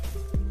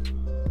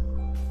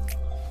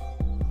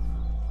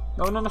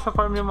 Nauna na sa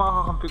farm yung mga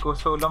kakampi ko,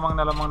 so lamang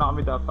na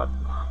kami dapat.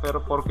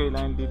 Pero 4K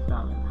lang yung lead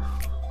namin.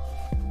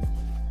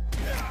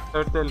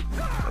 Turtle.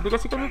 Hindi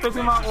kasi kami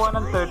pwede makakuha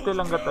ng turtle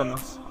hanggat ano.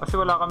 Kasi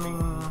wala kaming...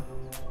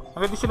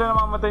 Hanggat di sila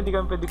namamatay, hindi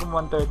kami pwede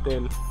kumuha ng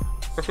turtle.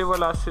 Kasi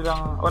wala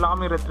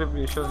kaming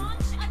retribution.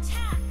 Launch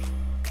attack.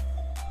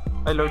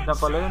 Ay, lord na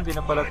pala yun, hindi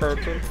na pala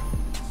turtle.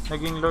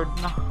 Naging lord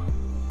na.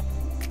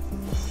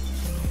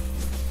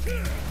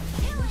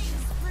 Killing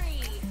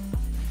spree.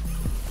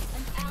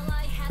 An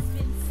ally has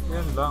been slain.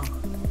 Yan lang.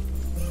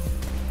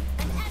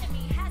 An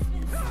enemy has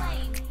been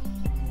slain.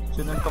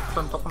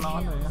 Sinuntok-suntok na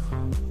ano eh.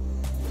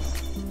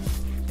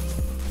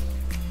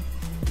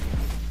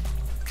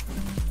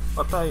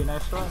 Patay,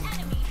 nice one.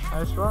 Enemy has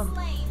Nice been one.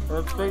 slain.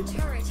 Well Our played.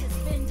 turret has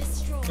been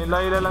destroyed. Yung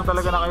Layla lang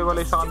talaga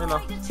nakaiwalay sa kanila.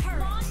 Destroyed a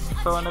turret.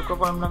 So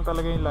nagpa-farm lang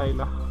talaga yung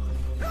Layla.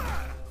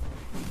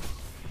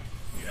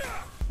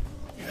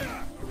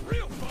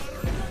 Your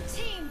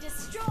team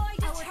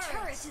destroyed a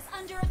turret. Is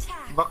under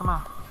attack. Back na.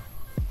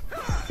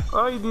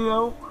 Ay, di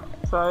na.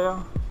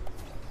 Sayang.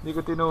 Hindi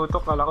ko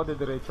tinutok. Kala ko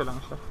didiretso lang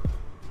siya.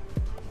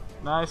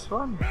 Nice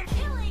one.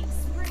 Killing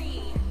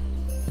spree.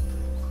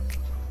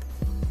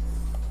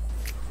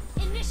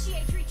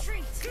 Initiate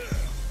retreat.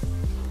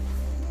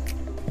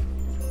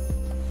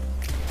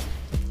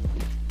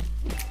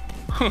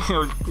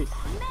 Ulti.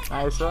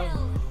 Nice one.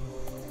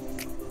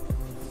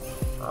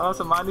 Ah,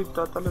 sa manid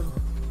tatalon.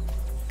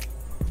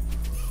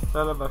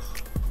 Lalabas.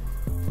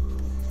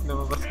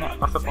 Lumabas nga.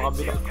 Kaso pa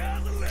kabila.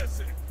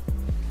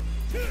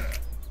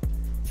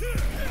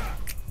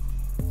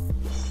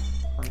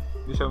 Ay,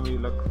 hindi siya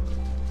umilag.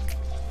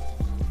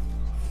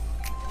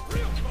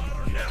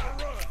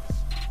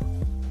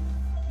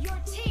 Your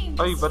team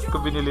Ay, ba't ko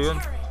destroyed binili a yun?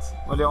 turret.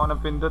 Mali ako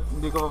ng pindot.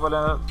 Hindi ko pa pala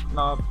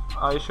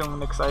ayos yung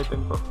next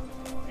item ko.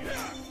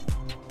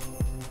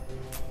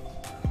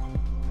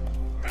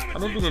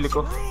 Ano yung binili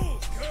ko?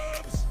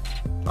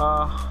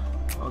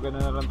 Gano'n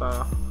na lang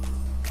tayo.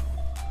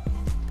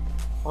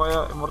 O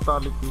kaya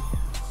immortality.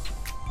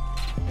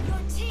 Your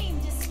team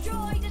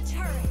destroyed a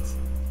turret.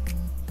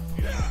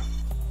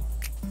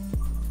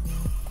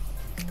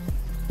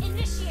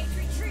 Initiate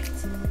retreat.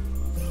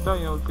 Ito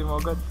yung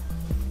ultimo agad.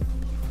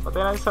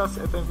 Patay na yung Sas.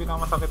 Ito yung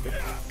pinakamasakit eh.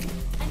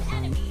 An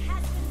enemy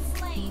has been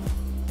slain.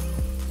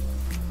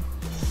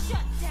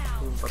 Shut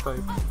down. Yung patay.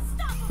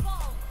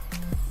 Unstoppable.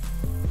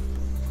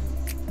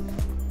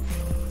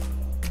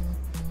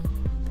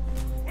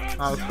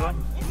 Nice one.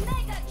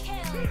 Mega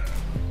kill.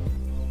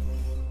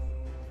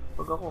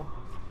 Pag ako.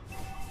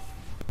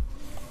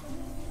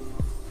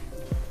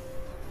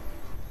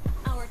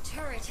 Our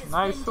turret has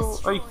Nice. been So,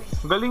 ay,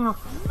 destroyed. galing.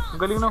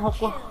 Galing ng hook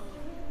ko.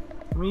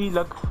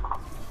 Umilag.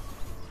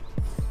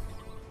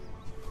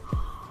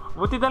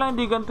 Buti na lang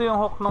hindi ganito yung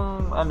hook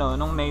nung, ano,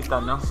 nung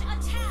Nathan, no? Launch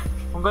attack.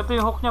 Kung ganito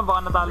yung hook niya, baka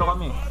natalo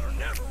kami.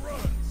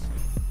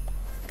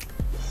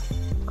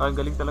 Ay,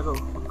 galing talaga,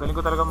 oh. Galing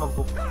ko talaga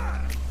mag-hook.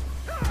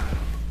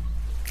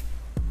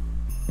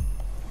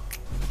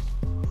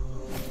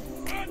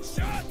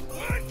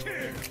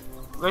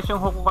 Guys,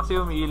 yung hook ko kasi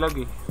umiilag,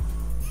 eh.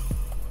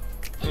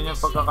 Yun yung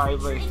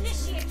pagkakaiba, eh.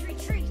 Initiate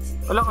retreat.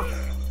 Wala ka.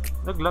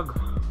 Naglag.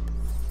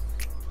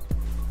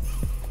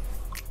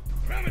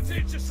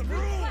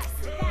 Request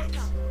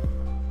backup.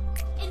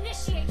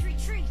 Initiate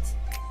retreat.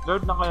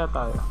 Lord na kaya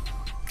tayo.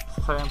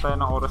 Sasayang tayo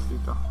ng oras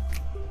dito.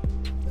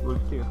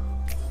 Ulti, oh.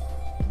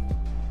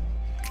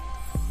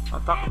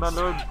 Attack na,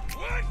 Lord.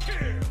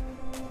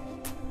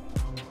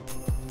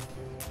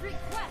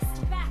 Request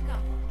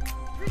backup.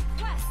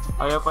 Request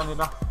Ayaw pa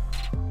nila.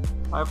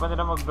 Ayaw pa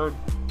nila mag-Lord.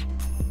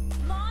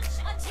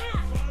 launch attack.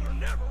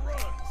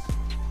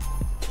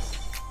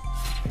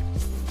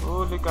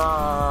 Huli ka.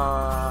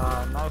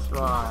 Nice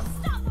one.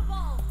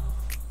 Unstoppable.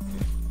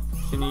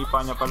 Sinipa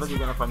niya pala, di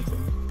ka napansin.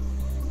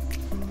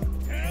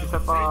 Isa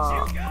pa.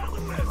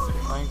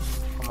 Ay,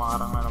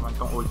 kumakarang na naman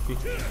tong ulti.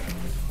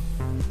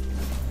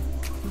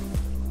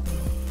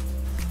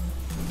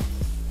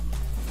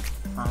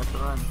 Nice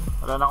one.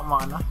 Wala na akong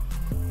mana. An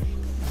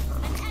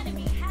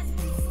enemy has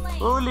been slain.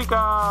 Huli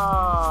ka!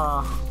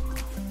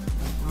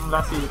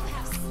 Last hit. You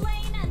have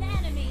slain an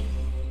enemy.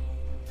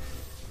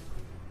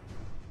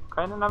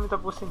 Kaya na namin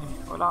tapusin, eh.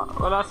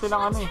 Wala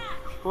silang ano, eh.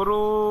 Puro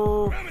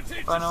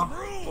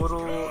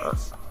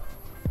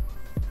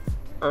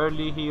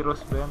early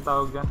heroes ba yung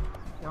tawag dyan?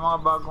 Yung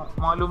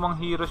mga lumang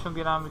heroes yung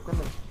ginamit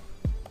nila, eh.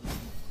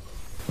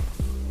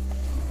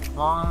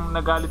 Mukhang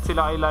nagalit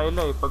sila kay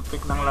Layla, eh. Pag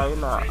pick ng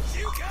Layla. An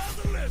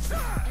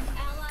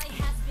ally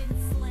has been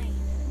slain.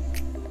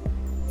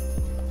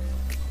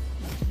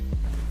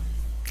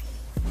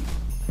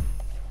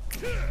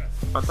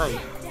 Patay.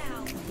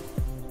 Down.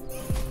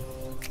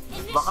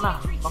 Baka na.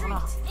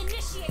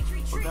 Initiate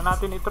Huwag retreat. na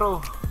natin i-throw.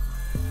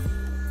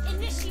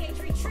 Initiate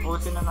retreat.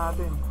 Tapusin na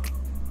natin.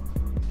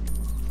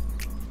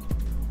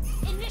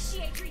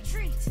 Initiate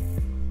retreat.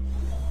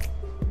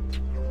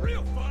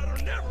 Real fighter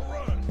never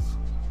runs.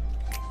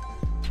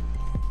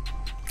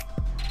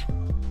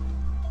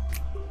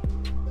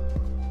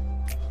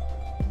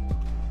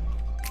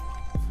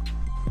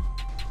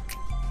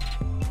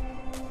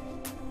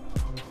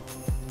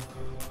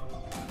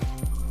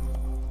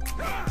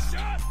 One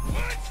shot,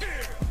 one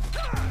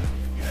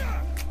kill.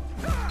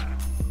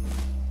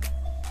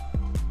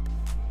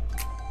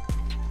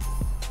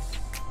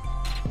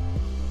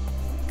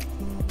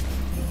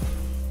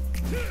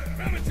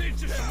 I'ma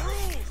teach you some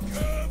rules,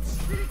 Cubs.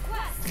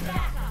 Request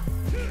backup.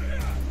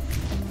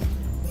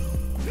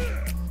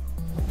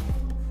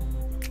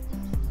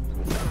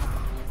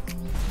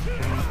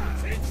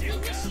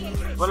 Initiate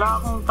retreat. Wala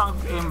akong tank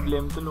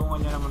emblem. Tulungan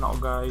niyo naman ako,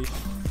 guys.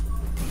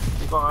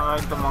 Hindi ko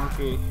kakain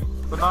tumangki.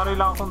 Kunwari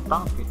lang akong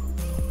tank, eh.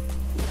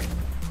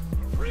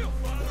 Real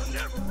fighter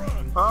never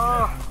runs.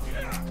 Ah!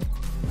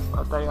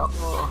 Patay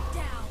ako.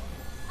 Down.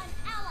 An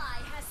ally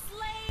has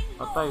slain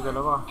Patay, more.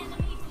 dalawa.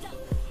 Enemy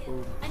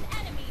double. An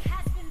enemy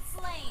has been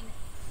slain.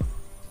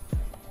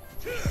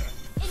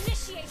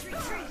 Initiate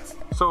retreat.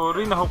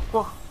 Sorry, nahook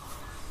ko.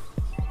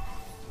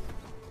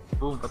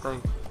 Boom, patay.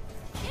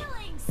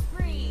 Killing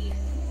spree.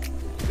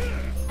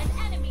 An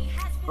enemy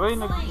has been Uy,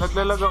 slain.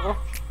 naglalag ako.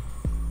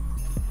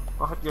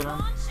 Bakit ganun?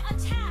 Launch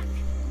attack.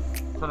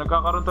 So,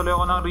 nagkakaroon tuloy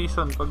ako ng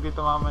reason pag di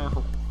tumama yung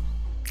hook.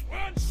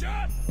 One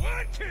shot,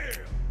 one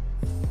kill.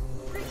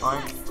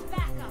 Request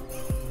backup.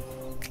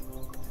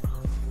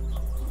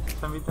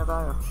 Sa mid na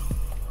tayo.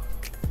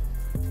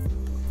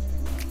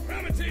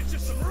 I'ma teach you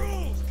some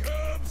rules,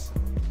 Cubs.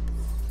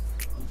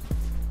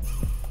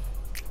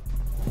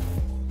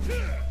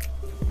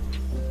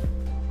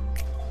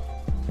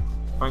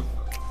 Point.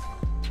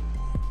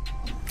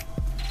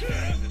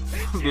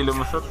 Hindi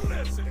lumusot.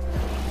 Lesson.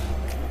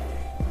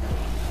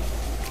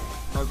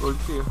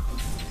 Nag-ulti, oh.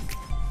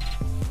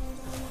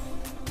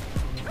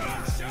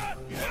 One shot,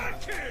 one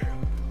kill.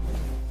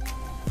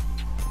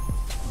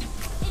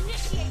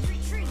 Initiate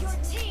retreat. Your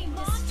team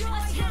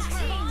destroyed a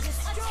turret.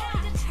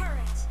 Destroyed a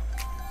turret.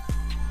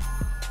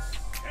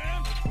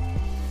 And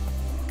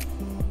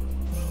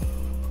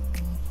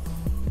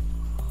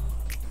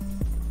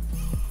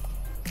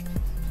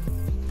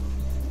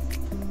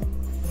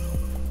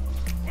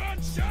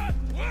one shot,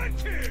 one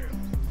kill.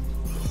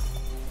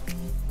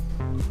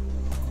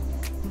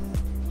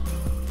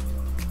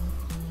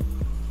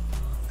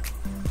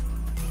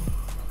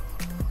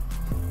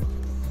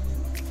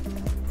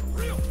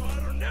 Real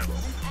fighter never.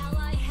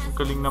 Ally has Ang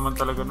galing naman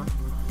talaga nun.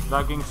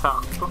 Laging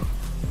sakto.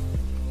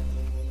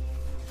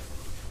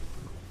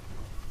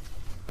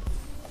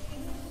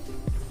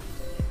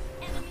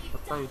 enemy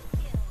Patay. double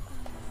kill.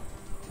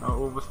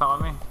 Nauubos na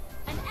kami.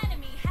 An enemy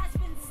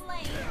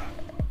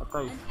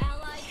Patay. An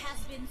ally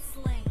has been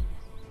slain.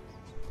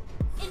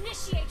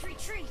 Initiate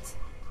retreat.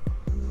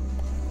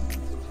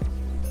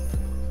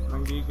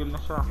 Nanggigil na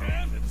siya.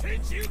 Time to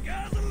teach you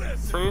guys a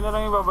lesson. So yun na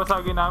lang yung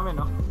babasagin namin,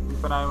 no? Hindi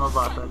pa namin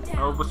mabasag.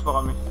 Naubos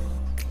pa kami.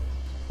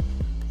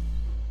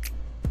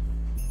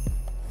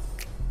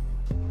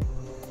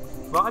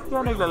 Bakit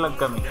kaya naglalag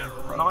kami?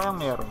 Ano kayang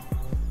meron?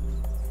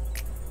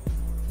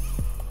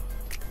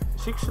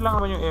 6 lang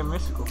naman yung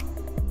MS ko.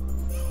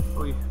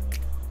 Uy.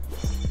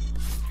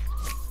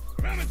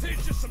 Gonna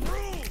teach you some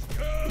rules,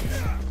 cubs.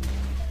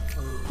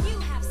 You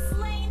have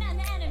slain an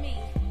enemy.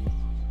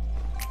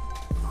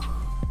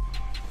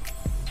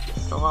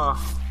 Ito ka.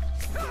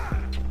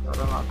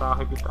 Para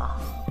ma-atake kita.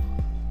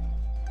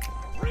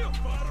 Real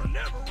fighter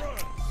never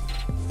runs.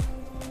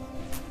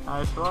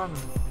 Nice one.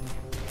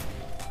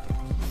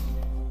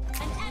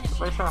 An enemy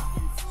Pa isa. has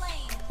been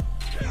slain.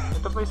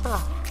 Ito pa isa.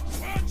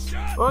 One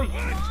shot. Uy!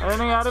 Ano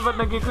nangyari? Ba't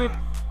nag-quit?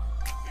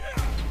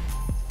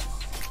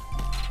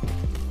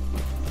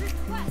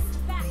 Request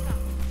backup.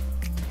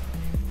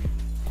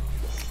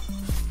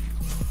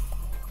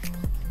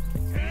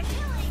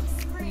 Killing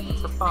spree.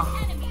 Isa pa. An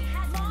enemy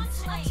has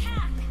launched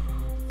attack.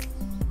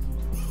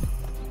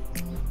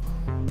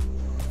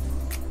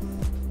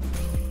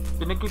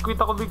 Pinag-quit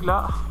ako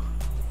bigla.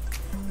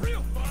 Real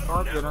fighter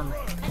Bakit never ganun? runs.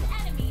 An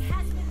enemy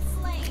has been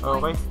slain.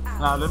 Okay.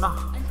 Nalo na.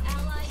 An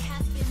ally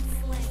has been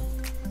slain.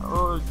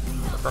 Oh,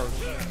 patay.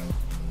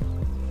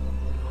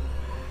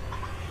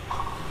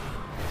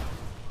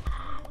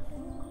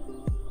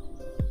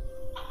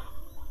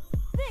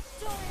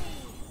 Victory.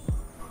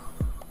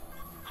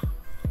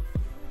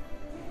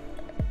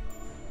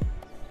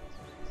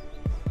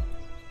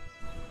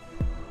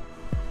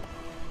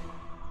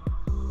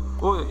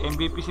 Oh,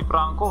 MVP si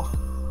Franco.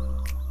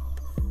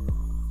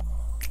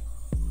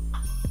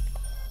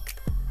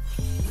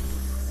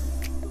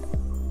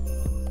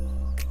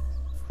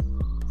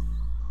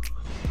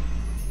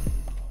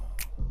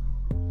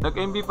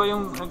 Nag-MVP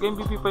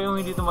pa yung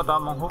hindi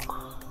tumatamang hook.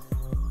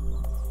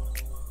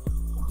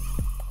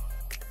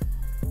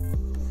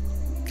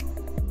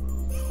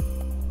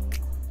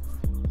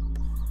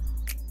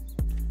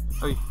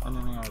 Ay, ano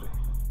nangyari?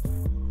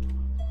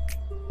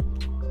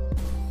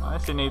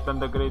 Si Nathan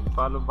the Great,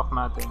 follow back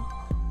natin.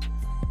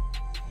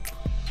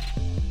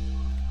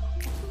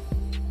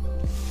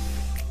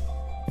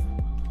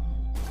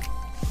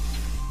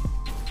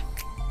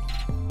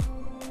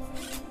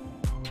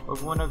 Huwag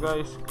muna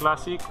guys,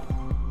 classic.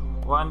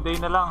 One day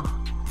na lang.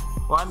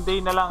 One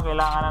day na lang,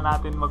 kailangan na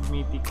natin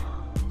mag-mythic.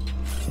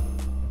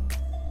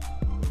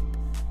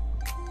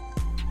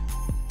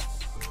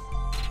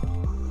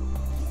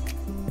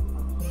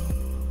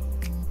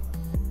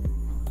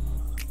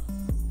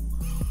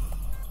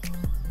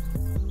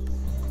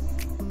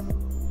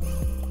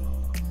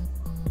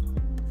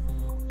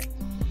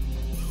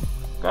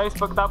 Guys,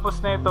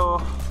 pagtapos na ito,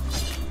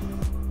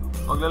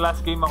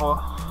 magla-last game ako.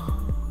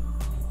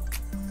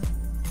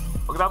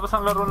 Pagtapos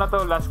ng laro na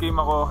to, last game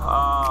ako.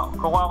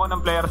 Kukuha ako ng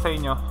player sa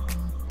inyo.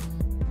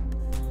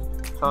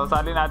 So,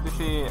 sali natin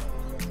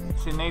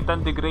si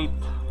Nathan the Great.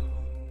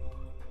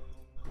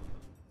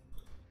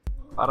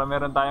 Para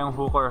meron tayong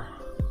hooker.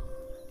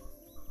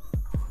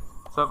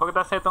 So,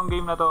 pagkatapos na itong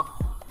game na to,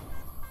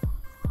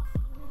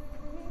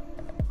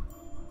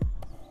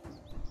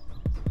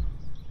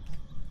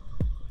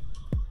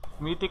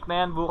 Mythic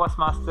na yan bukas,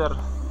 Master.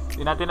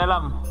 Hindi natin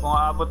alam kung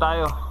aabot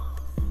tayo.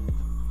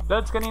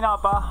 Lods, kanina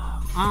ka pa?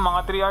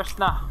 Mga 3 hours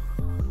na.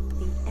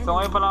 So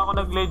ngayon pala ako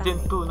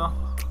nag-Legend 2, no?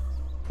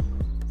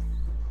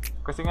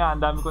 Kasi nga,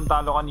 ang dami kong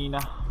talo kanina.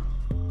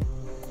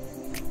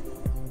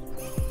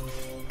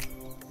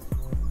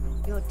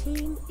 Your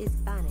team is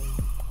banning.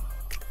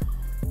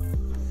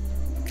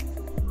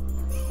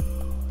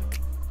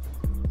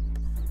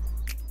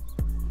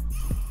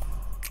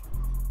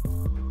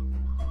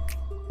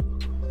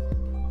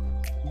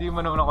 Hindi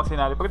mo naman ako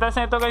sinali. Pagkatapos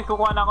na ito guys,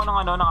 kukuha na ako ng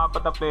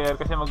 4 na player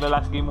kasi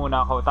magla-last game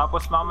muna ako.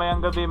 Tapos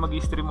mamayang gabi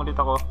mag-stream ulit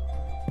ako.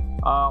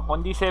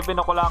 Kundi 7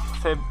 o'clock,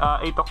 8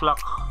 o'clock.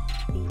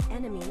 The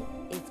enemy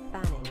is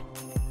banning.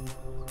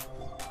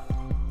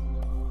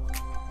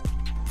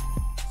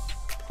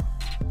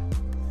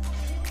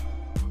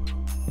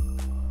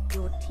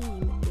 Your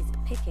team is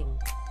picking.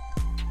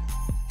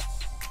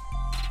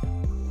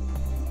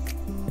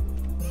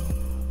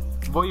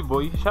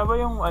 Boy, siya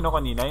ba yung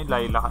kanina? Yung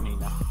Layla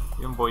kanina?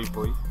 Yung boy.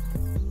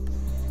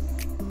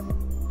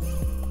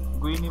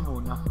 Gwynny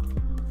muna.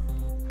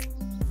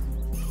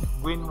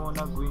 Gwyn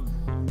muna, Gwyn.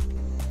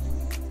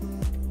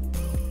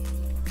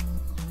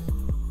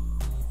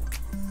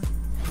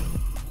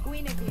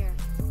 Guinevere.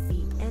 The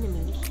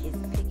enemy is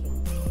picking.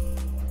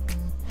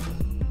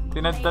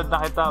 Tinadtad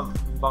na kita,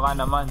 baka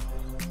naman.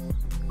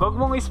 Wag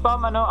mong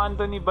spam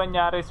Anthony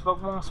Banyares,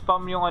 wag mong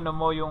spam yung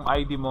mo, yung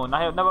ID mo.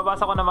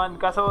 Nababasa ko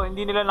naman kaso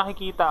hindi nila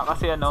nakikita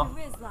kasi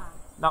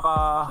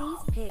naka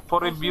for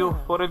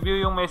review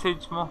yung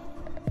message mo.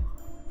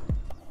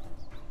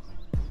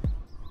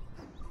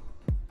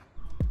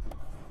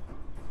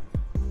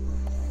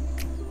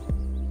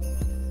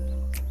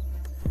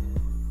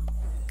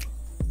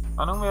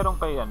 Anong meron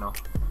kay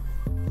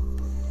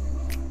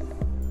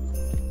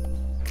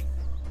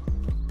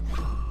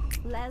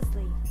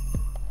Leslie.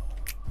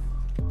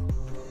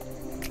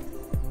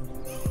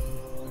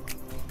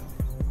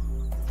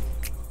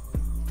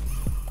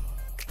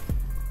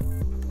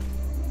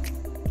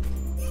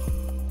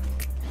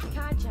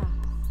 Kaja.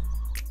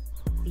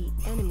 The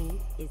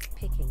enemy is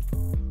picking.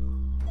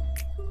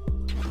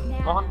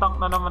 Mukhang tank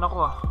na naman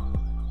ako ah.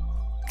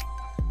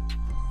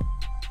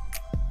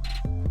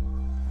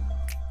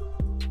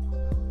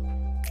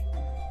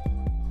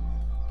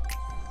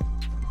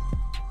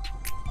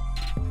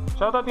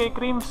 Shoutout kay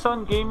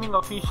Crimson Gaming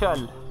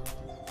Official.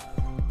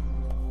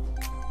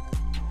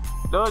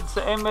 Lord,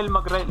 sa ML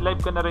mag-live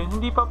ka na rin.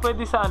 Hindi pa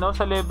pwede sa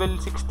sa level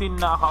 16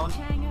 na account.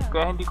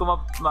 Kaya hindi ko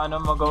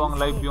magawang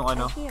live yung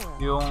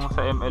yung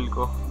sa ML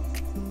ko.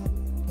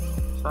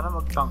 Sana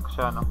mag-tank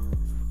siya, no?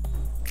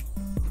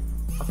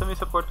 Kasi may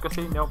support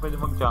kasi hindi ako pwede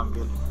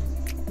mag-jungle.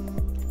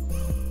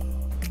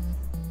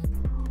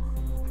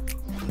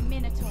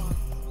 Minotaur.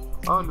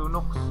 Oh,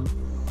 Lunox.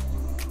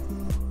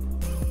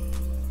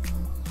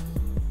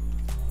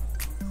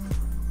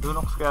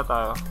 Lunox kaya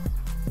tayo.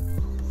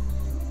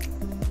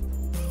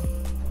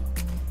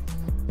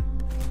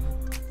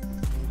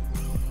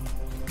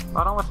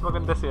 Parang mas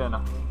maganda si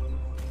Alice.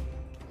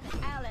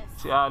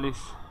 si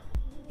Alice.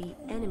 The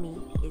enemy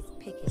is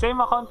picking. Same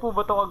account po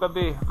ba ito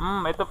kagabi?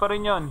 Ito pa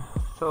rin yun.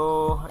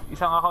 So,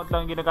 isang account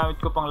lang ginagamit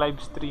ko pang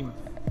live stream.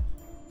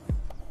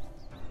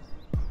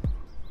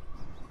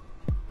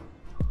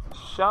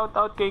 Shout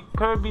out kay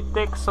Kirby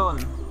Texon.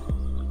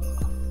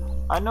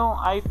 Anong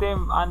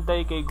item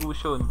antay kay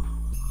Gusion?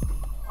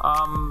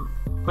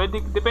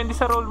 Depende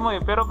sa role mo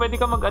pero pwede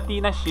ka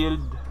mag-Athena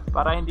Shield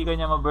para hindi ka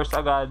niya ma-burst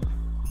agad.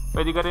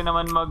 Pwede ka rin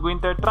naman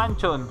mag-Winter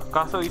Truncheon,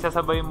 kaso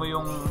isasabay mo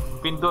yung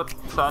pindot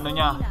sa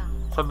niya,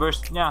 sa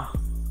burst niya.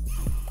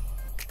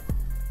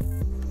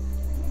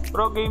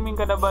 Pro gaming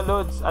ka na ba,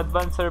 Lods?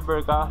 Advanced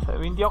server ka?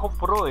 Hindi ako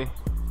pro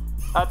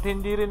at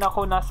hindi rin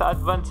ako nasa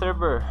advanced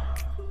server.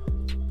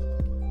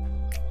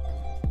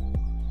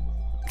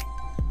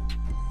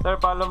 Sir,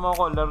 follow mo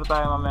ako, laro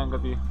tayo mamayang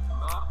gabi.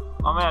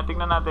 Mamaya,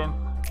 tingnan natin.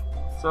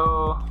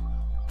 So,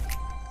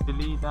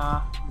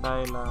 Selena,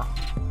 Dyla,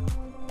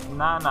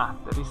 Nana,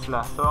 Terisla.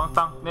 So, ang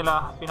tank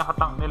nila,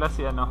 pinaka-tank nila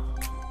si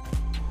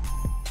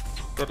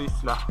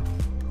Terisla.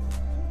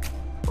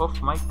 Off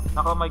mic?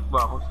 Naka-mic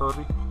ba ako?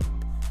 Sorry.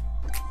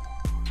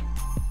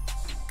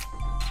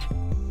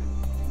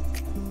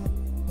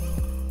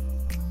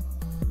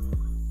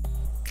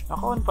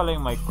 Naka-on pala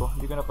yung mic ko.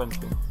 Hindi ko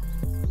napansin.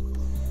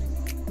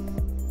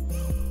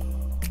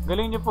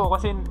 Galing nyo po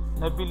kasi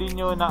nabili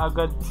nyo na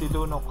agad si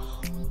Lunox.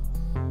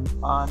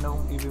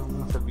 Anong ibig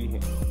mong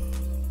sabihin?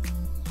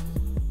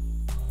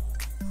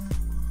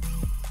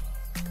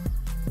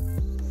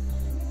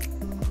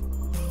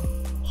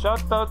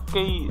 Shoutout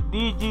kay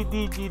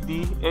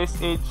DGDGD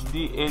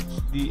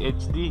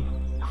SHDHDHD.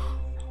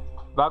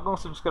 Bagong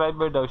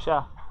subscriber daw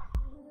siya.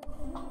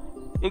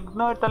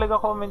 Ignore talaga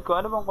comment ko.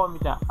 Ano bang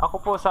comment niya?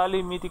 Ako po, Sally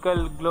Mythic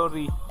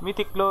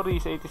Glory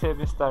sa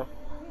 87 star.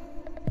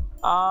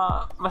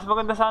 Mas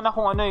maganda sana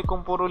kung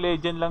kung puro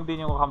legend lang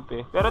din yung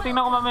kakampi. Pero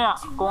tingnan ko mamaya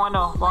kung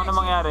ano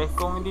mangyari.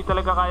 Kung hindi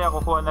talaga kaya,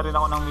 kukuha na rin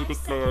ako ng mythic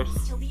players.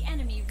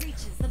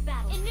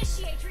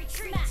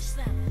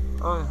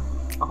 Oh,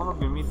 ako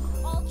mag-mid.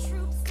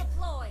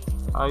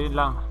 Ayun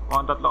lang,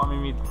 mukhang tatlo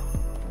kami mid.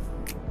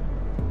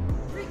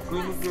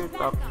 Queen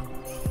top.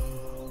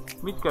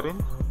 Mid ka rin?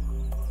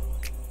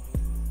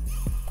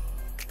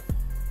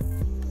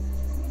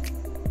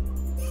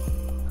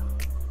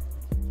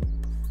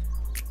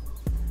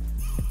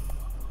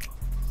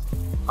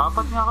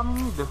 Apat nga kami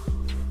mid.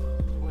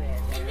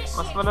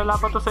 Mas malala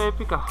pa to sa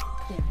epic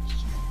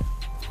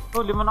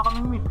Oh, 5 na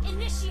kami mid.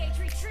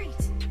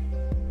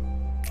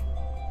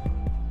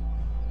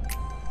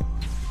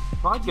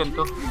 Bakit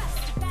ganito?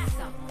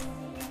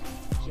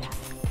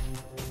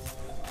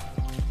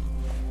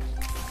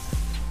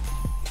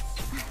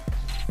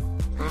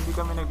 So, hindi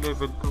kami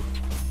nag-level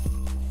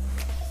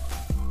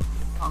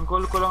 2. Ang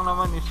goal ko lang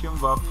naman is yung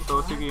buff.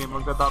 So sige,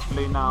 magta-top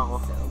lane na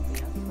ako.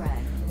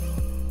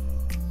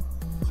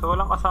 So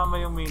walang kasama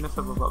yung minus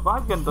sa baba.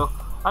 Bakit ganito?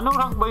 Anong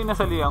rank ba yung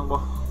nasalihan ko?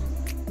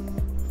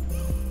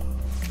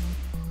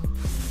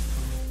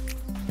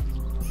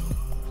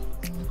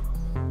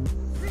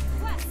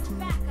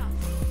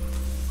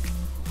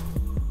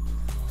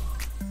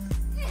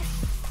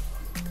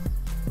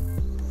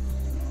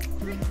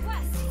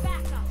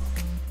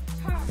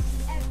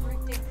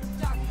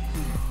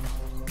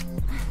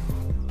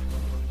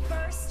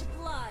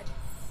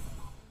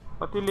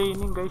 Pati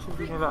laning guys,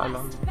 hindi nila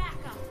alam.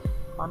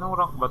 Anong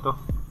rank ba to?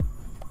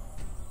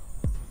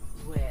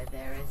 Where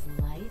there is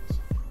light,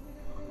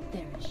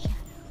 there is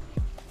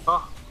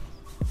shadow.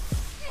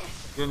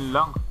 Yun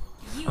lang.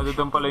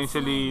 Nandun pala yung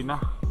Selena.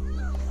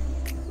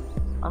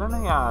 Ano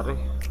nangyari?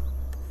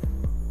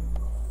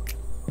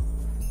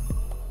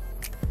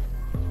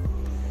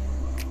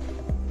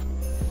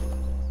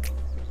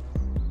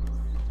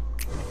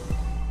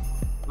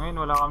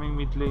 Ngayon wala kaming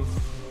mid lane.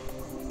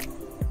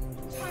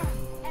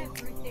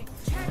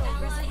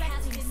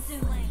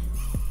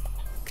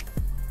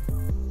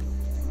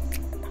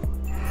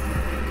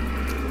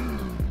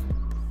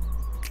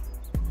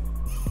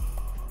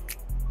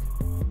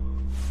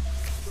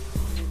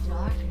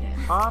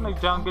 Ah,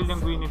 nag-jungle yung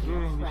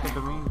Guinevere, hindi siya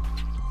domain.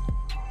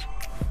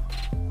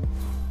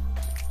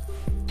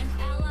 An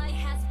ally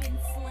has been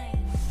slain.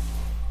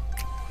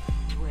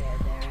 Where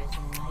there is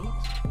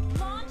light,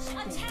 Launch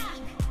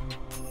attack.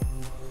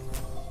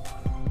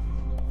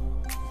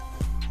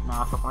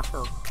 Nakasok na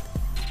siya.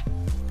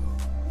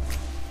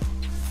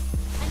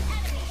 An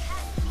enemy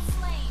has been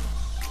slain.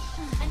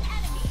 An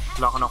enemy has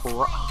Wala ko been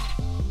nakuha. slain.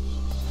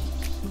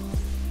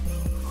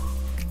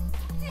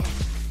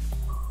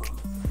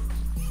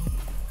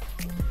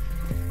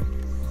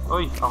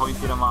 Uy, ako yung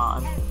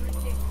tinamaan.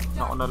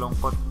 Ako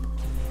nalungkot.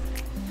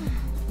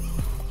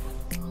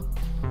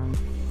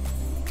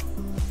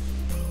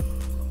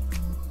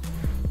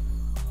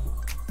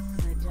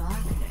 the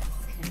darkness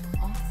can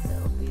also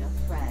be a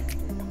friend.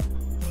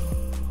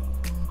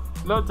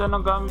 Lods,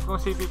 anong gamit kong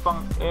CP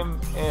pang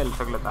ML?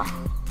 Saglit ah.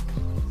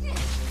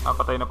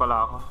 Patay na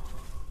pala ako.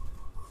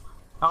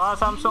 Naka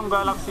Samsung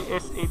Galaxy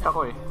S8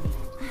 ako eh.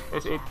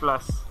 S8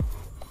 Plus.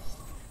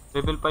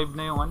 Level 5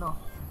 na yung ano.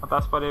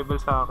 Mataas pa level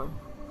sa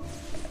akin.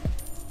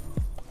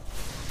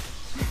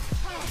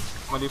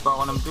 Mali pa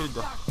ako ng build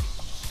ah.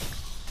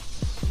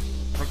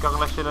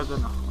 Nagka-clash sila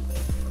dun ah.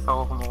 Tapos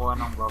ako kumukuha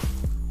ng buff.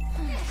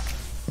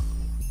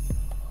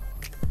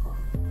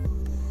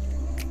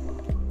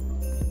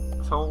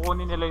 So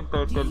kukunin nila yung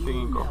turtle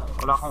tingin ko.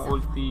 Wala akong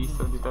ulti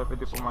so hindi tayo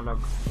pwede pumalag.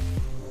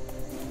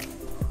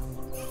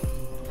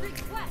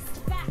 Request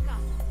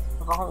backup.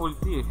 Wala akong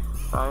ulti eh.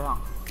 Sayang.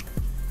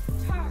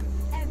 Turn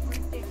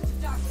everything to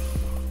darkness.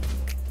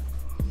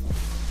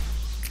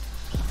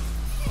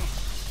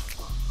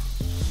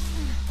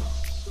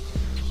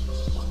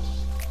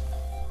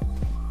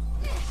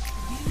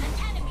 An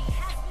enemy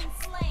has been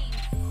slain.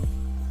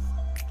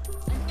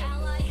 An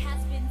ally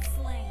has been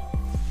slain.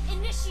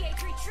 Initiate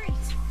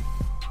retreat.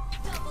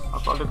 Double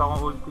At ulit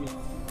akong ulti.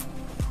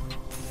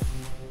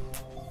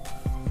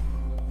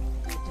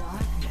 The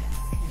darkness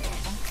can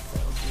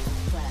also be a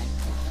friend.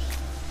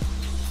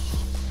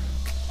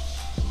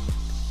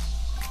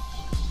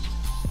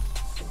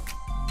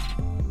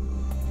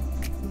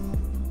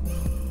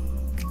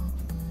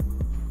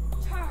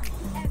 turn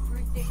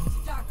everything to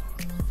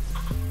darkness.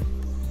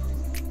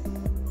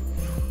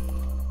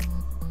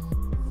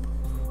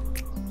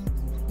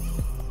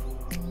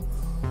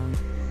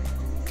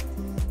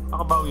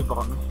 Nakabawi ba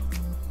kami?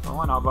 Oo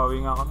nga, nakabawi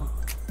nga kami.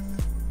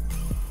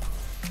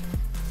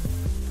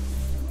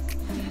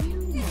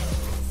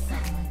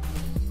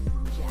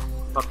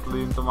 Tatlo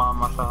yung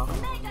tumama sa akin.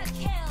 Mega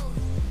kill.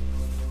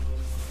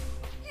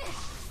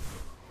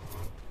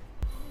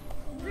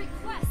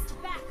 Request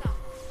backup.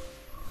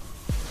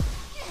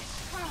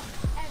 Turn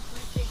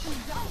everything to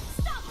darkness.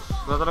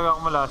 Unstoppable. Wala talaga ako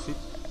malasit.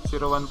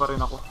 0-1 pa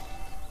rin ako.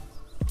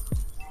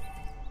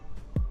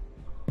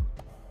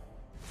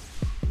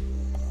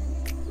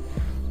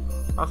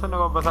 Kaso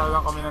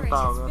nababasagan kami ng Turret has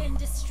tower. been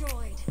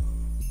destroyed.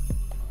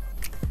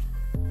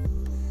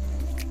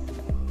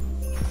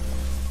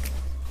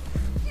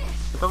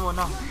 Ito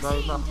muna,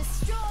 dahil na. Team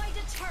destroyed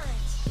a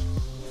turret.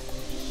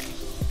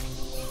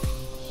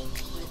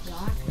 The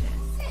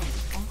darkness can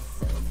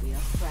also be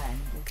a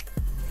friend.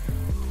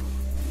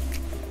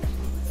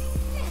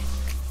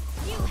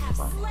 You have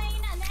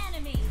slain an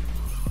enemy.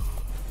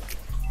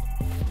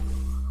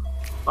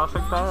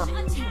 Pasag tayo.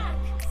 Launch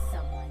attack.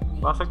 Someone needs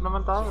Pasag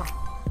naman tayo.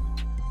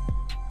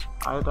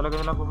 Ayaw talaga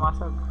nilang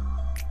pumasag.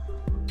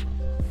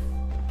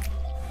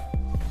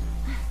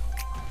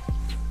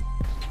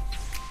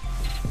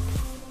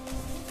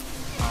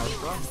 Ayos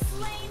ba?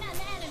 Slain an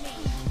enemy.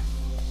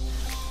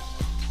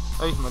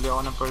 Ay, mali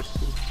ako ng first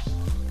kill.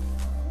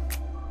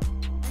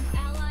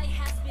 An ally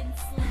has been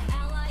slain.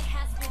 Ally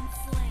has been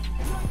slain.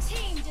 Your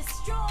team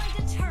destroyed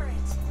a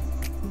turret.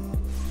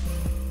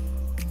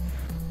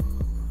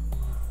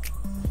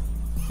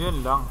 Yun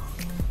lang.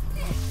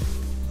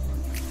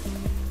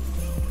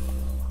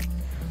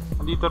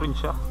 Nandito rin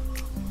siya.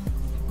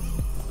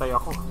 Patay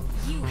ako.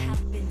 You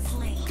have been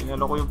slain.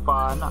 Sinalo ko yung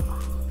pana.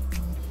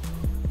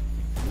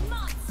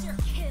 Monster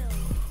kill.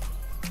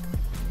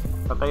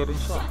 Patay rin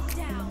siya.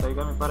 Down. Patay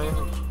kami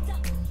pareho.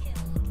 Double kill.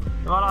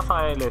 Lumalakas sa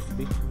kay LSD.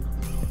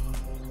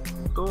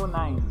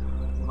 2-9.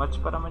 Match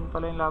pa naman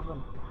pala yung laban.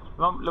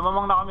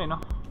 Lumamang na kami,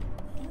 no?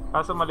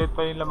 Kaso maliit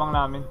pa yung lamang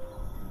namin.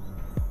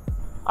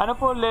 Ano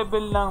po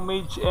level ng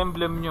mage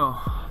emblem nyo?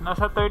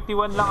 Nasa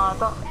 31 lang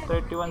ata.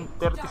 31,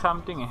 30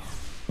 something eh.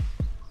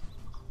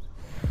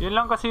 Yun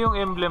lang kasi yung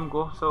emblem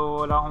ko.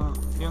 So wala akong,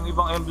 yung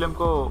ibang emblem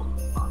ko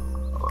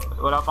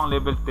wala pang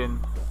level 10.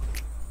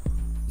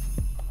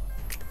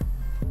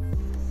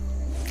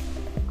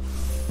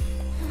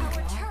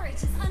 Our turret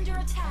is under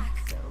attack.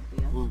 also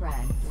be a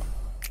friend.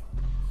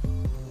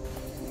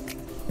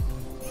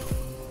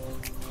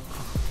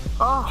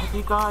 Ah,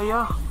 hindi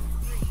kaya.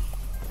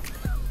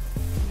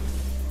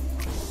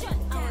 Shut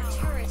down. Our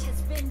turret has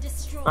been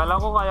destroyed. Kala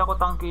ko kaya ko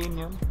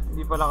tangkihin yun.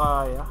 Hindi pala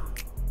kaya.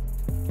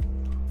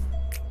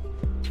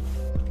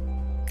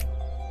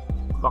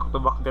 Back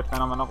to back death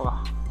na naman ako ah.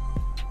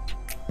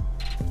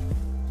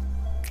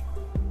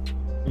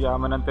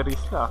 Yaman ng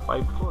Terisla,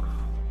 5-4.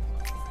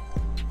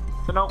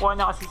 So nakukuha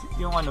niya kasi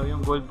yung ano,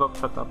 yung gold buff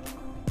sa top.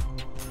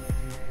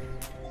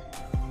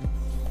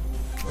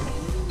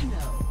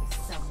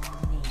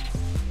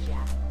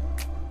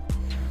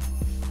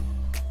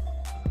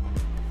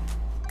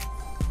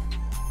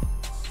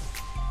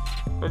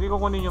 Pwede ko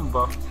kunin yung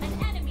buff. An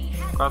enemy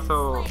has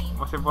Kaso, been slain.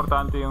 mas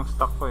importante yung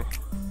stock ko eh.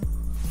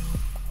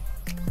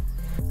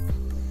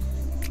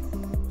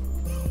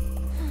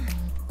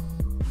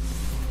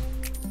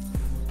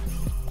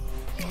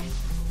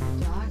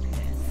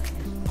 Darkness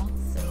can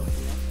also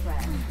be a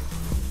friend.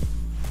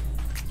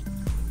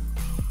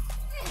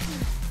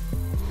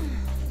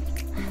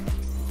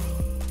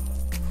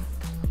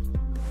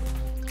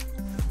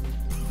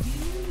 Do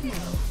you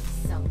know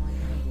someone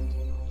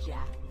named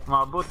Jack?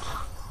 Mabot.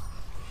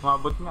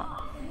 Mabot nga.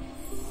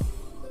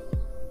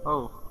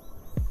 Oh.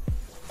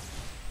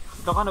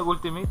 Ito ka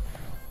nag-ultimate?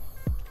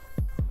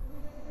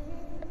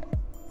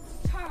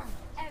 Turn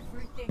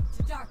everything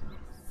to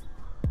darkness.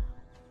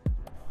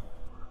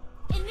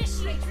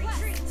 Initiate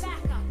retreat.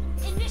 Backup.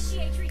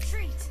 Initiate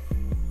retreat.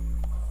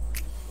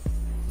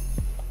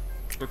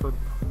 Likod.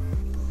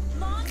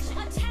 Launch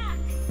attack.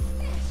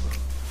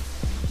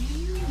 Do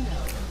you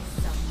know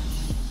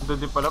someone? Doon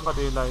din pala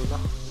pati yung Layla.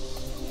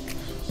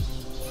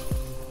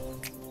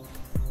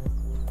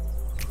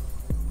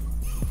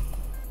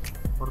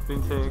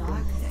 Seconds.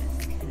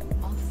 Darkness can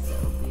also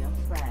be a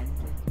friend.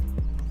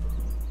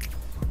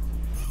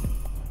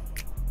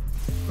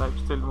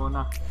 Lifesteal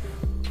muna.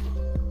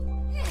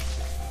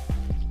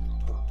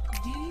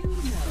 Do you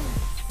know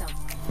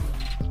someone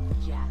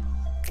named Jack?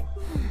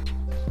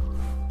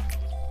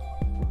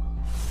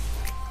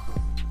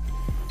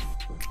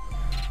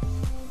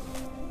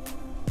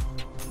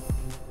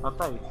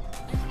 Patay.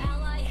 An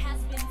ally has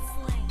been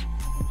slain.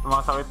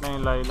 Sumasakit na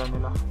yung Layla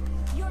nila.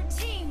 Your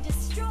team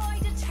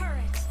destroyed a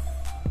turret.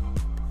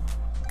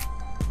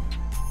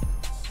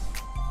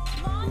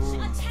 Launch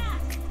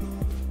attack.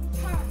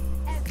 Turn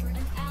every.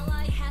 An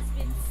ally has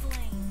been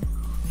slain.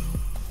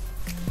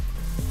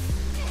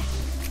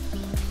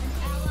 An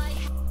ally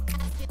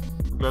has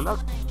been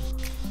Naglalag.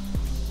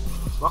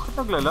 Bakit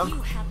naglalag?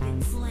 You have been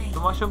slain.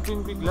 Tumas yung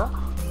ping bigla.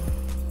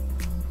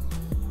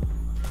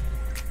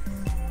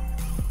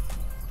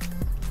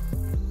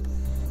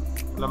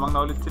 Lamang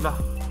na ulit sila.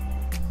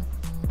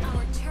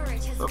 Our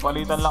turret has So been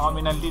palitan lang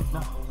kami ng lead,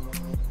 no?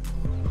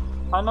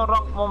 Ano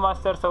rank mo,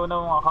 Master, sa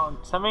unang mong account?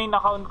 Sa main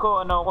account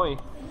ko, ano ko eh,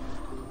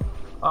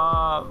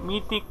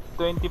 Mythic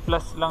 20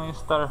 plus lang yung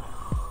star.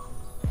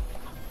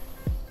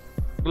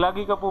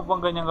 Lagi ka po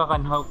bang ganyang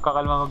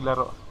kakalma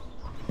maglaro?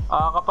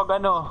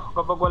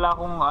 Kapag wala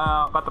akong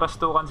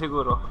katrastukan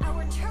siguro.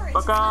 Our turret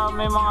Pagka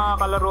may mga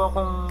kalaro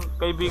akong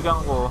kaibigan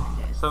ko,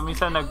 so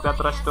minsan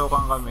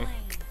nagtatrastukan kami.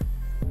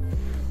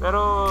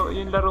 Pero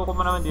yung laro ko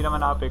naman di naman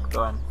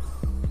naapektuhan.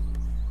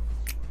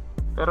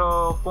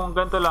 Pero kung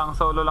ganito lang,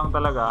 solo lang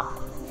talaga,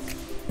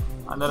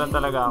 ano lang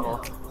talaga ako,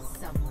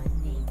 Someone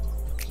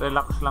named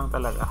relax lang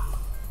talaga.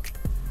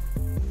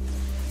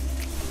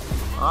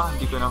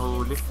 Hindi ko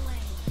nahuli.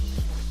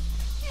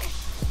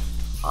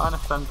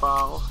 Na-stun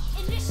pa ako.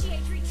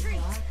 Initiate retreat.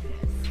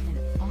 Darkness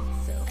can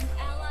also An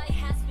ally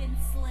has been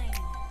slain.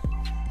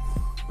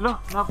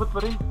 Lo, nabot pa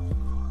rin.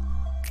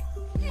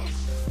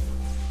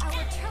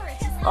 Our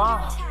turret is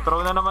under attack.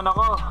 Throw na naman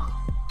ako.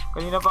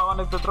 Kanina pa ako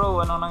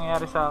nagto-throw. Anong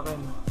nangyari sa akin?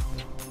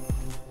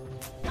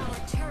 Our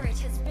turret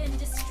has been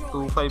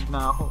destroyed. 2-5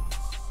 na ako.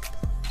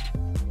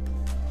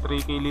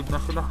 3k lead na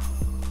sila.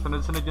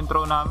 Sunod-sunod yung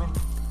throw namin.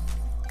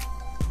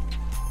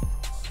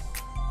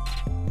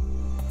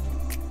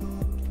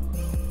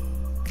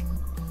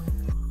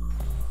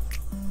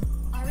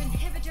 Our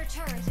inhibitor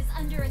turret is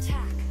under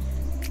attack.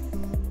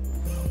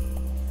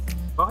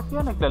 Bakit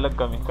yan naglalag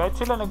kami? Kahit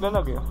sila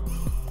naglalag eh.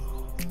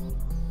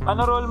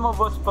 Ano role mo,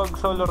 boss, pag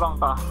solo rank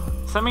ka?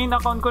 Sa main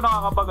account ko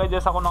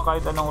nakakapag-adjust ako ng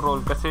kahit anong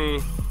role kasi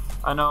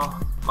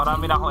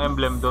marami na akong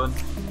emblem doon.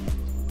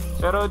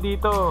 Pero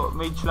dito,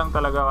 mage lang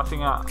talaga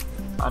kasi nga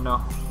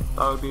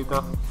tawag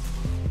dito,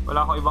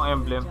 wala akong ibang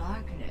emblem.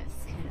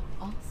 darkness can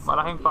also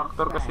Malaking be a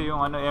factor kasi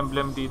friend. yung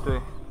emblem dito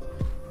eh.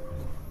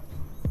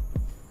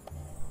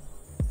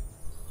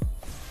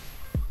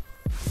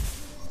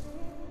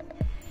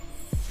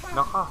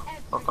 Naka,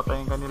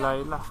 papatayin ka ni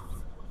Layla.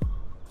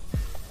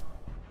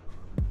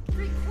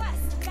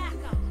 Request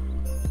backup.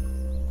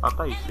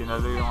 Patay,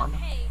 sinalo yung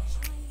Rampage.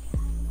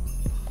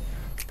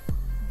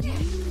 Do you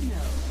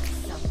know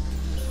someone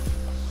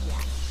named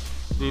Jack?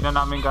 Hindi na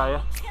namin kaya.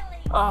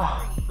 Killing.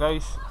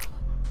 Guys,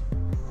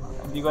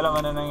 hindi ko alam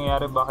ano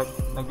nangyayari, bakit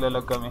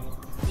naglalag kami.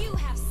 You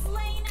have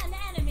slain an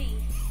enemy.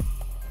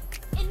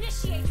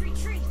 Initiate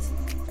retreat.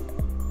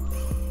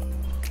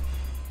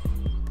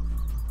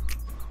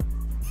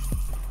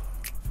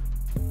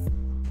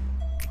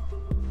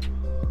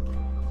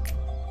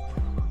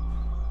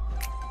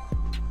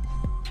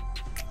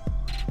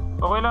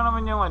 Okay lang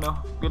naman yung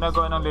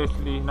ginagawa ng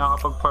Leslie,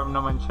 nakakapag-farm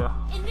naman siya.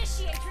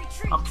 Initiate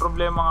retreat. Ang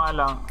problema nga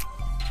lang,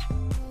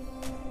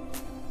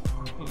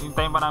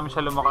 hintayin pa namin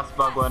siya lumakas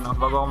bago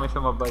ako may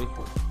sumabay.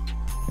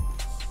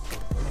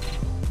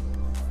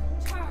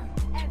 Turn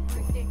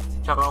everything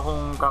to Tsaka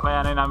kung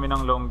kakayanin namin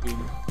ng long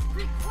game.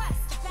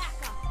 Request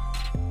backup.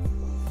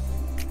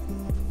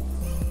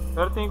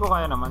 Pero tingin ko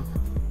kaya naman.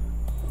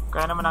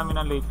 Kaya naman namin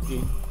ng late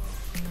game.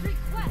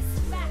 Request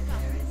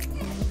backup.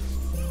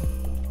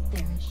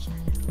 There is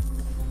shadow.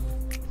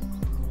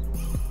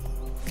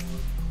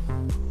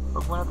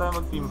 Huwag muna tayo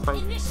mag-team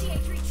fight.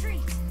 Initiate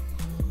retreat.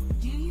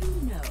 Do you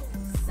know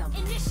something?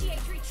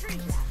 Initiate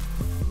retreat.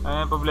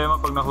 Ayan yung problema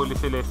pag nahuli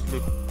si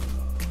Leslie.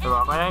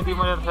 Diba? Kaya hindi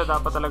mo na siya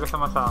dapat talaga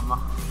sumasama.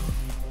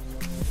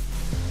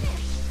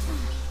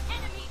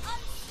 Enemy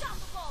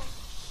unstoppable.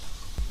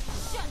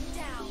 Shut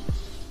down.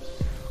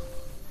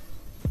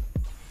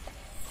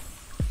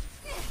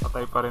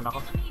 Patay pa rin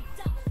ako. Enemy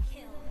double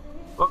kill.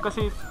 Wag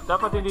kasi,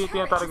 dapat hindi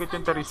tinatarget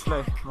yung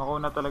Terisla eh.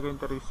 Makuha talaga yung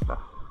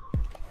Terisla.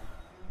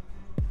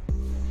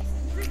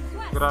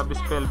 Request Grabe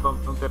backup. spell bump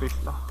ng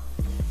Terisla. An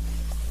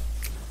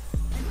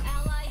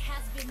ally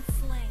has been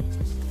slain.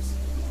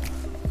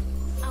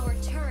 Our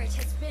turret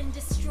has been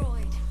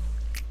destroyed.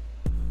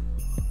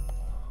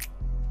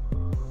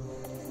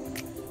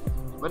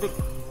 Balik.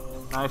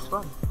 Nice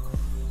one.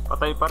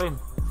 Patay pa rin.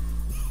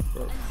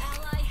 Yes. An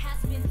ally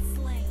has been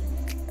slain.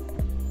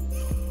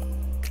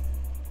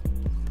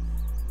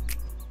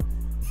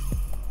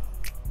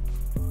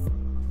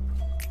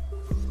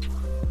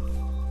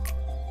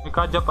 May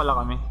kadya pala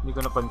kami. Hindi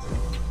ko napansin.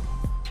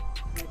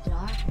 The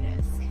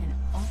darkness can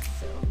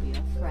also be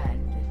a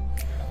friend.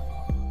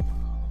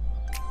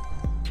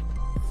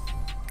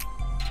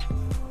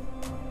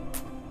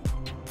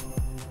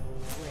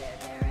 Where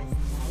there is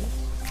light,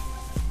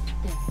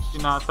 there is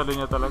Sinasalo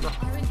niya talaga.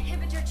 Our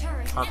inhibitor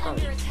turret is Okay.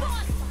 under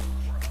attack.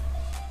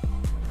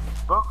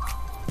 Bak. the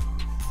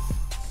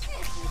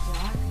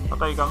darkness.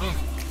 Patay kami.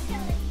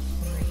 Enemy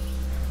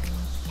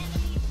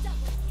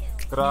double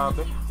kill.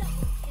 Grabe.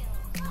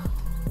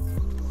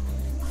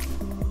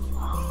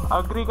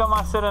 Agree ka,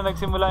 Master, na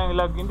nagsimula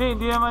yung lag.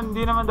 Hindi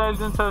naman dahil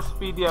dun sa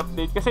speedy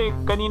update. Kasi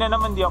kanina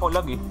naman di ako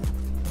lag eh.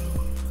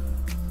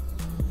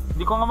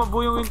 Hindi ko nga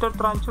mabuo yung Winter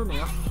Truncheon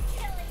eh.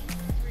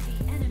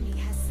 The enemy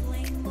has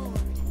slain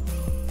Lord.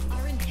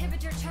 Our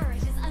inhibitor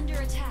turret is under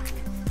attack.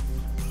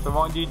 So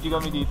mukhang GG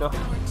kami dito.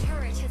 Our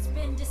turret has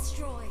been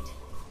destroyed.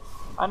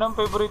 Anong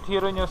favorite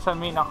hero nyo sa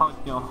main account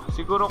nyo?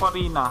 Siguro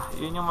Karina.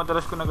 Yun yung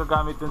madalas ko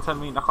nagagamit dun sa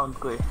main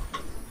account ko eh.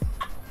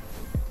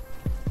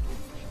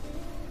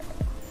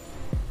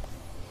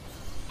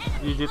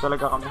 GG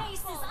talaga kami. Base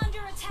is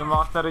under attack.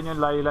 Lumakas na rin yung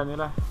Layla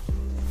nila.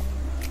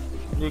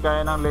 Hindi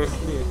kaya ng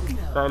Leslie eh.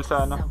 Dahil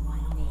sa ano?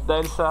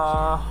 Dahil sa...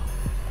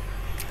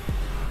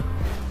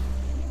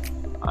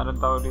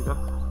 Anong tawag dito?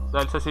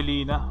 Dahil sa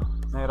Selena.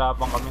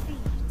 Nahirapan kami.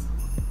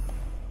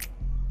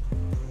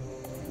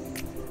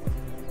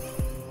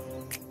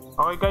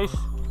 Okay guys.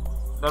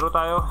 Laro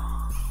tayo.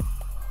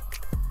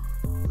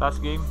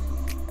 Last game.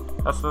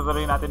 Tapos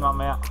tutuloy natin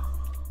mamaya.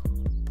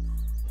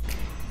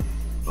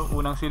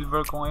 Unang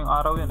silver ko ngayong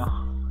araw yun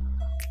ah.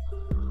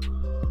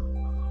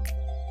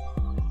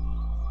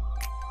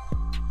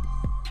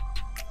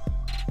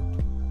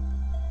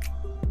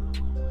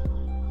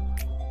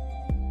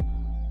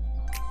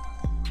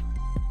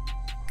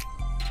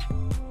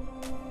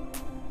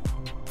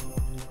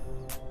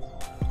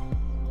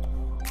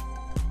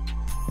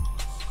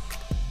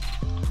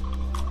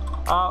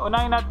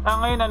 Unahin natin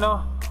ngayon ano,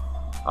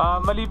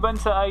 maliban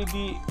sa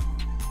ID,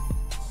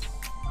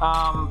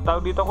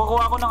 tawag dito,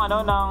 kukuha ko ng ano,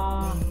 ng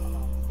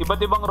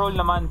iba't ibang role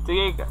naman.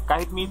 Sige,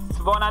 kahit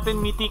subukan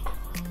natin Mythic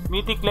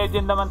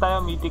Legend naman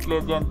tayo, Mythic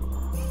Legend.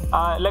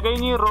 Lagay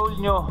niyo yung role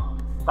nyo.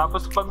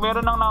 Tapos pag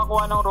meron nang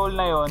nakakuha ng role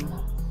na yon,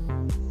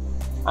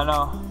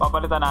 ano,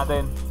 papalitan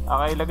natin.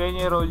 Okay, lagay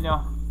niyo yung role nyo.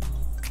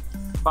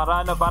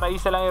 Para ano, para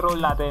isa lang yung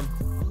role natin.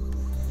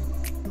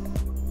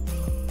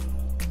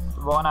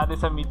 Subukan natin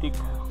sa Mythic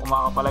kung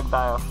makakapalag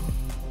tayo.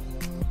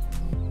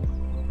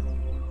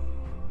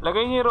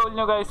 Lagay niyo yung role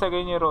nyo guys,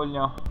 lagay niyo yung role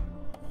nyo.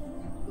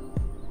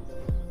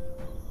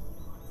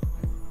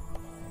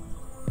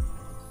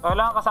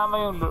 Kailangan kasama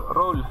yung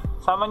role.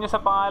 Sama nyo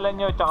sa pangalan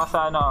nyo tsaka sa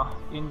ano,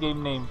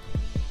 in-game name.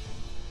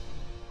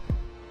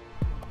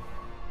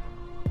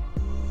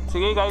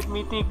 Sige, kahit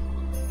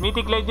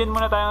Mythic Legend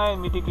muna tayo ngayon.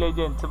 Mythic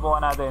Legend,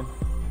 subukan natin.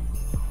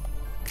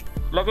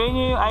 Lagay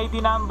nyo yung ID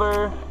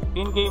number,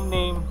 in-game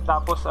name,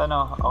 tapos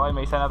ano, okay,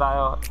 may isa na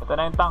tayo. Ito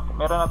na yung tank,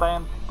 meron na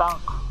tayong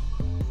tank.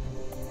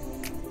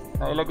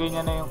 Nailagay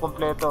niya na yung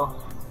kompleto.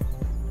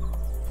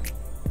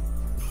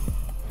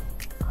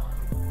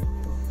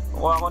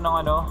 Kuha ko ng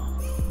ano,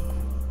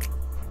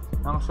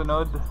 ng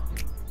sunod.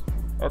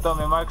 Eto,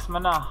 may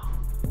marksman na.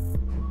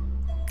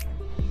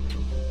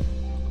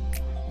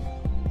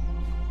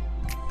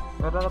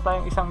 Meron na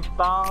tayong isang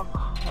tank.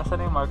 Nasaan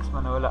na yung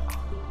marksman? Wala.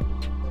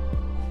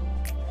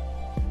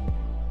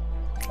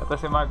 Ito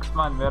si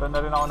marksman. Meron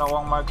na rin ako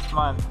nakuha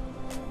marksman.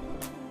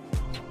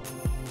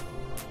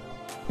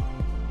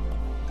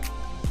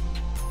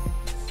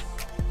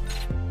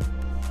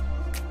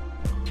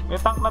 May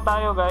tank na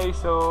tayo guys.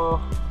 So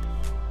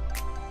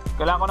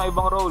kailangan ko na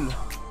ibang role.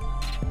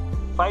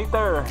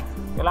 Fighter.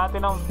 Kailangan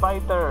natin ng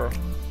fighter.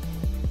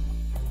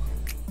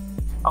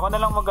 Ako na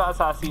lang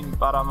mag-assassin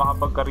para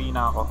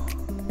makapag-karina ako.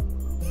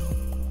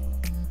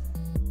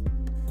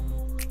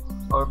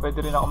 Or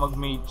pwede rin ako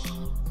mag-mage.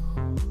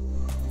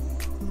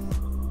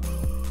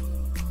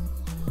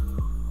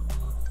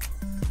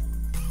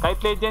 Kahit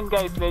legend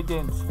guys,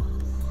 legends.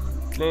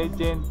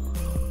 Legend.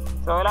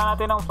 So kailangan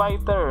natin ng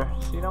fighter.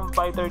 Sinong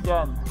fighter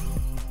dyan?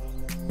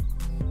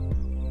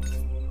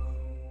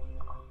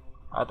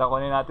 At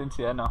kunin natin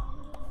si ano.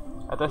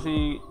 Ito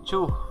si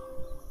Chu.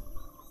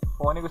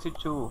 Kunin ko si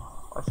Chu.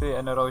 Kasi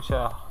ano raw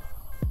siya.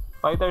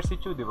 Fighter si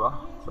Chu, di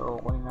ba?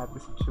 So, kunin natin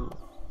si Chu.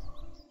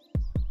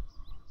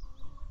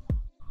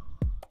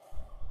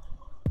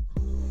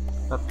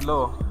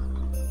 Tatlo.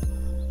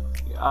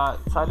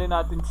 Sali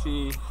natin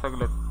si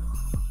saglit.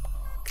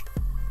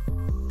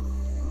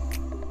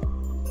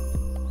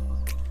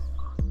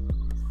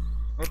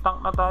 May tank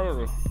na tayo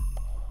eh.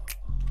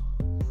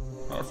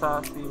 May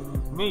assassin.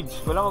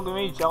 Mage. Wala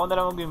mag-mage. Ako na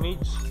lang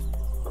mag-mage.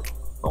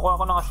 Kukuha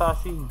ako ng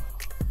assassin.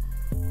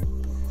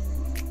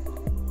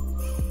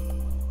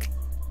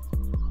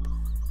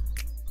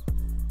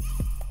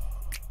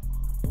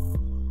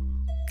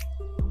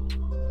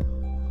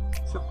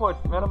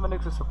 Support. Meron ba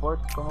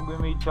nagsusupport? Kung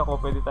mag-mage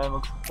ako, pwede tayo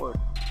mag-support.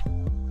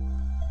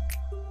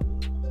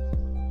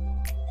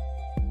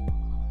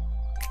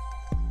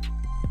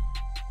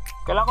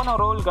 Kailangan ko ng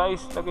roll,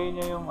 guys. Lagay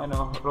nyo yung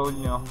ano, roll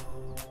nyo.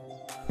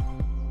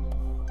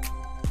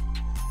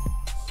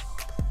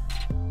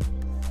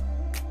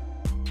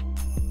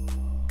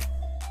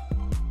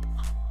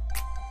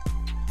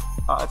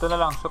 Ito na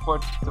lang, support.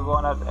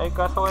 Subukan natin. Ay,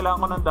 kaso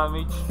kailangan ko ng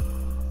damage.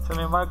 So,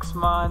 may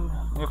marksman,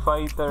 may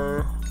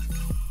fighter.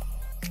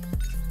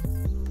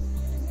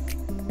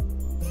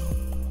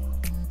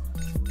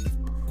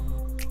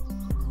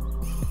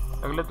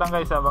 Saglit lang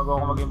guys bago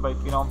ako mag-invite.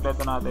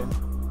 Kinokompleto natin.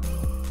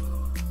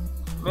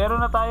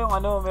 Meron na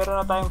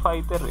tayong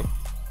fighter eh.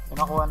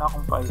 Nakuha na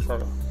akong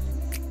fighter.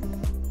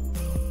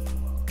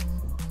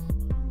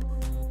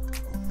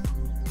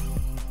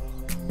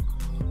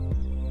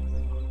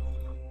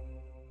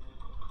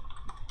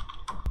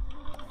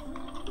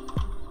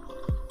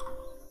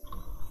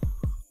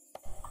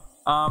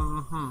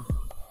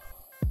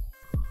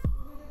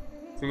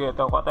 Sige,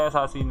 ito. Kuha tayo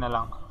assassin na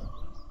lang.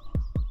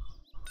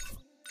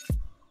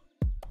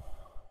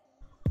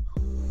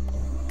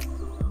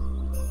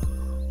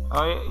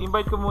 Okay,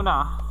 invite ko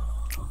muna.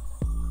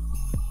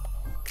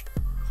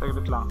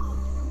 Saglit lang.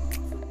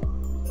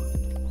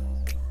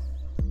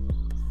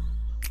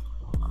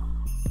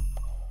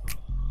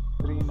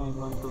 Three, 9,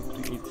 1, 2,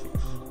 3, 8,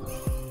 6.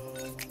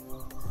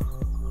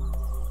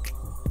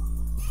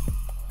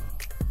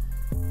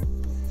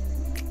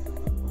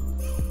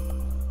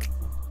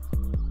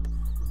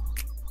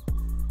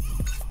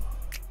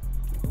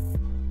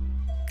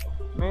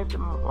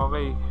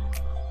 Okay.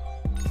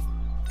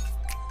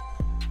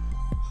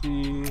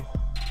 Si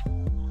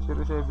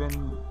 07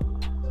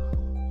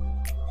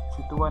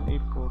 si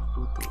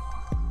 218422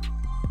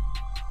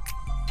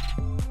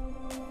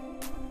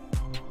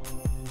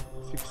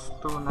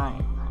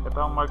 629. Ito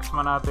ang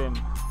marksman natin.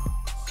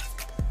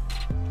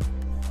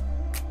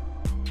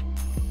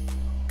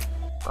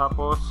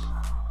 Tapos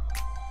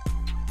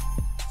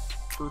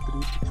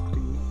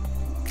 2363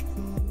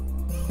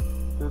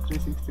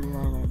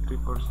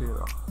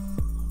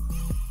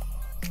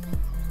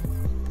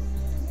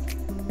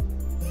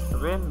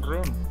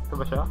 Ren. Ito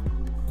ba siya?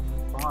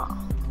 Ito nga.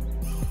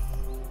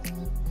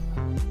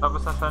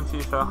 Tapos nasan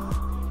si isa?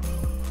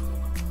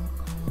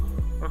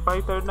 May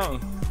fighter na eh.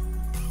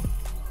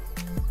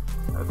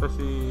 Ito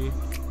si...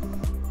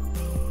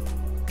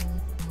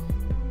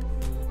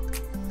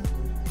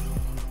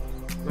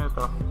 Sino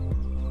ito?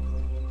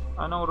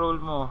 Anong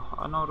role mo?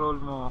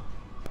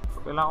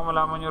 Kailangan ko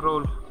malaman yung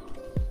role.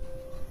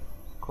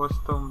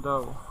 Custom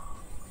daw.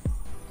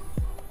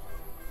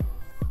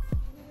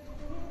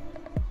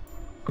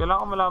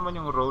 Kailangan ko malaman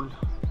yung role.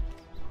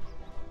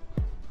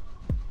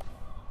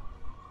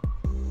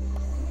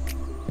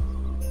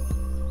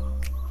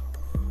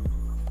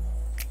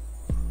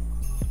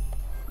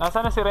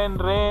 Nasaan na si Ren?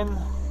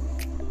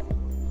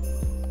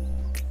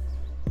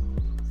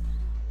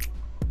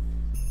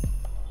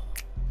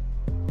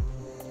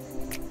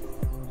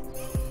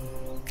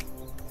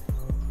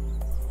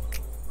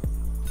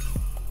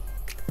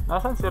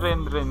 Nasaan si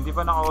Ren? Di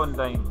pa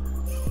naka-online.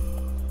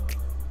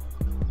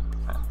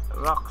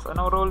 Rax,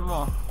 anong role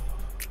mo?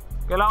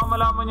 Kailangan ko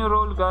malaman yung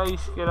role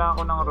guys.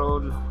 Kailangan ko ng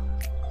role.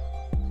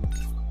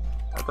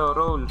 Ito,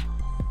 role.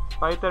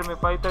 Fighter, may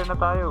fighter na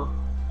tayo.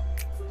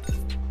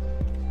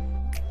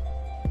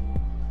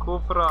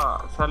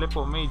 Kupra, sali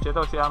po, mage.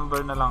 Ito, si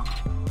Amber na lang.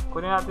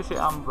 Kunin natin si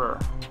Amber.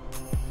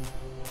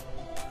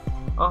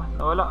 Oh,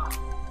 nawala.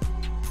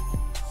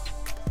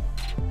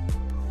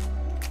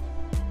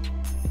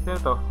 Sino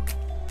to?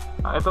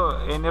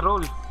 Ito, any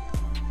role.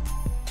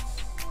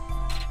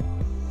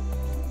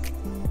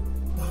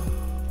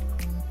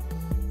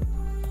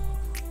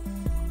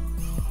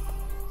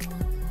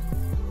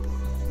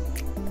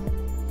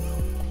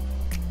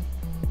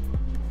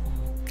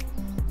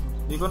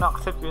 Hindi ko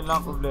na-accept, yun lang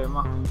ang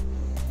problema.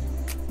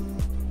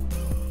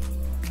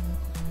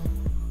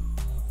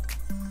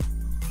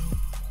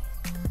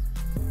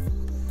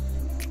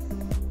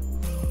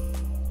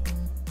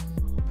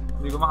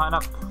 Hindi ko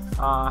mahanap.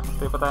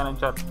 Hintay pa tayo ng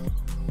chat.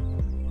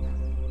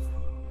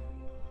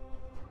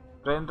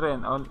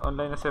 Ren.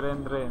 Online na si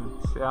Ren.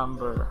 Si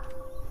Amber.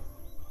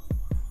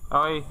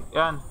 Okay,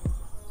 yan.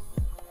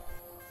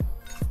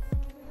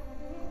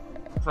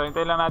 So,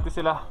 hintayin lang natin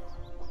sila.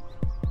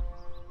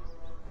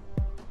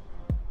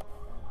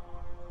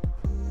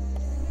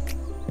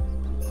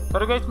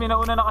 Pero guys, may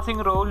nauna na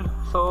kasing role.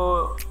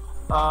 So,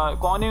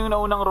 kung ano yung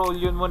naunang role,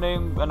 yun muna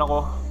yung ano ko.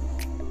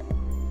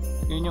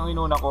 Yun yung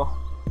inuna ko.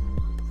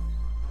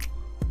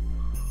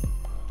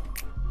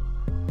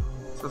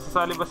 So,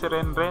 sasali ba si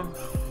Renren?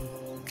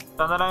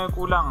 Sana lang yung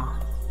kulang.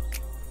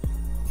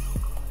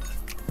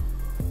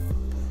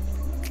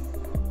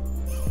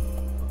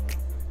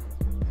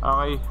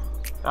 Okay.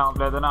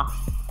 Kompleto na.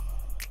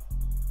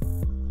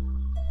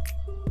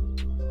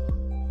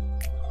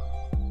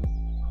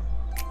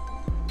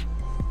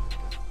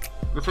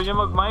 Gusto niyo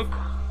mag-mic?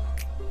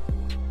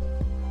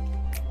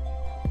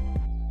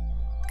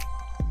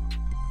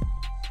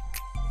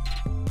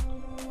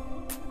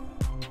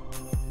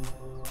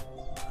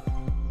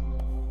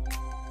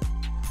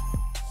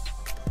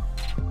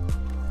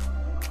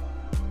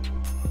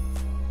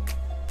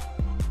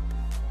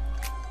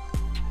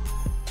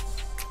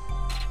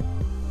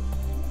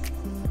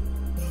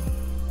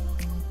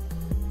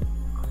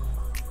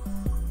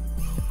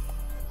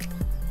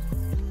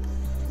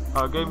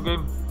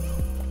 Game.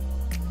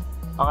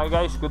 Okay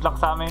guys, good luck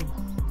sa amin.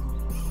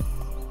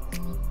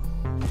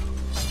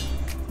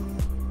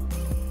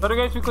 Pero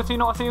guys, kung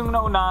sino kasi yung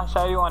nauna,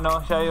 siya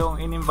yung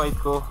in-invite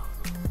ko.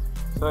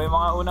 So yung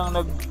mga unang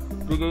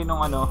nagbigay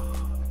nung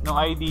nung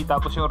ID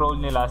tapos yung role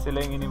nila,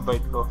 sila yung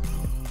in-invite ko.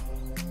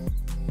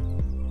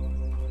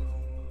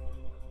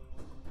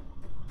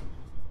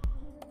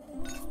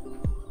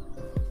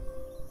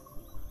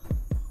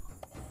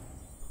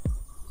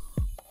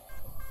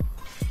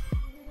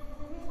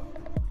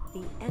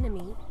 The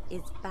enemy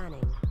is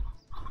banning.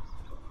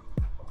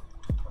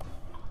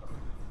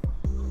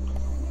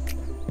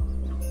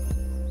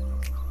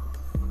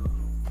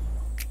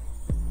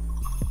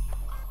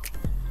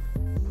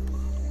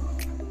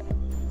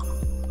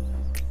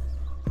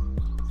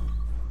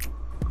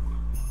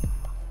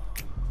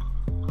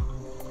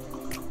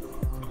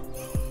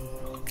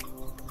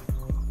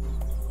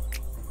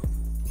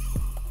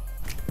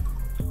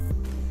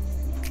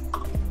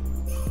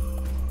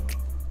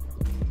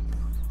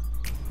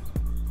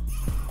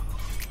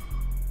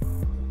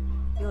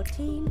 Your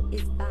team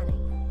is banning.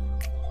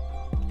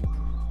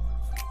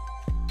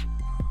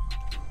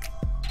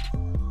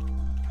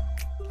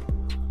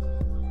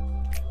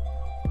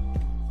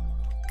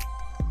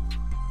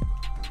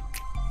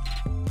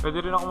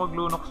 Pwede rin ako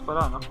mag-Lunox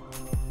pala, no?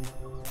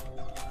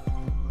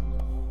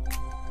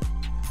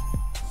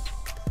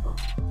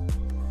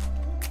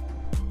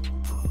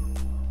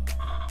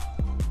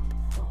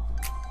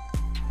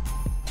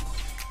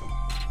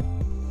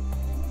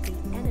 The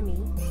enemy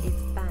is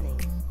banning.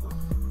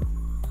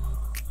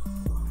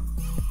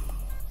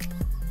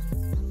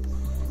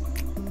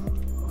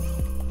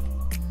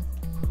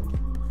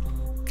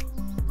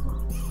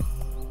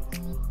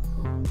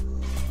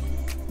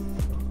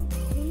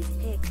 Please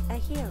pick a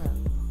hero.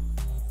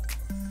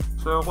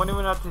 So, kunin mo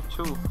natin si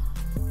Chu.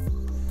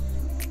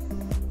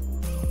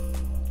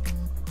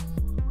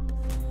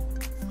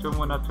 Chu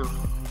muna, Chu.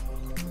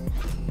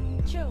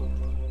 Joe.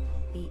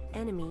 The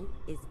enemy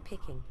is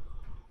picking.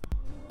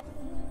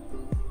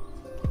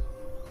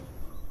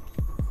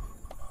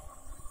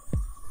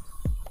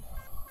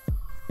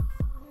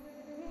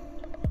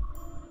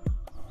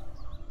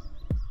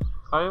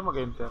 Ayaw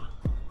mag-enter.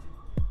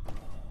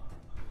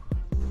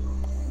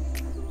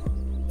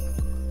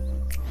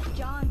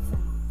 Johnson.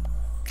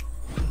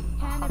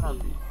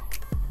 Hanabi.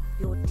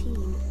 Your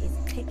team is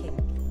picking.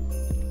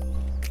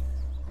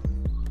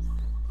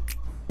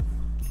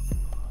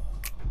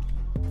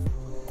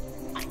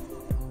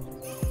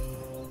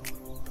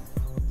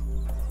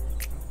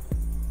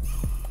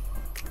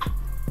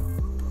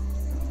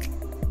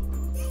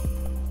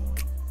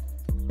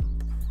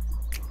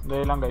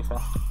 Dahil lang guys, ha.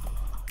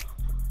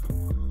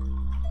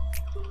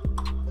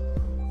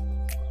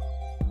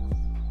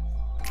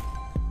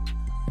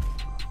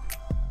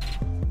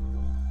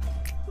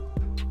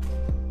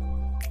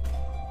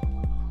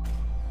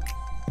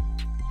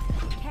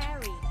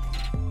 Carry.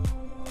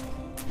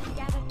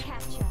 Gather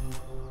catcher.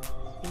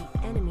 The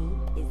enemy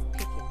is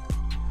picking.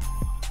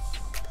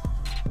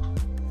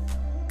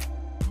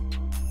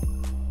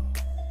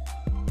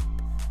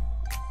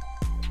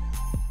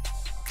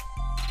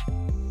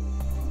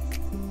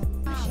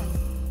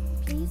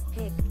 Please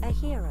pick a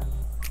hero.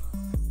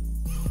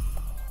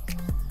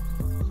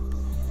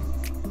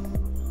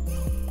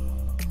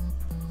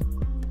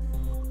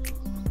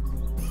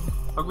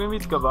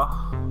 Mag-meet ka ba?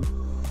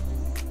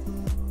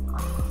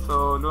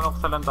 So, Lunox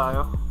na lang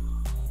tayo.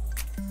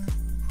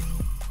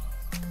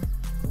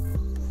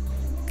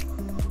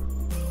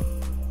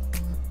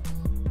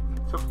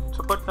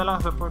 Support na lang,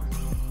 support.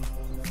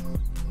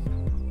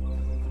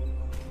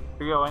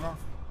 Sige, okay na.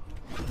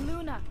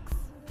 Lunox.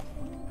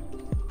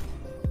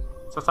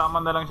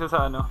 Sasama na lang siya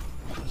sa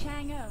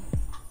Chango.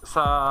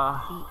 sa...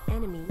 The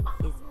enemy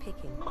is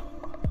picking.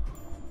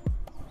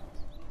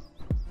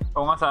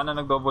 Oo nga, sana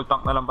nag-double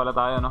tank na lang pala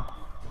tayo, no?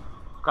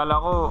 Kala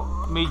ko,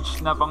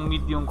 mage na pang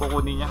mid yung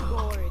kukunin niya.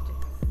 Gourd.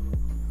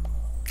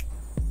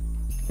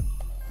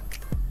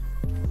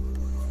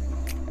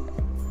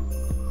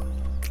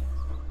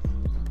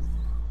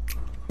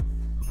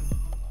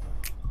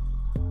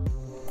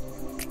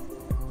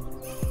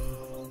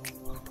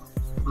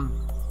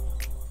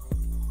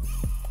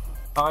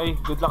 Okay,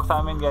 good luck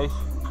sa amin guys.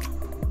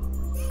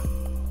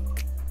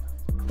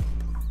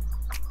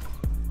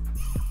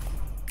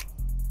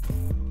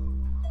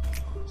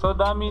 So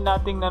dami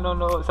nating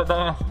nanonood sa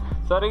dami.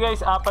 Sorry guys,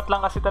 4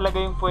 lang kasi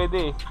talaga yung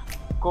pwede eh.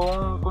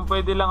 Kung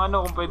pwede lang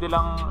kung pwede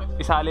lang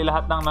isali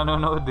lahat ng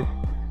nanonood eh.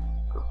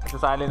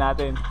 Sasali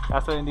natin.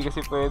 Kaso hindi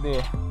kasi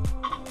pwede eh.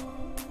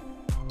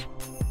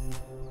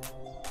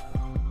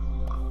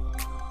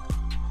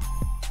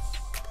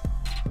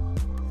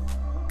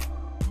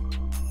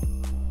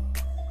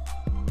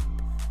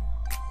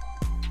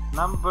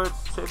 Number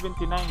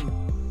 79,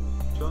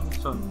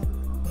 Johnson.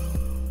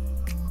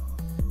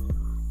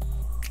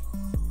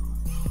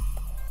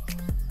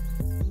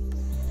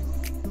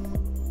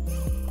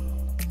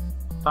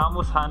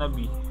 Tamus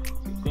Hanabi.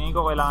 Tingin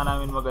ko kailangan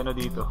namin mag-ano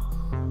dito.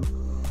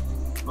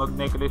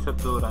 Mag-necklace of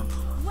Durance.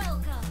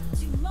 Welcome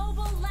to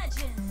Mobile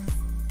Legends.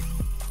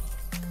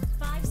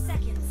 5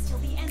 seconds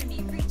till the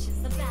enemy reaches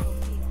the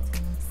battlefield.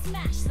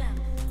 Smash them.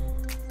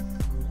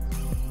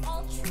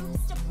 All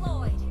troops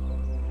deployed.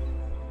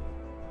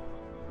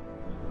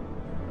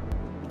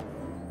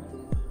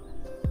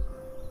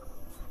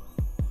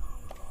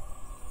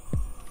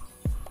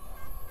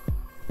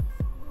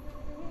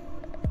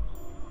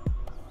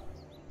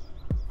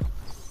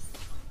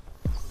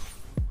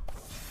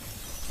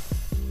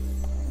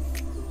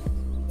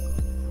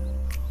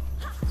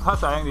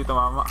 Sayang dito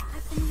mama.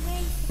 I've been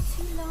away for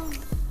too long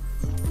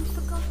and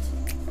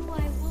forgotten who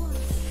I was.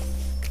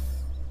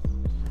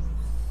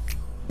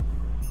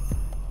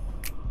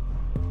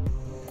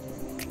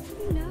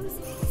 Who knows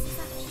if this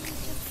is actually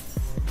just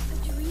a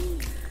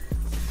dream?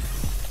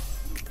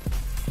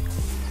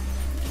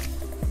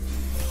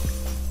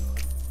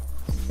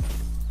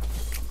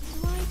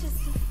 Why does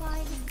the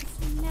violence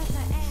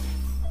never end?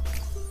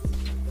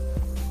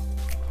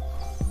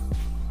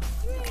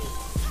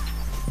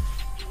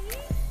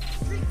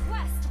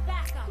 Request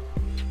backup.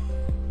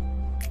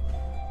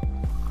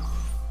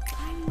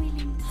 I'm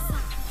willing to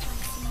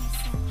sacrifice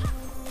myself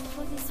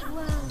for this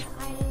world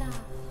I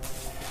love.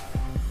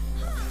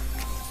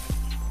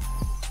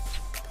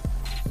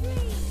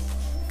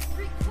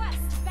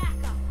 Request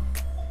backup.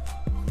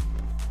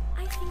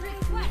 I think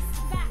request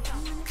backup.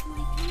 One of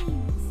my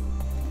dreams.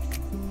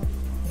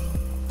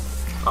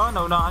 Oh,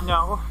 naunahan niya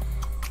ako.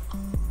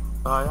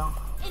 Sayang.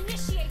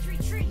 Initiate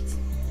retreat.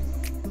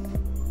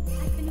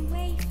 I've been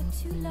away for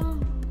too long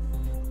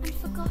and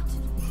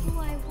forgotten who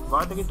I was.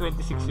 Bakit naging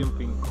 26 yung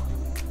ping ko?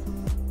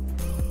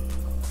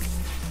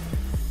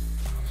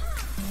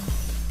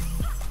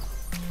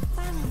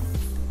 Balance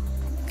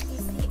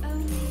is the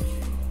only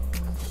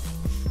truth.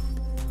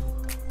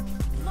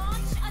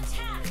 Launch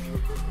attack.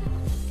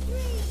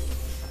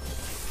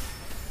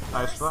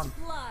 Nice one.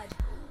 Blood.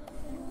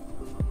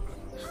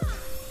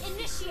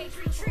 Initiate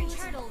retreat.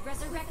 Turtle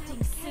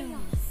resurrecting soon.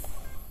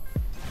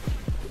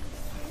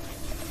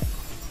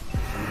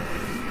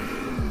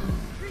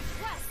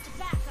 Request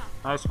backup.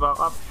 Nice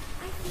backup.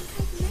 I think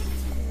I've met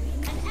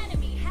you. An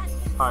enemy has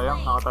been Sayang,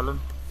 slain. nakatalon.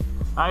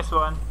 Nice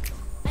one.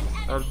 An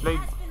Well enemy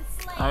played. has been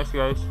slain. Nice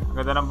guys. Ang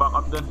ganda ng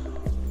backup dun.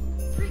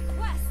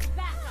 Request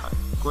backup.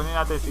 Kunin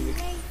natin sige.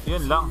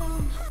 Yun lang.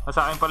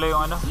 Nasa akin pala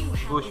yung You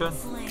have fusion.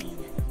 been slain.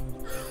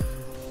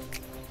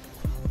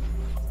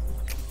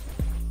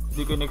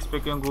 Hindi ko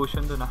in-expect yung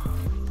Gushin dun ah.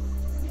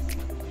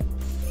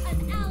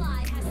 An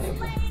ally has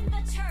slain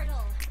the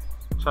turtle.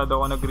 Masyado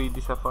ako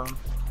na-greedy sa farm.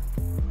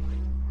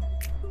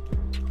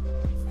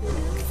 Who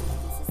knows if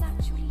this is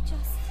actually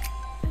just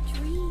a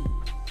dream?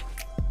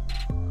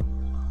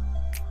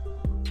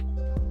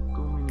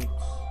 2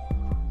 minutes.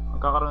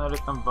 Magkakaroon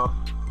ulit ng buff.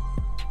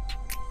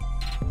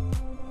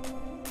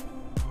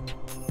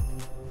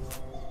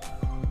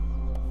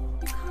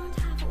 You can't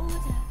have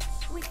order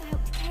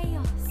without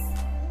chaos.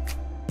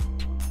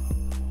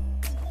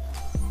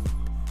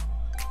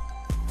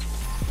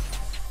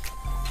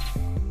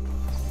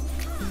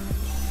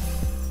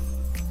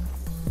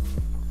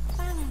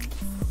 Balance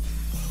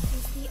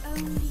is the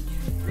only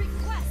truth.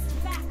 Request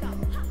backup.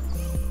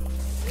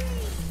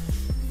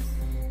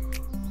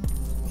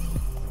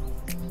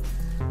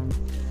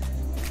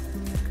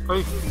 Uy!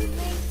 I've been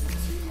away for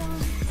too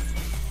long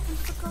and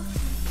forgotten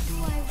who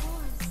I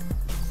was.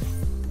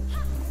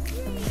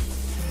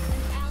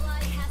 An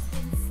ally has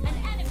been slain. An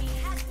enemy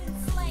has been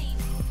slain.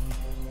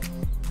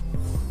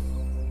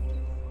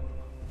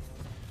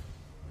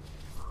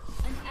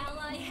 An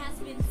ally has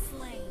been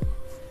slain.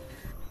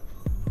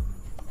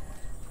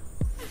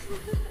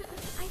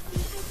 I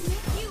think I've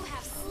met you.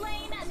 Have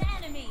slain an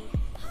enemy.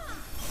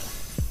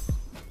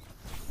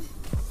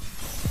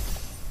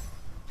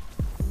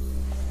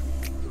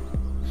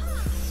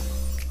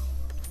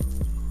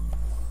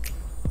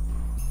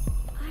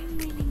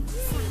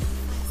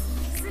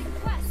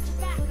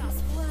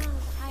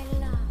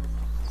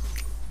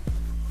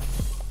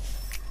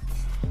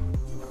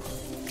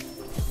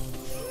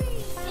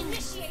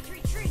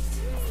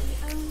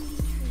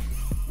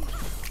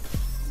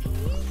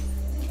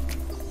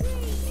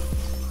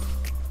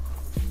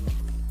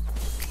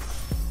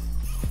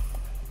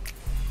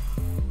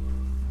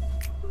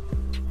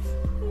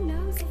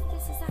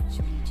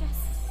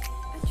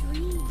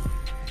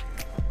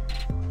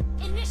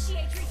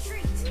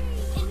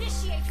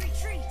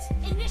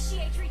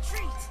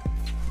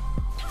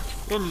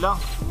 Yun lang.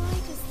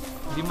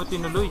 Hindi mo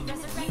tinuloy.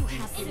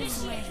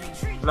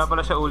 Wala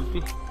pala siya ulti.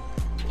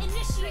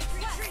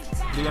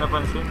 Hindi ka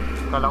napansin.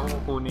 Kala ko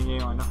kukunin niya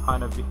yung ano,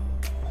 Hanabi.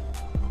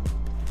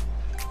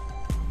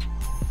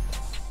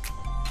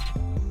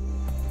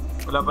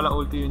 Wala pala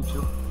ulti yung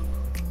Chu.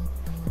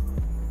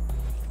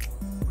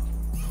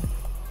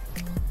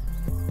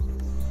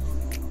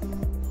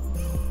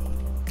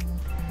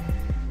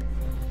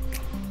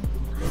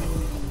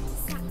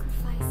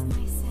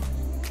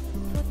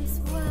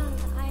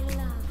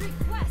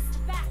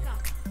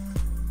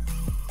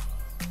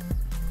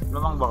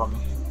 Lamang ba kami?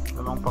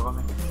 Lamang pa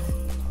kami.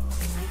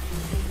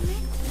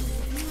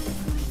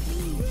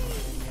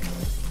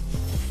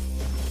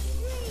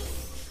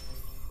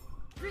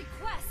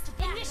 Request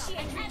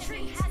initiate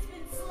retreat has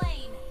been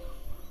slain.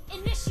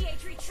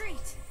 Initiate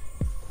retreat.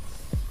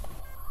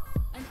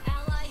 An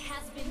ally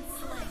has been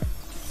slain.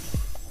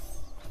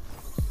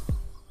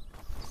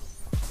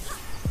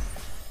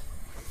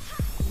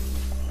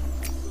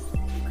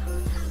 You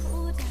can't have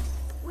order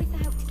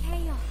without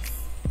chaos.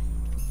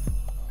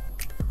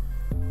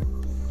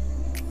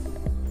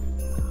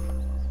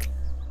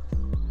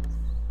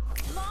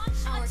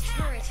 Our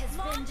turret has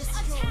been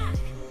destroyed.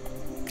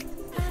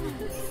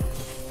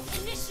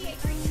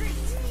 Initiate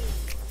retreat.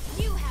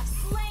 You have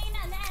slain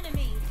an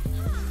enemy.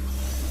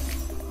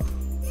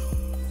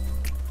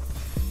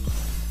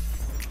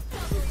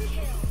 Double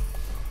kill.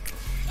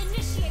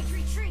 Initiate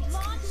retreat.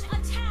 Launch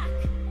attack.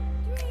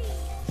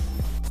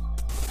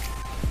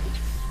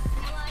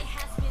 Ally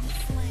has been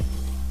slain.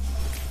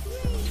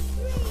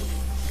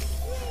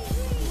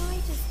 Why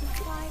does the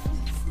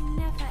violence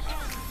never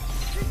end?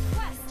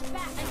 Request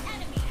back. An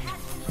enemy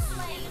has been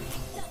slain.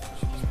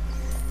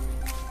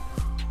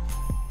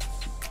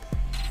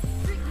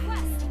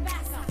 Request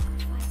backup.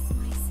 Sacrifice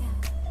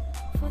myself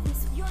for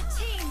this. Your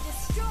team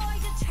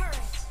destroyed a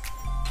turret.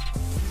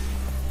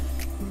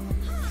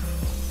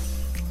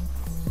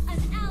 An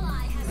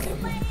ally has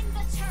slain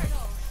the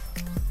turtle.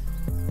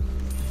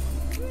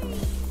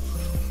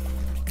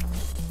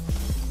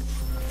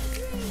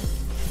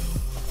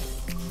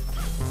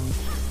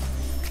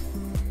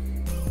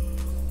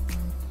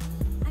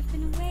 I've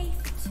been away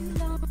for too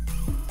long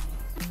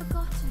and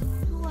forgotten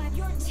who I am.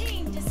 Your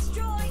team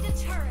destroyed a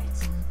turret.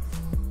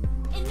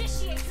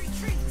 Initiate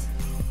retreat.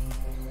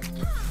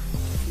 You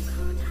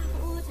can't have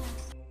order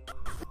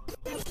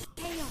without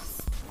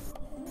chaos.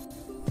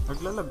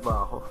 Naglalag ba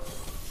ako?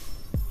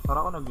 Para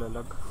ako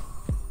naglalag.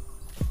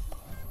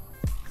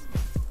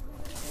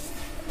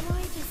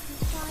 Why does the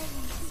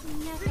violence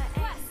never end?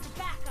 Request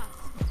backup.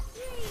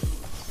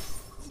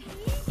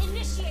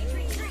 Initiate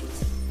retreat.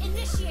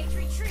 Initiate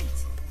retreat.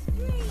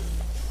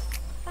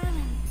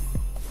 Balance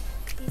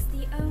is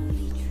the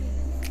only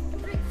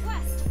truth.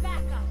 Request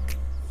backup.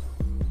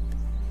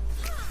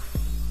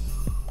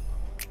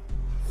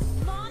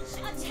 Launch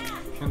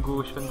attack. Yung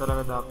Gusion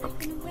talaga dapat.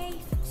 Been away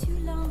for too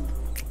long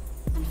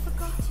and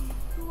forgotten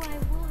who I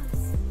was.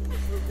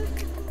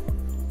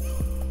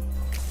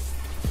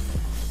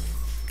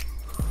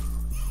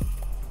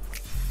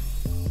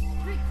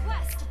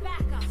 Request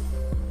backup.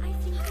 I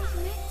think I've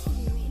met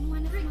you in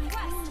one of my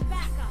Request dreams.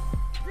 backup.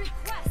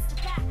 Request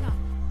backup.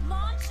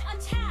 Launch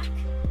attack.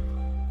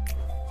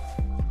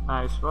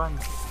 Nice one.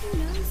 Who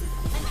knows if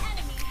An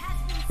enemy has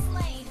been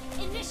slain.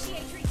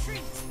 Initiate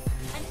retreat.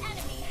 An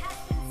enemy has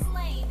been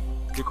slain.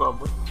 Hindi ko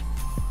abot. you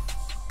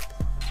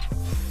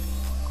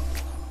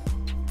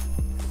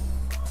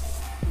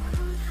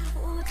can't have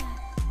order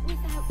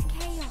without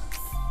chaos?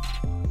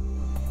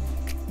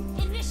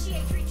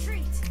 Initiate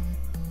retreat.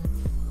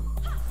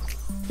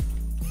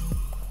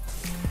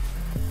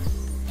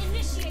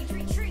 Initiate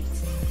retreat.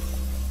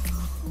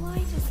 Why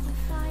does the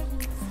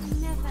violence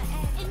never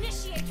end?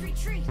 Initiate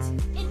retreat.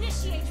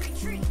 Initiate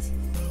retreat.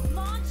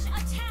 Launch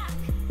attack.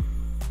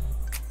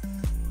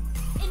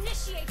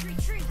 Initiate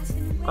retreat.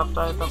 Tap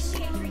tayo, tap.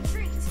 Initiate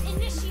retreat.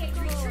 Initiate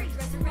retreat.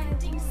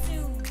 Resurrecting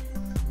soon.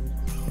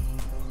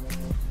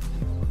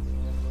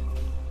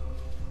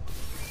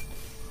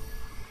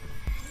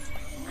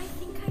 I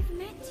think I've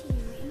met you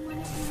in one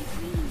of my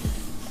dreams.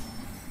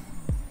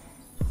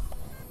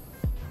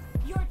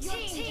 Your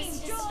team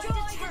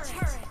destroyed a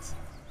turret.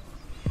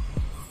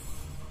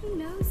 Who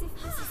knows if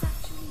this is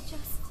actually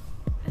just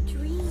a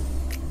dream?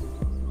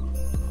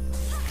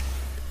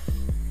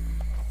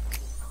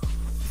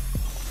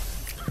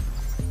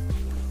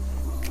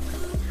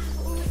 Can't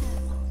have order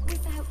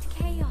without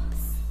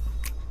chaos.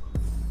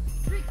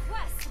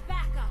 Request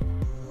backup.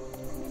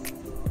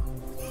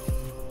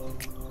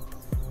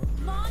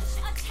 Launch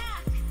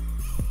attack.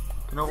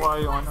 Kinukuha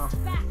yung ano.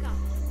 Request backup.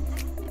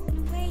 Been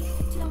away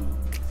for too long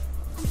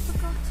and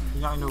forgotten Hindi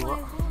niya who kinuha.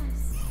 I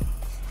was.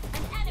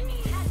 An enemy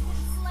has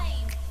been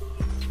slain.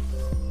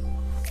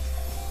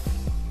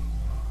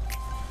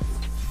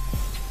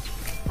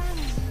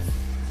 Balance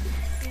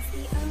is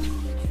the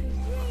only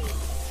truth.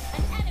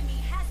 An enemy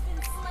has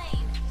been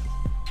slain.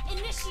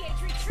 Initiate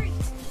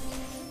retreat.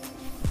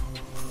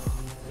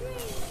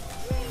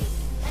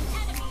 An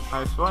enemy has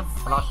Nice one.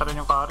 Malakas na rin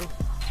yung carry.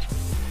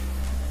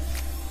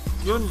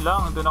 Yun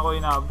lang. Doon ako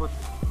inaabot.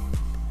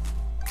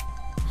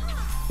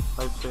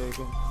 5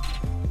 seconds.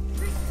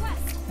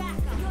 Request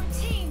backup. Your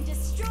team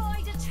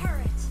destroyed a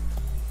turret.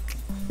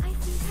 I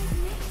think I've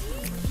met you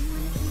in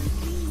one of my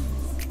dreams.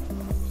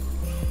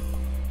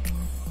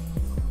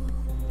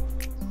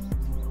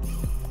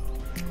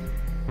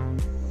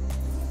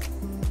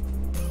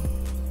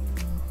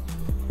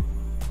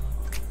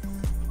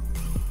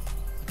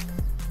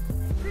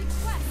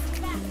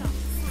 Request backup.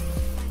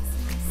 Sacrifice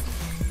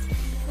myself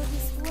for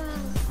this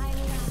world I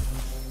love.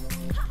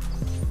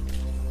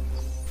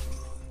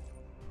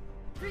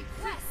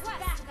 Request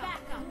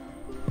backup.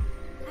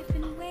 I've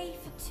been away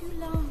for too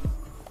long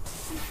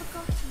and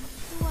forgotten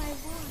who I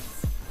was.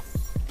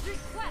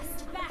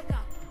 Request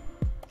backup.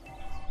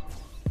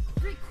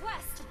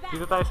 Request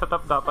Dito backup. tayo sa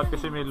top dapat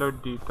kasi may Lord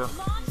dito.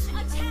 Launch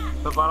attack.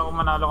 So para kung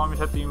manalo kami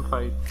sa team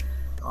fight,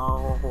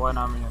 makukuha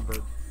namin yung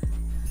Lord.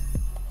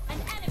 An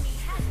enemy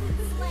has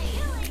been slain.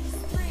 Killing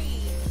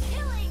spree.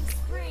 Killing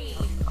spree.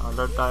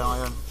 Lord tayo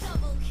ngayon.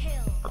 Double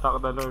kill. Attack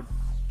the Lord.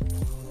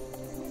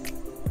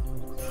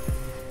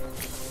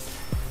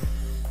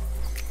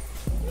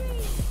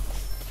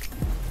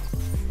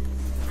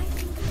 I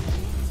think I've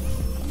met you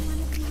in one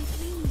of my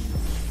dreams.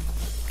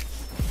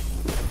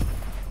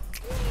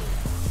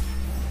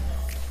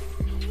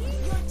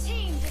 Your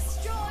team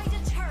destroyed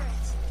a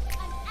turret.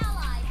 An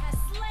ally has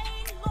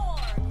slain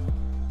Lord.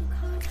 You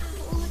can't have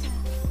order.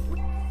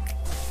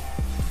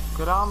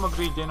 Kailangan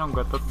mag-regen ng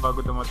gatot bago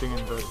dumating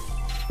yung Lord.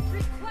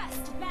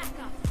 Request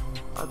backup.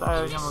 At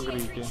ayaw niya Initiate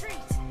mag-regen.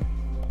 retreat.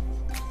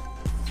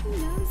 Who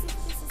knows if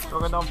this is So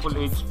maganda kung full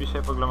HP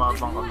siya pag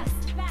lumabang kami.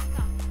 Request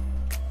backup.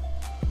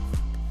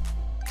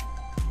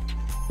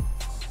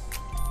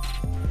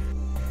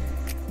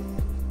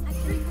 I've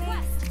been away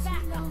Request for too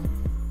backup. long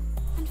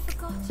and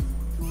forgotten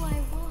who I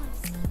was.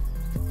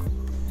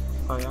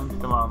 Sayang, di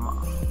tumama.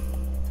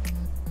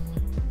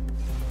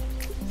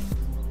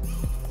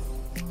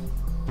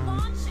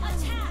 Launch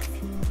attack.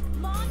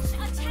 Launch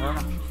Ayan na.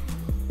 attack.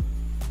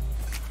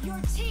 Your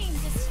team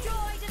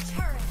destroyed a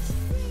turret.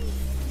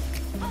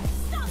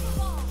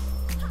 Unstoppable.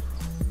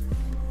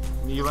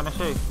 Iniiwan na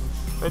siya eh.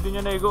 Pwede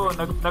niya na i-go.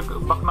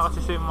 Nag-back na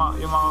kasi siya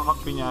yung mga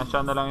kampi niya.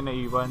 Siya na lang yung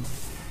naiwan.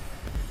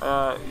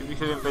 Kaya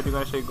ibig sabihin pwede ko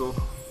na siya i-go.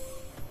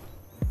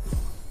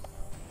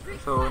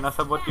 So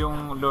nasa bot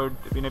yung Lord.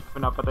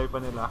 Pinapatay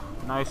pa nila.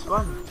 Nice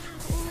one.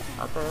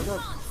 Atay agad.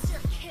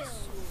 Monster kill.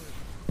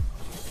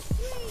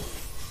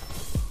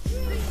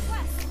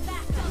 Request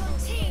backup. Your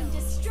team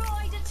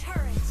destroyed a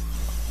turret.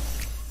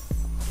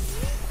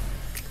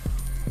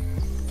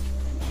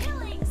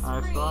 Killing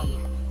Nice spree. one.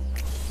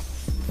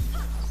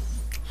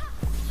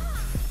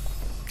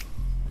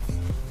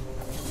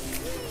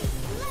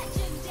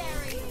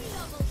 Legendary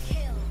double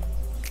kill.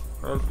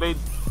 Well played.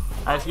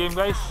 Nice game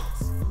guys.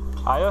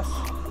 Ayos.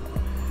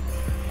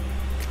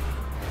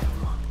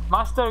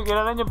 Master,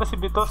 kilala niyo ba si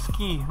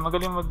Bitoski?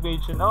 Magaling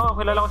mag-mage yun. Oo,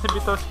 kilala ko si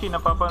Bitoski.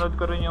 Napapanood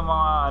ko rin yung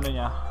mga ano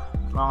niya.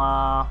 Mga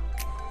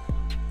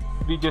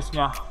videos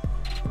niya.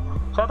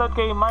 Shoutout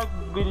kay Mark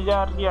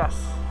Villarias.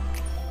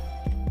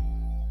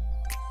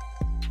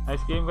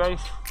 Nice game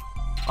guys.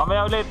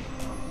 Mamaya ulit.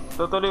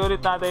 Tutuloy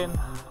ulit natin.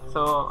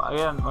 So,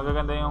 ayan,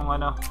 magaganda yung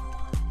ano.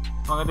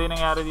 Maganda yung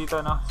nangyari dito,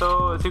 no?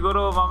 So,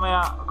 siguro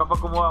mamaya kapag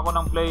kumuha ako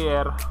ng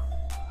player,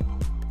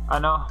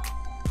 ano,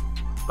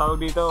 tawag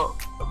dito,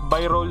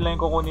 by roll na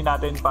yung kukunin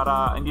natin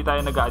para hindi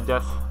tayo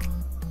nag-adjust.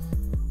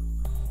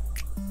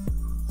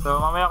 So,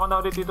 mamaya ko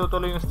na ulit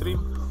itutuloy yung stream.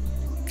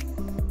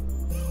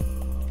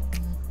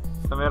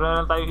 So, meron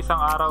lang tayo isang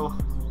araw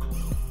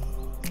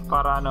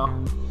para ano,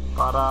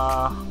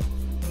 para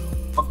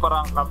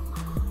magpa-rank up.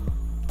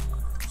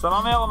 So,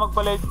 mamaya kung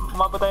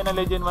umabot tayo ng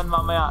Legend 1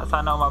 mamaya,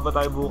 sana umabot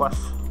tayo bukas.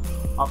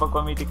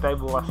 Makapagpa-mythic tayo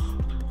bukas.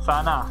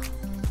 Sana.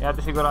 Hindi natin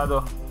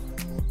sigurado.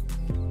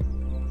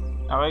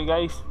 Okay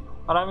guys.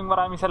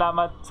 Maraming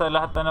salamat sa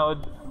lahat na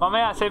nanood.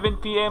 Mamaya 7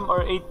 PM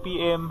or 8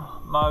 PM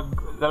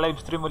mag-live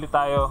stream ulit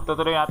tayo.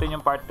 Tutuloy natin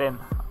yung part 10.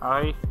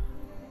 Okay?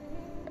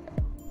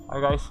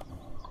 Okay guys.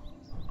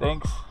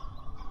 Thanks.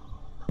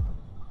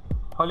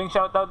 Huling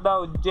shoutout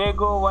daw,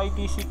 Diego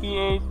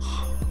YTCPH.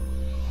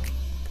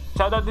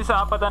 Shoutout din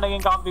sa apat na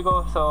naging kampi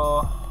ko.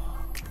 So,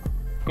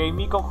 kay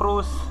Miko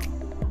Cruz.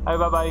 Ay,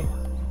 bye-bye.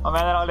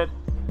 Mamaya na lang ulit.